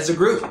expend as a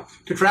group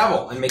to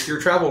travel and make your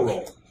travel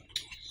roll?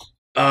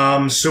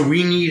 So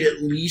we need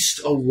at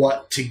least a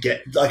what to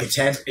get, like a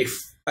 10?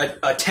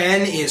 A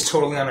 10 is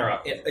totally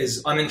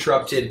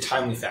uninterrupted,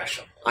 timely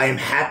fashion. I am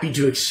happy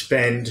to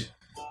expend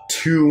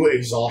 2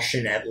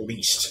 exhaustion at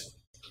least.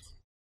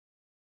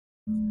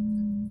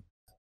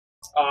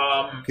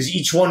 Because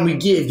each one we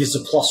give gives a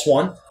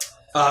 +1.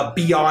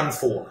 Beyond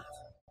 4.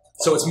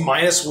 So it's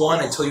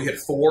 -1 until you hit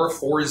 4.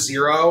 4 is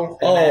 0.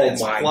 And then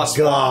it's my +1.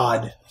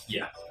 god.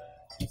 Yeah.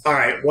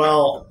 Alright,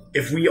 well,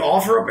 if we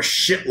offer up a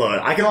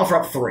shitload, I can offer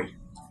up 3.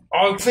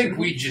 I think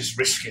we just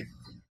risk it.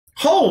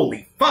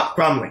 Holy fuck,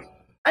 Grumley.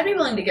 I'd be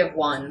willing to give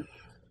 1.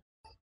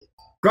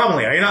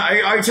 Grumley,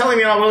 are you telling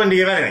me you're not willing to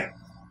give anything?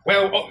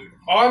 Well,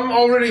 I'm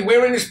already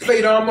wearing this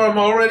plate armor. I'm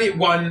already at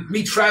 1.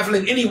 Me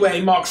traveling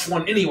anyway marks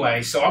 1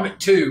 anyway, so I'm at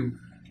 2,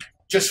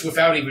 just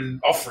without even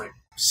offering.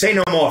 Say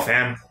no more,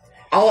 fam.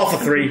 I'll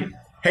offer 3.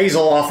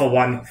 Hazel will offer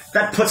 1.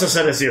 That puts us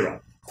at a 0.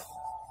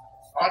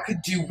 I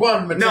could do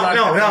 1, but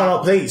No,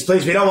 please,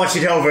 we don't want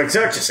you to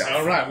overexert yourself.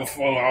 All right,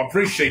 well, I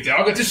appreciate that.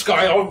 I'll get this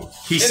guy.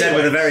 He said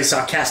with a very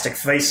sarcastic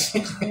face.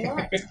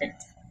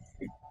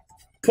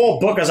 Poor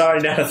Booker's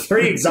already down to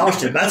 3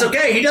 exhaustion. That's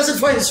okay, he does it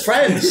for his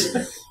friends.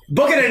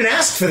 Booker didn't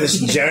ask for this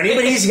journey,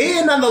 but he's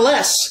here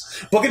nonetheless.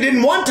 Booker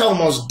didn't want to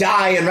almost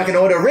die in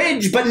Reconnoiter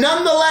Ridge, but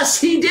nonetheless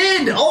he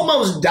did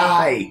almost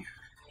die.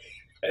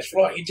 That's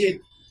right, he did.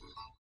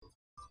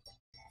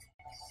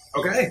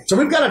 Okay. So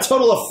we've got a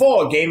total of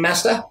 4, Game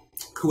Master.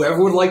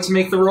 Whoever would like to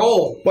make the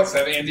roll. Let's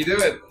have Andy do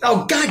it.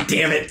 Oh, god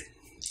damn it.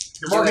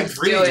 You're marking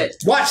 3. Do it.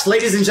 Watch,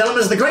 ladies and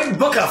gentlemen, as the great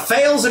Booker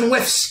fails and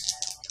whiffs.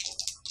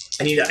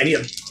 I need a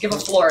Give a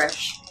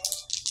flourish.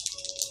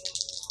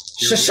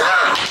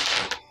 Shasha!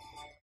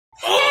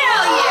 Hell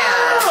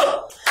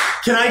yeah!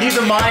 Can I do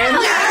the Mayan?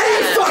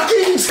 Yay!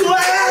 Fucking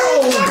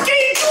 12!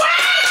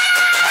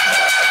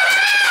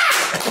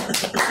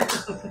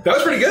 That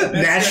was pretty good.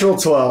 Natural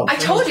 12. I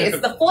told you, it's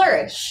the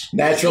flourish.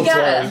 Natural You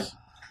gotta- 12.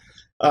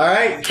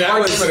 Alright.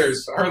 Hard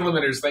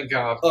limiters, thank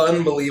God.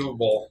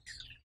 Unbelievable.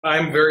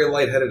 I'm very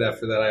lightheaded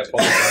after that. I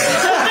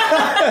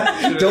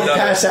apologize. Don't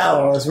pass out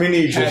on us. We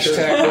need you.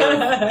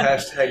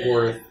 Hashtag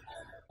worth.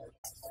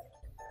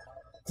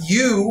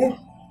 You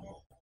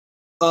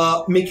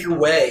make your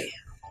way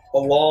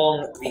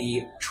along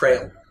the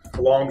trail,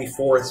 along the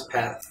forest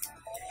path,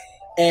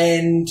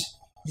 and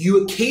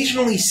you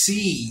occasionally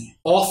see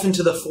off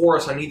into the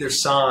forest on either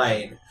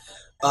side,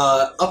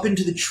 up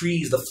into the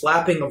trees, the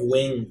flapping of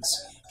wings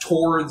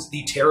towards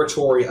the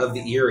territory of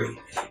the Eyrie.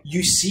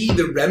 You see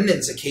the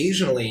remnants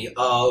occasionally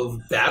of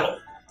battle,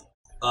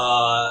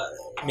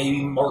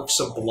 maybe marks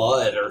of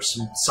blood or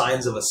some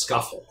signs of a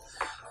scuffle.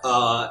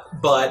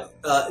 But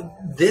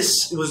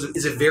this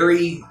is a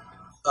very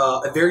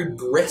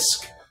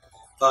brisk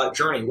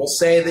journey. We'll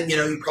say that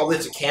you probably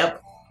have to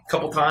camp a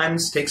couple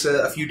times. Takes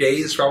a few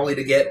days probably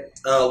to get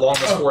along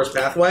this forest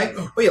pathway.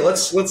 But yeah,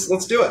 let's do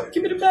it.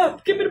 Give it a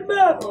map. Give it a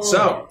map.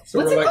 So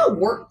What's it called?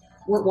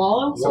 Wort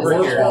Wallow?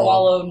 Wort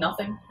Wallow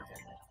nothing?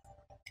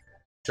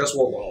 just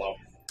Wartwallow.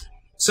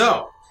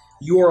 So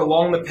you are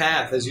along the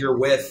path as you're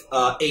with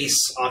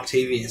Ace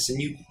Octavius,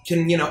 and you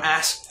can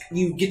ask.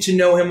 You get to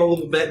know him a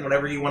little bit, and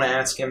whatever you want to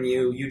ask him,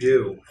 you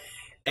do.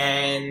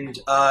 And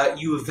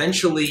you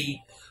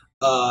eventually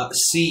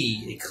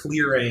see a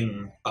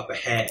clearing up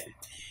ahead.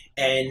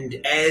 And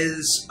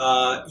as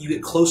you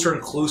get closer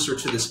and closer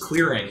to this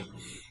clearing,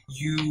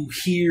 you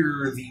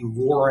hear the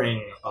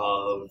roaring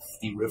of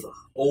the river,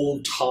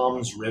 Old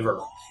Tom's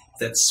River,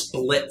 that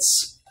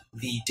splits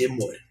the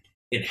Dimwood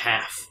in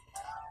half.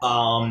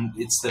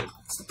 It's the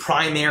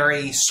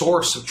primary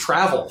source of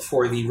travel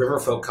for the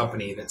Riverfolk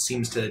Company that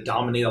seems to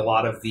dominate a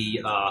lot of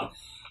the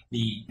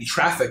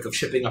traffic of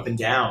shipping up and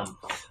down.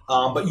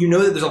 But you know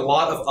that there's a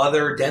lot of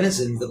other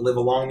denizens that live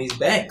along these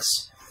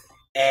banks.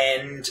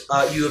 And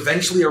you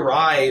eventually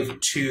arrive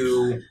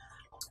to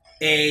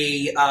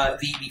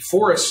the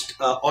forest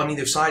on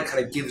either side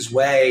kind of gives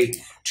way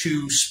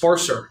to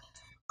sparser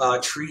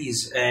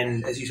trees.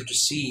 And as you start to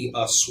see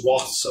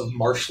swaths of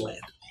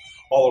marshland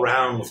all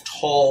around with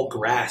tall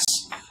grass,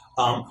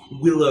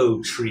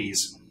 willow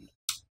trees,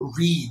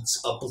 reeds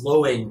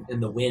blowing in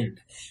the wind.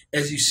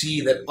 As you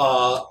see that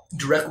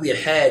directly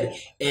ahead,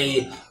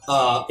 a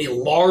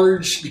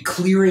large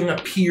clearing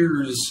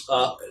appears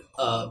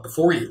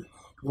before you,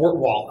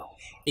 Wartwall,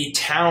 a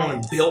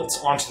town built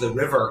onto the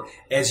river.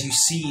 As you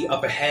see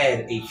up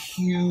ahead, a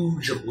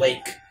huge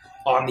lake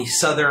on the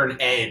southern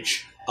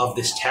edge of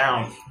this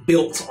town,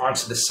 built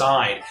onto the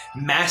side,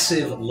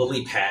 massive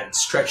lily pads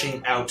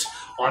stretching out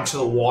onto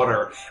the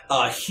water,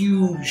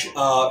 huge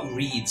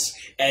reeds,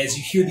 as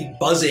you hear the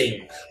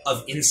buzzing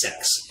of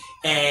insects.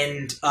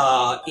 And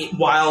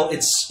while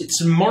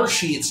it's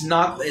marshy, it's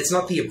not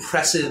the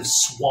oppressive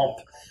swamp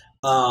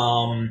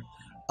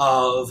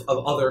of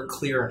other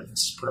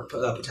clearings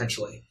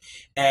potentially.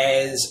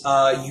 As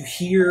you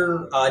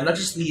hear not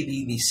just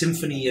the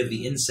symphony of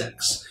the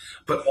insects,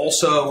 but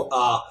also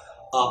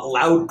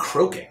loud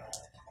croaking,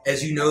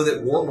 as you know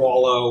that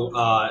Wartwallow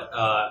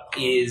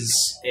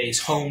is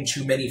home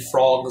to many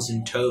frogs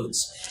and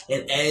toads.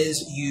 And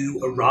as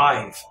you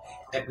arrive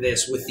at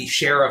this with the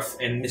sheriff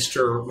and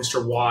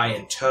Mr. Y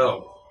in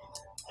tow,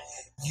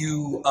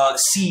 you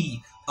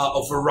see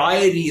a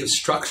variety of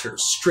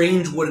structures,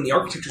 strange wood, and the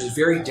architecture is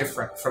very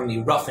different from the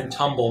rough and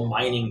tumble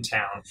mining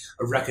town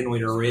of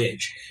Reconnoiter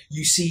Ridge.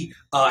 You see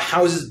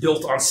houses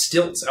built on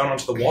stilts out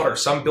onto the water,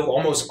 some built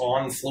almost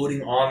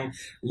floating on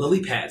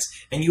lily pads.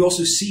 And you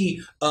also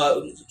see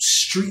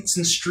streets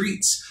and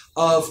streets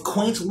of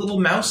quaint little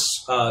mouse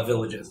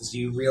villages. As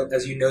you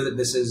know that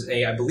this is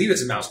I believe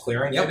it's a mouse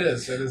clearing. Yep. It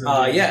is. It is.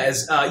 Yeah,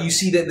 as you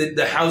see that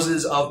the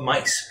houses of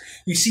mice.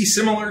 You see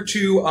similar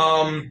to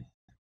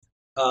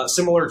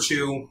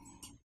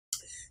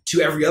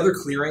every other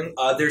clearing,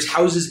 there's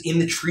houses in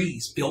the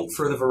trees built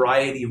for the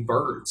variety of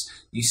birds.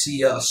 You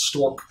see a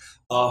stork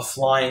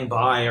flying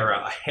by, or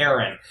a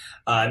heron,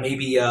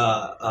 maybe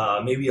a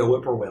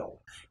whippoorwill,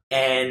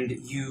 and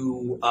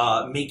you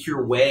make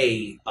your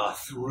way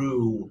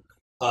through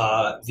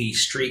the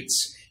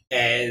streets.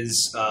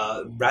 As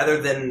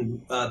rather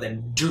than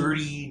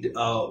dirtied,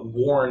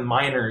 worn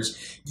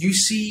miners, you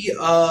see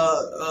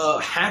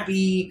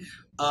happy,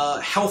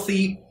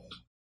 healthy,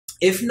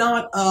 if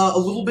not a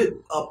little bit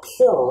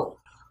poorer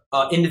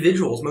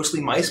individuals,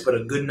 mostly mice, but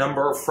a good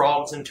number of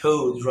frogs and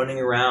toads running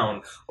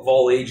around of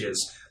all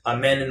ages,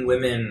 men and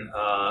women,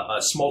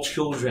 small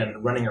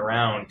children running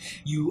around.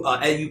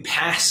 As you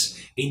pass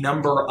a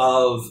number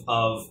of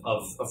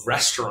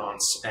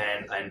restaurants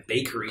and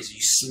bakeries,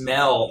 you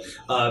smell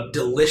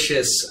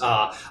delicious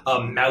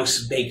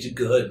mouse-baked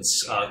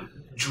goods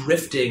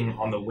drifting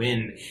on the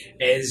wind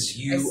as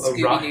you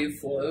arrive. Scooby-Doo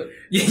float.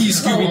 Yeah, you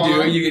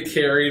Scooby-Doo, you get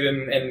carried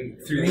and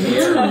through the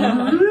air.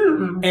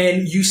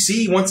 And you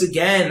see, once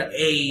again,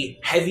 a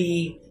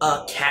heavy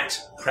cat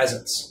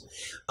presence.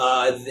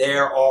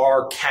 There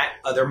are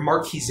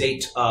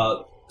Marquisate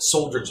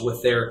soldiers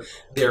with their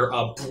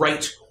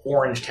bright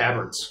orange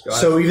tabards.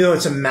 So even though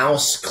it's a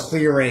mouse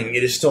clearing,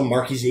 it is still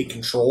Marquisate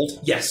controlled?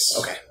 Yes.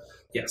 Okay.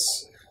 Yes.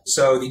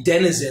 So the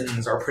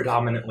denizens are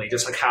predominantly,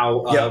 just like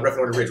how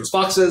Reconnoiter Ridge was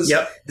foxes,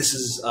 this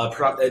is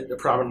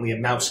predominantly a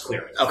mouse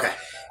clearing. Okay.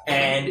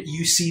 And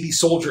you see these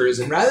soldiers,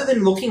 and rather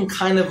than looking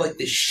kind of like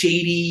the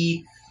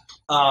shady,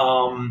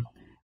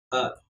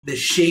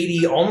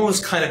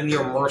 almost kind of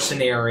near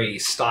mercenary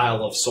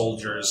style of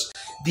soldiers,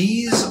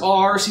 these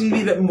seem to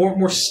be a bit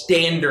more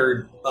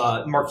standard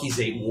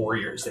Marquisate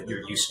warriors that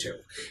you're used to.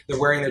 They're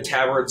wearing their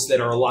tabards that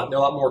are a lot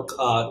more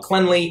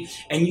cleanly,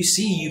 and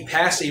you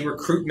pass a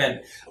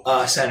recruitment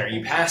center,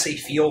 you pass a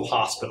field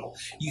hospital.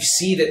 You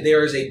see that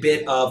there is a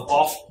bit of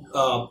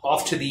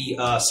off to the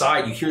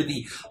side. You hear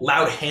the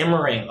loud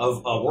hammering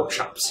of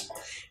workshops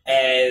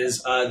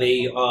as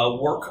they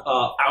work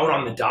out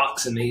on the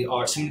docks, and they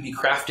seem to be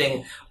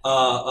crafting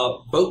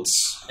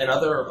boats and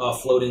other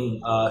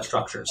floating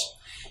structures.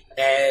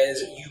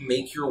 As you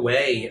make your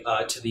way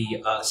to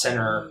the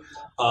center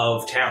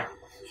of town.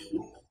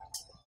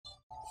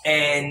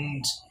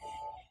 And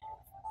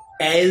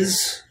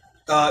as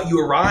you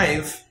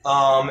arrive,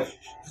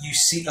 you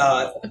see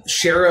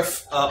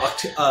Sheriff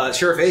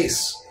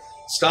Ace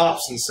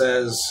stops and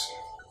says,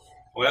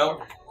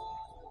 "Well,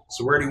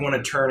 so where do you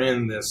want to turn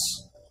in this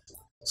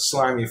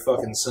slimy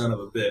fucking son of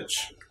a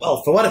bitch?"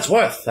 Well, for what it's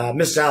worth,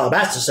 Mr.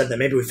 Alabaster said that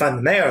maybe we find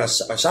the mayor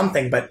or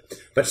something, but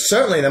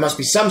certainly there must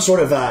be some sort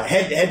of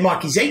head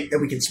Marquisate that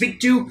we can speak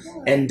to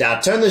and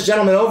turn this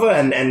gentleman over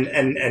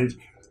and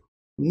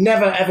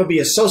never ever be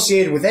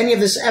associated with any of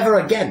this ever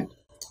again.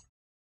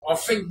 I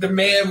think the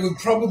mayor would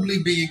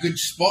probably be a good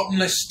spot,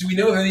 unless, do we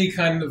know of any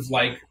kind of,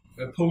 like,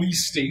 a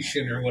police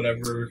station or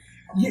whatever?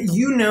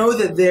 You know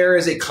that there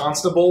is a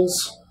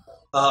constable's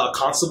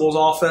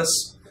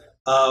office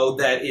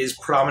that is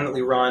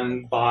predominantly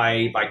run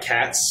by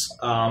cats.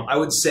 I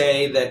would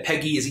say that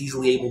Peggy is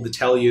easily able to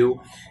tell you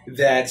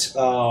that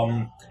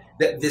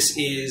that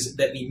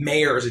the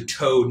mayor is a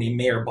toad named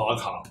Mayor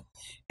Boghop,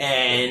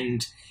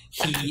 and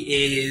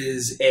he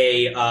is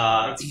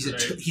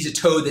he's a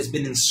toad that's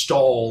been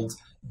installed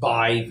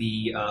by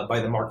the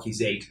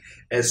Marquisate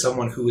as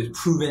someone who is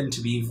proven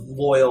to be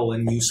loyal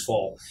and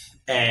useful,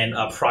 and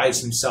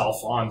prides himself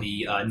on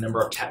the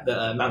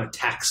the amount of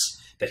tax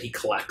that he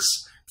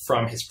collects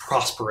from his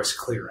prosperous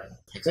clearing.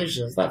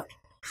 Taxation is left.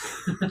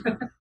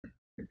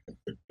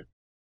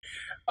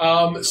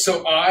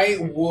 So I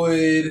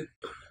would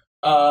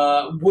would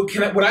I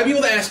be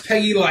able to ask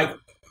Peggy, like,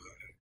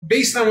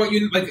 based on what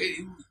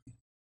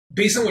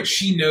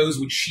she knows,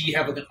 would she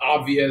have like an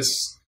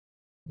obvious,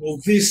 well,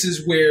 this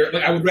is where,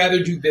 like, I would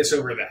rather do this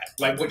over that,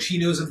 like what she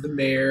knows of the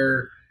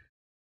mayor?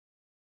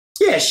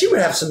 Yeah, she would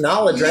have some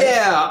knowledge, right?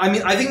 Yeah, I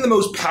mean, I think the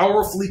most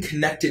powerfully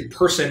connected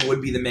person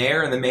would be the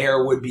mayor, and the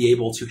mayor would be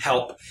able to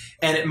help.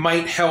 And it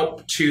might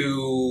help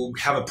to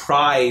have a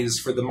prize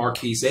for the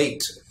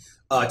Marquisate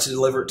to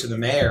deliver it to the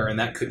mayor, and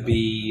that could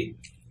be...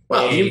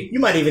 Well, you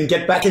might even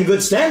get back in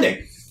good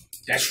standing.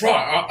 That's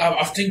right.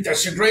 I think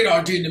that's a great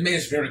idea. The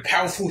mayor's very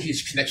powerful. He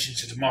has connections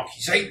to the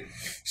Marquisate.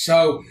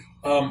 So,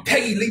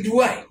 Peggy, lead the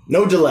way.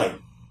 No delay.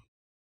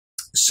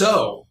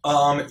 So,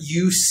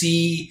 you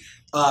see...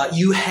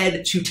 you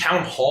head to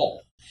Town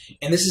Hall,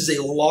 and this is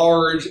a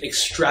large,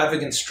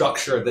 extravagant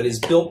structure that is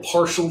built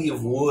partially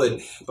of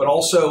wood, but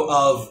also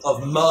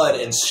of mud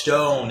and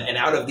stone, and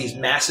out of these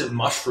massive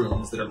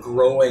mushrooms that are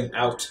growing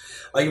out.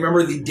 You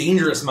remember the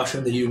dangerous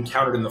mushroom that you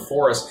encountered in the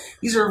forest?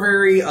 These are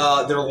very,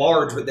 they're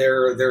large, but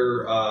they're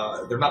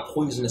not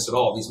poisonous at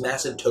all. These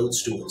massive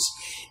toadstools.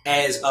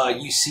 As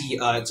you see,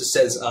 it just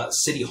says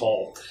City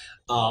Hall.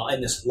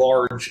 And this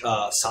large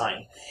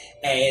sign.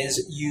 As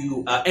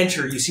you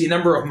enter, you see a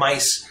number of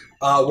mice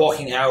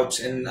walking out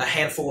and a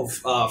handful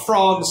of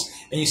frogs,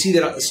 and you see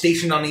that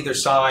stationed on either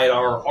side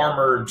are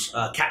armored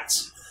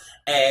cats.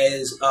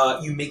 As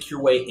you make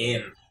your way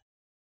in,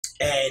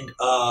 and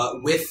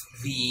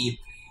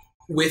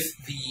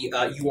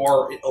you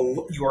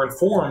are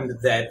informed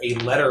that a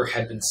letter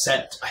had been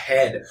sent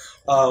ahead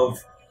of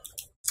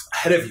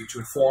you to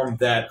inform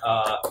that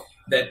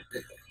that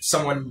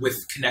someone with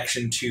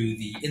connection to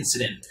the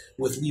incident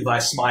with Levi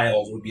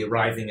Smiles would be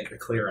arriving at the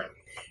clearing.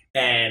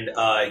 And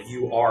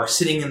you are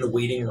sitting in the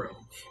waiting room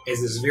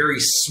as this very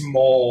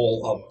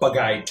small,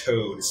 bug-eyed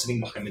toad is sitting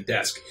behind the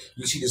desk.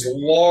 You see this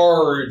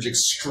large,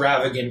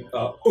 extravagant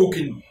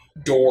oaken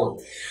door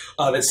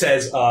that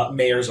says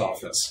Mayor's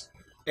Office.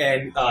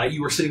 And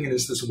you are sitting in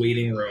this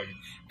waiting room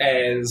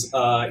as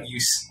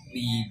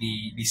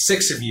the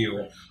six of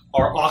you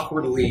are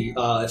awkwardly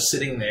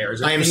sitting there.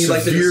 I'm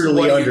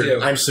severely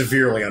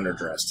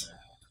underdressed.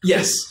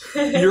 Yes,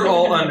 you're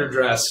all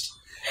underdressed,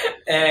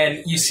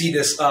 and you see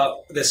this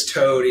this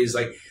toad. He's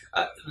like,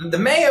 "The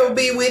mayor will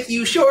be with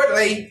you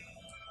shortly."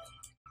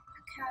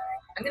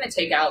 I'm gonna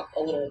take out a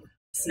little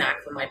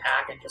snack from my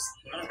pack and just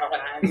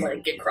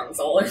like get crumbs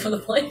all over the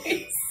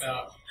place.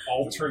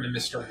 I'll turn to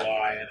Mr.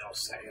 Y and I'll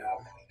say,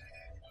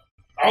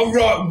 "All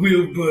right,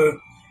 Wilbur,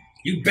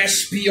 you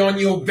best be on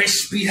your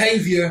best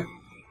behavior.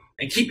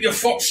 And keep your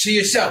thoughts to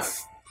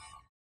yourself.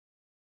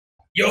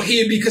 You're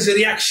here because of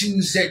the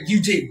actions that you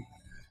did.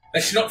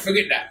 Let's not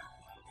forget that."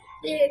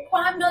 Yeah,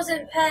 crime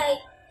doesn't pay.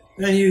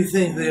 And you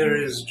think there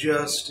is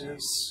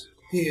justice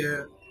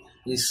here?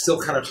 He's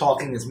still kind of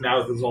talking. His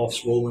mouth is all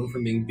swollen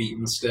from being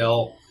beaten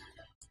still.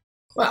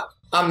 Well,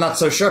 I'm not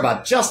so sure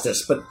about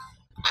justice, but,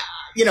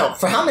 you know,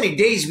 for how many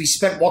days we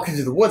spent walking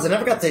through the woods, I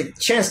never got the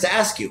chance to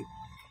ask you.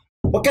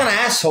 What kind of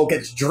asshole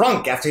gets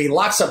drunk after he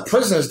locks up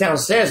prisoners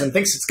downstairs and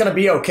thinks it's going to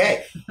be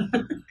okay?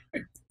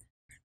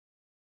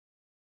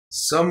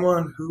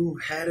 Someone who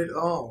had it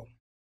all.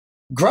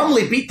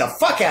 Grumley beat the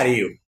fuck out of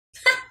you.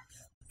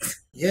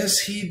 Yes,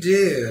 he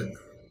did.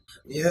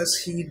 Yes,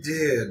 he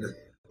did.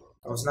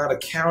 I was not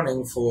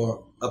accounting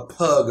for a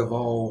pug of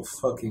all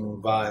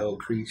fucking vile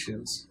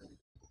creatures.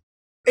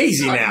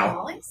 Easy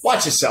now.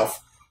 Watch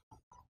yourself.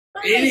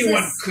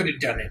 Anyone could have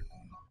done it.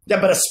 Yeah,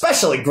 but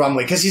especially Grumley,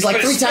 because he's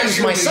like 3 times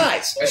my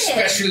size.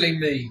 Especially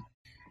me.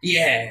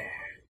 Yeah.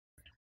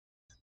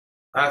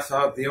 I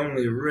thought the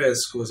only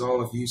risk was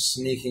all of you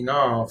sneaking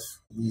off.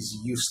 These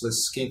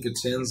useless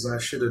skinkertons, I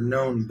should have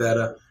known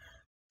better.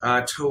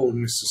 I told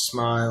Mr.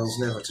 Smiles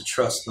never to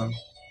trust them.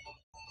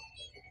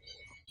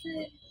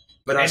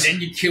 But and then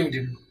you killed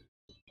him.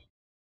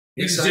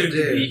 Yes, I did.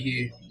 To be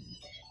here.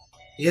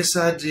 Yes,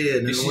 I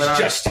did. This and is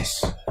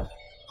justice.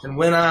 And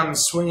when I'm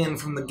swinging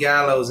from the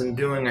gallows and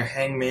doing a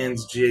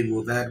hangman's jig,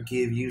 will that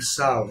give you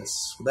solace?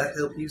 Will that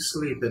help you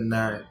sleep at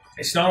night?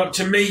 It's not up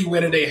to me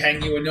whether they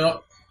hang you or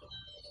not.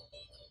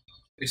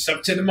 It's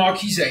up to the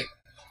Marquise.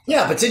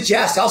 Yeah, but since you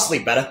asked, I'll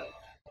sleep better.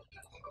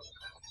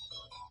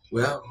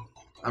 Well,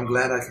 I'm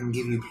glad I can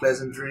give you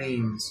pleasant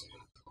dreams.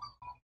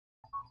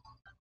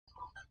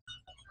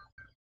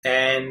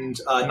 And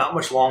not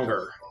much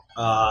longer,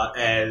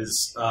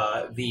 as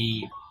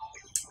the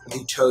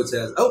toad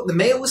says, "Oh, the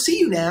mayor will see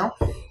you now,"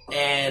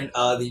 and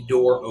the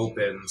door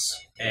opens,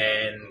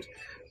 and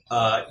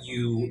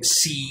you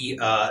see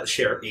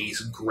Sheriff Ace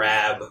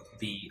grab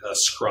the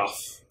scruff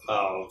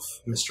of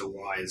Mr.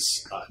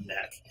 Wise's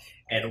neck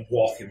and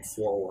walk him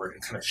forward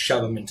and kind of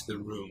shove him into the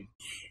room.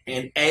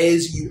 And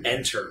as you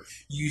enter,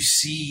 you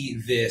see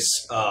this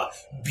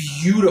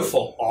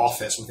beautiful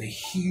office with a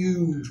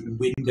huge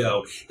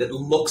window that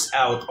looks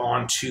out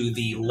onto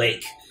the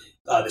lake.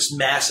 This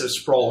massive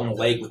sprawling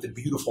lake with the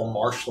beautiful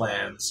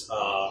marshlands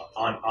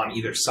on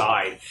either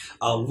side.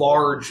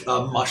 Large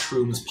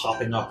mushrooms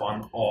popping up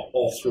on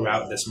all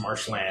throughout this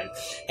marshland.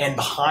 And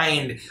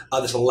behind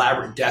this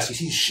elaborate desk, you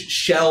see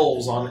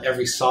shelves on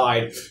every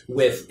side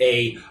with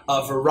a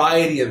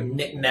variety of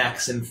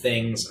knickknacks and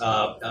things.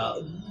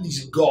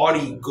 These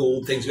gaudy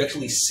gold things. You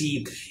actually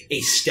see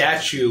a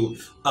statue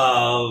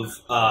of...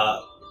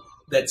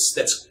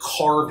 that's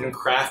carved and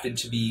crafted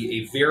to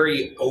be a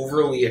very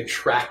overly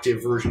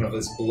attractive version of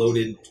this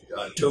bloated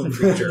toad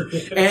creature.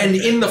 And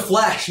in the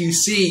flesh, you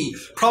see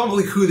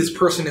probably who this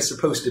person is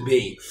supposed to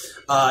be.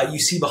 You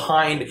see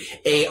behind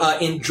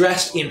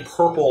dressed in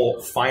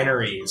purple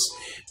fineries,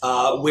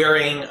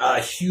 wearing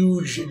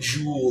huge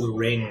jeweled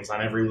rings on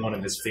every one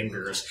of his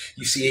fingers.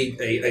 You see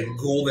a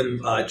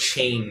golden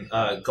chain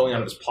going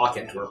out of his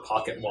pocket into a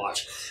pocket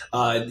watch.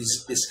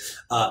 This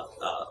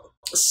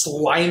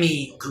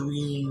slimy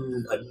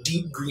green,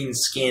 deep green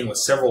skin with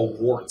several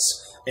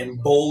warts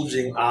and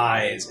bulging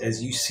eyes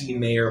as you see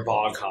Mayor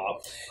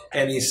Boghop.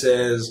 And he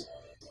says,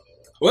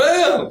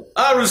 "Well,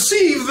 I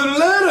received the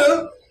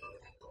letter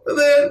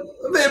that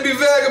there be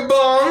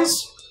vagabonds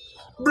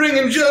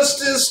bringing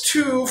justice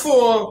to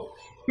for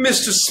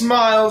Mr.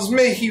 Smiles.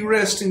 May he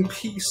rest in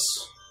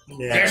peace."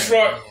 Yeah. That's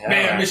right, Yeah.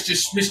 Mayor,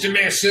 Mr.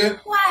 Mayor,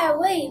 sir. Wow,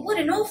 wait, what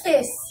an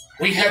office.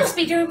 We You have... must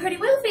be doing pretty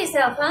well for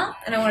yourself, huh?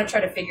 And I want to try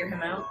to figure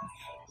him out.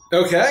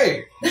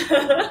 Okay.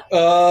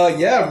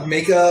 Yeah,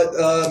 make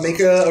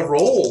a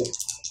roll.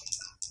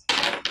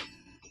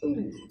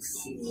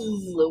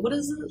 Ooh, what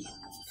is it?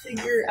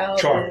 Figure out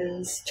Charm.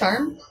 is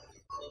charm?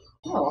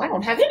 Oh, I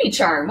don't have any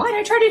charm. Why did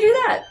I try to do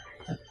that?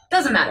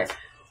 Doesn't matter.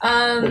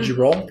 What'd you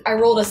roll? I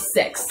rolled a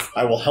 6.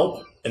 I will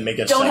help and make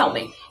it. Don't help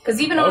me, because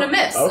even on a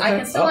miss, okay. I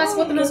can still ask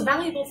what the most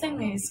valuable thing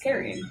he's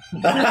carrying.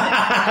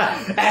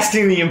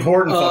 Asking the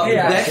important fucking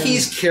yeah. That questions.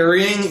 he's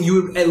carrying, you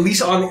would, at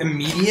least on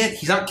immediate,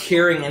 he's not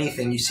carrying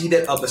anything. You see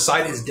that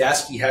beside his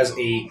desk, he has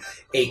a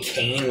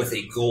cane with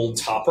a gold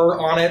topper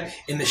on it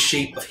in the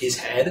shape of his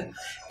head,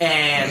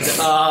 and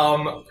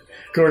Of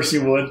course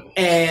you would.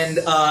 and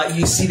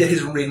you see that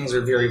his rings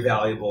are very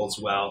valuable as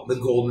well. The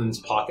gold in his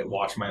pocket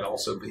watch might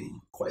also be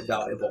quite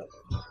valuable.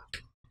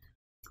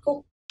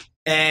 Cool.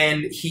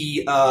 And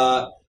he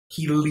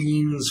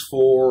leans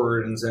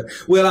forward and said,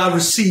 "Well, I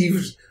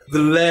received the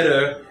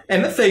letter,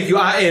 and thank you.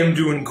 I am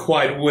doing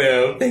quite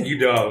well. Thank you,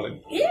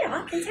 darling."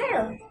 Yeah, I can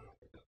tell.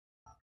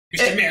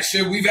 Mr. Mayor,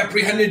 sir, we've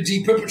apprehended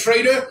the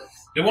perpetrator,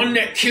 the one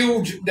that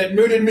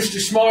murdered Mr.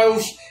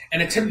 Smiles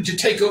and attempted to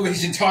take over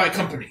his entire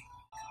company.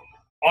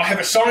 I have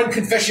a signed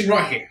confession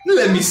right here.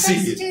 Let me I'm see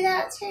supposed to it. do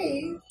that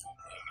too.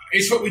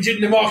 It's what we did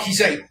in the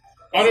Marquise. I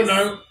don't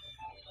know.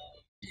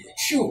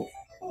 Sure.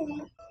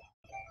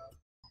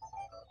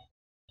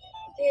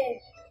 Yeah.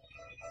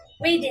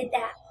 We did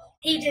that.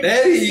 He did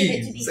At give it to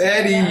ease, be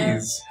at fair.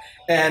 ease.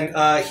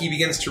 And he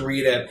begins to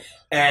read it,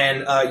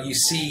 and you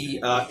see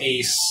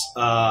Ace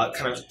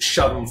kind of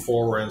shove him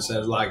forward and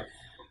says, like,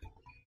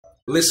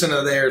 "Listen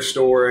to their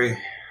story.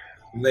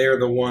 They're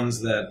the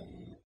ones that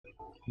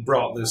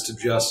brought this to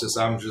justice.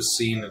 I'm just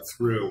seeing it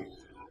through.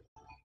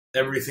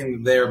 Everything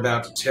that they're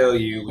about to tell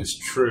you is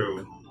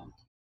true.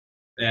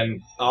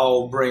 And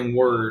I'll bring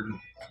word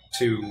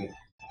to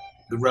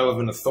the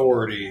relevant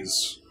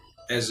authorities,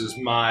 as is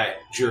my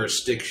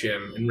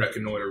jurisdiction in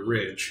Reconnoiter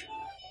Ridge."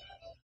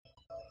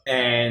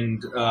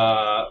 And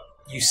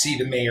you see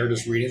the mayor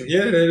just reading.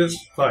 "Yeah, it is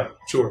fine.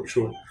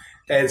 Sure.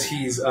 As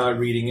he's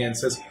reading it and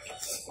says,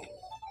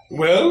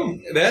 "Well,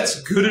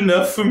 that's good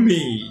enough for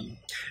me.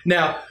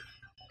 Now,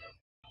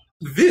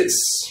 this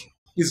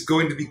is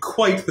going to be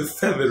quite the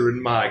feather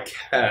in my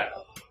cap.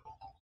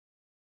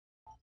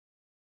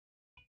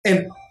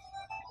 And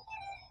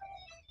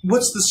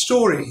what's the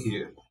story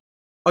here?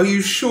 Are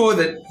you sure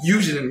that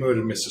you didn't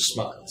murder Mr.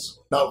 Smiles?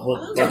 No,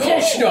 well, Of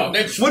course not.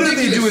 That's What are they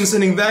ridiculous. doing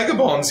sending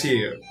vagabonds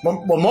here?"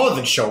 well, more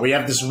than sure. We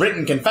have this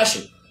written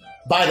confession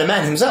by the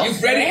man himself.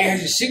 You've read it. It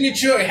has his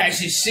signature. It has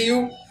his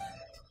seal.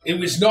 It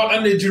was not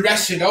under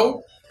duress at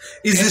all.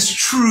 "Is this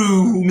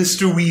true,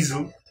 Mr.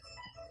 Weasel?"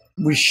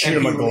 We shoot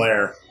him a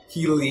glare.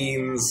 He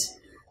leans,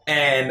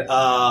 and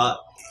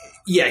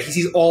Yeah, he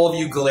sees all of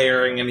you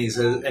glaring, and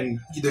and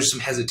there's some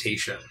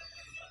hesitation.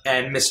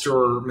 And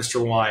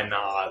Mr. Y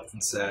nods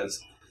and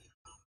says,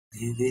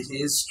 "It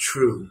is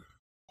true.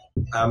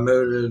 I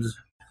murdered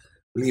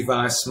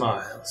Levi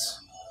Smiles."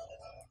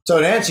 So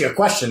to answer your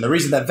question, the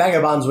reason that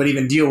vagabonds would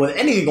even deal with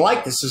anything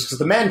like this is because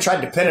the man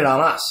tried to pin it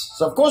on us.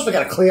 So of course we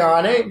got to clear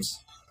our names.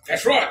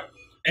 That's right.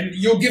 And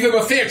you'll give him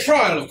a fair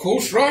trial, of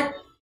course, right?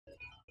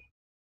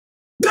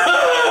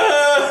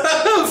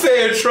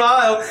 Fair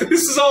trial.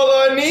 This is all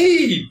I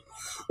need.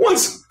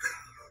 Once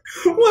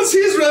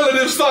his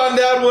relatives find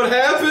out what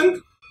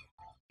happened,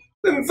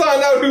 then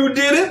find out who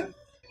did it,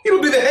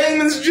 it'll be the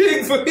hangman's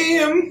jig for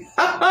him.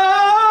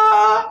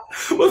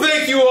 Well,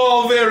 thank you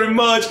all very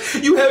much.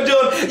 You have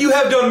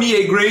done me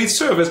a great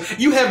service.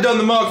 You have done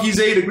the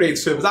Marquis a great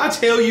service. I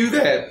tell you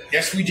that.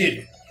 Yes, we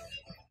did.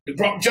 We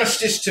brought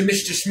justice to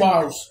Mr.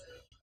 Smiles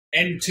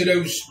and to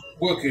those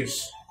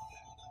workers.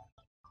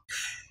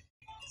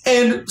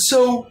 And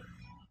so,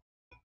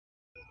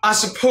 I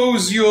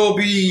suppose you'll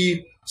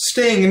be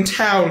staying in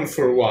town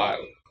for a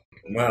while.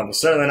 Well, we're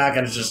certainly not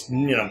going to just,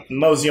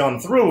 mosey on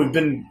through. We've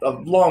been a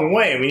long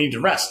way and we need to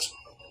rest.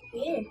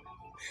 Yeah.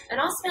 And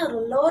I smelled a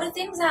lot of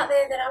things out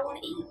there that I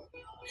want to eat.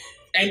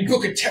 And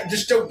Booker,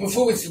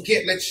 before we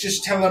forget, let's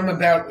just tell them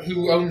about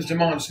who owns the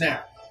Mons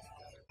now.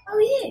 Oh,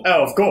 yeah.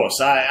 Oh, of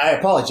course. I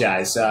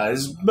apologize.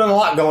 There's been a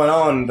lot going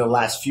on the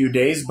last few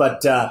days,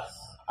 but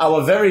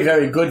our very,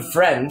 very good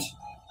friend,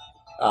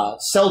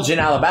 Selgin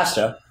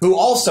Alabaster, who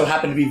also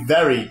happened to be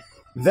very,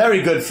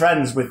 very good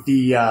friends with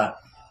the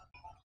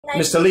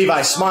Mr.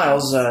 Levi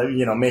Smiles,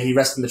 may he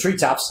rest in the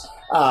treetops.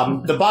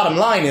 The bottom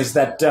line is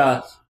that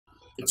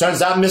it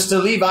turns out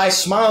Mr. Levi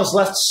Smiles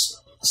left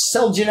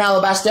Selgin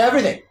Alabaster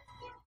everything.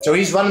 So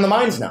he's running the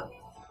mines now.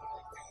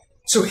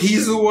 So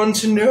he's the one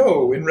to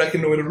know in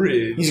Reconnoiter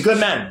Ridge. He's a good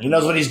man. He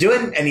knows what he's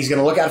doing, and he's going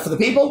to look out for the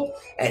people,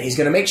 and he's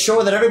going to make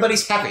sure that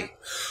everybody's happy.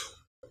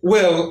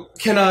 Well,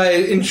 can I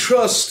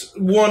entrust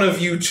one of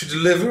you to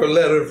deliver a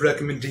letter of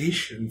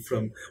recommendation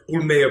from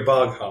old Mayor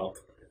Boghop?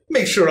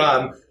 Make sure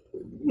I'm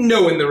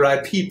knowing the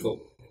right people.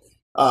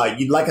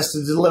 You'd like us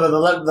to deliver the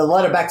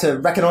letter back to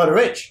Reconnoiter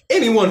Ridge?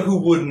 Anyone who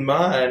wouldn't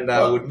mind,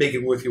 I would make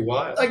it worth your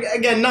while.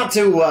 Again, not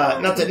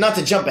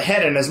to jump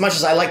ahead, and as much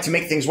as I like to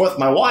make things worth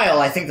my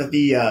while, I think that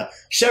the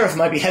sheriff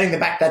might be heading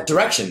back that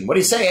direction. What do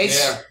you say, Ace?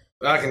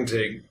 Yeah,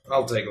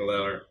 I'll take a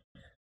letter.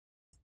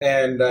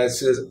 And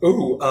says,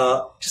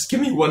 just give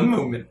me one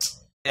moment.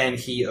 And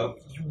he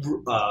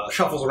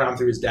shuffles around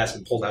through his desk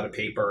and pulls out a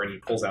paper, and he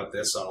pulls out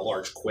this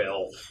large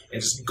quill,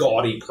 and this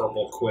gaudy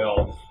purple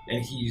quill,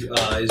 and he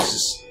is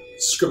just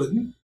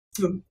scribbling.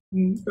 And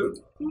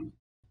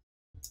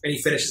he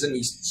finishes it, and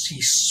he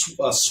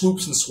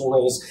swoops and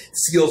swirls,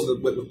 seals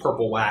it with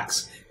purple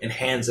wax, and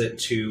hands it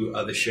to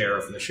the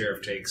sheriff, and the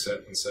sheriff takes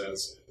it and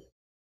says,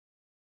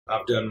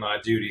 "I've done my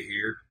duty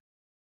here.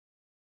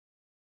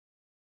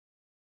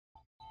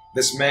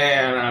 This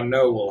man I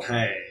know will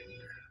hang."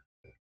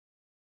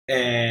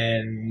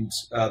 And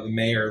the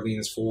mayor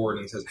leans forward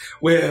and says,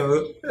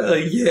 "Well,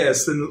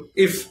 yes, and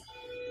if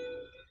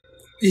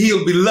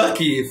he'll be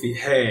lucky if he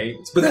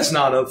hangs, but that's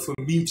not up for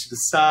me to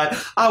decide.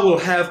 I will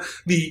have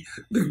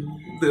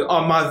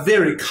my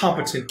very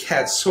competent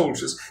cat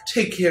soldiers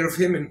take care of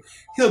him, and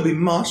he'll be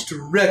marched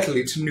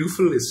directly to New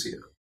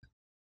Felicia."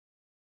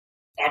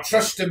 I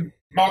trust the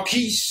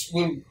Marquis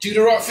will do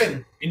the right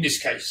thing in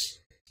this case.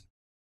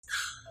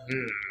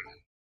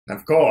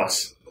 Of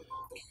course.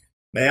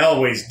 They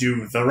always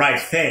do the right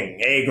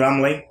thing, eh,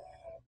 Grumley?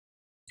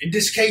 In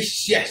this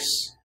case, yes.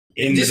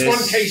 In this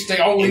one case, they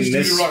always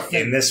do the right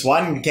thing. In this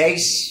one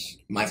case,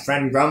 my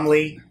friend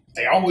Grumley,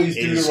 they always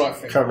do the right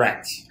thing.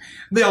 Correct.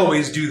 They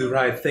always do the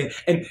right thing.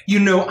 And,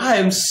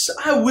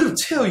 I will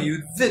tell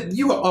you that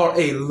you are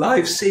a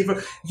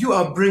lifesaver. You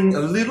are bringing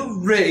a little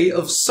ray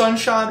of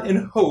sunshine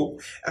and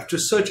hope after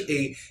such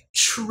a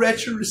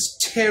treacherous,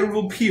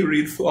 terrible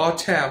period for our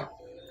town.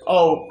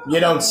 Oh, you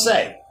don't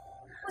say.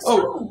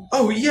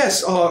 Oh,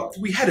 yes.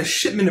 We had a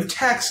shipment of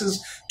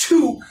taxes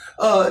to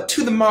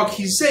the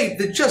Marquisate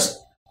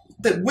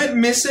that went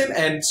missing,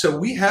 and so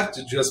we have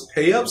to just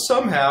pay up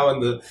somehow.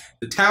 And the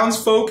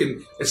townsfolk, and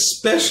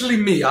especially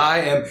me, I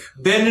am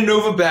bending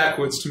over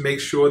backwards to make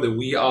sure that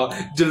we are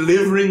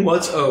delivering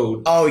what's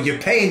owed. Oh, you're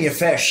paying your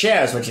fair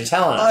share, is what you're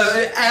telling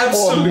us.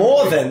 Absolutely. Or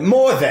more than.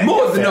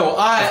 No,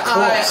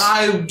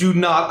 I do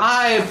not.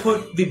 I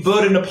put the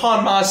burden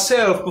upon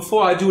myself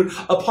before I do it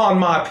upon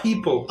my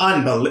people.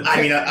 Absolutely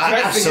Can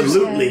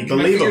I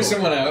believable. figure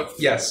someone out?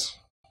 Yes.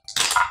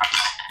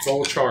 It's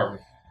all a charm.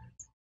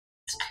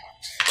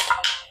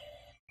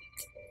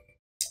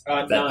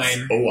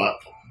 9.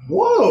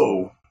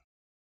 Whoa!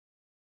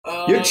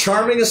 You're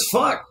charming as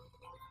fuck.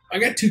 I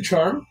got 2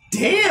 charm.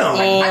 Damn!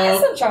 I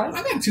got some charm.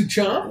 I got 2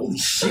 charm. Holy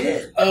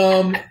shit.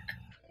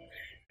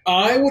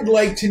 I would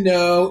like to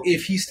know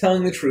if he's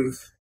telling the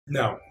truth.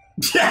 No.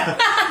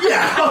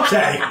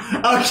 Okay,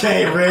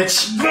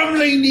 Rich.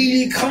 Grumley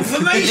needed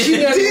confirmation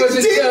that he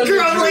wasn't Did telling the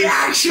Grumley truth.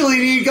 actually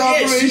need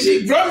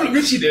confirmation? Yes,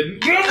 Richie didn't.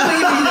 Grumley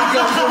needed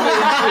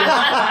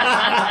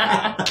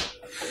confirmation.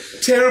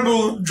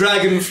 terrible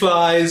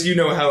dragonflies, you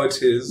know how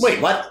it is.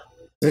 Wait, what?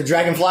 The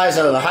dragonflies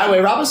are the highway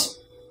robbers?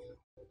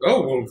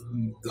 Oh, well,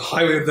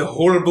 the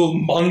horrible,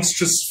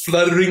 monstrous,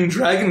 fluttering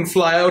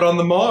dragonfly out on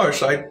the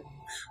marsh.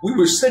 We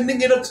were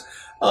sending it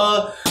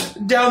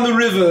down the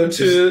river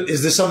to...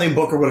 Is this something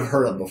Booker would have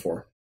heard of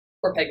before?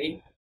 Or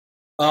Peggy.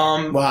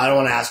 Well, I don't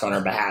want to ask on her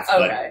behalf,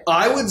 Okay.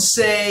 I would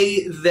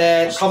say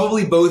that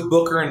probably both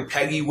Booker and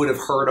Peggy would have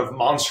heard of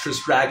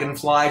monstrous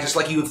dragonfly, just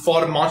like you would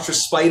fought a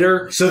monstrous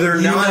spider. So they're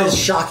not as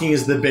shocking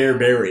as the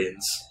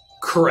barbarians.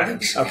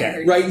 Correct.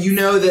 Okay. Right, you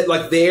know that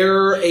like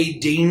they're a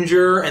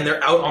danger, and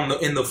they're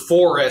out in the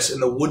forest, in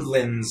the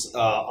woodlands,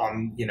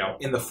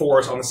 in the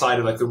forest on the side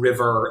of like the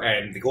river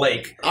and the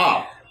lake.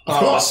 Oh, of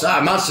course,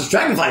 monstrous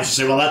dragonflies.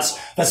 You say, well, that's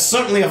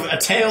certainly a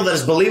tale that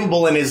is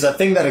believable and is a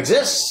thing that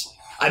exists.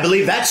 I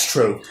believe that's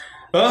true.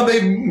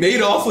 They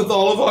made off with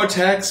all of our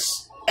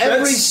tax.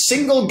 Every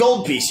single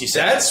gold piece, you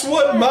said. That's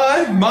what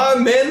my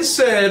men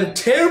said.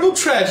 Terrible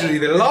tragedy.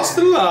 They lost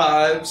their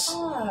lives.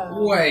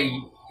 Wait,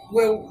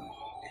 well,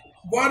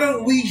 why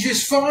don't we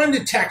just find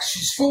the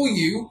taxes for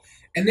you,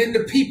 and then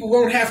the people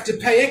won't have to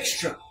pay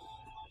extra?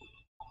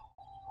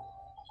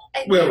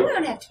 Well, we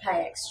don't have to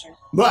pay extra.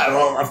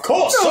 Well, of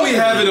course. No, we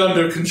have it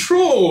under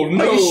control.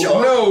 No,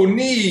 sure?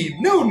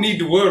 no need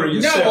to worry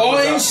yourself. No,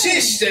 I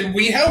insist that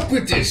we help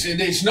with this,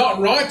 and it's not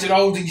right that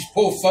all these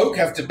poor folk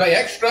have to pay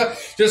extra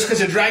just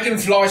because a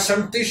dragonfly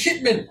sunk their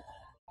shipment.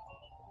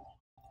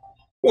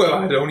 Well,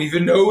 I don't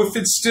even know if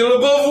it's still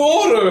above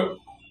water.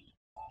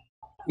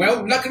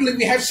 Well, luckily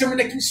we have someone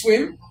that can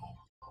swim.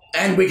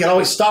 And we can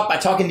always start by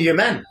talking to your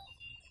men.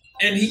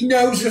 And he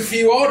knows a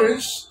few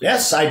orders.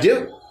 Yes, I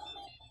do.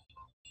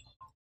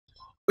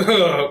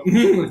 Well,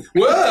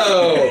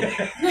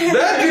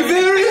 that'd be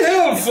very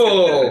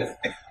helpful.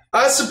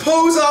 I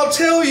suppose I'll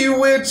tell you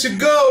where to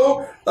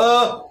go.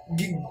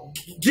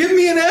 Give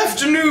me an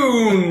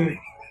afternoon.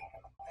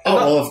 Oh,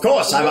 well, of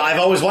course. I've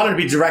always wanted to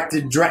be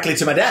directed directly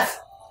to my death.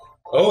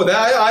 Oh, that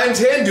I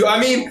intend to. I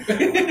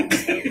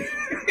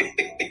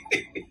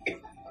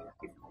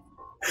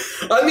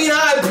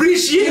I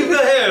appreciate the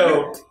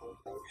help.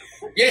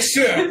 Yes,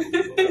 sir.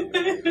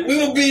 We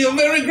will be a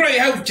very great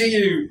help to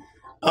you.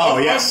 Oh,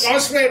 yes. I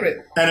swear it.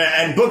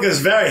 And Booker's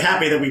very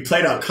happy that we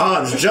played our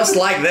cards just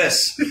like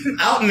this,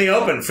 out in the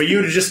open, for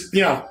you to just,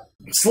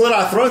 slit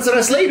our throats in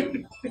our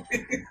sleep.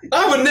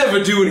 I would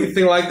never do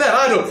anything like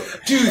that.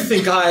 Do you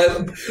think I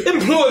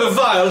employ the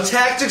vile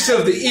tactics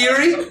of the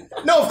Erie?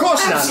 No, of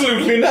course not.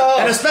 Absolutely not.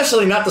 And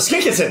especially not the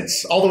Skinkertons,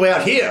 all the way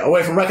out here,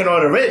 away from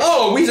Reconnoiter Ridge.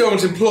 Oh, we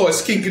don't employ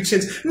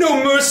Skinkertons.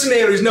 No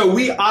mercenaries. No,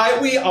 we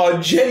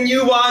are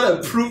genuine,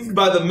 approved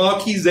by the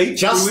Marquis 8.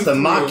 Just the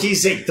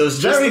Marquis 8. Those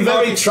very,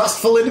 very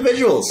trustful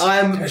individuals.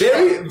 I'm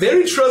very,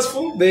 very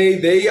trustful.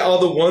 They are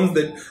the ones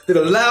that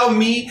allow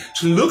me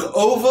to look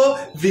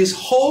over this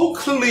whole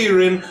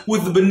clearing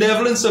with the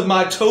benevolence of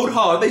my toad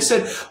heart. They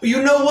said,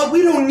 you know what?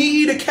 We don't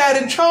need a cat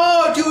in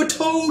charge. You're a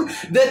toad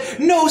that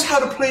knows how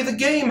to play the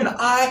game. And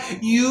I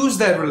use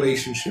that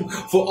relationship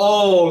for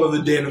all of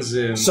the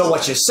denizens. So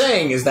what you're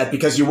saying is that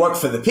because you work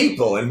for the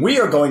people, and we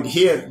are going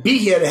to be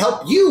here to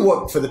help you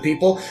work for the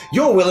people,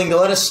 you're willing to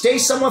let us stay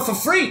somewhere for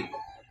free.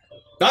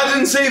 I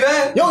didn't say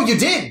that. No, you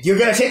did. You're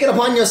going to take it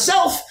upon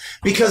yourself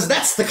because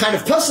that's the kind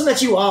of person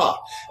that you are.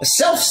 A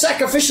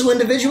self-sacrificial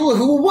individual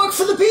who will work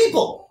for the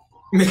people.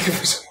 Make a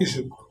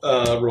persuasion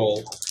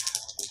roll.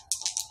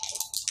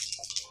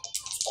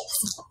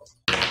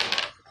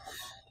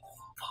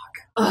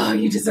 Oh,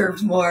 you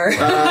deserved more.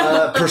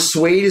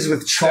 Persuade is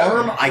with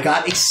charm. I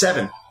got a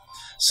 7.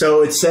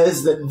 So it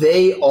says that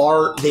they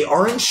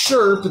aren't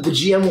sure, but the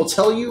GM will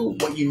tell you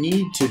what you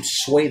need to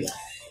sway them.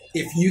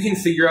 If you can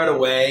figure out a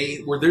way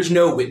where there's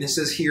no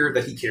witnesses here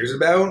that he cares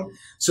about,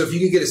 so if you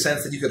could get a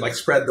sense that you could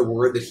spread the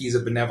word that he's a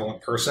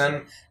benevolent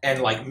person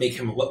and make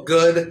him look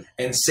good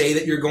and say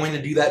that you're going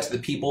to do that to the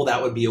people,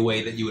 that would be a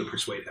way that you would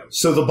persuade him.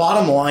 So the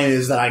bottom line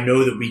is that I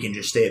know that we can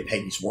just stay at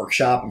Peggy's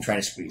workshop and try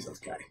to squeeze this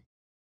guy.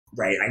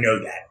 Right, I know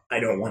that.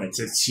 I don't want it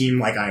to seem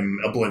like I'm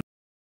oblivious.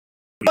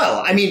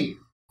 Well, at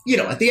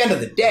the end of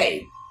the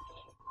day,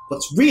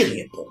 what's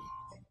really important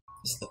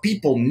is the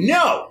people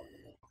know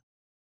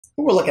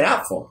who we're looking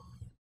out for.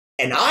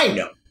 And I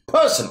know,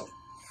 personally,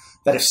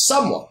 that if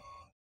someone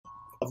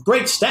of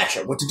great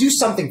stature were to do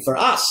something for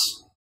us,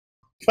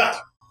 well,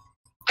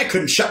 I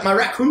couldn't shut my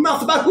raccoon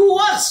mouth about who it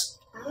was.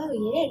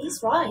 Oh, yeah, he's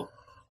right.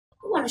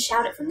 We want to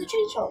shout it from the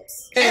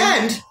treetops.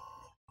 And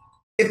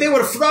if they were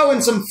to throw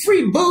in some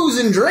free booze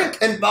and drink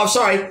and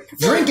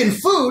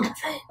food,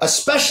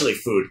 especially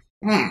food.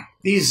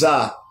 These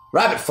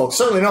rabbit folks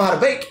certainly know how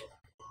to bake.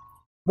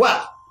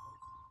 Well,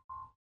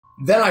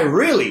 then I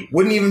really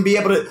wouldn't even be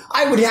able to.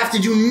 I would have to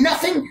do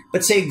nothing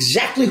but say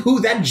exactly who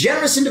that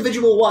generous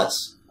individual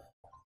was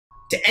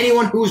to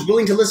anyone who was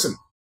willing to listen.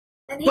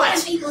 And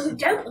even people who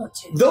don't want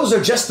to. Those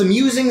are just the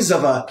musings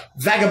of a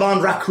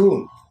vagabond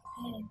raccoon.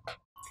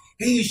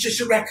 He's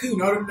just a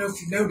raccoon. I don't know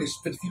if you noticed,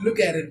 but if you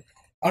look at him,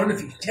 I don't know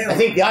if you can tell. I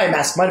think the eye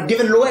mask might have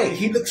given it away.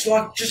 He looks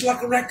just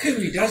like a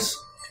raccoon, he does.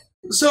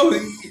 So,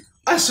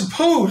 I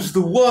suppose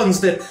the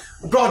ones that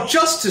brought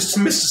justice to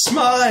Mr.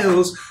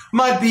 Smiles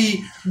might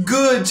be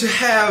good to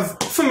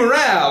have for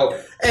morale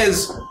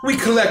as we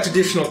collect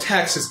additional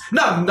taxes.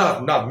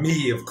 Not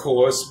me, of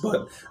course,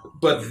 but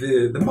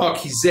the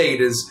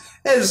Marquisate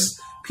as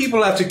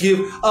people have to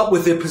give up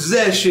with their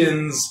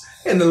possessions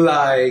and the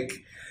like.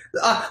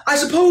 I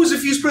suppose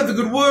if you spread the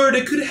good word,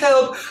 it could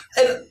help,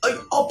 and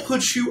I'll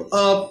put you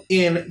up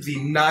in the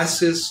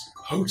nicest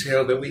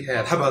hotel that we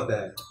have. How about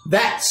that?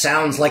 That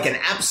sounds like an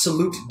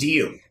absolute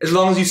deal. As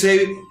long as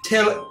you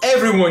tell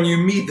everyone you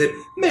meet that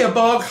Mayor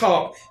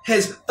Boghop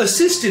has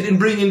assisted in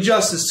bringing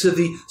justice to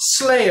the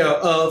slayer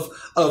of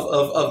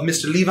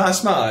Mr. Levi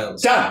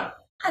Smiles. Done.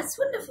 That's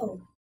wonderful.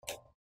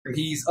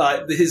 He's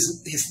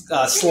his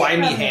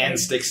slimy hand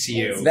sticks to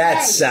you.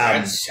 That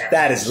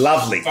is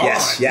lovely.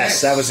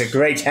 Yes, that was a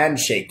great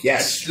handshake.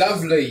 Yes,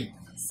 Lovely.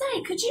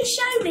 Say, could you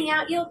show me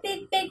out your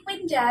big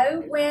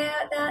window where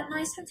that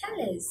nice hotel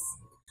is?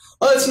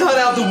 Oh, it's not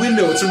out the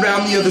window. It's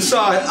around the other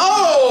side.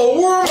 Oh,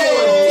 welcome.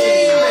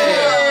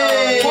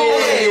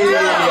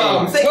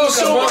 Thank you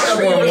so much.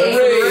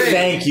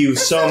 Thank you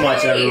so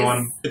much,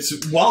 everyone. It's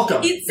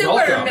welcome. It's a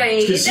Welcome.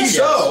 mermaid.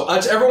 So,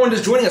 to everyone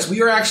that's joining us,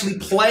 we are actually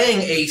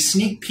playing a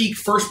sneak peek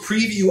first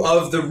preview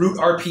of the Root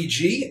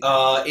RPG.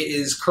 It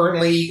is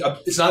currently,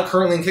 it's not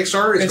currently in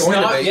Kickstarter. It's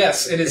going not, to be.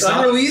 yes, it is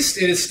unreleased.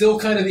 It is still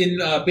kind of in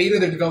beta.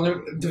 They're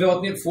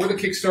developing it for the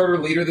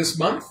Kickstarter later this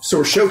month. So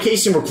we're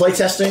showcasing, we're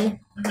playtesting.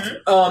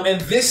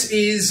 And this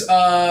is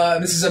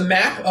a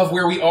map of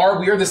where we are.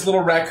 We are this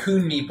little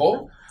raccoon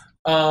meeple.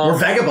 We're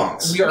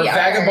vagabonds. We are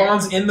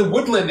vagabonds in the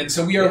woodland, and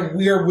so we are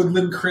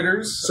woodland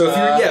critters. So if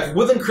you're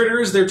woodland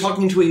critters, they're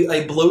talking to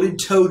a bloated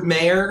toad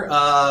mayor,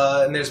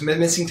 and there's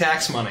missing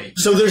tax money.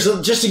 So there's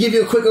just to give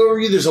you a quick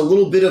overview, there's a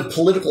little bit of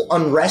political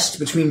unrest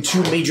between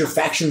two major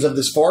factions of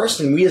this forest,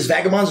 and we as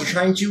vagabonds are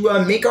trying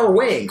to make our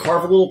way and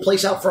carve a little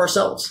place out for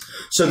ourselves.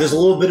 So there's a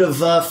little bit of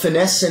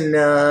finesse and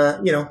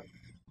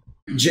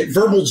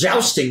verbal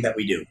jousting that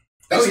we do.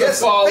 Oh,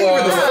 yes. Follow.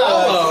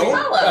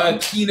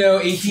 Kino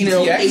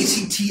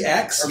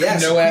ATTX.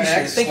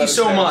 Yes. Thank you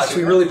so much.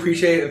 We really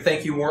appreciate it. And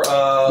thank you,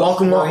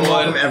 welcome,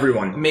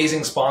 everyone.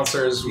 Amazing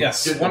sponsors.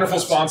 Yes, wonderful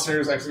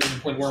sponsors. Actually,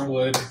 Point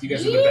Wormwood. You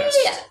guys are the best.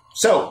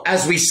 So,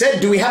 as we said,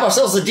 do we have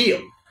ourselves a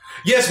deal?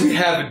 Yes, we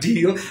have a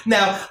deal.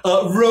 Now,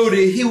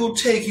 Rhodey, he will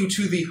take you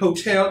to the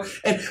hotel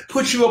and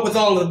put you up with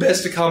all of the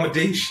best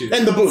accommodation.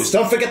 And the booze.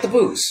 Don't forget the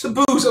booze. The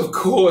booze, of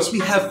course. We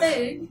have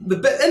food.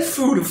 And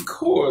food, of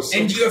course.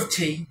 And you have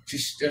tea.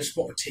 Just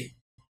what with tea?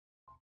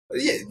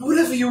 Yeah,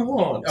 whatever you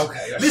want.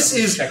 Okay.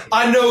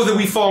 I know that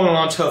we've fallen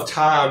on tough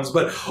times,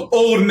 but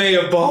old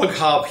Mayor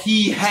Boghop,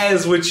 he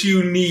has what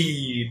you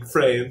need,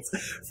 friends.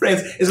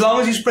 Friends, as long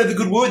as you spread the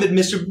good word that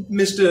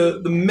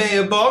the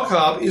Mayor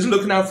Boghop is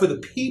looking out for the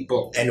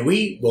people. And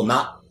we will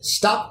not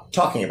stop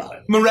talking about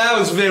it.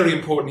 Morale is very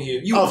important here.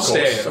 You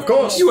understand. Of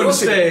course. You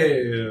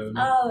understand.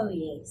 Oh,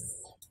 yes.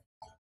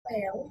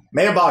 Well.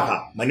 Mayor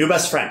Boghop, my new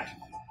best friend.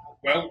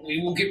 Well,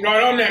 we will get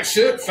right on that,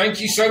 sir.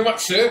 Thank you so much,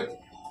 sir.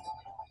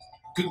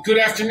 Good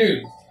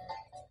afternoon.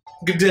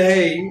 Good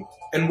day.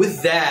 And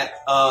with that,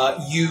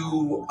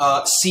 you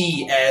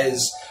see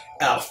as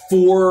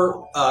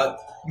 4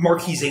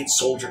 Marquisate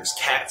soldiers,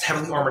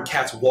 heavily armored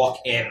cats, walk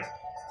in.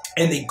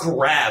 And they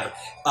grab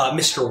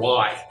Mr.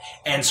 Y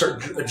and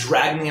start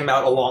dragging him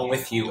out along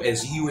with you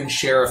as you and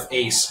Sheriff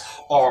Ace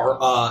are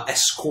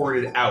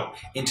escorted out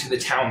into the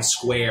town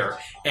square.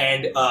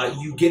 And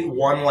you get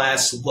one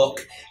last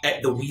look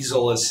at the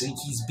weasel as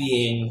he's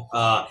being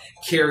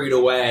carried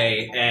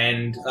away.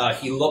 And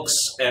he looks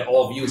at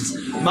all of you and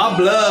says, "My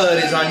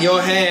blood is on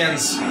your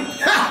hands."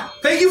 Ha!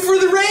 Thank you for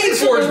the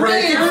rainforest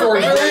breaker.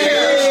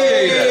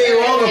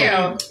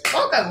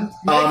 Welcome.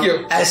 Thank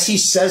you. As he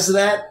says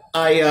that,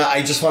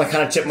 I just want to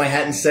kind of tip my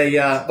hat and say,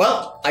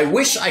 well, I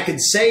wish I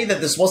could say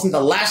that this wasn't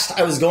the last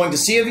I was going to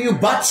see of you,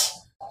 but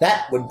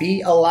that would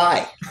be a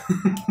lie.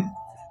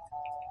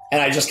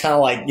 And I just kind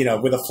of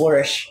with a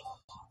flourish,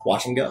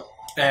 watch him go.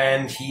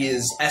 And he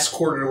is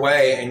escorted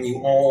away, and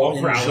you all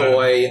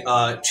enjoy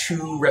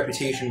 2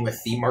 reputation with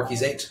the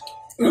Marquisate.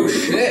 Oh,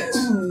 shit.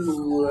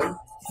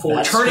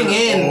 For turning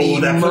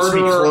in the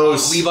murderer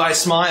of Levi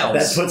Smiles.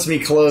 That puts me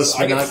close,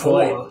 but not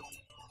quite.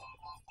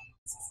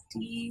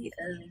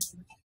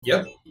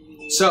 Yep.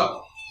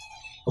 So,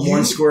 I'm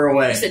 1 square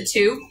away. You said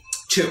 2?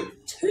 2.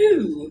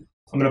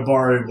 I'm going to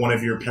borrow one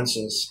of your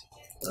pencils.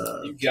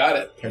 You got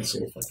it.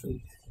 Pencil, if I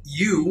can.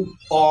 You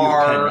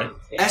are pen,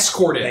 right?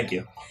 escorted Thank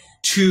you.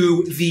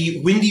 to the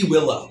Windy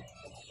Willow.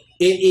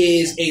 It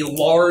is a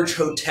large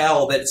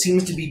hotel that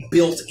seems to be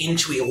built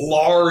into a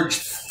large,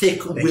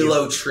 thick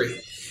willow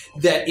tree.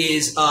 that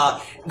is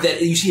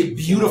that you see a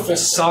beautiful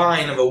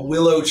sign of a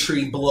willow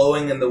tree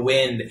blowing in the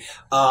wind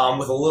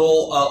with a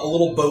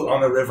little boat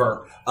on the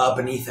river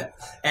beneath it.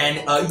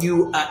 And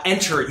you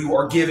enter. You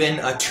are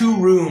given 2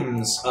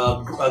 rooms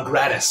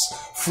gratis,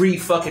 free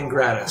fucking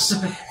gratis,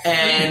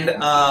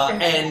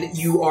 and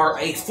you are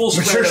a full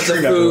spread of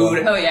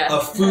the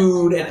food,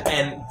 food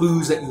and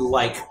booze that you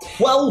like.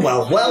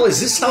 Well,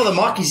 is this how the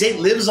Marquis 8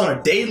 lives on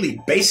a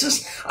daily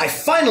basis? I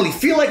finally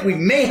feel like we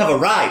may have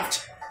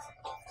arrived.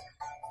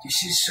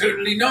 This is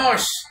certainly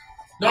nice.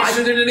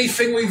 Nicer than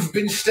anything we've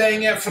been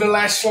staying at for the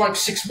last,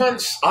 6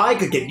 months. I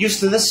could get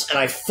used to this, and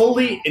I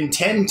fully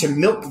intend to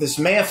milk this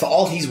mayor for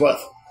all he's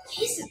worth.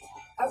 Jesus,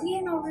 are we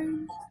in our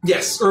room?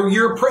 Yes, or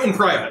you're in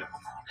private.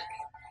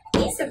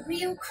 He's a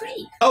real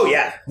creep. Oh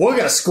yeah, we're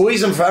gonna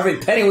squeeze him for every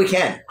penny we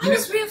can. I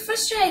was real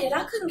frustrated.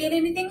 I couldn't get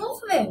anything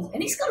off of him,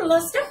 and he's got a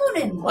lot of stuff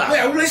on him.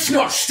 Well, let's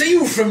not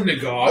steal from the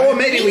guy. Or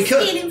maybe we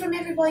could. Stealing from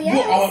everybody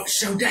else. Well,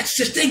 so that's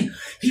the thing.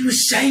 He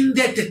was saying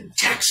that the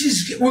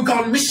taxes were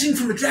gone missing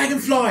from the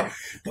Dragonfly,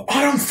 but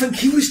I don't think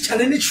he was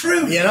telling the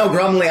truth. You know,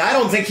 Grumley, I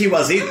don't think he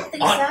was either.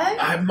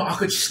 I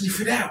could sniff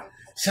it out.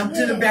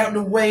 Something about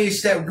the way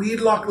it's that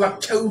weird,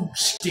 like toad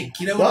stink.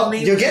 You know what I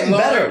mean? You're getting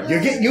better.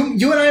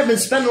 You and I have been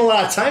spending a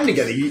lot of time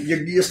together.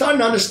 You're starting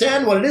to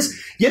understand what it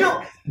is. You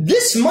know,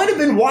 this might have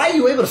been why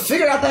you were able to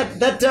figure out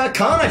that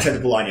con I tried to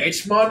pull on you.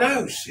 It's my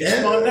nose.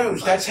 It's my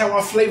nose. That's how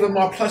I flavor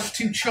my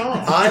 +2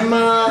 charm. I'm,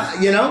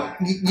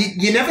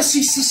 you never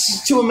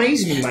cease to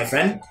amaze me, my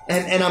friend,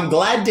 and I'm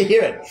glad to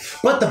hear it.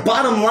 But the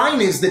bottom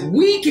line is that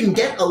we can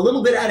get a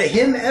little bit out of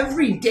him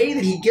every day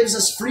that he gives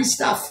us free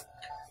stuff.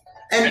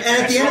 And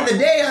at the end of the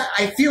day,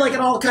 I feel like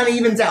it all kind of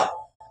evens out.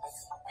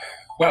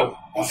 Well,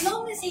 as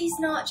long as he's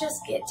not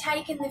just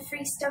taking the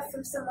free stuff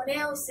from someone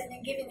else and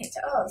then giving it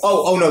to us.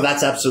 Oh no,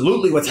 that's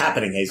absolutely what's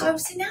happening, Hazel. Oh,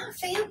 so now I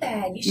feel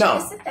bad. You should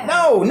have said that.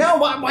 No,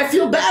 I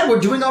feel bad. We're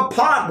doing our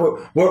part.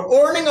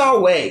 We're earning our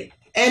way.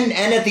 And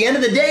at the end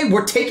of the day,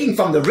 we're taking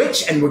from the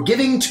rich and we're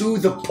giving to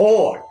the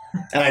poor.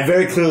 And I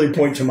very clearly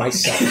point to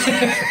myself.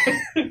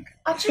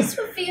 I just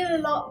would feel a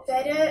lot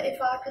better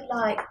if I could,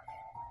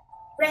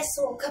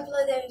 wrestle a couple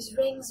of those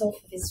rings off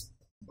of his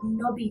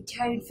knobby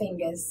toad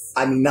fingers.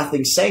 I mean,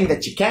 nothing's saying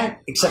that you can't,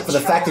 except for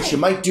the fact that you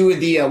might do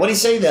the, what do you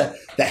say, the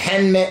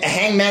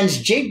hangman's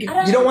jig?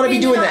 You don't want to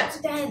be doing that.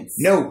 To dance.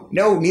 No,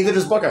 neither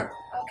does Booker.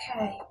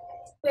 Okay.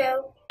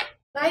 Well,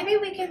 maybe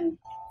we can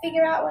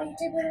figure out what he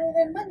did with all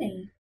their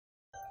money.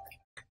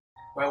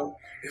 Well,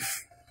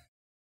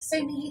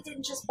 Assuming he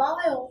didn't just buy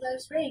all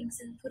those rings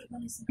and put them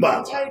on his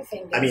toad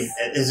fingers. I mean,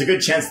 there's a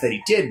good chance that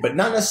he did, but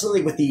not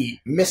necessarily with the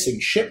missing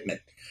shipment.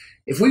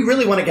 If we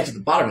really want to get to the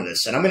bottom of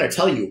this, and I'm going to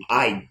tell you,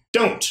 I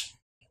don't.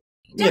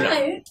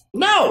 Don't?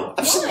 No.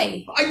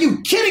 Why? Are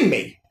you kidding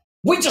me?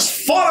 We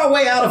just fought our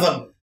way out of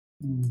a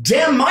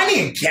damn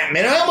mining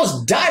encampment. I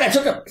almost died. I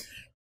took a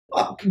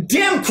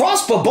damn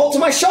crossbow bolt to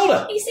my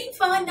shoulder. You seem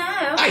fine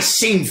now. I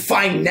seem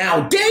fine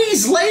now,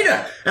 days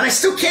later, and I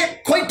still can't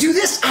quite do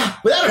this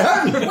without it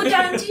hurting. Well,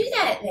 don't do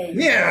that then.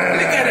 Yeah.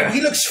 Look at him.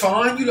 He looks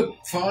fine. You look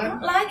fine. I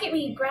don't like it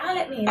when you growl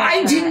at me.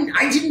 I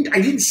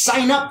didn't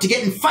sign up to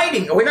get in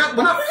fighting. We're not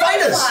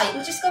fighters. Fight.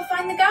 We just go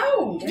find the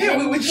gold.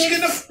 Yeah, we're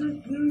just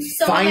gonna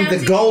find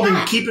the gold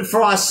and keep it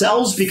for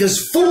ourselves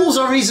because fools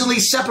are easily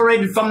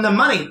separated from the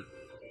money.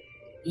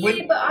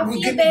 Yeah, but I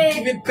feel give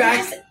it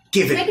back.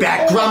 Give it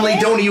back, Grumley.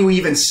 Don't you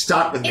even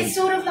start with me. It's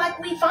sort of like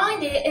we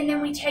find it and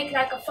then we take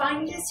a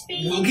finder's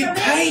fee. We'll get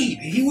paid.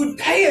 He would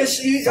pay us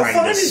a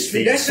finder's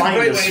fee. That's a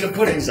great way to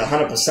put it. It's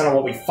 100% of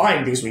what we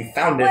find because we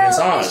found it as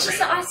ours. It's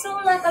just, I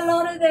saw a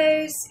lot of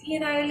those,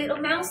 little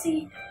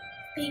mousy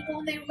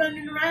people. They were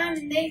running around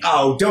and they.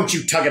 Oh, don't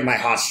you tug at my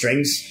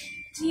heartstrings.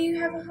 Do you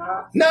have a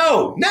heart?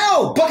 No,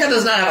 Booker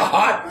does not have a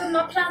heart. Well,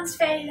 my plan's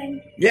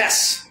failing.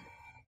 Yes.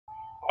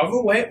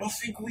 Other way, I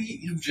think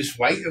we just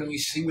wait and we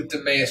see what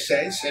the mayor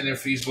says, and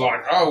if he's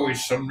like, "Oh,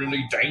 it's some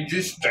really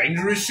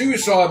dangerous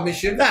suicide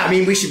mission," I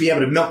mean, we should be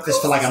able to milk this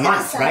for a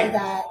month, right?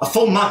 A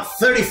full month,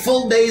 30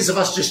 full days of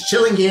us just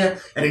chilling here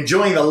and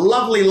enjoying the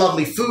lovely,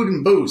 lovely food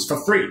and booze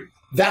for free.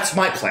 That's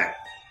my plan.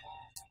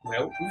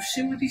 Well, we'll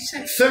see what he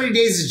says. 30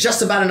 days is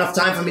just about enough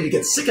time for me to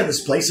get sick of this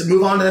place and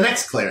move on to the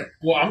next clearing.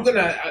 Well, I'm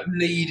gonna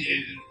need,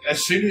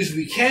 as soon as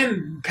we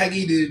can,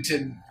 Peggy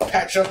to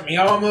patch up my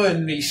armor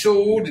and my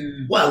sword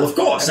and of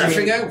course,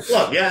 everything else.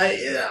 Look,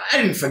 I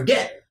didn't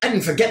forget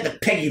that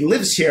Peggy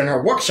lives here and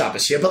her workshop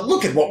is here. But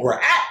look at what we're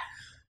at.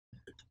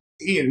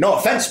 No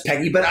offense,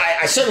 Peggy, but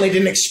I certainly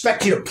didn't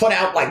expect you to put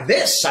out like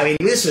this. I mean,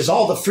 this is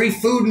all the free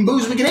food and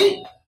booze we can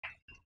eat.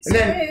 And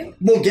then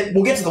we'll get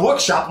to the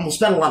workshop and we'll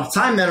spend a lot of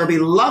time there. It'll be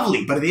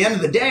lovely. But at the end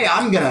of the day,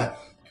 I'm gonna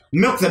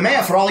milk the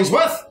mayor for all he's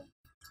worth.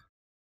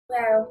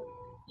 Well,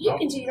 you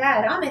can do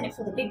that. I'm in it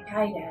for the big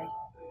payday.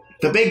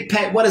 The big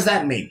pay? What does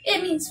that mean?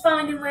 It means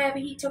finding wherever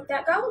he took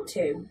that gold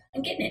to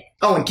and getting it.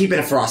 Oh, and keeping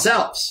it for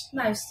ourselves.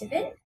 Most of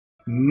it.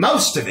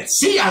 Most of it.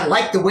 See, I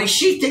like the way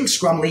she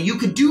thinks, Grumley. You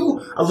could do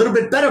a little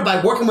bit better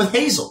by working with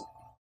Hazel.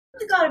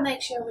 We've got to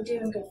make sure we're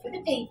doing good for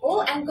the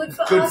people and good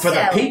for Good ourselves. for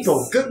the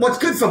people. What's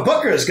good for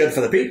Booker is good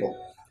for the people.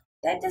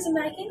 That doesn't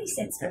make any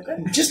sense, Booker.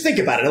 Just think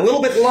about it a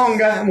little bit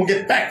longer, and we'll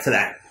get back to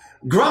that.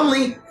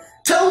 Grumley,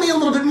 tell me a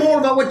little bit more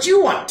about what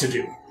you want to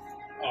do.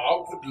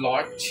 I would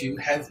like to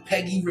have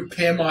Peggy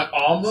repair my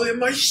armor and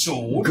my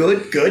sword.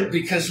 Good, good.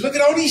 Because look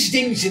at all these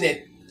things in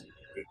it.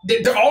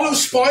 All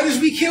those spiders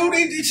we killed,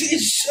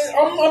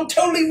 I'm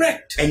totally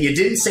wrecked. And you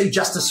didn't say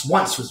justice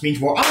once, which means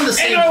we're on the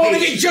same page. And I want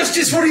to get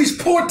justice for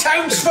these poor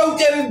townsfolk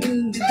that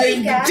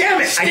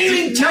Damn it!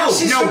 stealing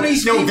taxes from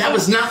these people. No, that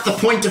was not the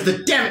point of the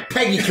damn it,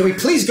 Peggy. Can we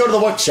please go to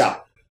the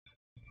workshop?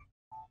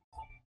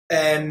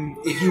 And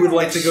if you would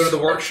like to go to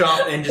the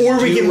workshop and just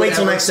or we can wait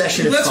till next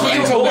session. Let's wait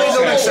until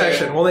next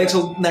session. We'll wait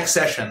until next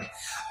session.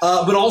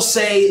 But I'll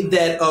say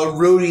that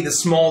Rhodey, the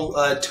small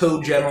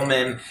toad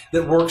gentleman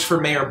that works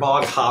for Mayor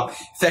Boghop,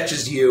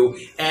 fetches you,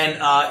 and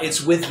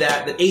it's with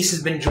that Ace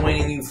has been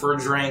joining you for a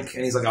drink,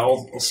 and he's like,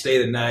 "I'll stay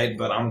the night,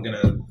 but I'm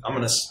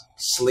gonna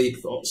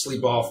sleep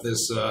off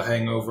this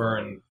hangover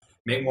and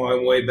make my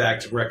way back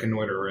to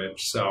Reconnoiter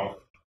Ridge."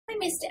 So, Hey,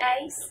 Mr.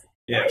 Ace.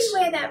 yes, Why do you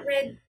wear that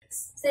red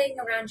thing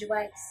around your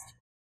waist?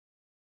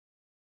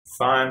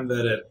 find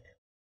that it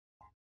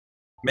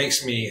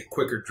makes me a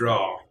quicker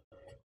draw.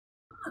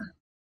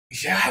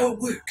 Is that how it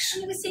works?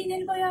 I've never seen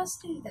anybody else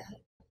do that.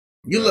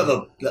 You live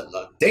a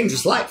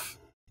dangerous life.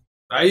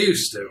 I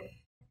used to.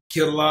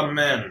 Killed a lot of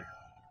men.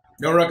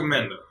 Don't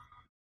recommend it.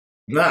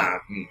 Nah,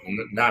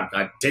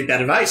 I take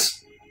that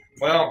advice.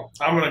 Well,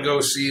 I'm gonna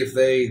go see if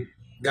they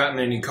gotten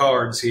any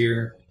cards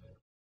here.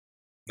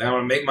 I'm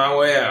gonna make my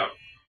way out.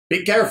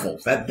 Be careful.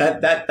 That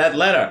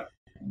letter.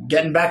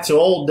 Getting back to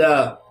old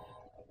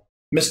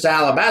Mr.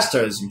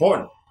 Alabaster is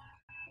important.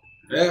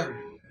 Yeah,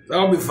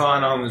 I'll be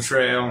fine on the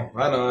trail.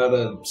 I know how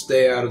to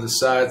stay out of the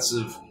sights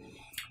of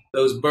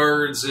those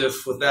birds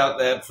if without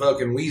that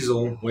fucking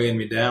weasel weighing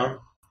me down.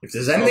 If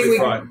there's anything we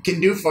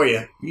can do for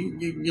you,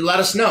 you let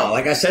us know.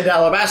 Like I said to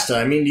Alabaster,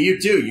 I mean to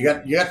you too. You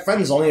got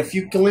friends only a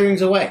few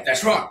clearings away.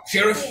 That's right,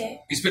 Sheriff. Yeah.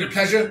 It's been a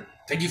pleasure.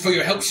 Thank you for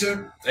your help,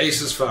 sir.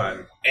 Ace is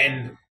fine.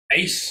 And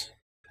Ace,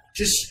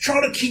 just try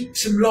to keep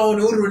some law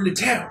and order in the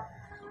town.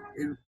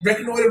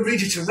 Reconnoiter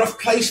Ridge, it's a rough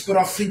place, but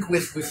I think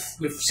with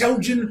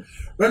Seljan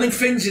running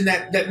things and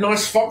that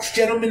nice fox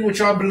gentleman,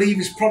 which I believe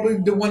is probably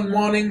the one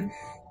running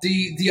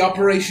the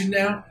operation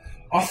now,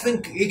 I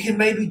think it can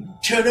maybe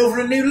turn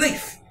over a new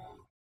leaf.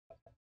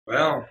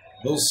 Well,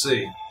 we'll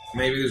see.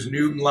 Maybe there's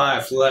new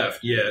life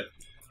left yet.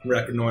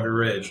 Reconnoiter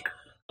Ridge.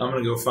 I'm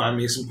gonna go find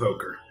me some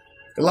poker.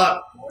 Good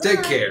luck.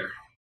 Take care.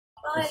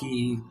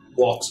 He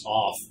walks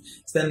off.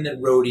 It's then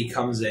that Rhodey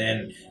comes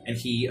in and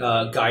he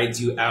guides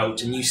you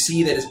out, and you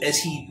see that as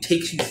he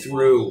takes you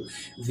through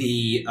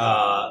the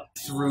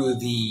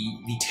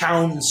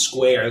town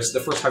square. This is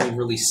the first time you've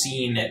really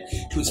seen it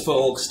to its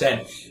full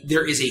extent.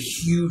 There is a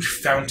huge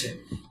fountain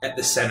at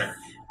the center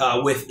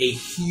with a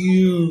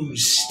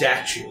huge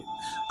statue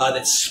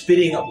that's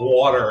spitting up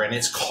water, and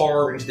it's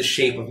carved into the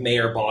shape of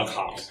Mayor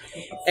Boghop.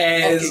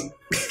 And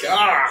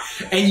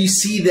you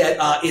see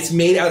that it's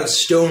made out of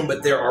stone,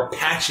 but there are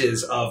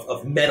patches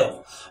of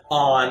metal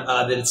on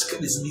that. It's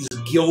these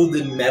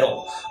gilded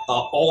metal,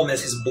 all in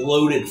his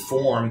bloated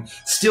form,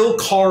 still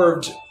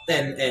carved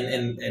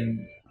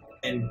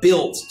and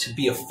built to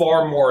be a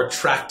far more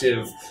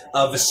attractive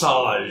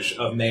visage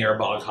of Mayor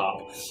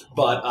Boghop.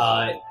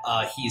 But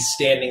he's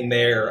standing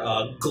there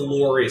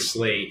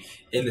gloriously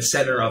in the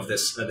center of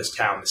this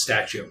town, the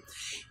statue.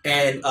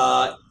 And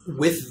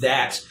with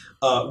that,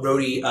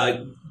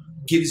 Rhodey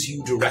gives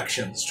you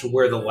directions to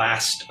where the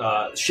last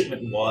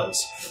shipment was,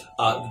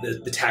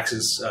 the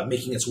taxes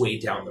making its way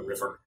down the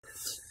river.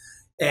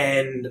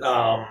 And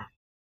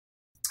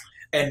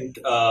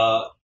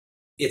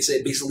it's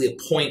basically a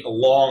point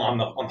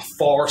along on the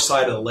far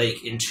side of the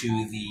lake into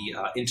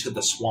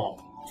the swamp.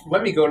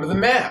 Let me go to the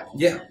map.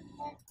 Yeah.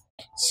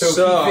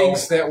 So he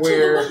thinks that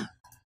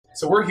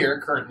we're here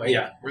currently.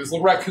 Yeah. We're this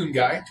little raccoon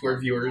guy to our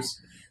viewers.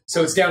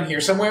 So it's down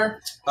here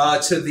somewhere?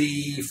 To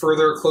the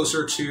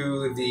closer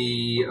to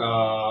the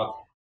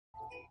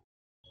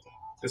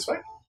this way?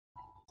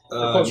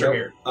 Closer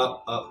here.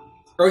 Up.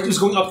 Or it was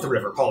going up the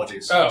river.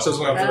 Apologies. Oh. So it was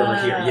going up the river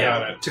here.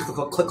 Yeah. To the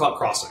Click-Clock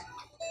Crossing.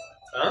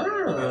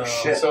 Oh,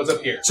 shit. So it's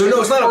up here. So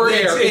no, it's not up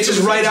there. It's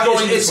just right out.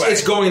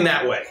 It's going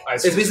that way.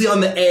 It's basically on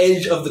the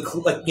edge of the,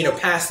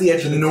 past the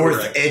edge of the north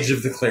clearing. edge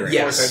of the clearing.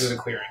 Yes. North edge of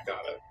the clearing.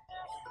 Got it.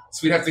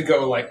 So we'd have to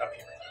go like up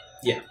here.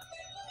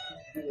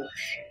 Yeah.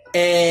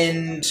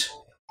 And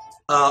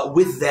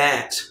with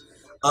that,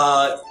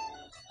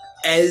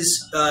 as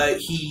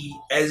he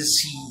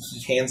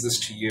hands this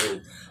to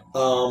you,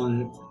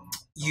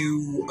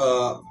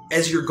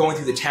 as you're going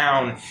through the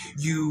town,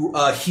 you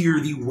hear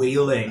the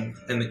wailing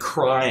and the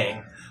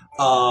crying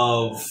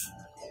of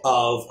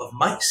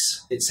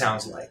mice. It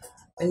sounds like,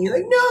 and you're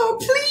like, "No,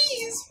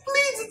 please,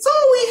 it's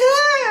all we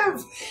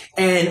have."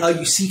 And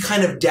you see,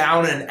 kind of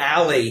down an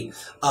alleyway,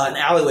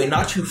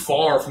 not too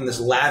far from this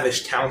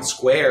lavish town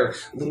square,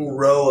 a little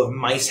row of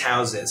mice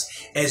houses.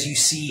 As you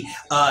see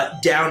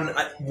down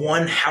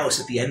one house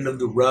at the end of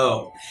the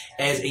row,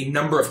 as a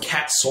number of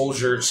cat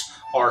soldiers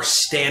are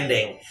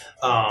standing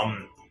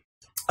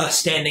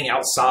standing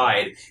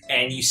outside,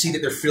 and you see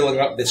that they're filling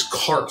up this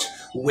cart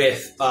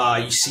with,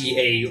 you see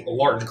a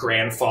large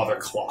grandfather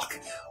clock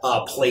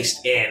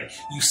placed in.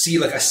 You see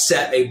like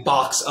a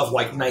box of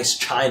like nice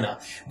china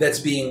that's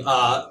being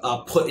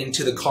put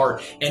into the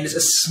cart, and there's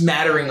a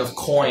smattering of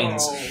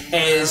coins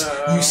as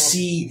you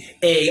see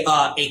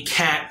a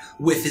cat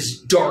with this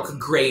dark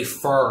gray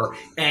fur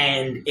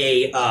and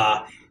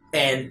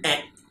and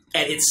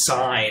at its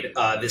side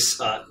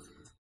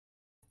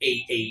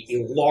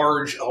a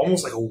large,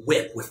 almost like a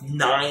whip with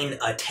 9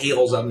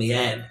 tails on the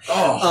end,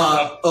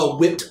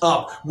 whipped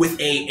up with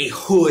a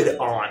hood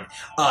on,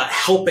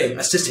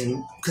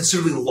 assisting,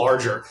 considerably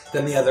larger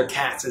than the other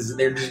cats as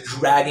they're just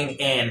dragging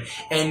in,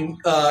 and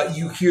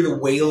you hear the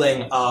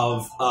wailing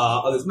of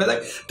this man,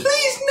 like,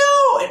 please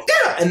no,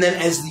 and then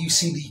as you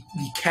see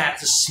the cat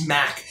to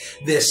smack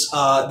this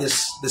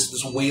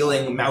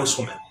wailing mouse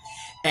woman.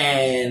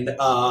 And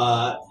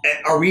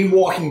are we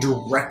walking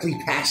directly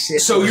past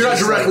it? So you're not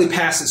directly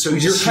past it. So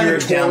you're kind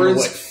of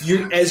towards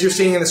as you're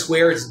standing in the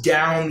square. It's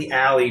down the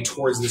alley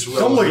towards this road.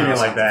 Don't look at me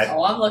like that.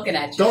 Oh, I'm looking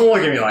at you. Don't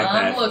look at me like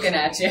that. I'm looking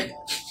at you.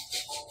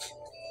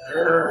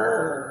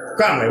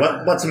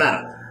 Grumley, what's the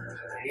matter?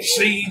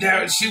 See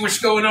what's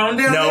going on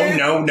down there?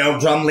 No,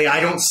 Grumley. I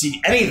don't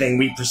see anything.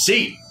 We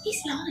proceed. He's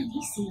lying.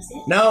 He sees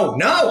it. No.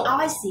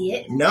 I see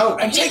it. No.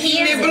 And he Taking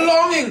hears their it.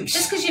 belongings.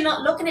 Just because you're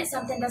not looking at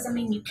something doesn't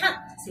mean you can't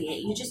see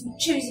it. You're just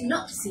choosing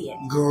not to see it.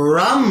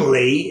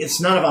 Grumley, it's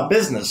none of our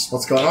business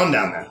what's going on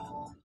down there.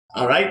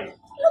 All right?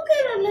 Look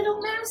at her little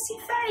mousy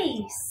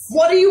face.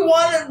 What do you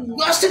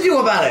want us to do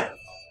about it?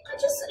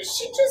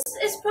 She just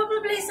is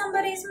probably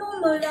somebody's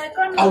mama, like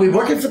grandma. Are we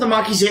working for the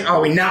Marquis? Are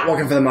we not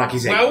working for the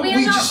Marquis? Well, We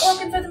are not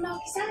working for the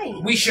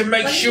Marquis. We should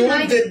make But sure you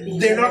might that be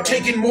they're not there.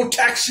 taking more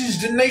taxes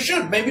than they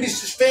should. Maybe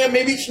this is fair,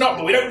 maybe it's not,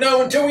 but we don't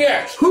know until we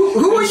ask.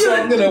 Who are you? So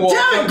I'm gonna walk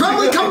Damn it, up-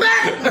 Grumley, come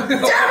back! Damn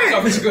it!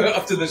 I'm just going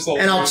up to this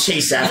little. And I'll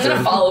chase I'm after gonna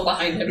him. follow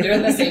behind him,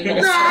 doing the same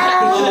little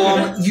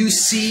No! You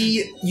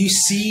see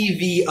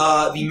the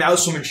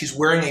mouse woman. She's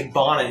wearing a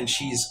bonnet and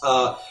she's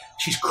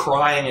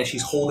crying and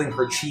she's holding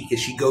her cheek as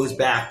she goes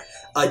back,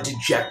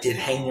 dejected,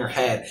 hanging her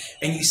head.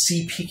 And you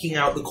see peeking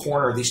out the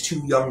corner these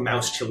 2 young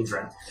mouse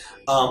children,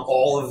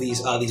 all of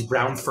these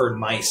brown furred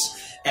mice,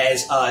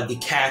 as the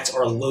cats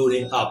are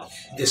loading up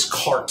this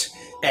cart.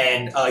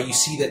 And you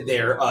see that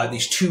they're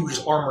these 2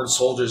 just armored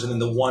soldiers, and then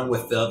the one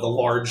with the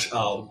large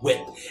whip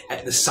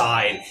at the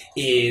side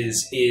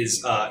has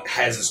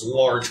this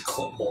large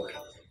clipboard,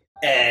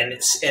 and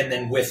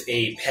then with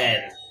a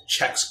pen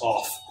checks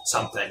off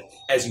something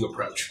as you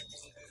approach.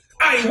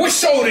 Hey,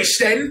 what's all this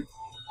then?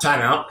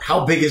 Time out.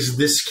 How big is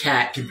this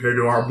cat compared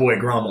to our boy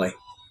Grumley?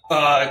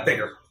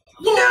 Bigger.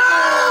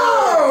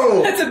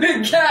 No! That's a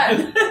big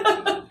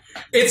cat.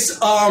 It's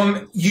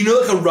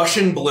like a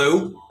Russian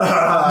blue, the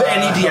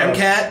NEDM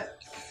cat,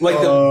 like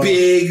the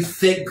big,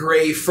 thick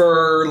gray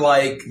fur,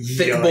 like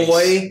thick Yikes.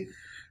 boy.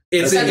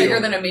 Is that bigger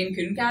than a Maine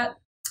Coon cat?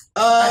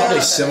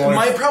 Probably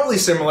similar. Probably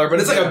similar, but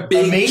it's like a The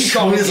big, main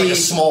chunky. is like a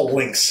small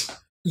lynx.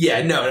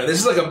 Yeah, no, this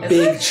is like a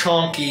big,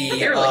 chunky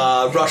They're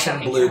like Russian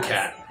chunky blue cats.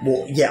 cat.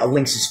 Well, yeah, a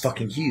lynx is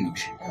fucking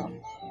huge.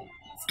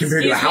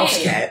 Compared to a Excuse house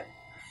me. cat.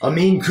 A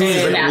Maine Coon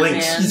is like a Cat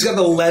lynx. man. He's got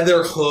the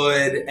leather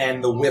hood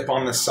and the whip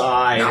on the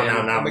side.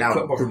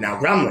 Now,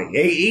 Grumley.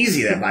 Hey,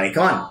 easy there, buddy.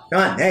 Come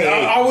on. Hey.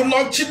 I would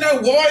like to know,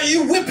 why are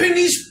you whipping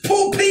these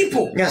poor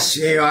people? Yes,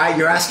 you're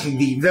asking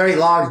the very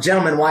large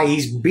gentleman why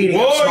he's beating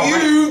up small Why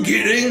are you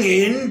getting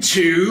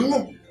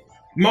into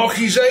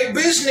Marquis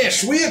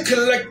business? We are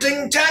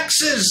collecting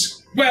taxes.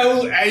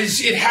 Well, as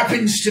it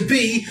happens to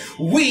be,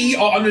 we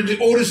are under the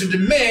orders of the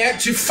mayor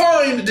to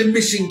find the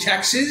missing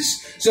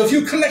taxes. So if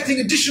you're collecting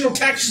additional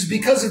taxes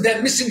because of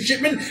that missing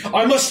shipment,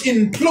 I must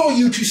implore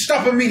you to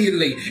stop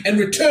immediately and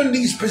return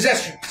these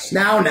possessions.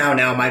 Now,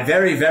 my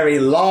very, very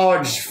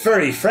large,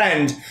 furry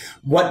friend.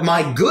 What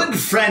my good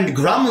friend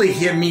Grumley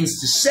here means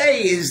to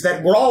say is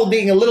that we're all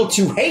being a little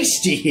too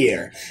hasty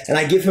here. And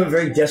I give him a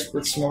very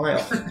desperate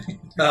smile.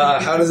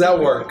 How does that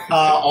work?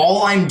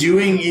 All I'm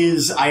doing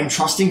is I'm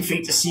trusting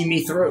fate to see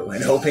me through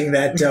and hoping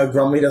that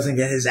Grumley doesn't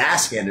get his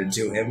ass handed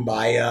to him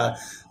by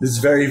this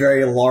very,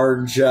 very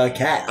large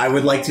cat. I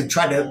would like to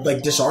try to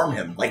disarm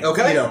him.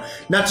 Okay.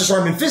 Not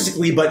disarm him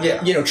physically, but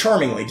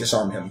charmingly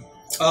disarm him.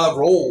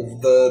 Roll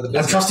the I'm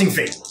business. trusting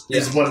fate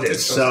is what it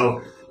is.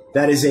 So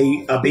that is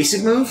a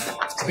basic move.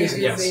 Yes.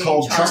 It's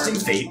called Trusting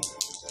Fate.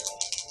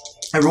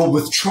 I rolled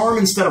with charm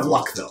instead of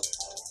luck, though.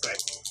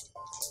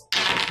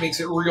 Makes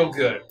it real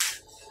good.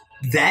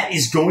 That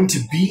is going to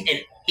be an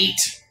 8.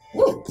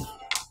 Woo.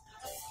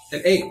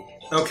 An 8.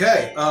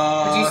 Okay.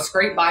 Did you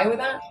scrape by with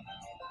that?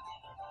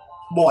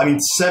 Well, I mean,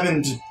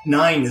 7 to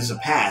 9 is a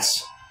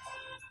pass.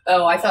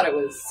 Oh, I thought it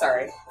was.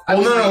 Sorry.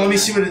 Well, no, let me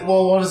see what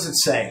what does it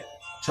say?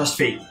 Trust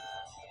Fate.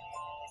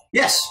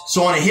 Yes,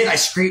 so on a hit, I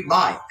scrape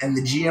by, and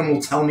the GM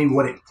will tell me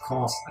what it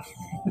costs.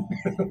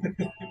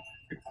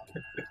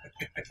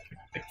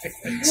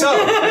 So,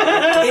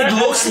 it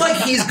looks like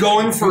he's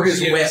going for his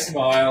Yeah, whip.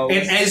 smiles.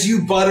 And as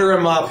you butter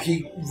him up,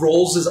 he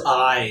rolls his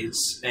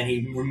eyes and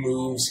he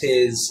removes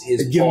his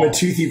Give him paw, a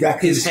toothy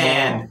raccoon his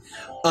smile.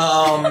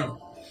 hand.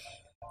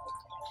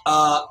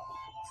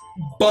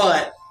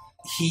 But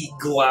he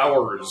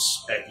glowers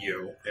at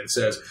you and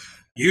says,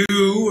 "You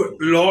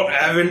lot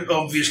haven't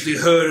obviously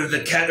heard of the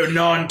Cat o'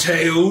 Nine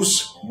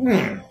Tails.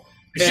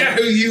 Is that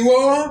who you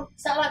are?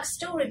 Is that like a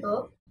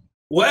storybook?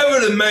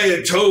 Whatever the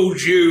mayor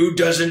told you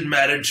doesn't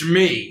matter to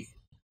me.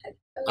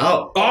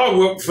 Oh. I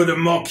work for the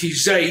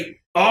Marquisate.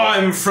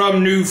 I'm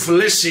from New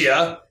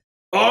Felicia.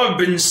 I've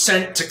been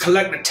sent to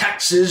collect the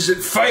taxes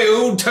that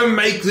failed to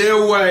make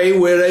their way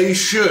where they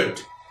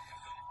should.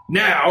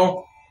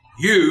 Now,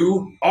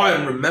 I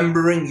am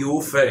remembering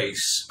your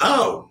face.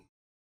 Oh.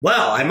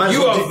 Well, I might.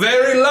 You are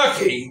very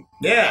lucky.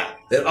 Yeah.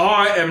 That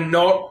I am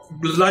not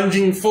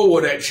lunging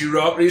forward at you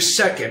right this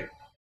second.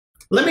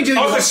 Let me do.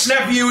 I'm gonna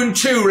snap you in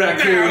two,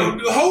 raccoon.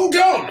 Now, hold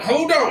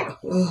on.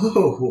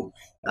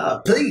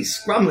 Oh,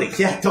 please, Grumly.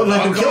 Yeah, don't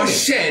let him Like kill I me.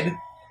 said,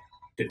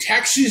 the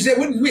taxes that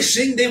went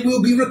missing, they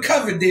will be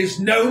recovered. There's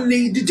no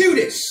need to do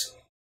this.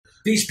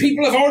 These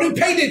people have already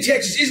paid their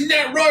taxes. Isn't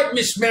that right,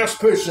 Miss Mouse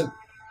Person?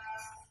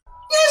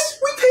 Yes,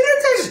 we paid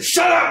our taxes.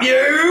 Shut up,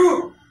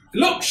 you!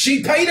 Look,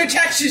 she paid her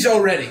taxes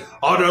already.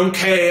 I don't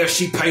care if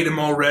she paid them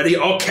already.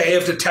 I care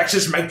if the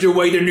taxes make their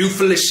way to New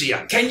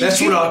Felicia.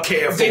 That's what I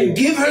care for. Then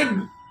give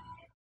her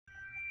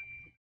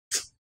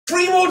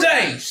 3 more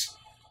days.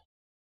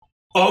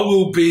 I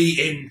will be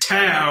in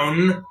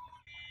town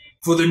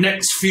for the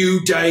next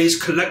few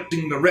days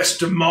collecting the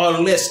rest of my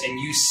list. And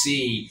you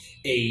see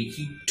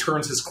he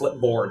turns his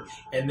clipboard,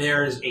 and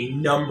there's a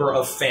number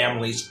of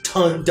families,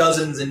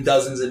 dozens and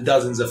dozens and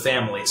dozens of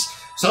families.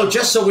 So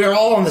just so we're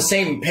all on the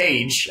same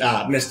page,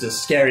 Mr.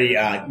 Scary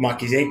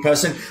Marquisate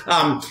person,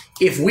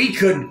 if we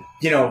could,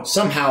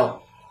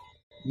 somehow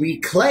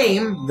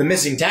reclaim the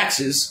missing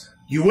taxes,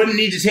 you wouldn't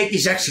need to take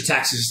these extra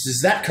taxes.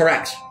 Is that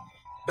correct?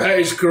 That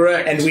is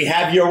correct. And we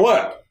have your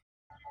word.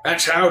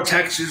 That's how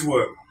taxes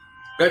work.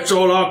 That's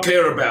all I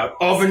care about.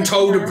 I've been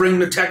told to bring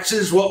the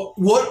taxes, what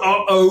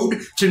are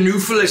owed to New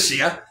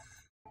Felicia.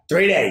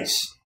 3 days.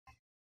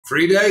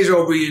 3 days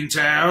I'll be in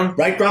town.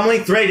 Right,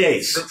 Grumly? 3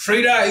 days.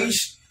 3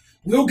 days.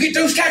 We'll get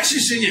those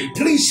taxes to you.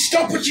 Please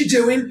stop what you're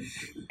doing.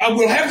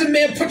 We'll have the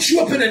mayor put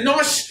you up in a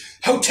nice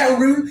hotel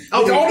room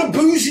with all the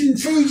booze and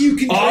food you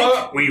can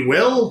drink. We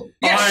will?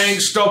 Yes. I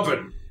ain't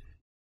stopping.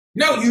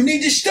 No, you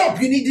need to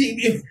stop. You need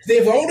to. If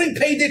they've already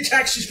paid their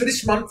taxes for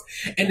this month,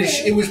 and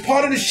it was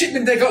part of the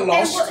shipment they got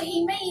lost. And what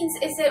he means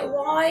is that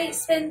why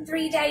spend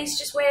 3 days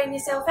just wearing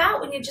yourself out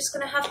when you're just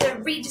going to have to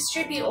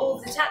redistribute all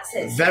of the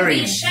taxes?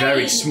 Very,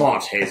 very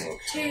smart, Hazel.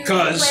 To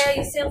 'Cause wear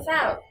yourself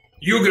out.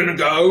 You're gonna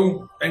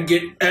go and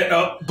get ate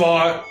up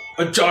by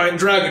a giant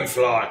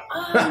dragonfly.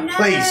 Oh no!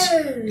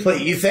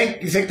 Please, you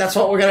think that's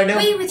what we're gonna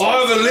do? I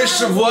have a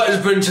list of what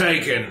has been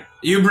taken.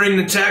 You bring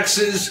the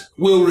taxes,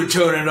 we'll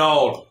return it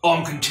all.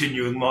 I'm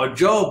continuing my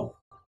job.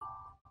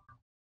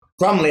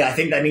 Grumly, I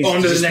think that needs On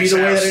to to the just be next the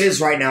way house. that it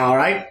is right now,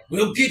 alright?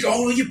 We'll get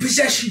all of your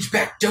possessions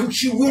back. Don't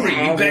you worry.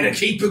 You better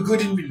keep a good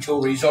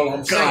inventory. Is all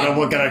I'm saying. God,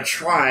 we're gonna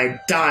try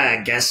die,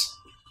 I guess.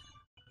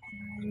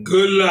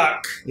 Good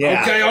luck.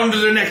 Yeah. Okay, on to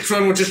the next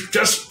one, which is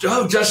just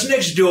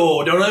next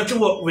door. Don't have to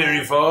walk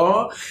very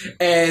far.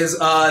 As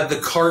the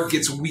cart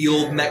gets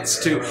wheeled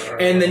next to,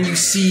 and then you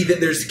see that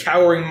there's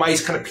cowering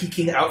mice kind of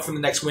peeking out from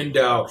the next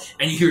window,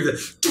 and you hear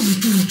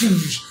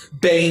the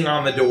bang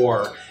on the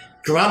door.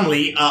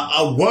 Grumly,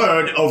 a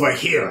word over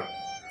here.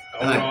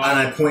 And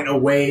I point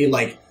away,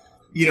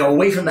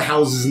 away from the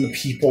houses and the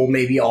people,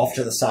 maybe off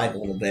to the side a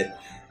little bit,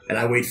 and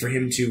I wait for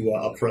him to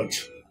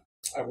approach.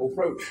 I will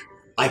approach.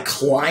 I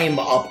climb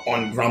up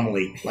on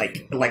Grumly,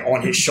 like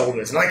on his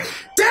shoulders, and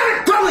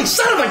damn it, Grumly,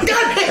 son of a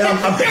gun! And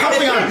I'm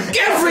pounding on him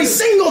every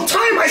single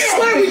time. I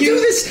swear we do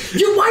this.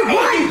 Why,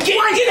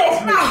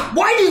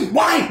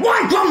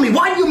 Grumly?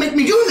 Why do you make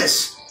me do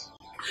this?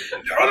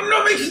 I'm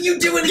not making you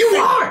do anything. You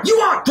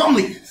are,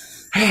 Grumly.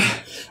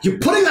 You're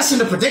putting us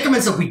into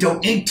predicaments that we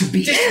don't need to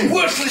be This in.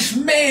 worthless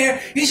mayor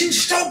isn't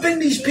stopping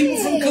these people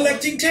from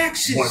collecting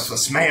taxes.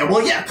 Worthless mayor.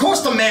 Well, yeah, of course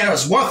the mayor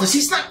is worthless.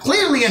 He's not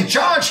clearly in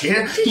charge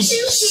here. Did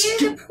you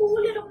hear the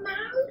poor little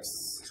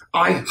mouse?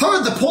 I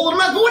heard the poor little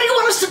mouse, but what do you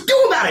want us to do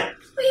about it?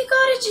 Well, you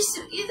gotta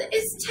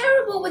it's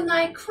terrible when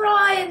they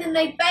cry and then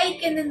they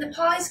bake and then the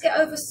pies get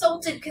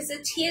oversalted because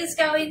the tears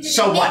go into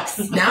So the what?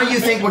 mix. Now you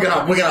think we're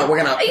gonna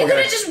Are you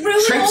gonna just ruin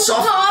traipse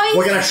all the off? pies?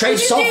 We're gonna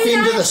traipse Would you off do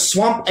into that? the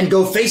swamp and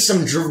go face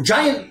some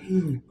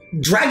giant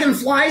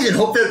dragonflies and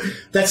hope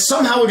that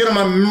somehow we're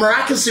gonna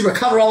miraculously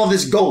recover all of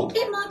this gold.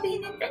 It might be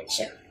an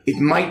adventure. It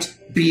might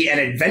be an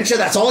adventure.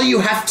 That's all you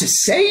have to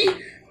say.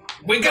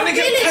 We're gonna I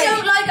get really paid.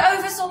 don't like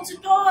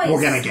oversalted pies.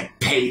 We're gonna get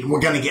paid.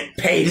 We're gonna get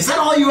paid. Is that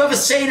all you ever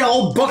say to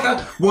old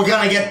Booker? We're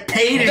gonna get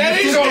paid. And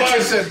That you is think all I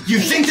that's- said. You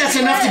think that's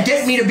enough to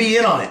get me to be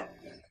in on it?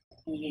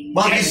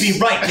 Well, Yes. you'd be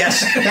right. Yes,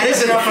 that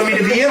is enough for me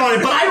to be in on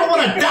it. But I don't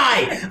want to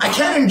die. I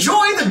can't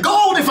enjoy the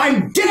gold if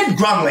I'm dead,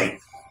 Grumly.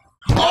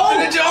 All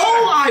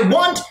I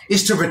want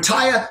is to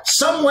retire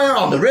somewhere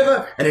on the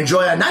river and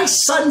enjoy a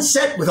nice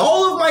sunset with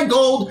all of my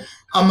gold,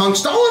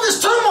 amongst all of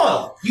this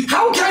turmoil.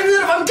 How can I do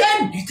that if I'm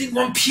dead? You think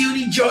one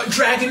puny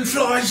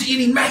dragonfly is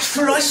any match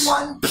for us?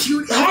 One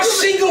puny... I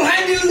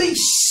single-handedly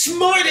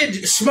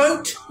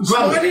smoked.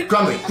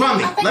 Grumbly,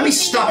 let me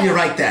stop you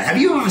right there. Have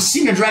you ever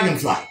seen a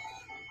dragonfly?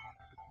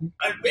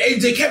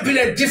 They can't be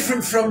that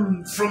different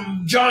from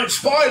giant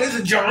spiders.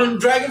 A giant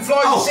dragonfly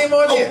is the same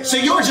idea. So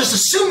you're just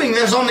assuming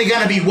there's only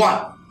going to be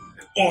one?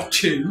 Or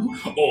two,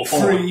 or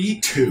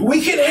three.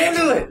 We can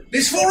handle it.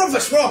 There's 4 of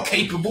us. We're all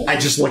capable. I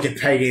just look at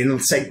Peggy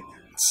and say,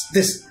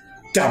 this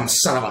dumb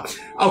son of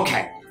a...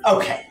 Okay,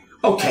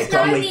 There's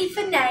Grumbly. no need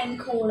for name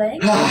calling.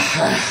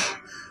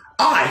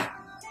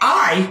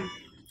 I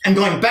am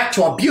going back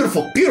to our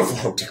beautiful, beautiful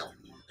hotel.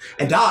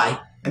 And I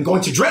am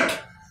going to drink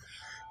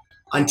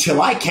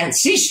until I can't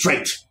see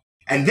straight.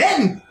 And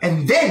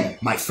then,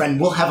 my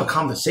friend, we'll have a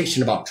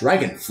conversation about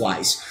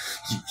dragonflies.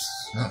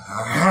 And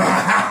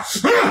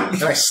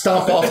I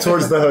stomp off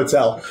towards the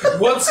hotel.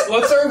 What's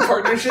our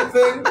partnership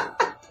thing?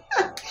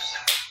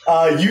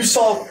 You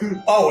saw.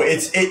 Oh,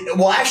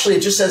 well, actually,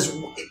 it just says.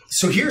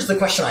 So here's the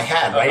question I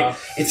had. Right?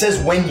 It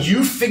says when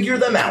you figure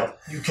them out,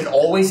 you can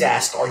always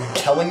ask, "Are you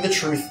telling the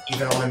truth,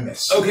 even on a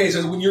miss?" Okay,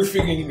 so when you're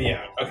figuring me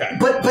out, okay.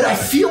 But I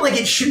feel like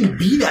it shouldn't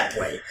be that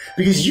way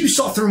because you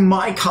saw through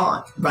my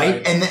con,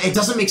 right? And it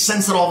doesn't make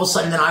sense that all of a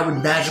sudden that I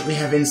would magically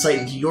have insight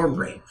into your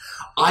brain.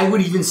 I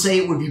would even say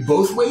it would be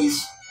both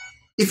ways,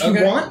 if you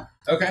want.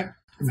 Okay.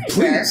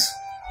 Please.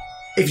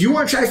 If you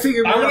want to try to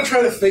figure it out. I'm going to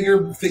try to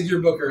figure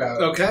Booker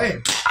out. Okay.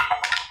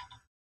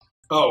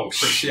 Oh,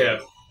 shit.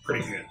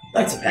 Pretty good.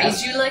 That's a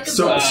pass. Read you like a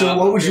So book.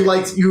 what would you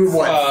like to... You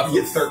what?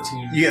 You get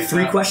 13. You get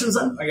 3 questions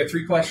then? I get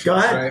 3 questions. Go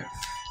ahead. Right?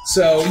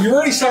 So you're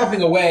already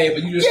stomping away,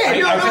 but you just... Yeah, I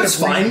no, it's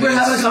fine. We're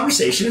having a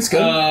conversation. It's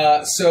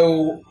good.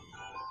 So...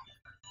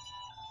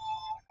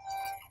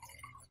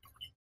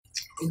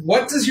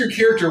 What does your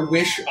character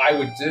wish I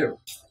would do?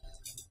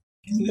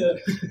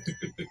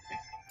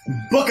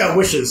 Booker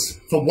wishes,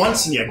 for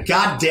once in your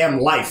goddamn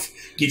life,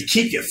 you'd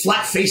keep your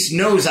flat-faced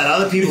nose out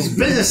of other people's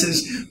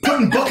businesses,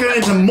 putting Booker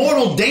into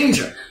mortal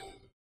danger.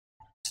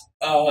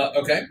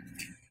 Okay.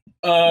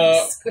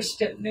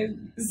 Squished up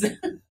news.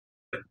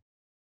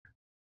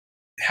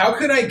 How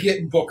could I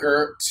get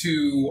Booker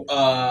to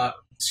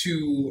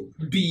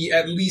be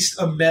at least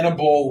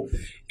amenable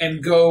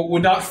and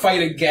would not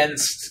fight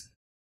against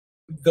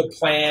the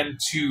plan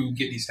to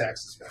get these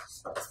taxes back?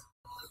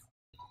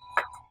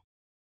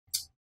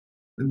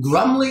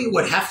 Grumley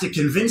would have to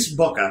convince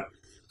Booker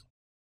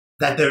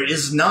that there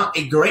is not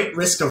a great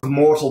risk of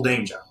mortal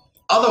danger.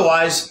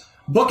 Otherwise,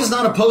 Booker's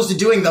not opposed to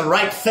doing the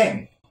right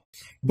thing.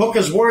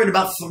 Booker's worried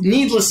about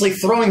needlessly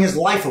throwing his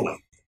life away.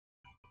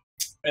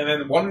 And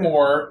then one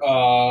more.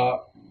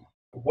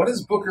 What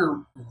is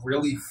Booker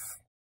really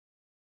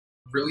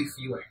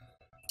feeling?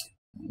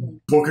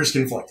 Booker's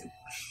conflicted.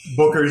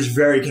 Booker's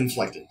very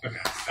conflicted. Okay.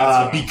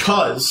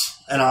 Because,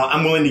 and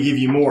I'm willing to give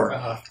you more,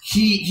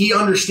 he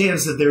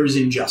understands that there is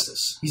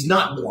injustice. He's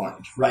not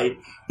blind, right?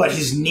 But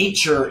his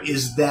nature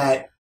is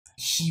that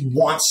he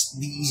wants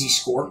the easy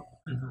score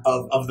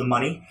of the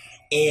money.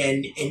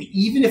 And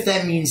even if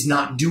that means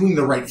not doing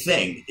the right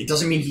thing, it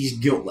doesn't mean he's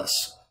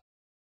guiltless.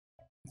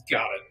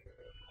 Got it.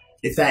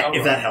 If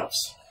that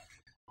helps.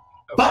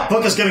 Okay. But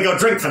Booker's going to go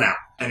drink for now.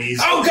 And he's...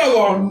 Oh,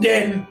 go on,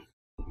 then.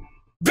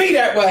 Be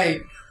that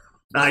way.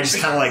 And I just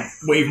kind of like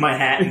wave my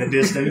hat in the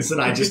distance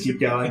and I just keep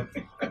going.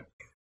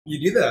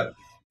 You do that.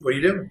 What do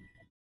you do?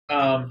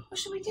 What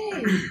should we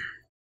do?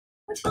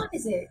 What time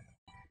is it?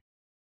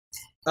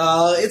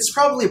 It's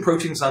probably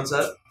approaching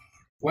sunset.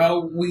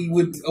 Well, we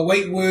would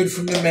await word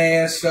from the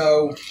mayor,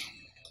 so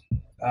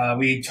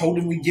we told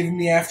him we'd give him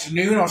the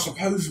afternoon. I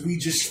suppose we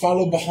just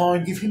follow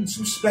behind, give him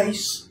some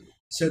space,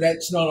 so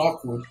that's not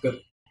awkward, but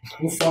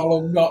we'll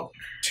follow not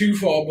too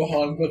far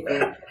behind. But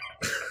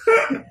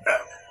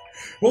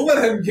we'll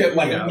let him get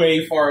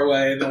way far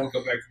away, and then we'll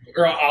go back.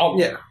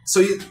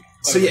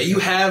 You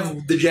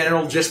have the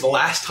general just the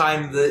last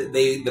time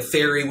the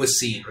ferry was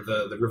seen, or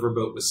the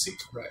riverboat was seen.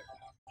 Right.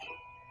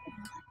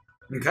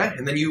 Okay,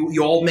 and then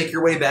you all make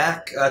your way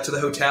back to the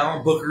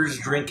hotel. Booker's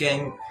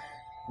drinking.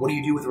 What do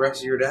you do with the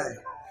rest of your day?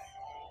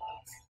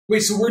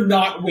 Wait, so we're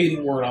not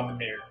waiting word on the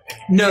mayor?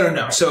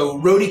 No. So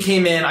Rhodey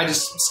came in. I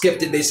just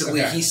skipped it.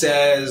 Basically, Okay. he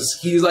says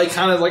he's like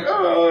kind of like,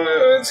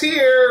 oh, it's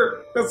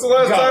here. That's the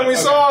last time we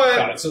saw it.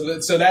 Got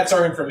it. So that's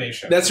our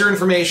information. That's your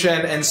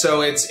information, and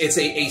so it's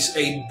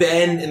a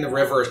bend in the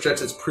river, a stretch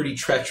that's pretty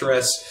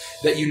treacherous.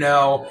 That you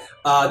know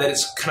that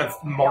it's kind of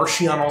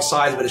marshy on all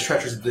sides, but it's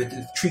treacherous.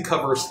 The tree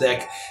cover is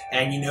thick,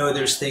 and you know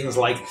there's things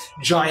like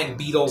giant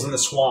beetles in the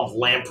swamp,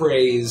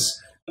 lampreys,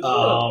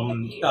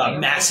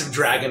 massive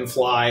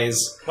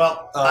dragonflies.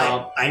 Well,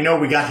 I know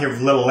we got here a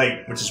little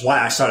late, which is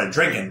why I started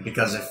drinking,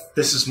 because if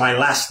this is my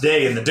last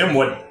day in the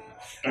Dimwood,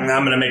 I'm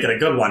going to make it a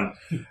good one.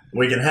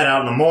 We can head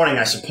out in the morning,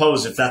 I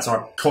suppose, if that's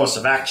our course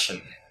of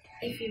action.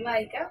 If you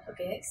wake up, I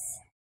guess.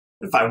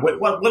 If I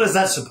what is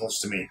that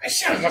supposed to mean? it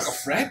sounds like a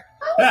threat.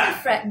 I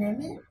wasn't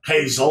threatening it.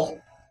 Hazel,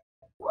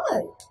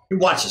 What? you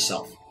watch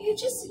yourself. You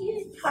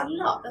had a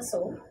lot, that's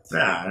all.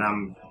 Yeah, and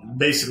I'm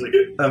basically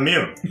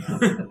immune.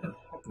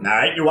 All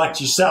right, you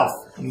watch yourself.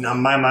 I'll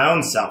mind my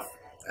own self.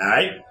 All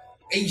right?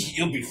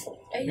 You'll be fine.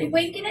 Are you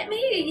winking at me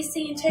or are you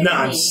seeing Tony? No,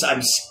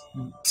 I'm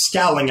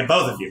scowling at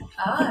both of you.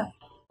 Ah,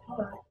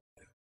 alright.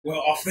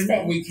 Well, I think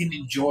Fair. we can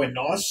enjoy a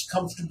nice,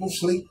 comfortable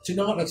sleep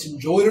tonight. Let's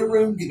enjoy the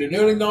room, get an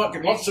early night,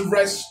 get lots of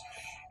rest,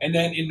 and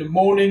then in the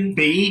morning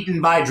Be eaten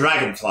by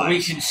dragonflies.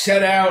 we can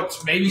set out,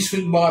 maybe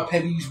swing by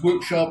Peggy's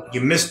workshop.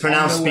 You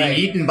mispronounced On the being way.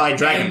 eaten by And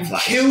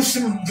dragonflies. kill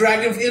some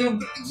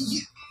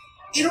dragonflies.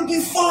 It'll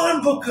be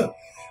fine, Booker.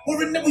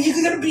 You're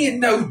going to be in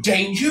no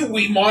danger.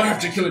 We might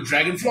have to kill a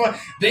dragonfly.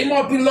 They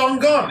might be long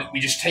gone. We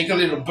just take a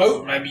little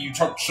boat. Maybe you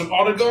talk to some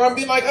other guy and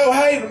be like, oh,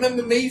 hey,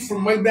 remember me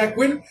from way back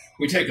when?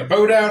 We take a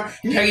boat out.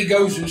 Peggy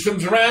goes and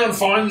swims around,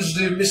 finds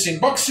the missing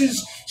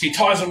boxes. She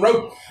ties a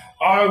rope.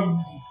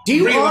 Do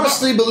you reel 'em up.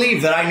 honestly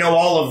believe that I know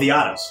all of the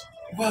otters?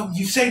 Well,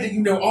 you say that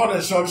you know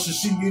otters, so I just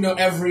assume you know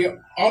every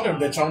otter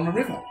that's on the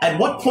river. At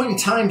what point in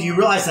time do you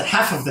realize that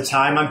half of the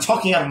time I'm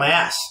talking out of my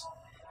ass?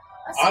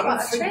 That's I don't quite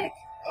a think- trick.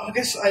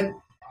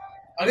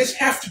 I guess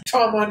half the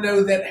time I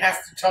know that half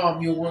the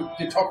time you're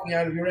talking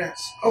out of your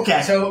ass.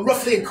 Okay. So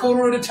roughly a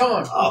quarter at a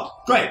time. Oh,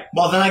 great.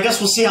 Well, then I guess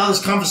we'll see how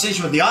this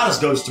conversation with the otters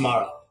goes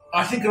tomorrow.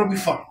 I think it'll be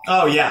fun.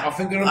 Oh, yeah. I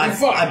think it'll I- be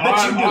fun. I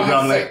bet you do, have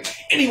Bromley. faith.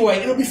 Anyway,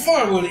 it'll be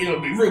fun.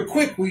 It'll be real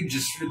quick.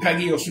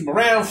 Peggy will swim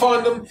around,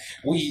 find them.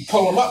 We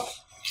pull them up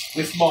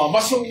with my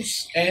muscles,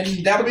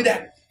 and that'll be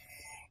that.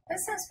 That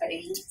sounds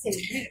pretty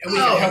easy. And we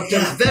can help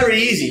them. yeah,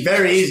 very easy,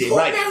 very easy. Poor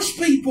Right. mouse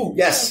people.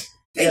 Yes.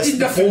 They Yes, did the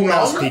nothing poor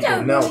mouse wrong. I people.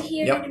 don't No. want to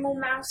hear Yep. any more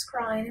mouse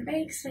crying. It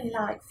makes me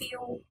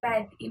feel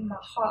bad in my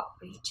heart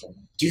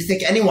region. Do you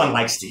think anyone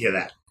likes to hear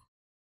that?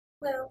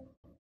 Well,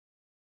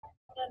 I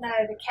don't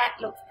know. The cat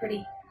looked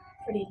pretty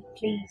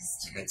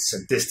pleased. That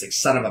sadistic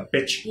son of a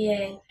bitch.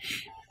 Yeah,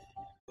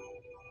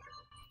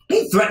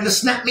 He threatened to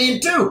snap me in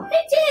two.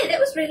 they did. It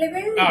was really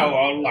rude. Oh,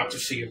 I'd like to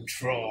see him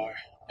try.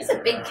 It's a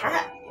big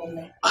cat.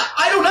 Really.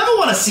 I don't ever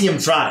want to see him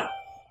try.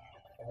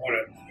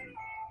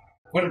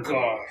 What a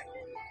guy.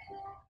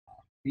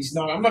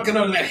 I'm not going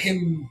to let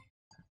him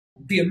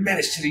be a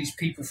menace to these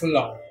people for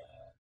long.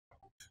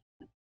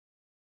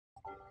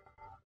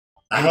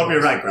 I hope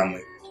you're right,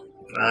 Grumley.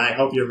 I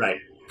hope you're right.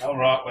 All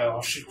right, well,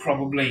 I should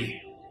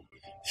probably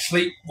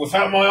sleep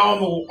without my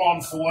armor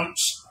on for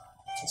once.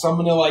 So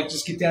I'm going to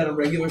just get down in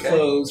regular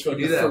clothes for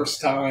the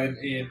first time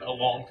in a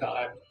long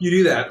time. You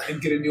do that.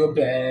 And get into a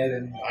bed,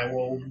 and I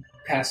will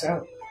pass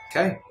out.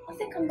 Okay. I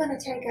think I'm going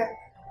to take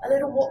a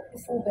little walk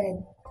before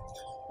bed.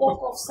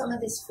 Walk off some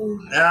of this food.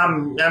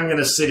 I'm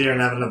gonna sit here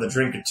and have another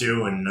drink or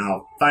two, and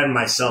I'll find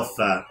myself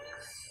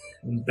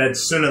in bed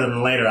sooner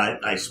than later,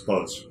 I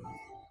suppose.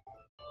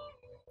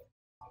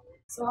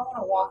 So I want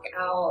to walk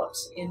out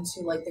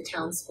into the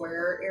town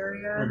square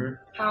area. Mhm.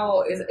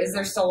 How is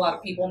there still a lot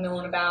of people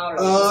milling about?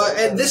 Or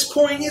At this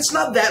point, it's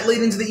not that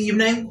late into the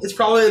evening. It's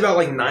probably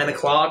about 9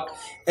 o'clock,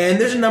 and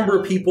there's a number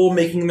of people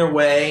making their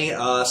way.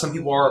 Some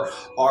people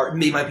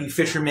they might be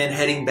fishermen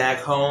heading back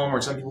home, or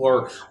some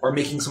people are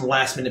making some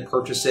last minute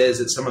purchases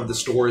at some of the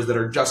stores that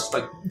are just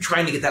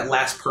trying to get that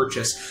last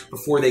purchase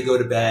before they go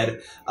to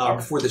bed,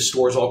 before the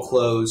stores all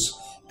close.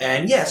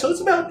 And yeah, so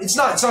it's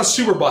not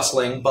super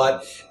bustling,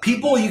 but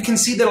people, you can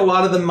see that a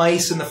lot of the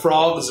mice and the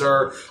frogs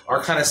are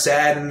kind of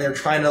sad, and they're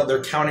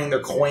counting their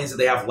coins that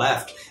they have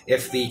left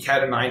if the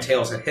cat of nine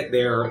tails had hit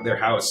their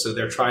house, so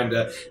they're trying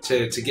to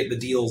get the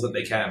deals that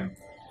they can.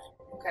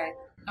 Okay.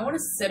 I want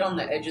to sit on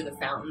the edge of the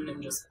fountain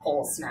and just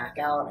pull a snack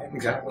out and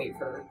Okay. wait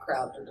for the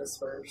crowd to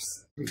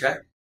disperse. Okay,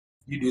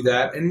 you do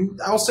that, and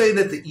I'll say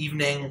that the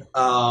evening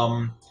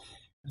so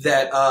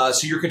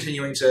you're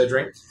continuing to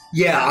drink.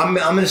 Yeah, I'm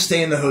gonna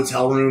stay in the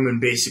hotel room and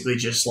basically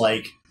just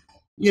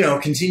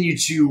continue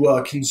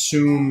to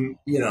consume,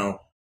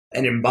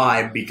 and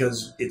imbibe,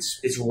 because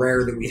it's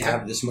rare that we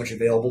have this much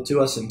available to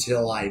us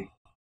until I'm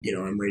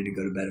ready to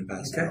go to bed and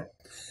pass out.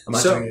 I'm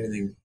not doing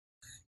anything.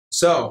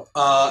 So,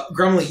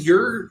 Grumley,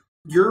 you're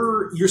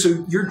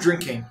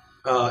drinking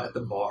at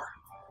the bar.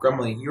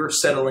 Grumley, you're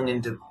settling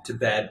into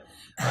bed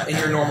in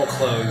your normal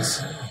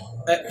clothes.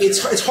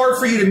 It's hard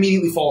for you to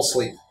immediately fall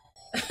asleep.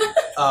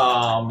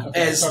 You're not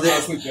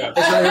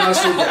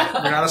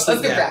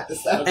asleep yet.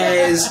 Practice though.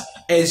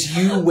 As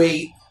you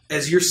wait,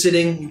 as you're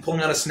sitting, you're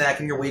pulling out a snack,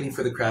 and you're waiting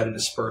for the crowd to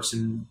disperse,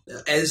 and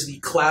as the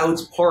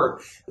clouds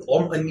part,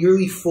 a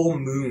nearly full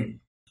moon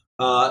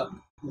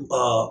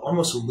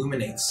almost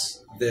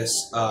illuminates this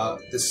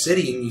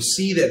city, and you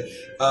see that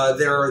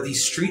there are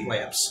these street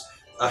lamps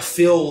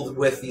filled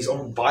with these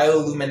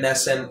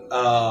bioluminescent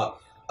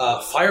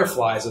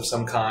fireflies of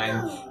some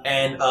kind,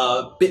 and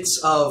bits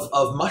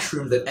of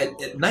mushrooms that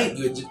at night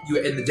you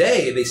in the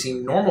day they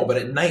seem normal, but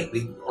at night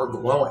they are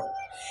glowing.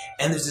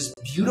 And there's this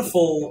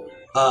beautiful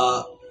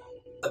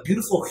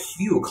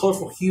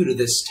colorful hue to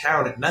this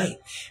town at night,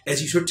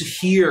 as you start to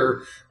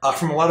hear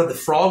from a lot of the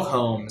frog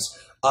homes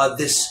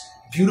this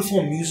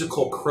beautiful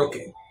musical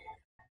croaking.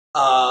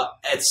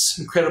 It's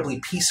incredibly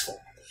peaceful.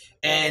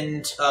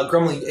 And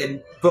Grumley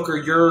and Booker,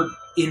 you're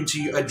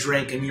into a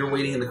drink and you're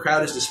waiting, and the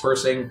crowd is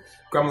dispersing.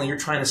 Grumley, you're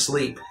trying to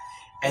sleep,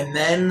 and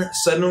then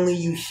suddenly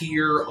you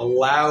hear a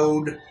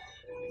loud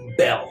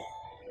bell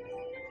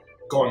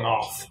going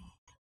off.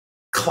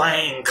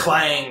 Clang,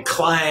 clang,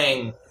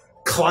 clang,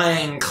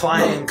 clang,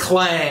 clang,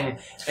 clang,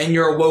 and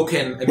you're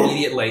awoken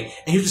immediately.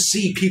 And you just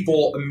see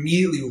people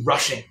immediately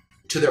rushing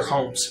to their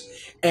homes.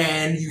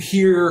 And you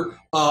hear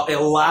a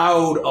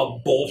loud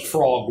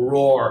bullfrog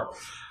roar.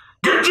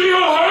 Get to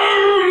your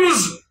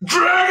homes,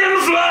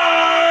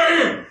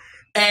 dragonfly!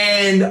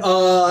 And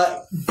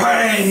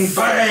bang,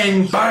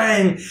 bang,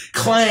 bang,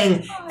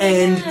 clang,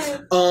 and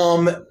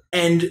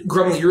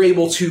Grumly, you're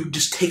able to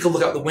just take a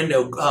look out the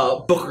window.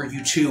 Booker,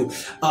 you too.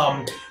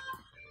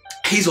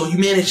 Hazel, you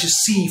manage to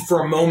see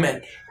for a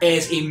moment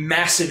as a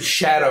massive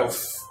shadow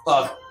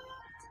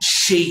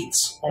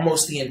shades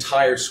almost the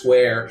entire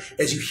square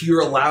as you hear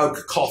a loud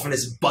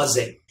cacophonous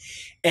buzzing,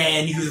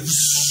 and you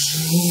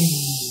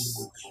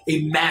hear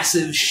a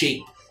massive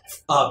shape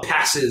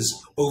passes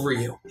over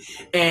you,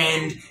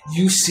 and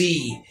you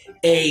see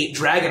a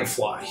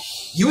dragonfly.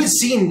 You had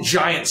seen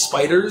giant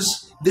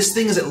spiders. This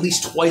thing is at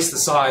least twice the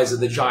size of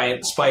the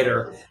giant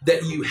spider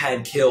that you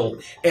had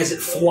killed. As it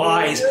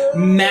flies,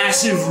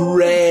 massive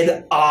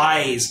red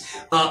eyes,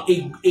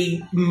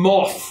 a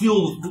moth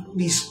filled with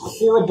these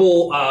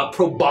horrible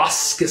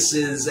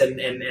proboscises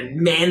and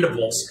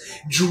mandibles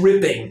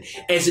dripping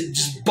as it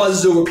just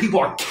buzzes over. People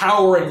are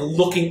cowering,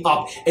 looking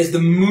up as the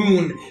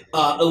moon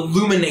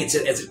illuminates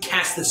it, as it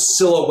casts this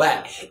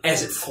silhouette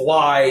as it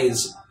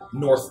flies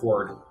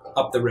northward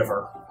up the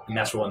river. And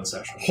that's what won the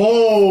session.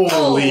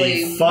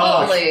 Holy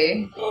fuck.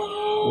 Moly.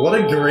 What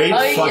a great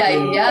Ay, fucking...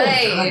 ay,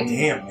 ay. Oh, God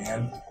damn,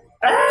 man.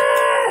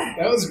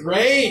 That was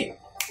great.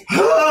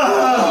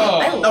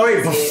 Oh,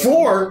 wait,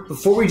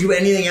 before we do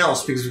anything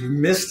else, because we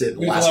missed it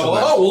We last level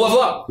time. up. Oh, we'll level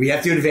up. We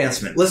have to do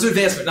advancement. Let's do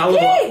advancement. Not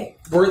level Yay!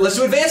 up. Let's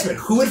do advancement.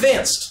 Who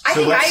advanced? I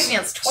think I let's-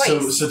 advanced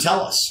twice. So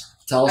tell us.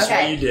 Tell us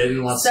Okay. what you did,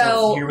 and let's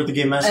So, hear what the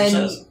Game Master and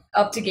says.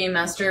 up to Game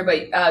Master,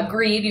 but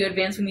Greed, you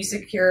advance when you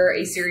secure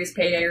a serious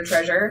payday or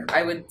treasure.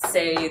 I would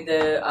say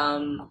the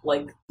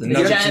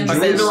nuggets gems and I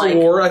think and the like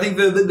reward. I think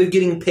the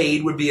getting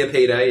paid would be a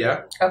payday.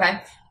 Yeah.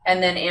 okay.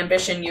 And then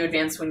Ambition, you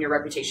advance when your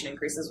reputation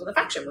increases with a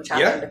faction, which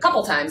happened a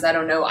couple times. I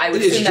don't know. I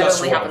would It is assume that just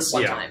only happens once,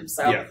 one yeah. time.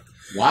 So Yeah.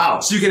 Wow.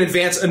 So you can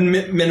advance a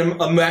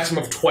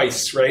maximum of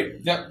twice, right?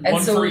 Yep, And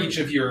one so- for each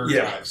of your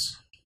Yeah. drives.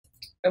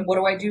 And what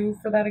do I do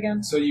for that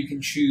again? So you can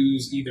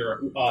choose either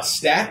a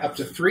stat up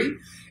to 3.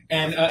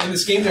 And in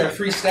this game, there are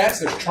 3 stats.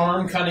 There's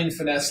Charm, Cunning,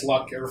 Finesse,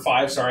 Luck, or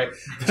 5, sorry.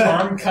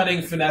 Charm,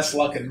 Cunning, Finesse,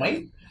 Luck, and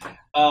Might.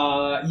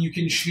 You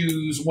can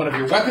choose one of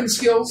your weapon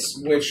skills,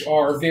 which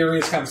are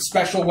various kind of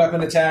special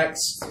weapon attacks.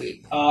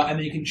 And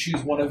then you can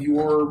choose one of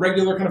your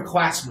regular kind of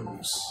class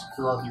moves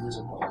for our viewers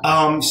at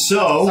home.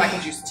 So I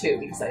can choose 2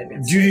 because I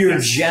advanced. Due to your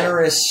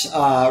generous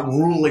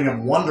ruling of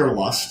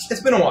Wanderlust, It's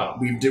been a while.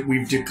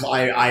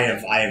 I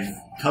have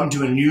come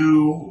to a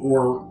new,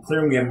 or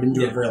clearly we haven't been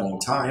to it a very long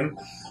time.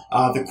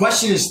 The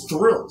question is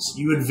thrills.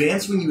 You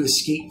advance when you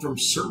escape from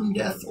certain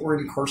death or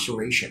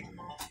incarceration.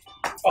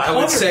 I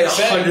would say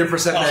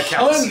 100% that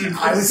counts. 100%.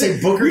 I would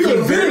say Booker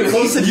came very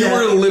close to You death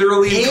were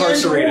literally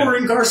incarcerated. and or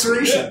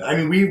incarceration. Yeah. I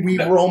mean, we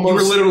were almost... You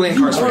were literally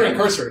Already incarcerated.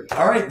 incarcerated.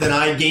 All right, then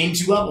I gained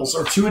 2 levels,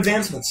 or 2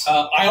 advancements.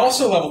 I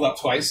also leveled up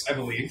twice, I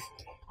believe.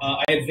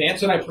 I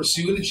advanced when I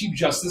pursue and achieve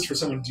justice for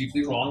someone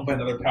deeply wronged by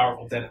another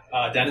powerful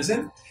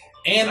denizen.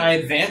 And I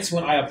advance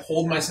when I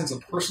uphold my sense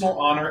of personal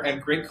honor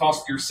at great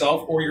cost to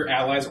yourself or your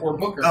allies or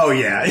Booker. Oh,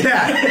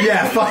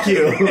 yeah, fuck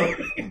you.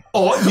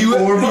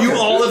 You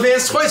all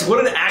advanced twice. What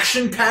an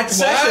action-packed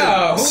session.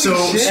 Wow. So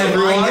shit, my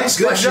everyone. next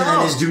Good question job.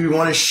 then is, do we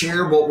want to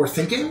share what we're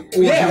thinking?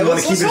 Or Yeah, do we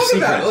want let's to keep it a talk secret?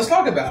 about it. Let's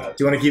talk about it.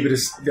 Do you want to keep it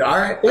a... All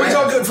right. Or it's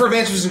all good for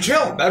Adventures and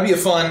Chill. That'd be a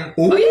fun...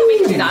 Oh yeah, we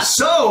can do that.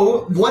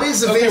 So, what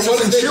is Adventures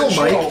what and is Chill,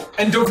 Adventures and Mike? Chill?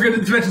 And don't forget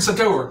the Dimension Sent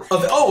Over.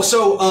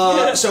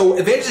 So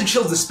Adventures and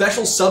Chill is the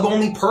special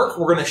sub-only perk.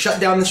 We're going to shut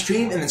down the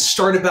stream and then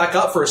start it back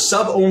up for a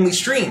sub-only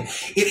stream.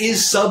 It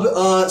is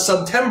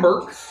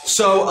September,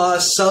 so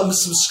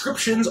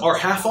subscriptions are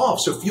half off.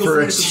 So feel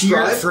free to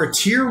subscribe. For a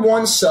tier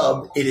 1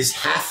 sub, it is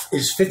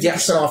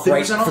 50% off,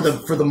 right? 50%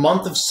 off. For the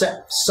month of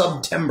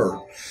September.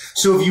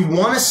 So if you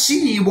want to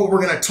see what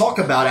we're going to talk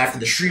about after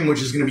the stream,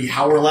 which is going to be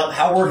how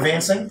we're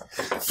advancing,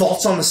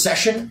 thoughts on the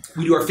session,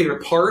 We do our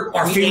favorite part.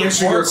 We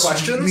answer your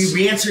questions.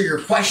 We answer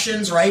your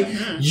questions, right?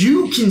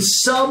 You can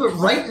sub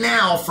right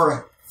now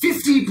for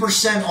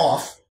 50%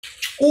 off.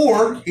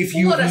 Or if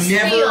you've What a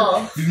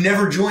steal.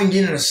 never joined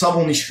in a sub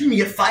only stream,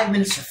 you get 5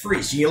 minutes for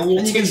free. So you get a little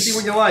And you can taste. see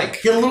what you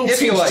like. Get a little If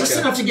taste, you like just it.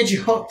 enough to get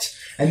you hooked,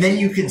 and then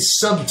you can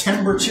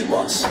September to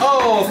us.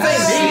 Oh,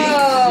 thanks,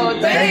 Oh,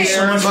 Steve. Thank you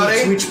so much for everybody.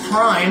 the Twitch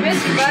Prime.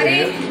 Miss you,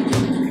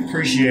 buddy.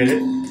 Appreciate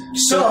it.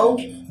 So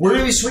we're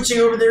going to be switching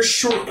over there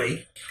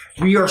shortly.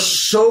 We are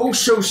so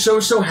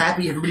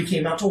happy everybody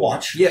came out to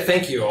watch. Yeah,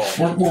 thank you all.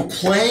 We're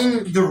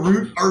playing the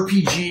Root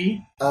RPG,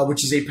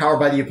 which is a Powered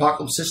by the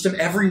Apocalypse system,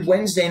 every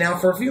Wednesday now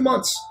for a few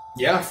months.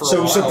 Yeah, for a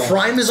So while.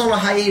 Prime is on a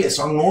hiatus.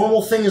 Our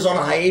normal thing is on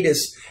a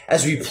hiatus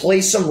as we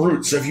play some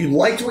Root. So if you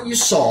liked what you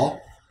saw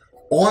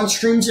on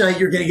stream tonight,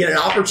 you're going to get an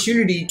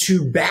opportunity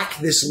to back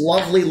this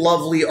lovely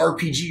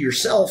RPG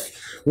yourself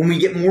when we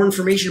get more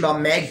information about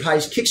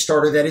Magpie's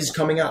Kickstarter that is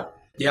coming up.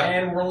 Yeah.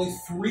 And we're only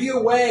 3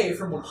 away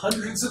from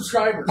 100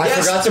 subscribers. I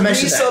forgot to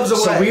mention 3 that. subs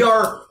away. So we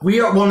are.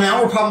 Well,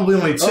 now we're probably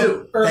only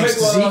 2. Thanks to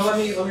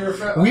Zeke. Let me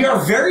refresh. We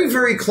are very,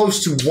 very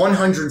close to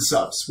 100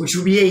 subs, which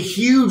would be a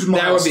huge milestone.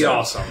 That would be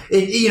awesome.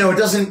 It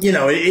doesn't,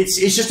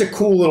 it's just a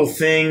cool little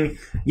thing.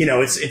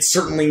 It's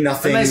certainly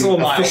nothing nice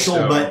little official,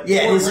 milestone. but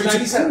yeah, We're it's a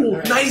 97. cool.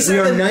 97. We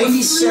are We're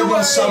 97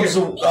 3 subs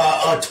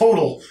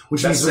total,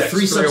 which That's means we're 6,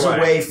 3 subs 3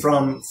 away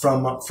from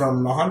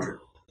 100.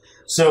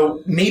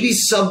 So maybe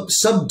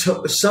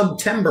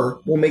September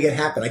will make it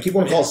happen. I keep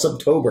wanting to call it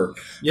Subtober.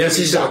 Yeah, this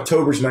me is too.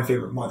 October's my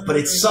favorite month, but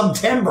it's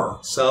September.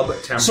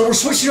 September. So we're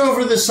switching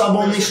over to the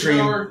sub-only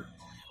stream.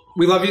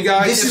 We love you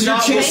guys. This If is your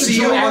not, chance we'll to see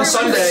you join on us.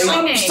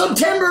 Sunday.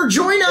 September,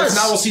 join us. If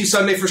not, we'll see you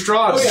Sunday for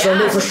Strahd.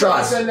 Sunday for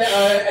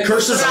Strahd.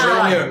 Curse of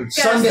Strahd. Strahd.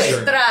 Sunday.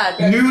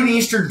 Strahd. Noon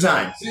Eastern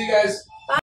time. See you guys.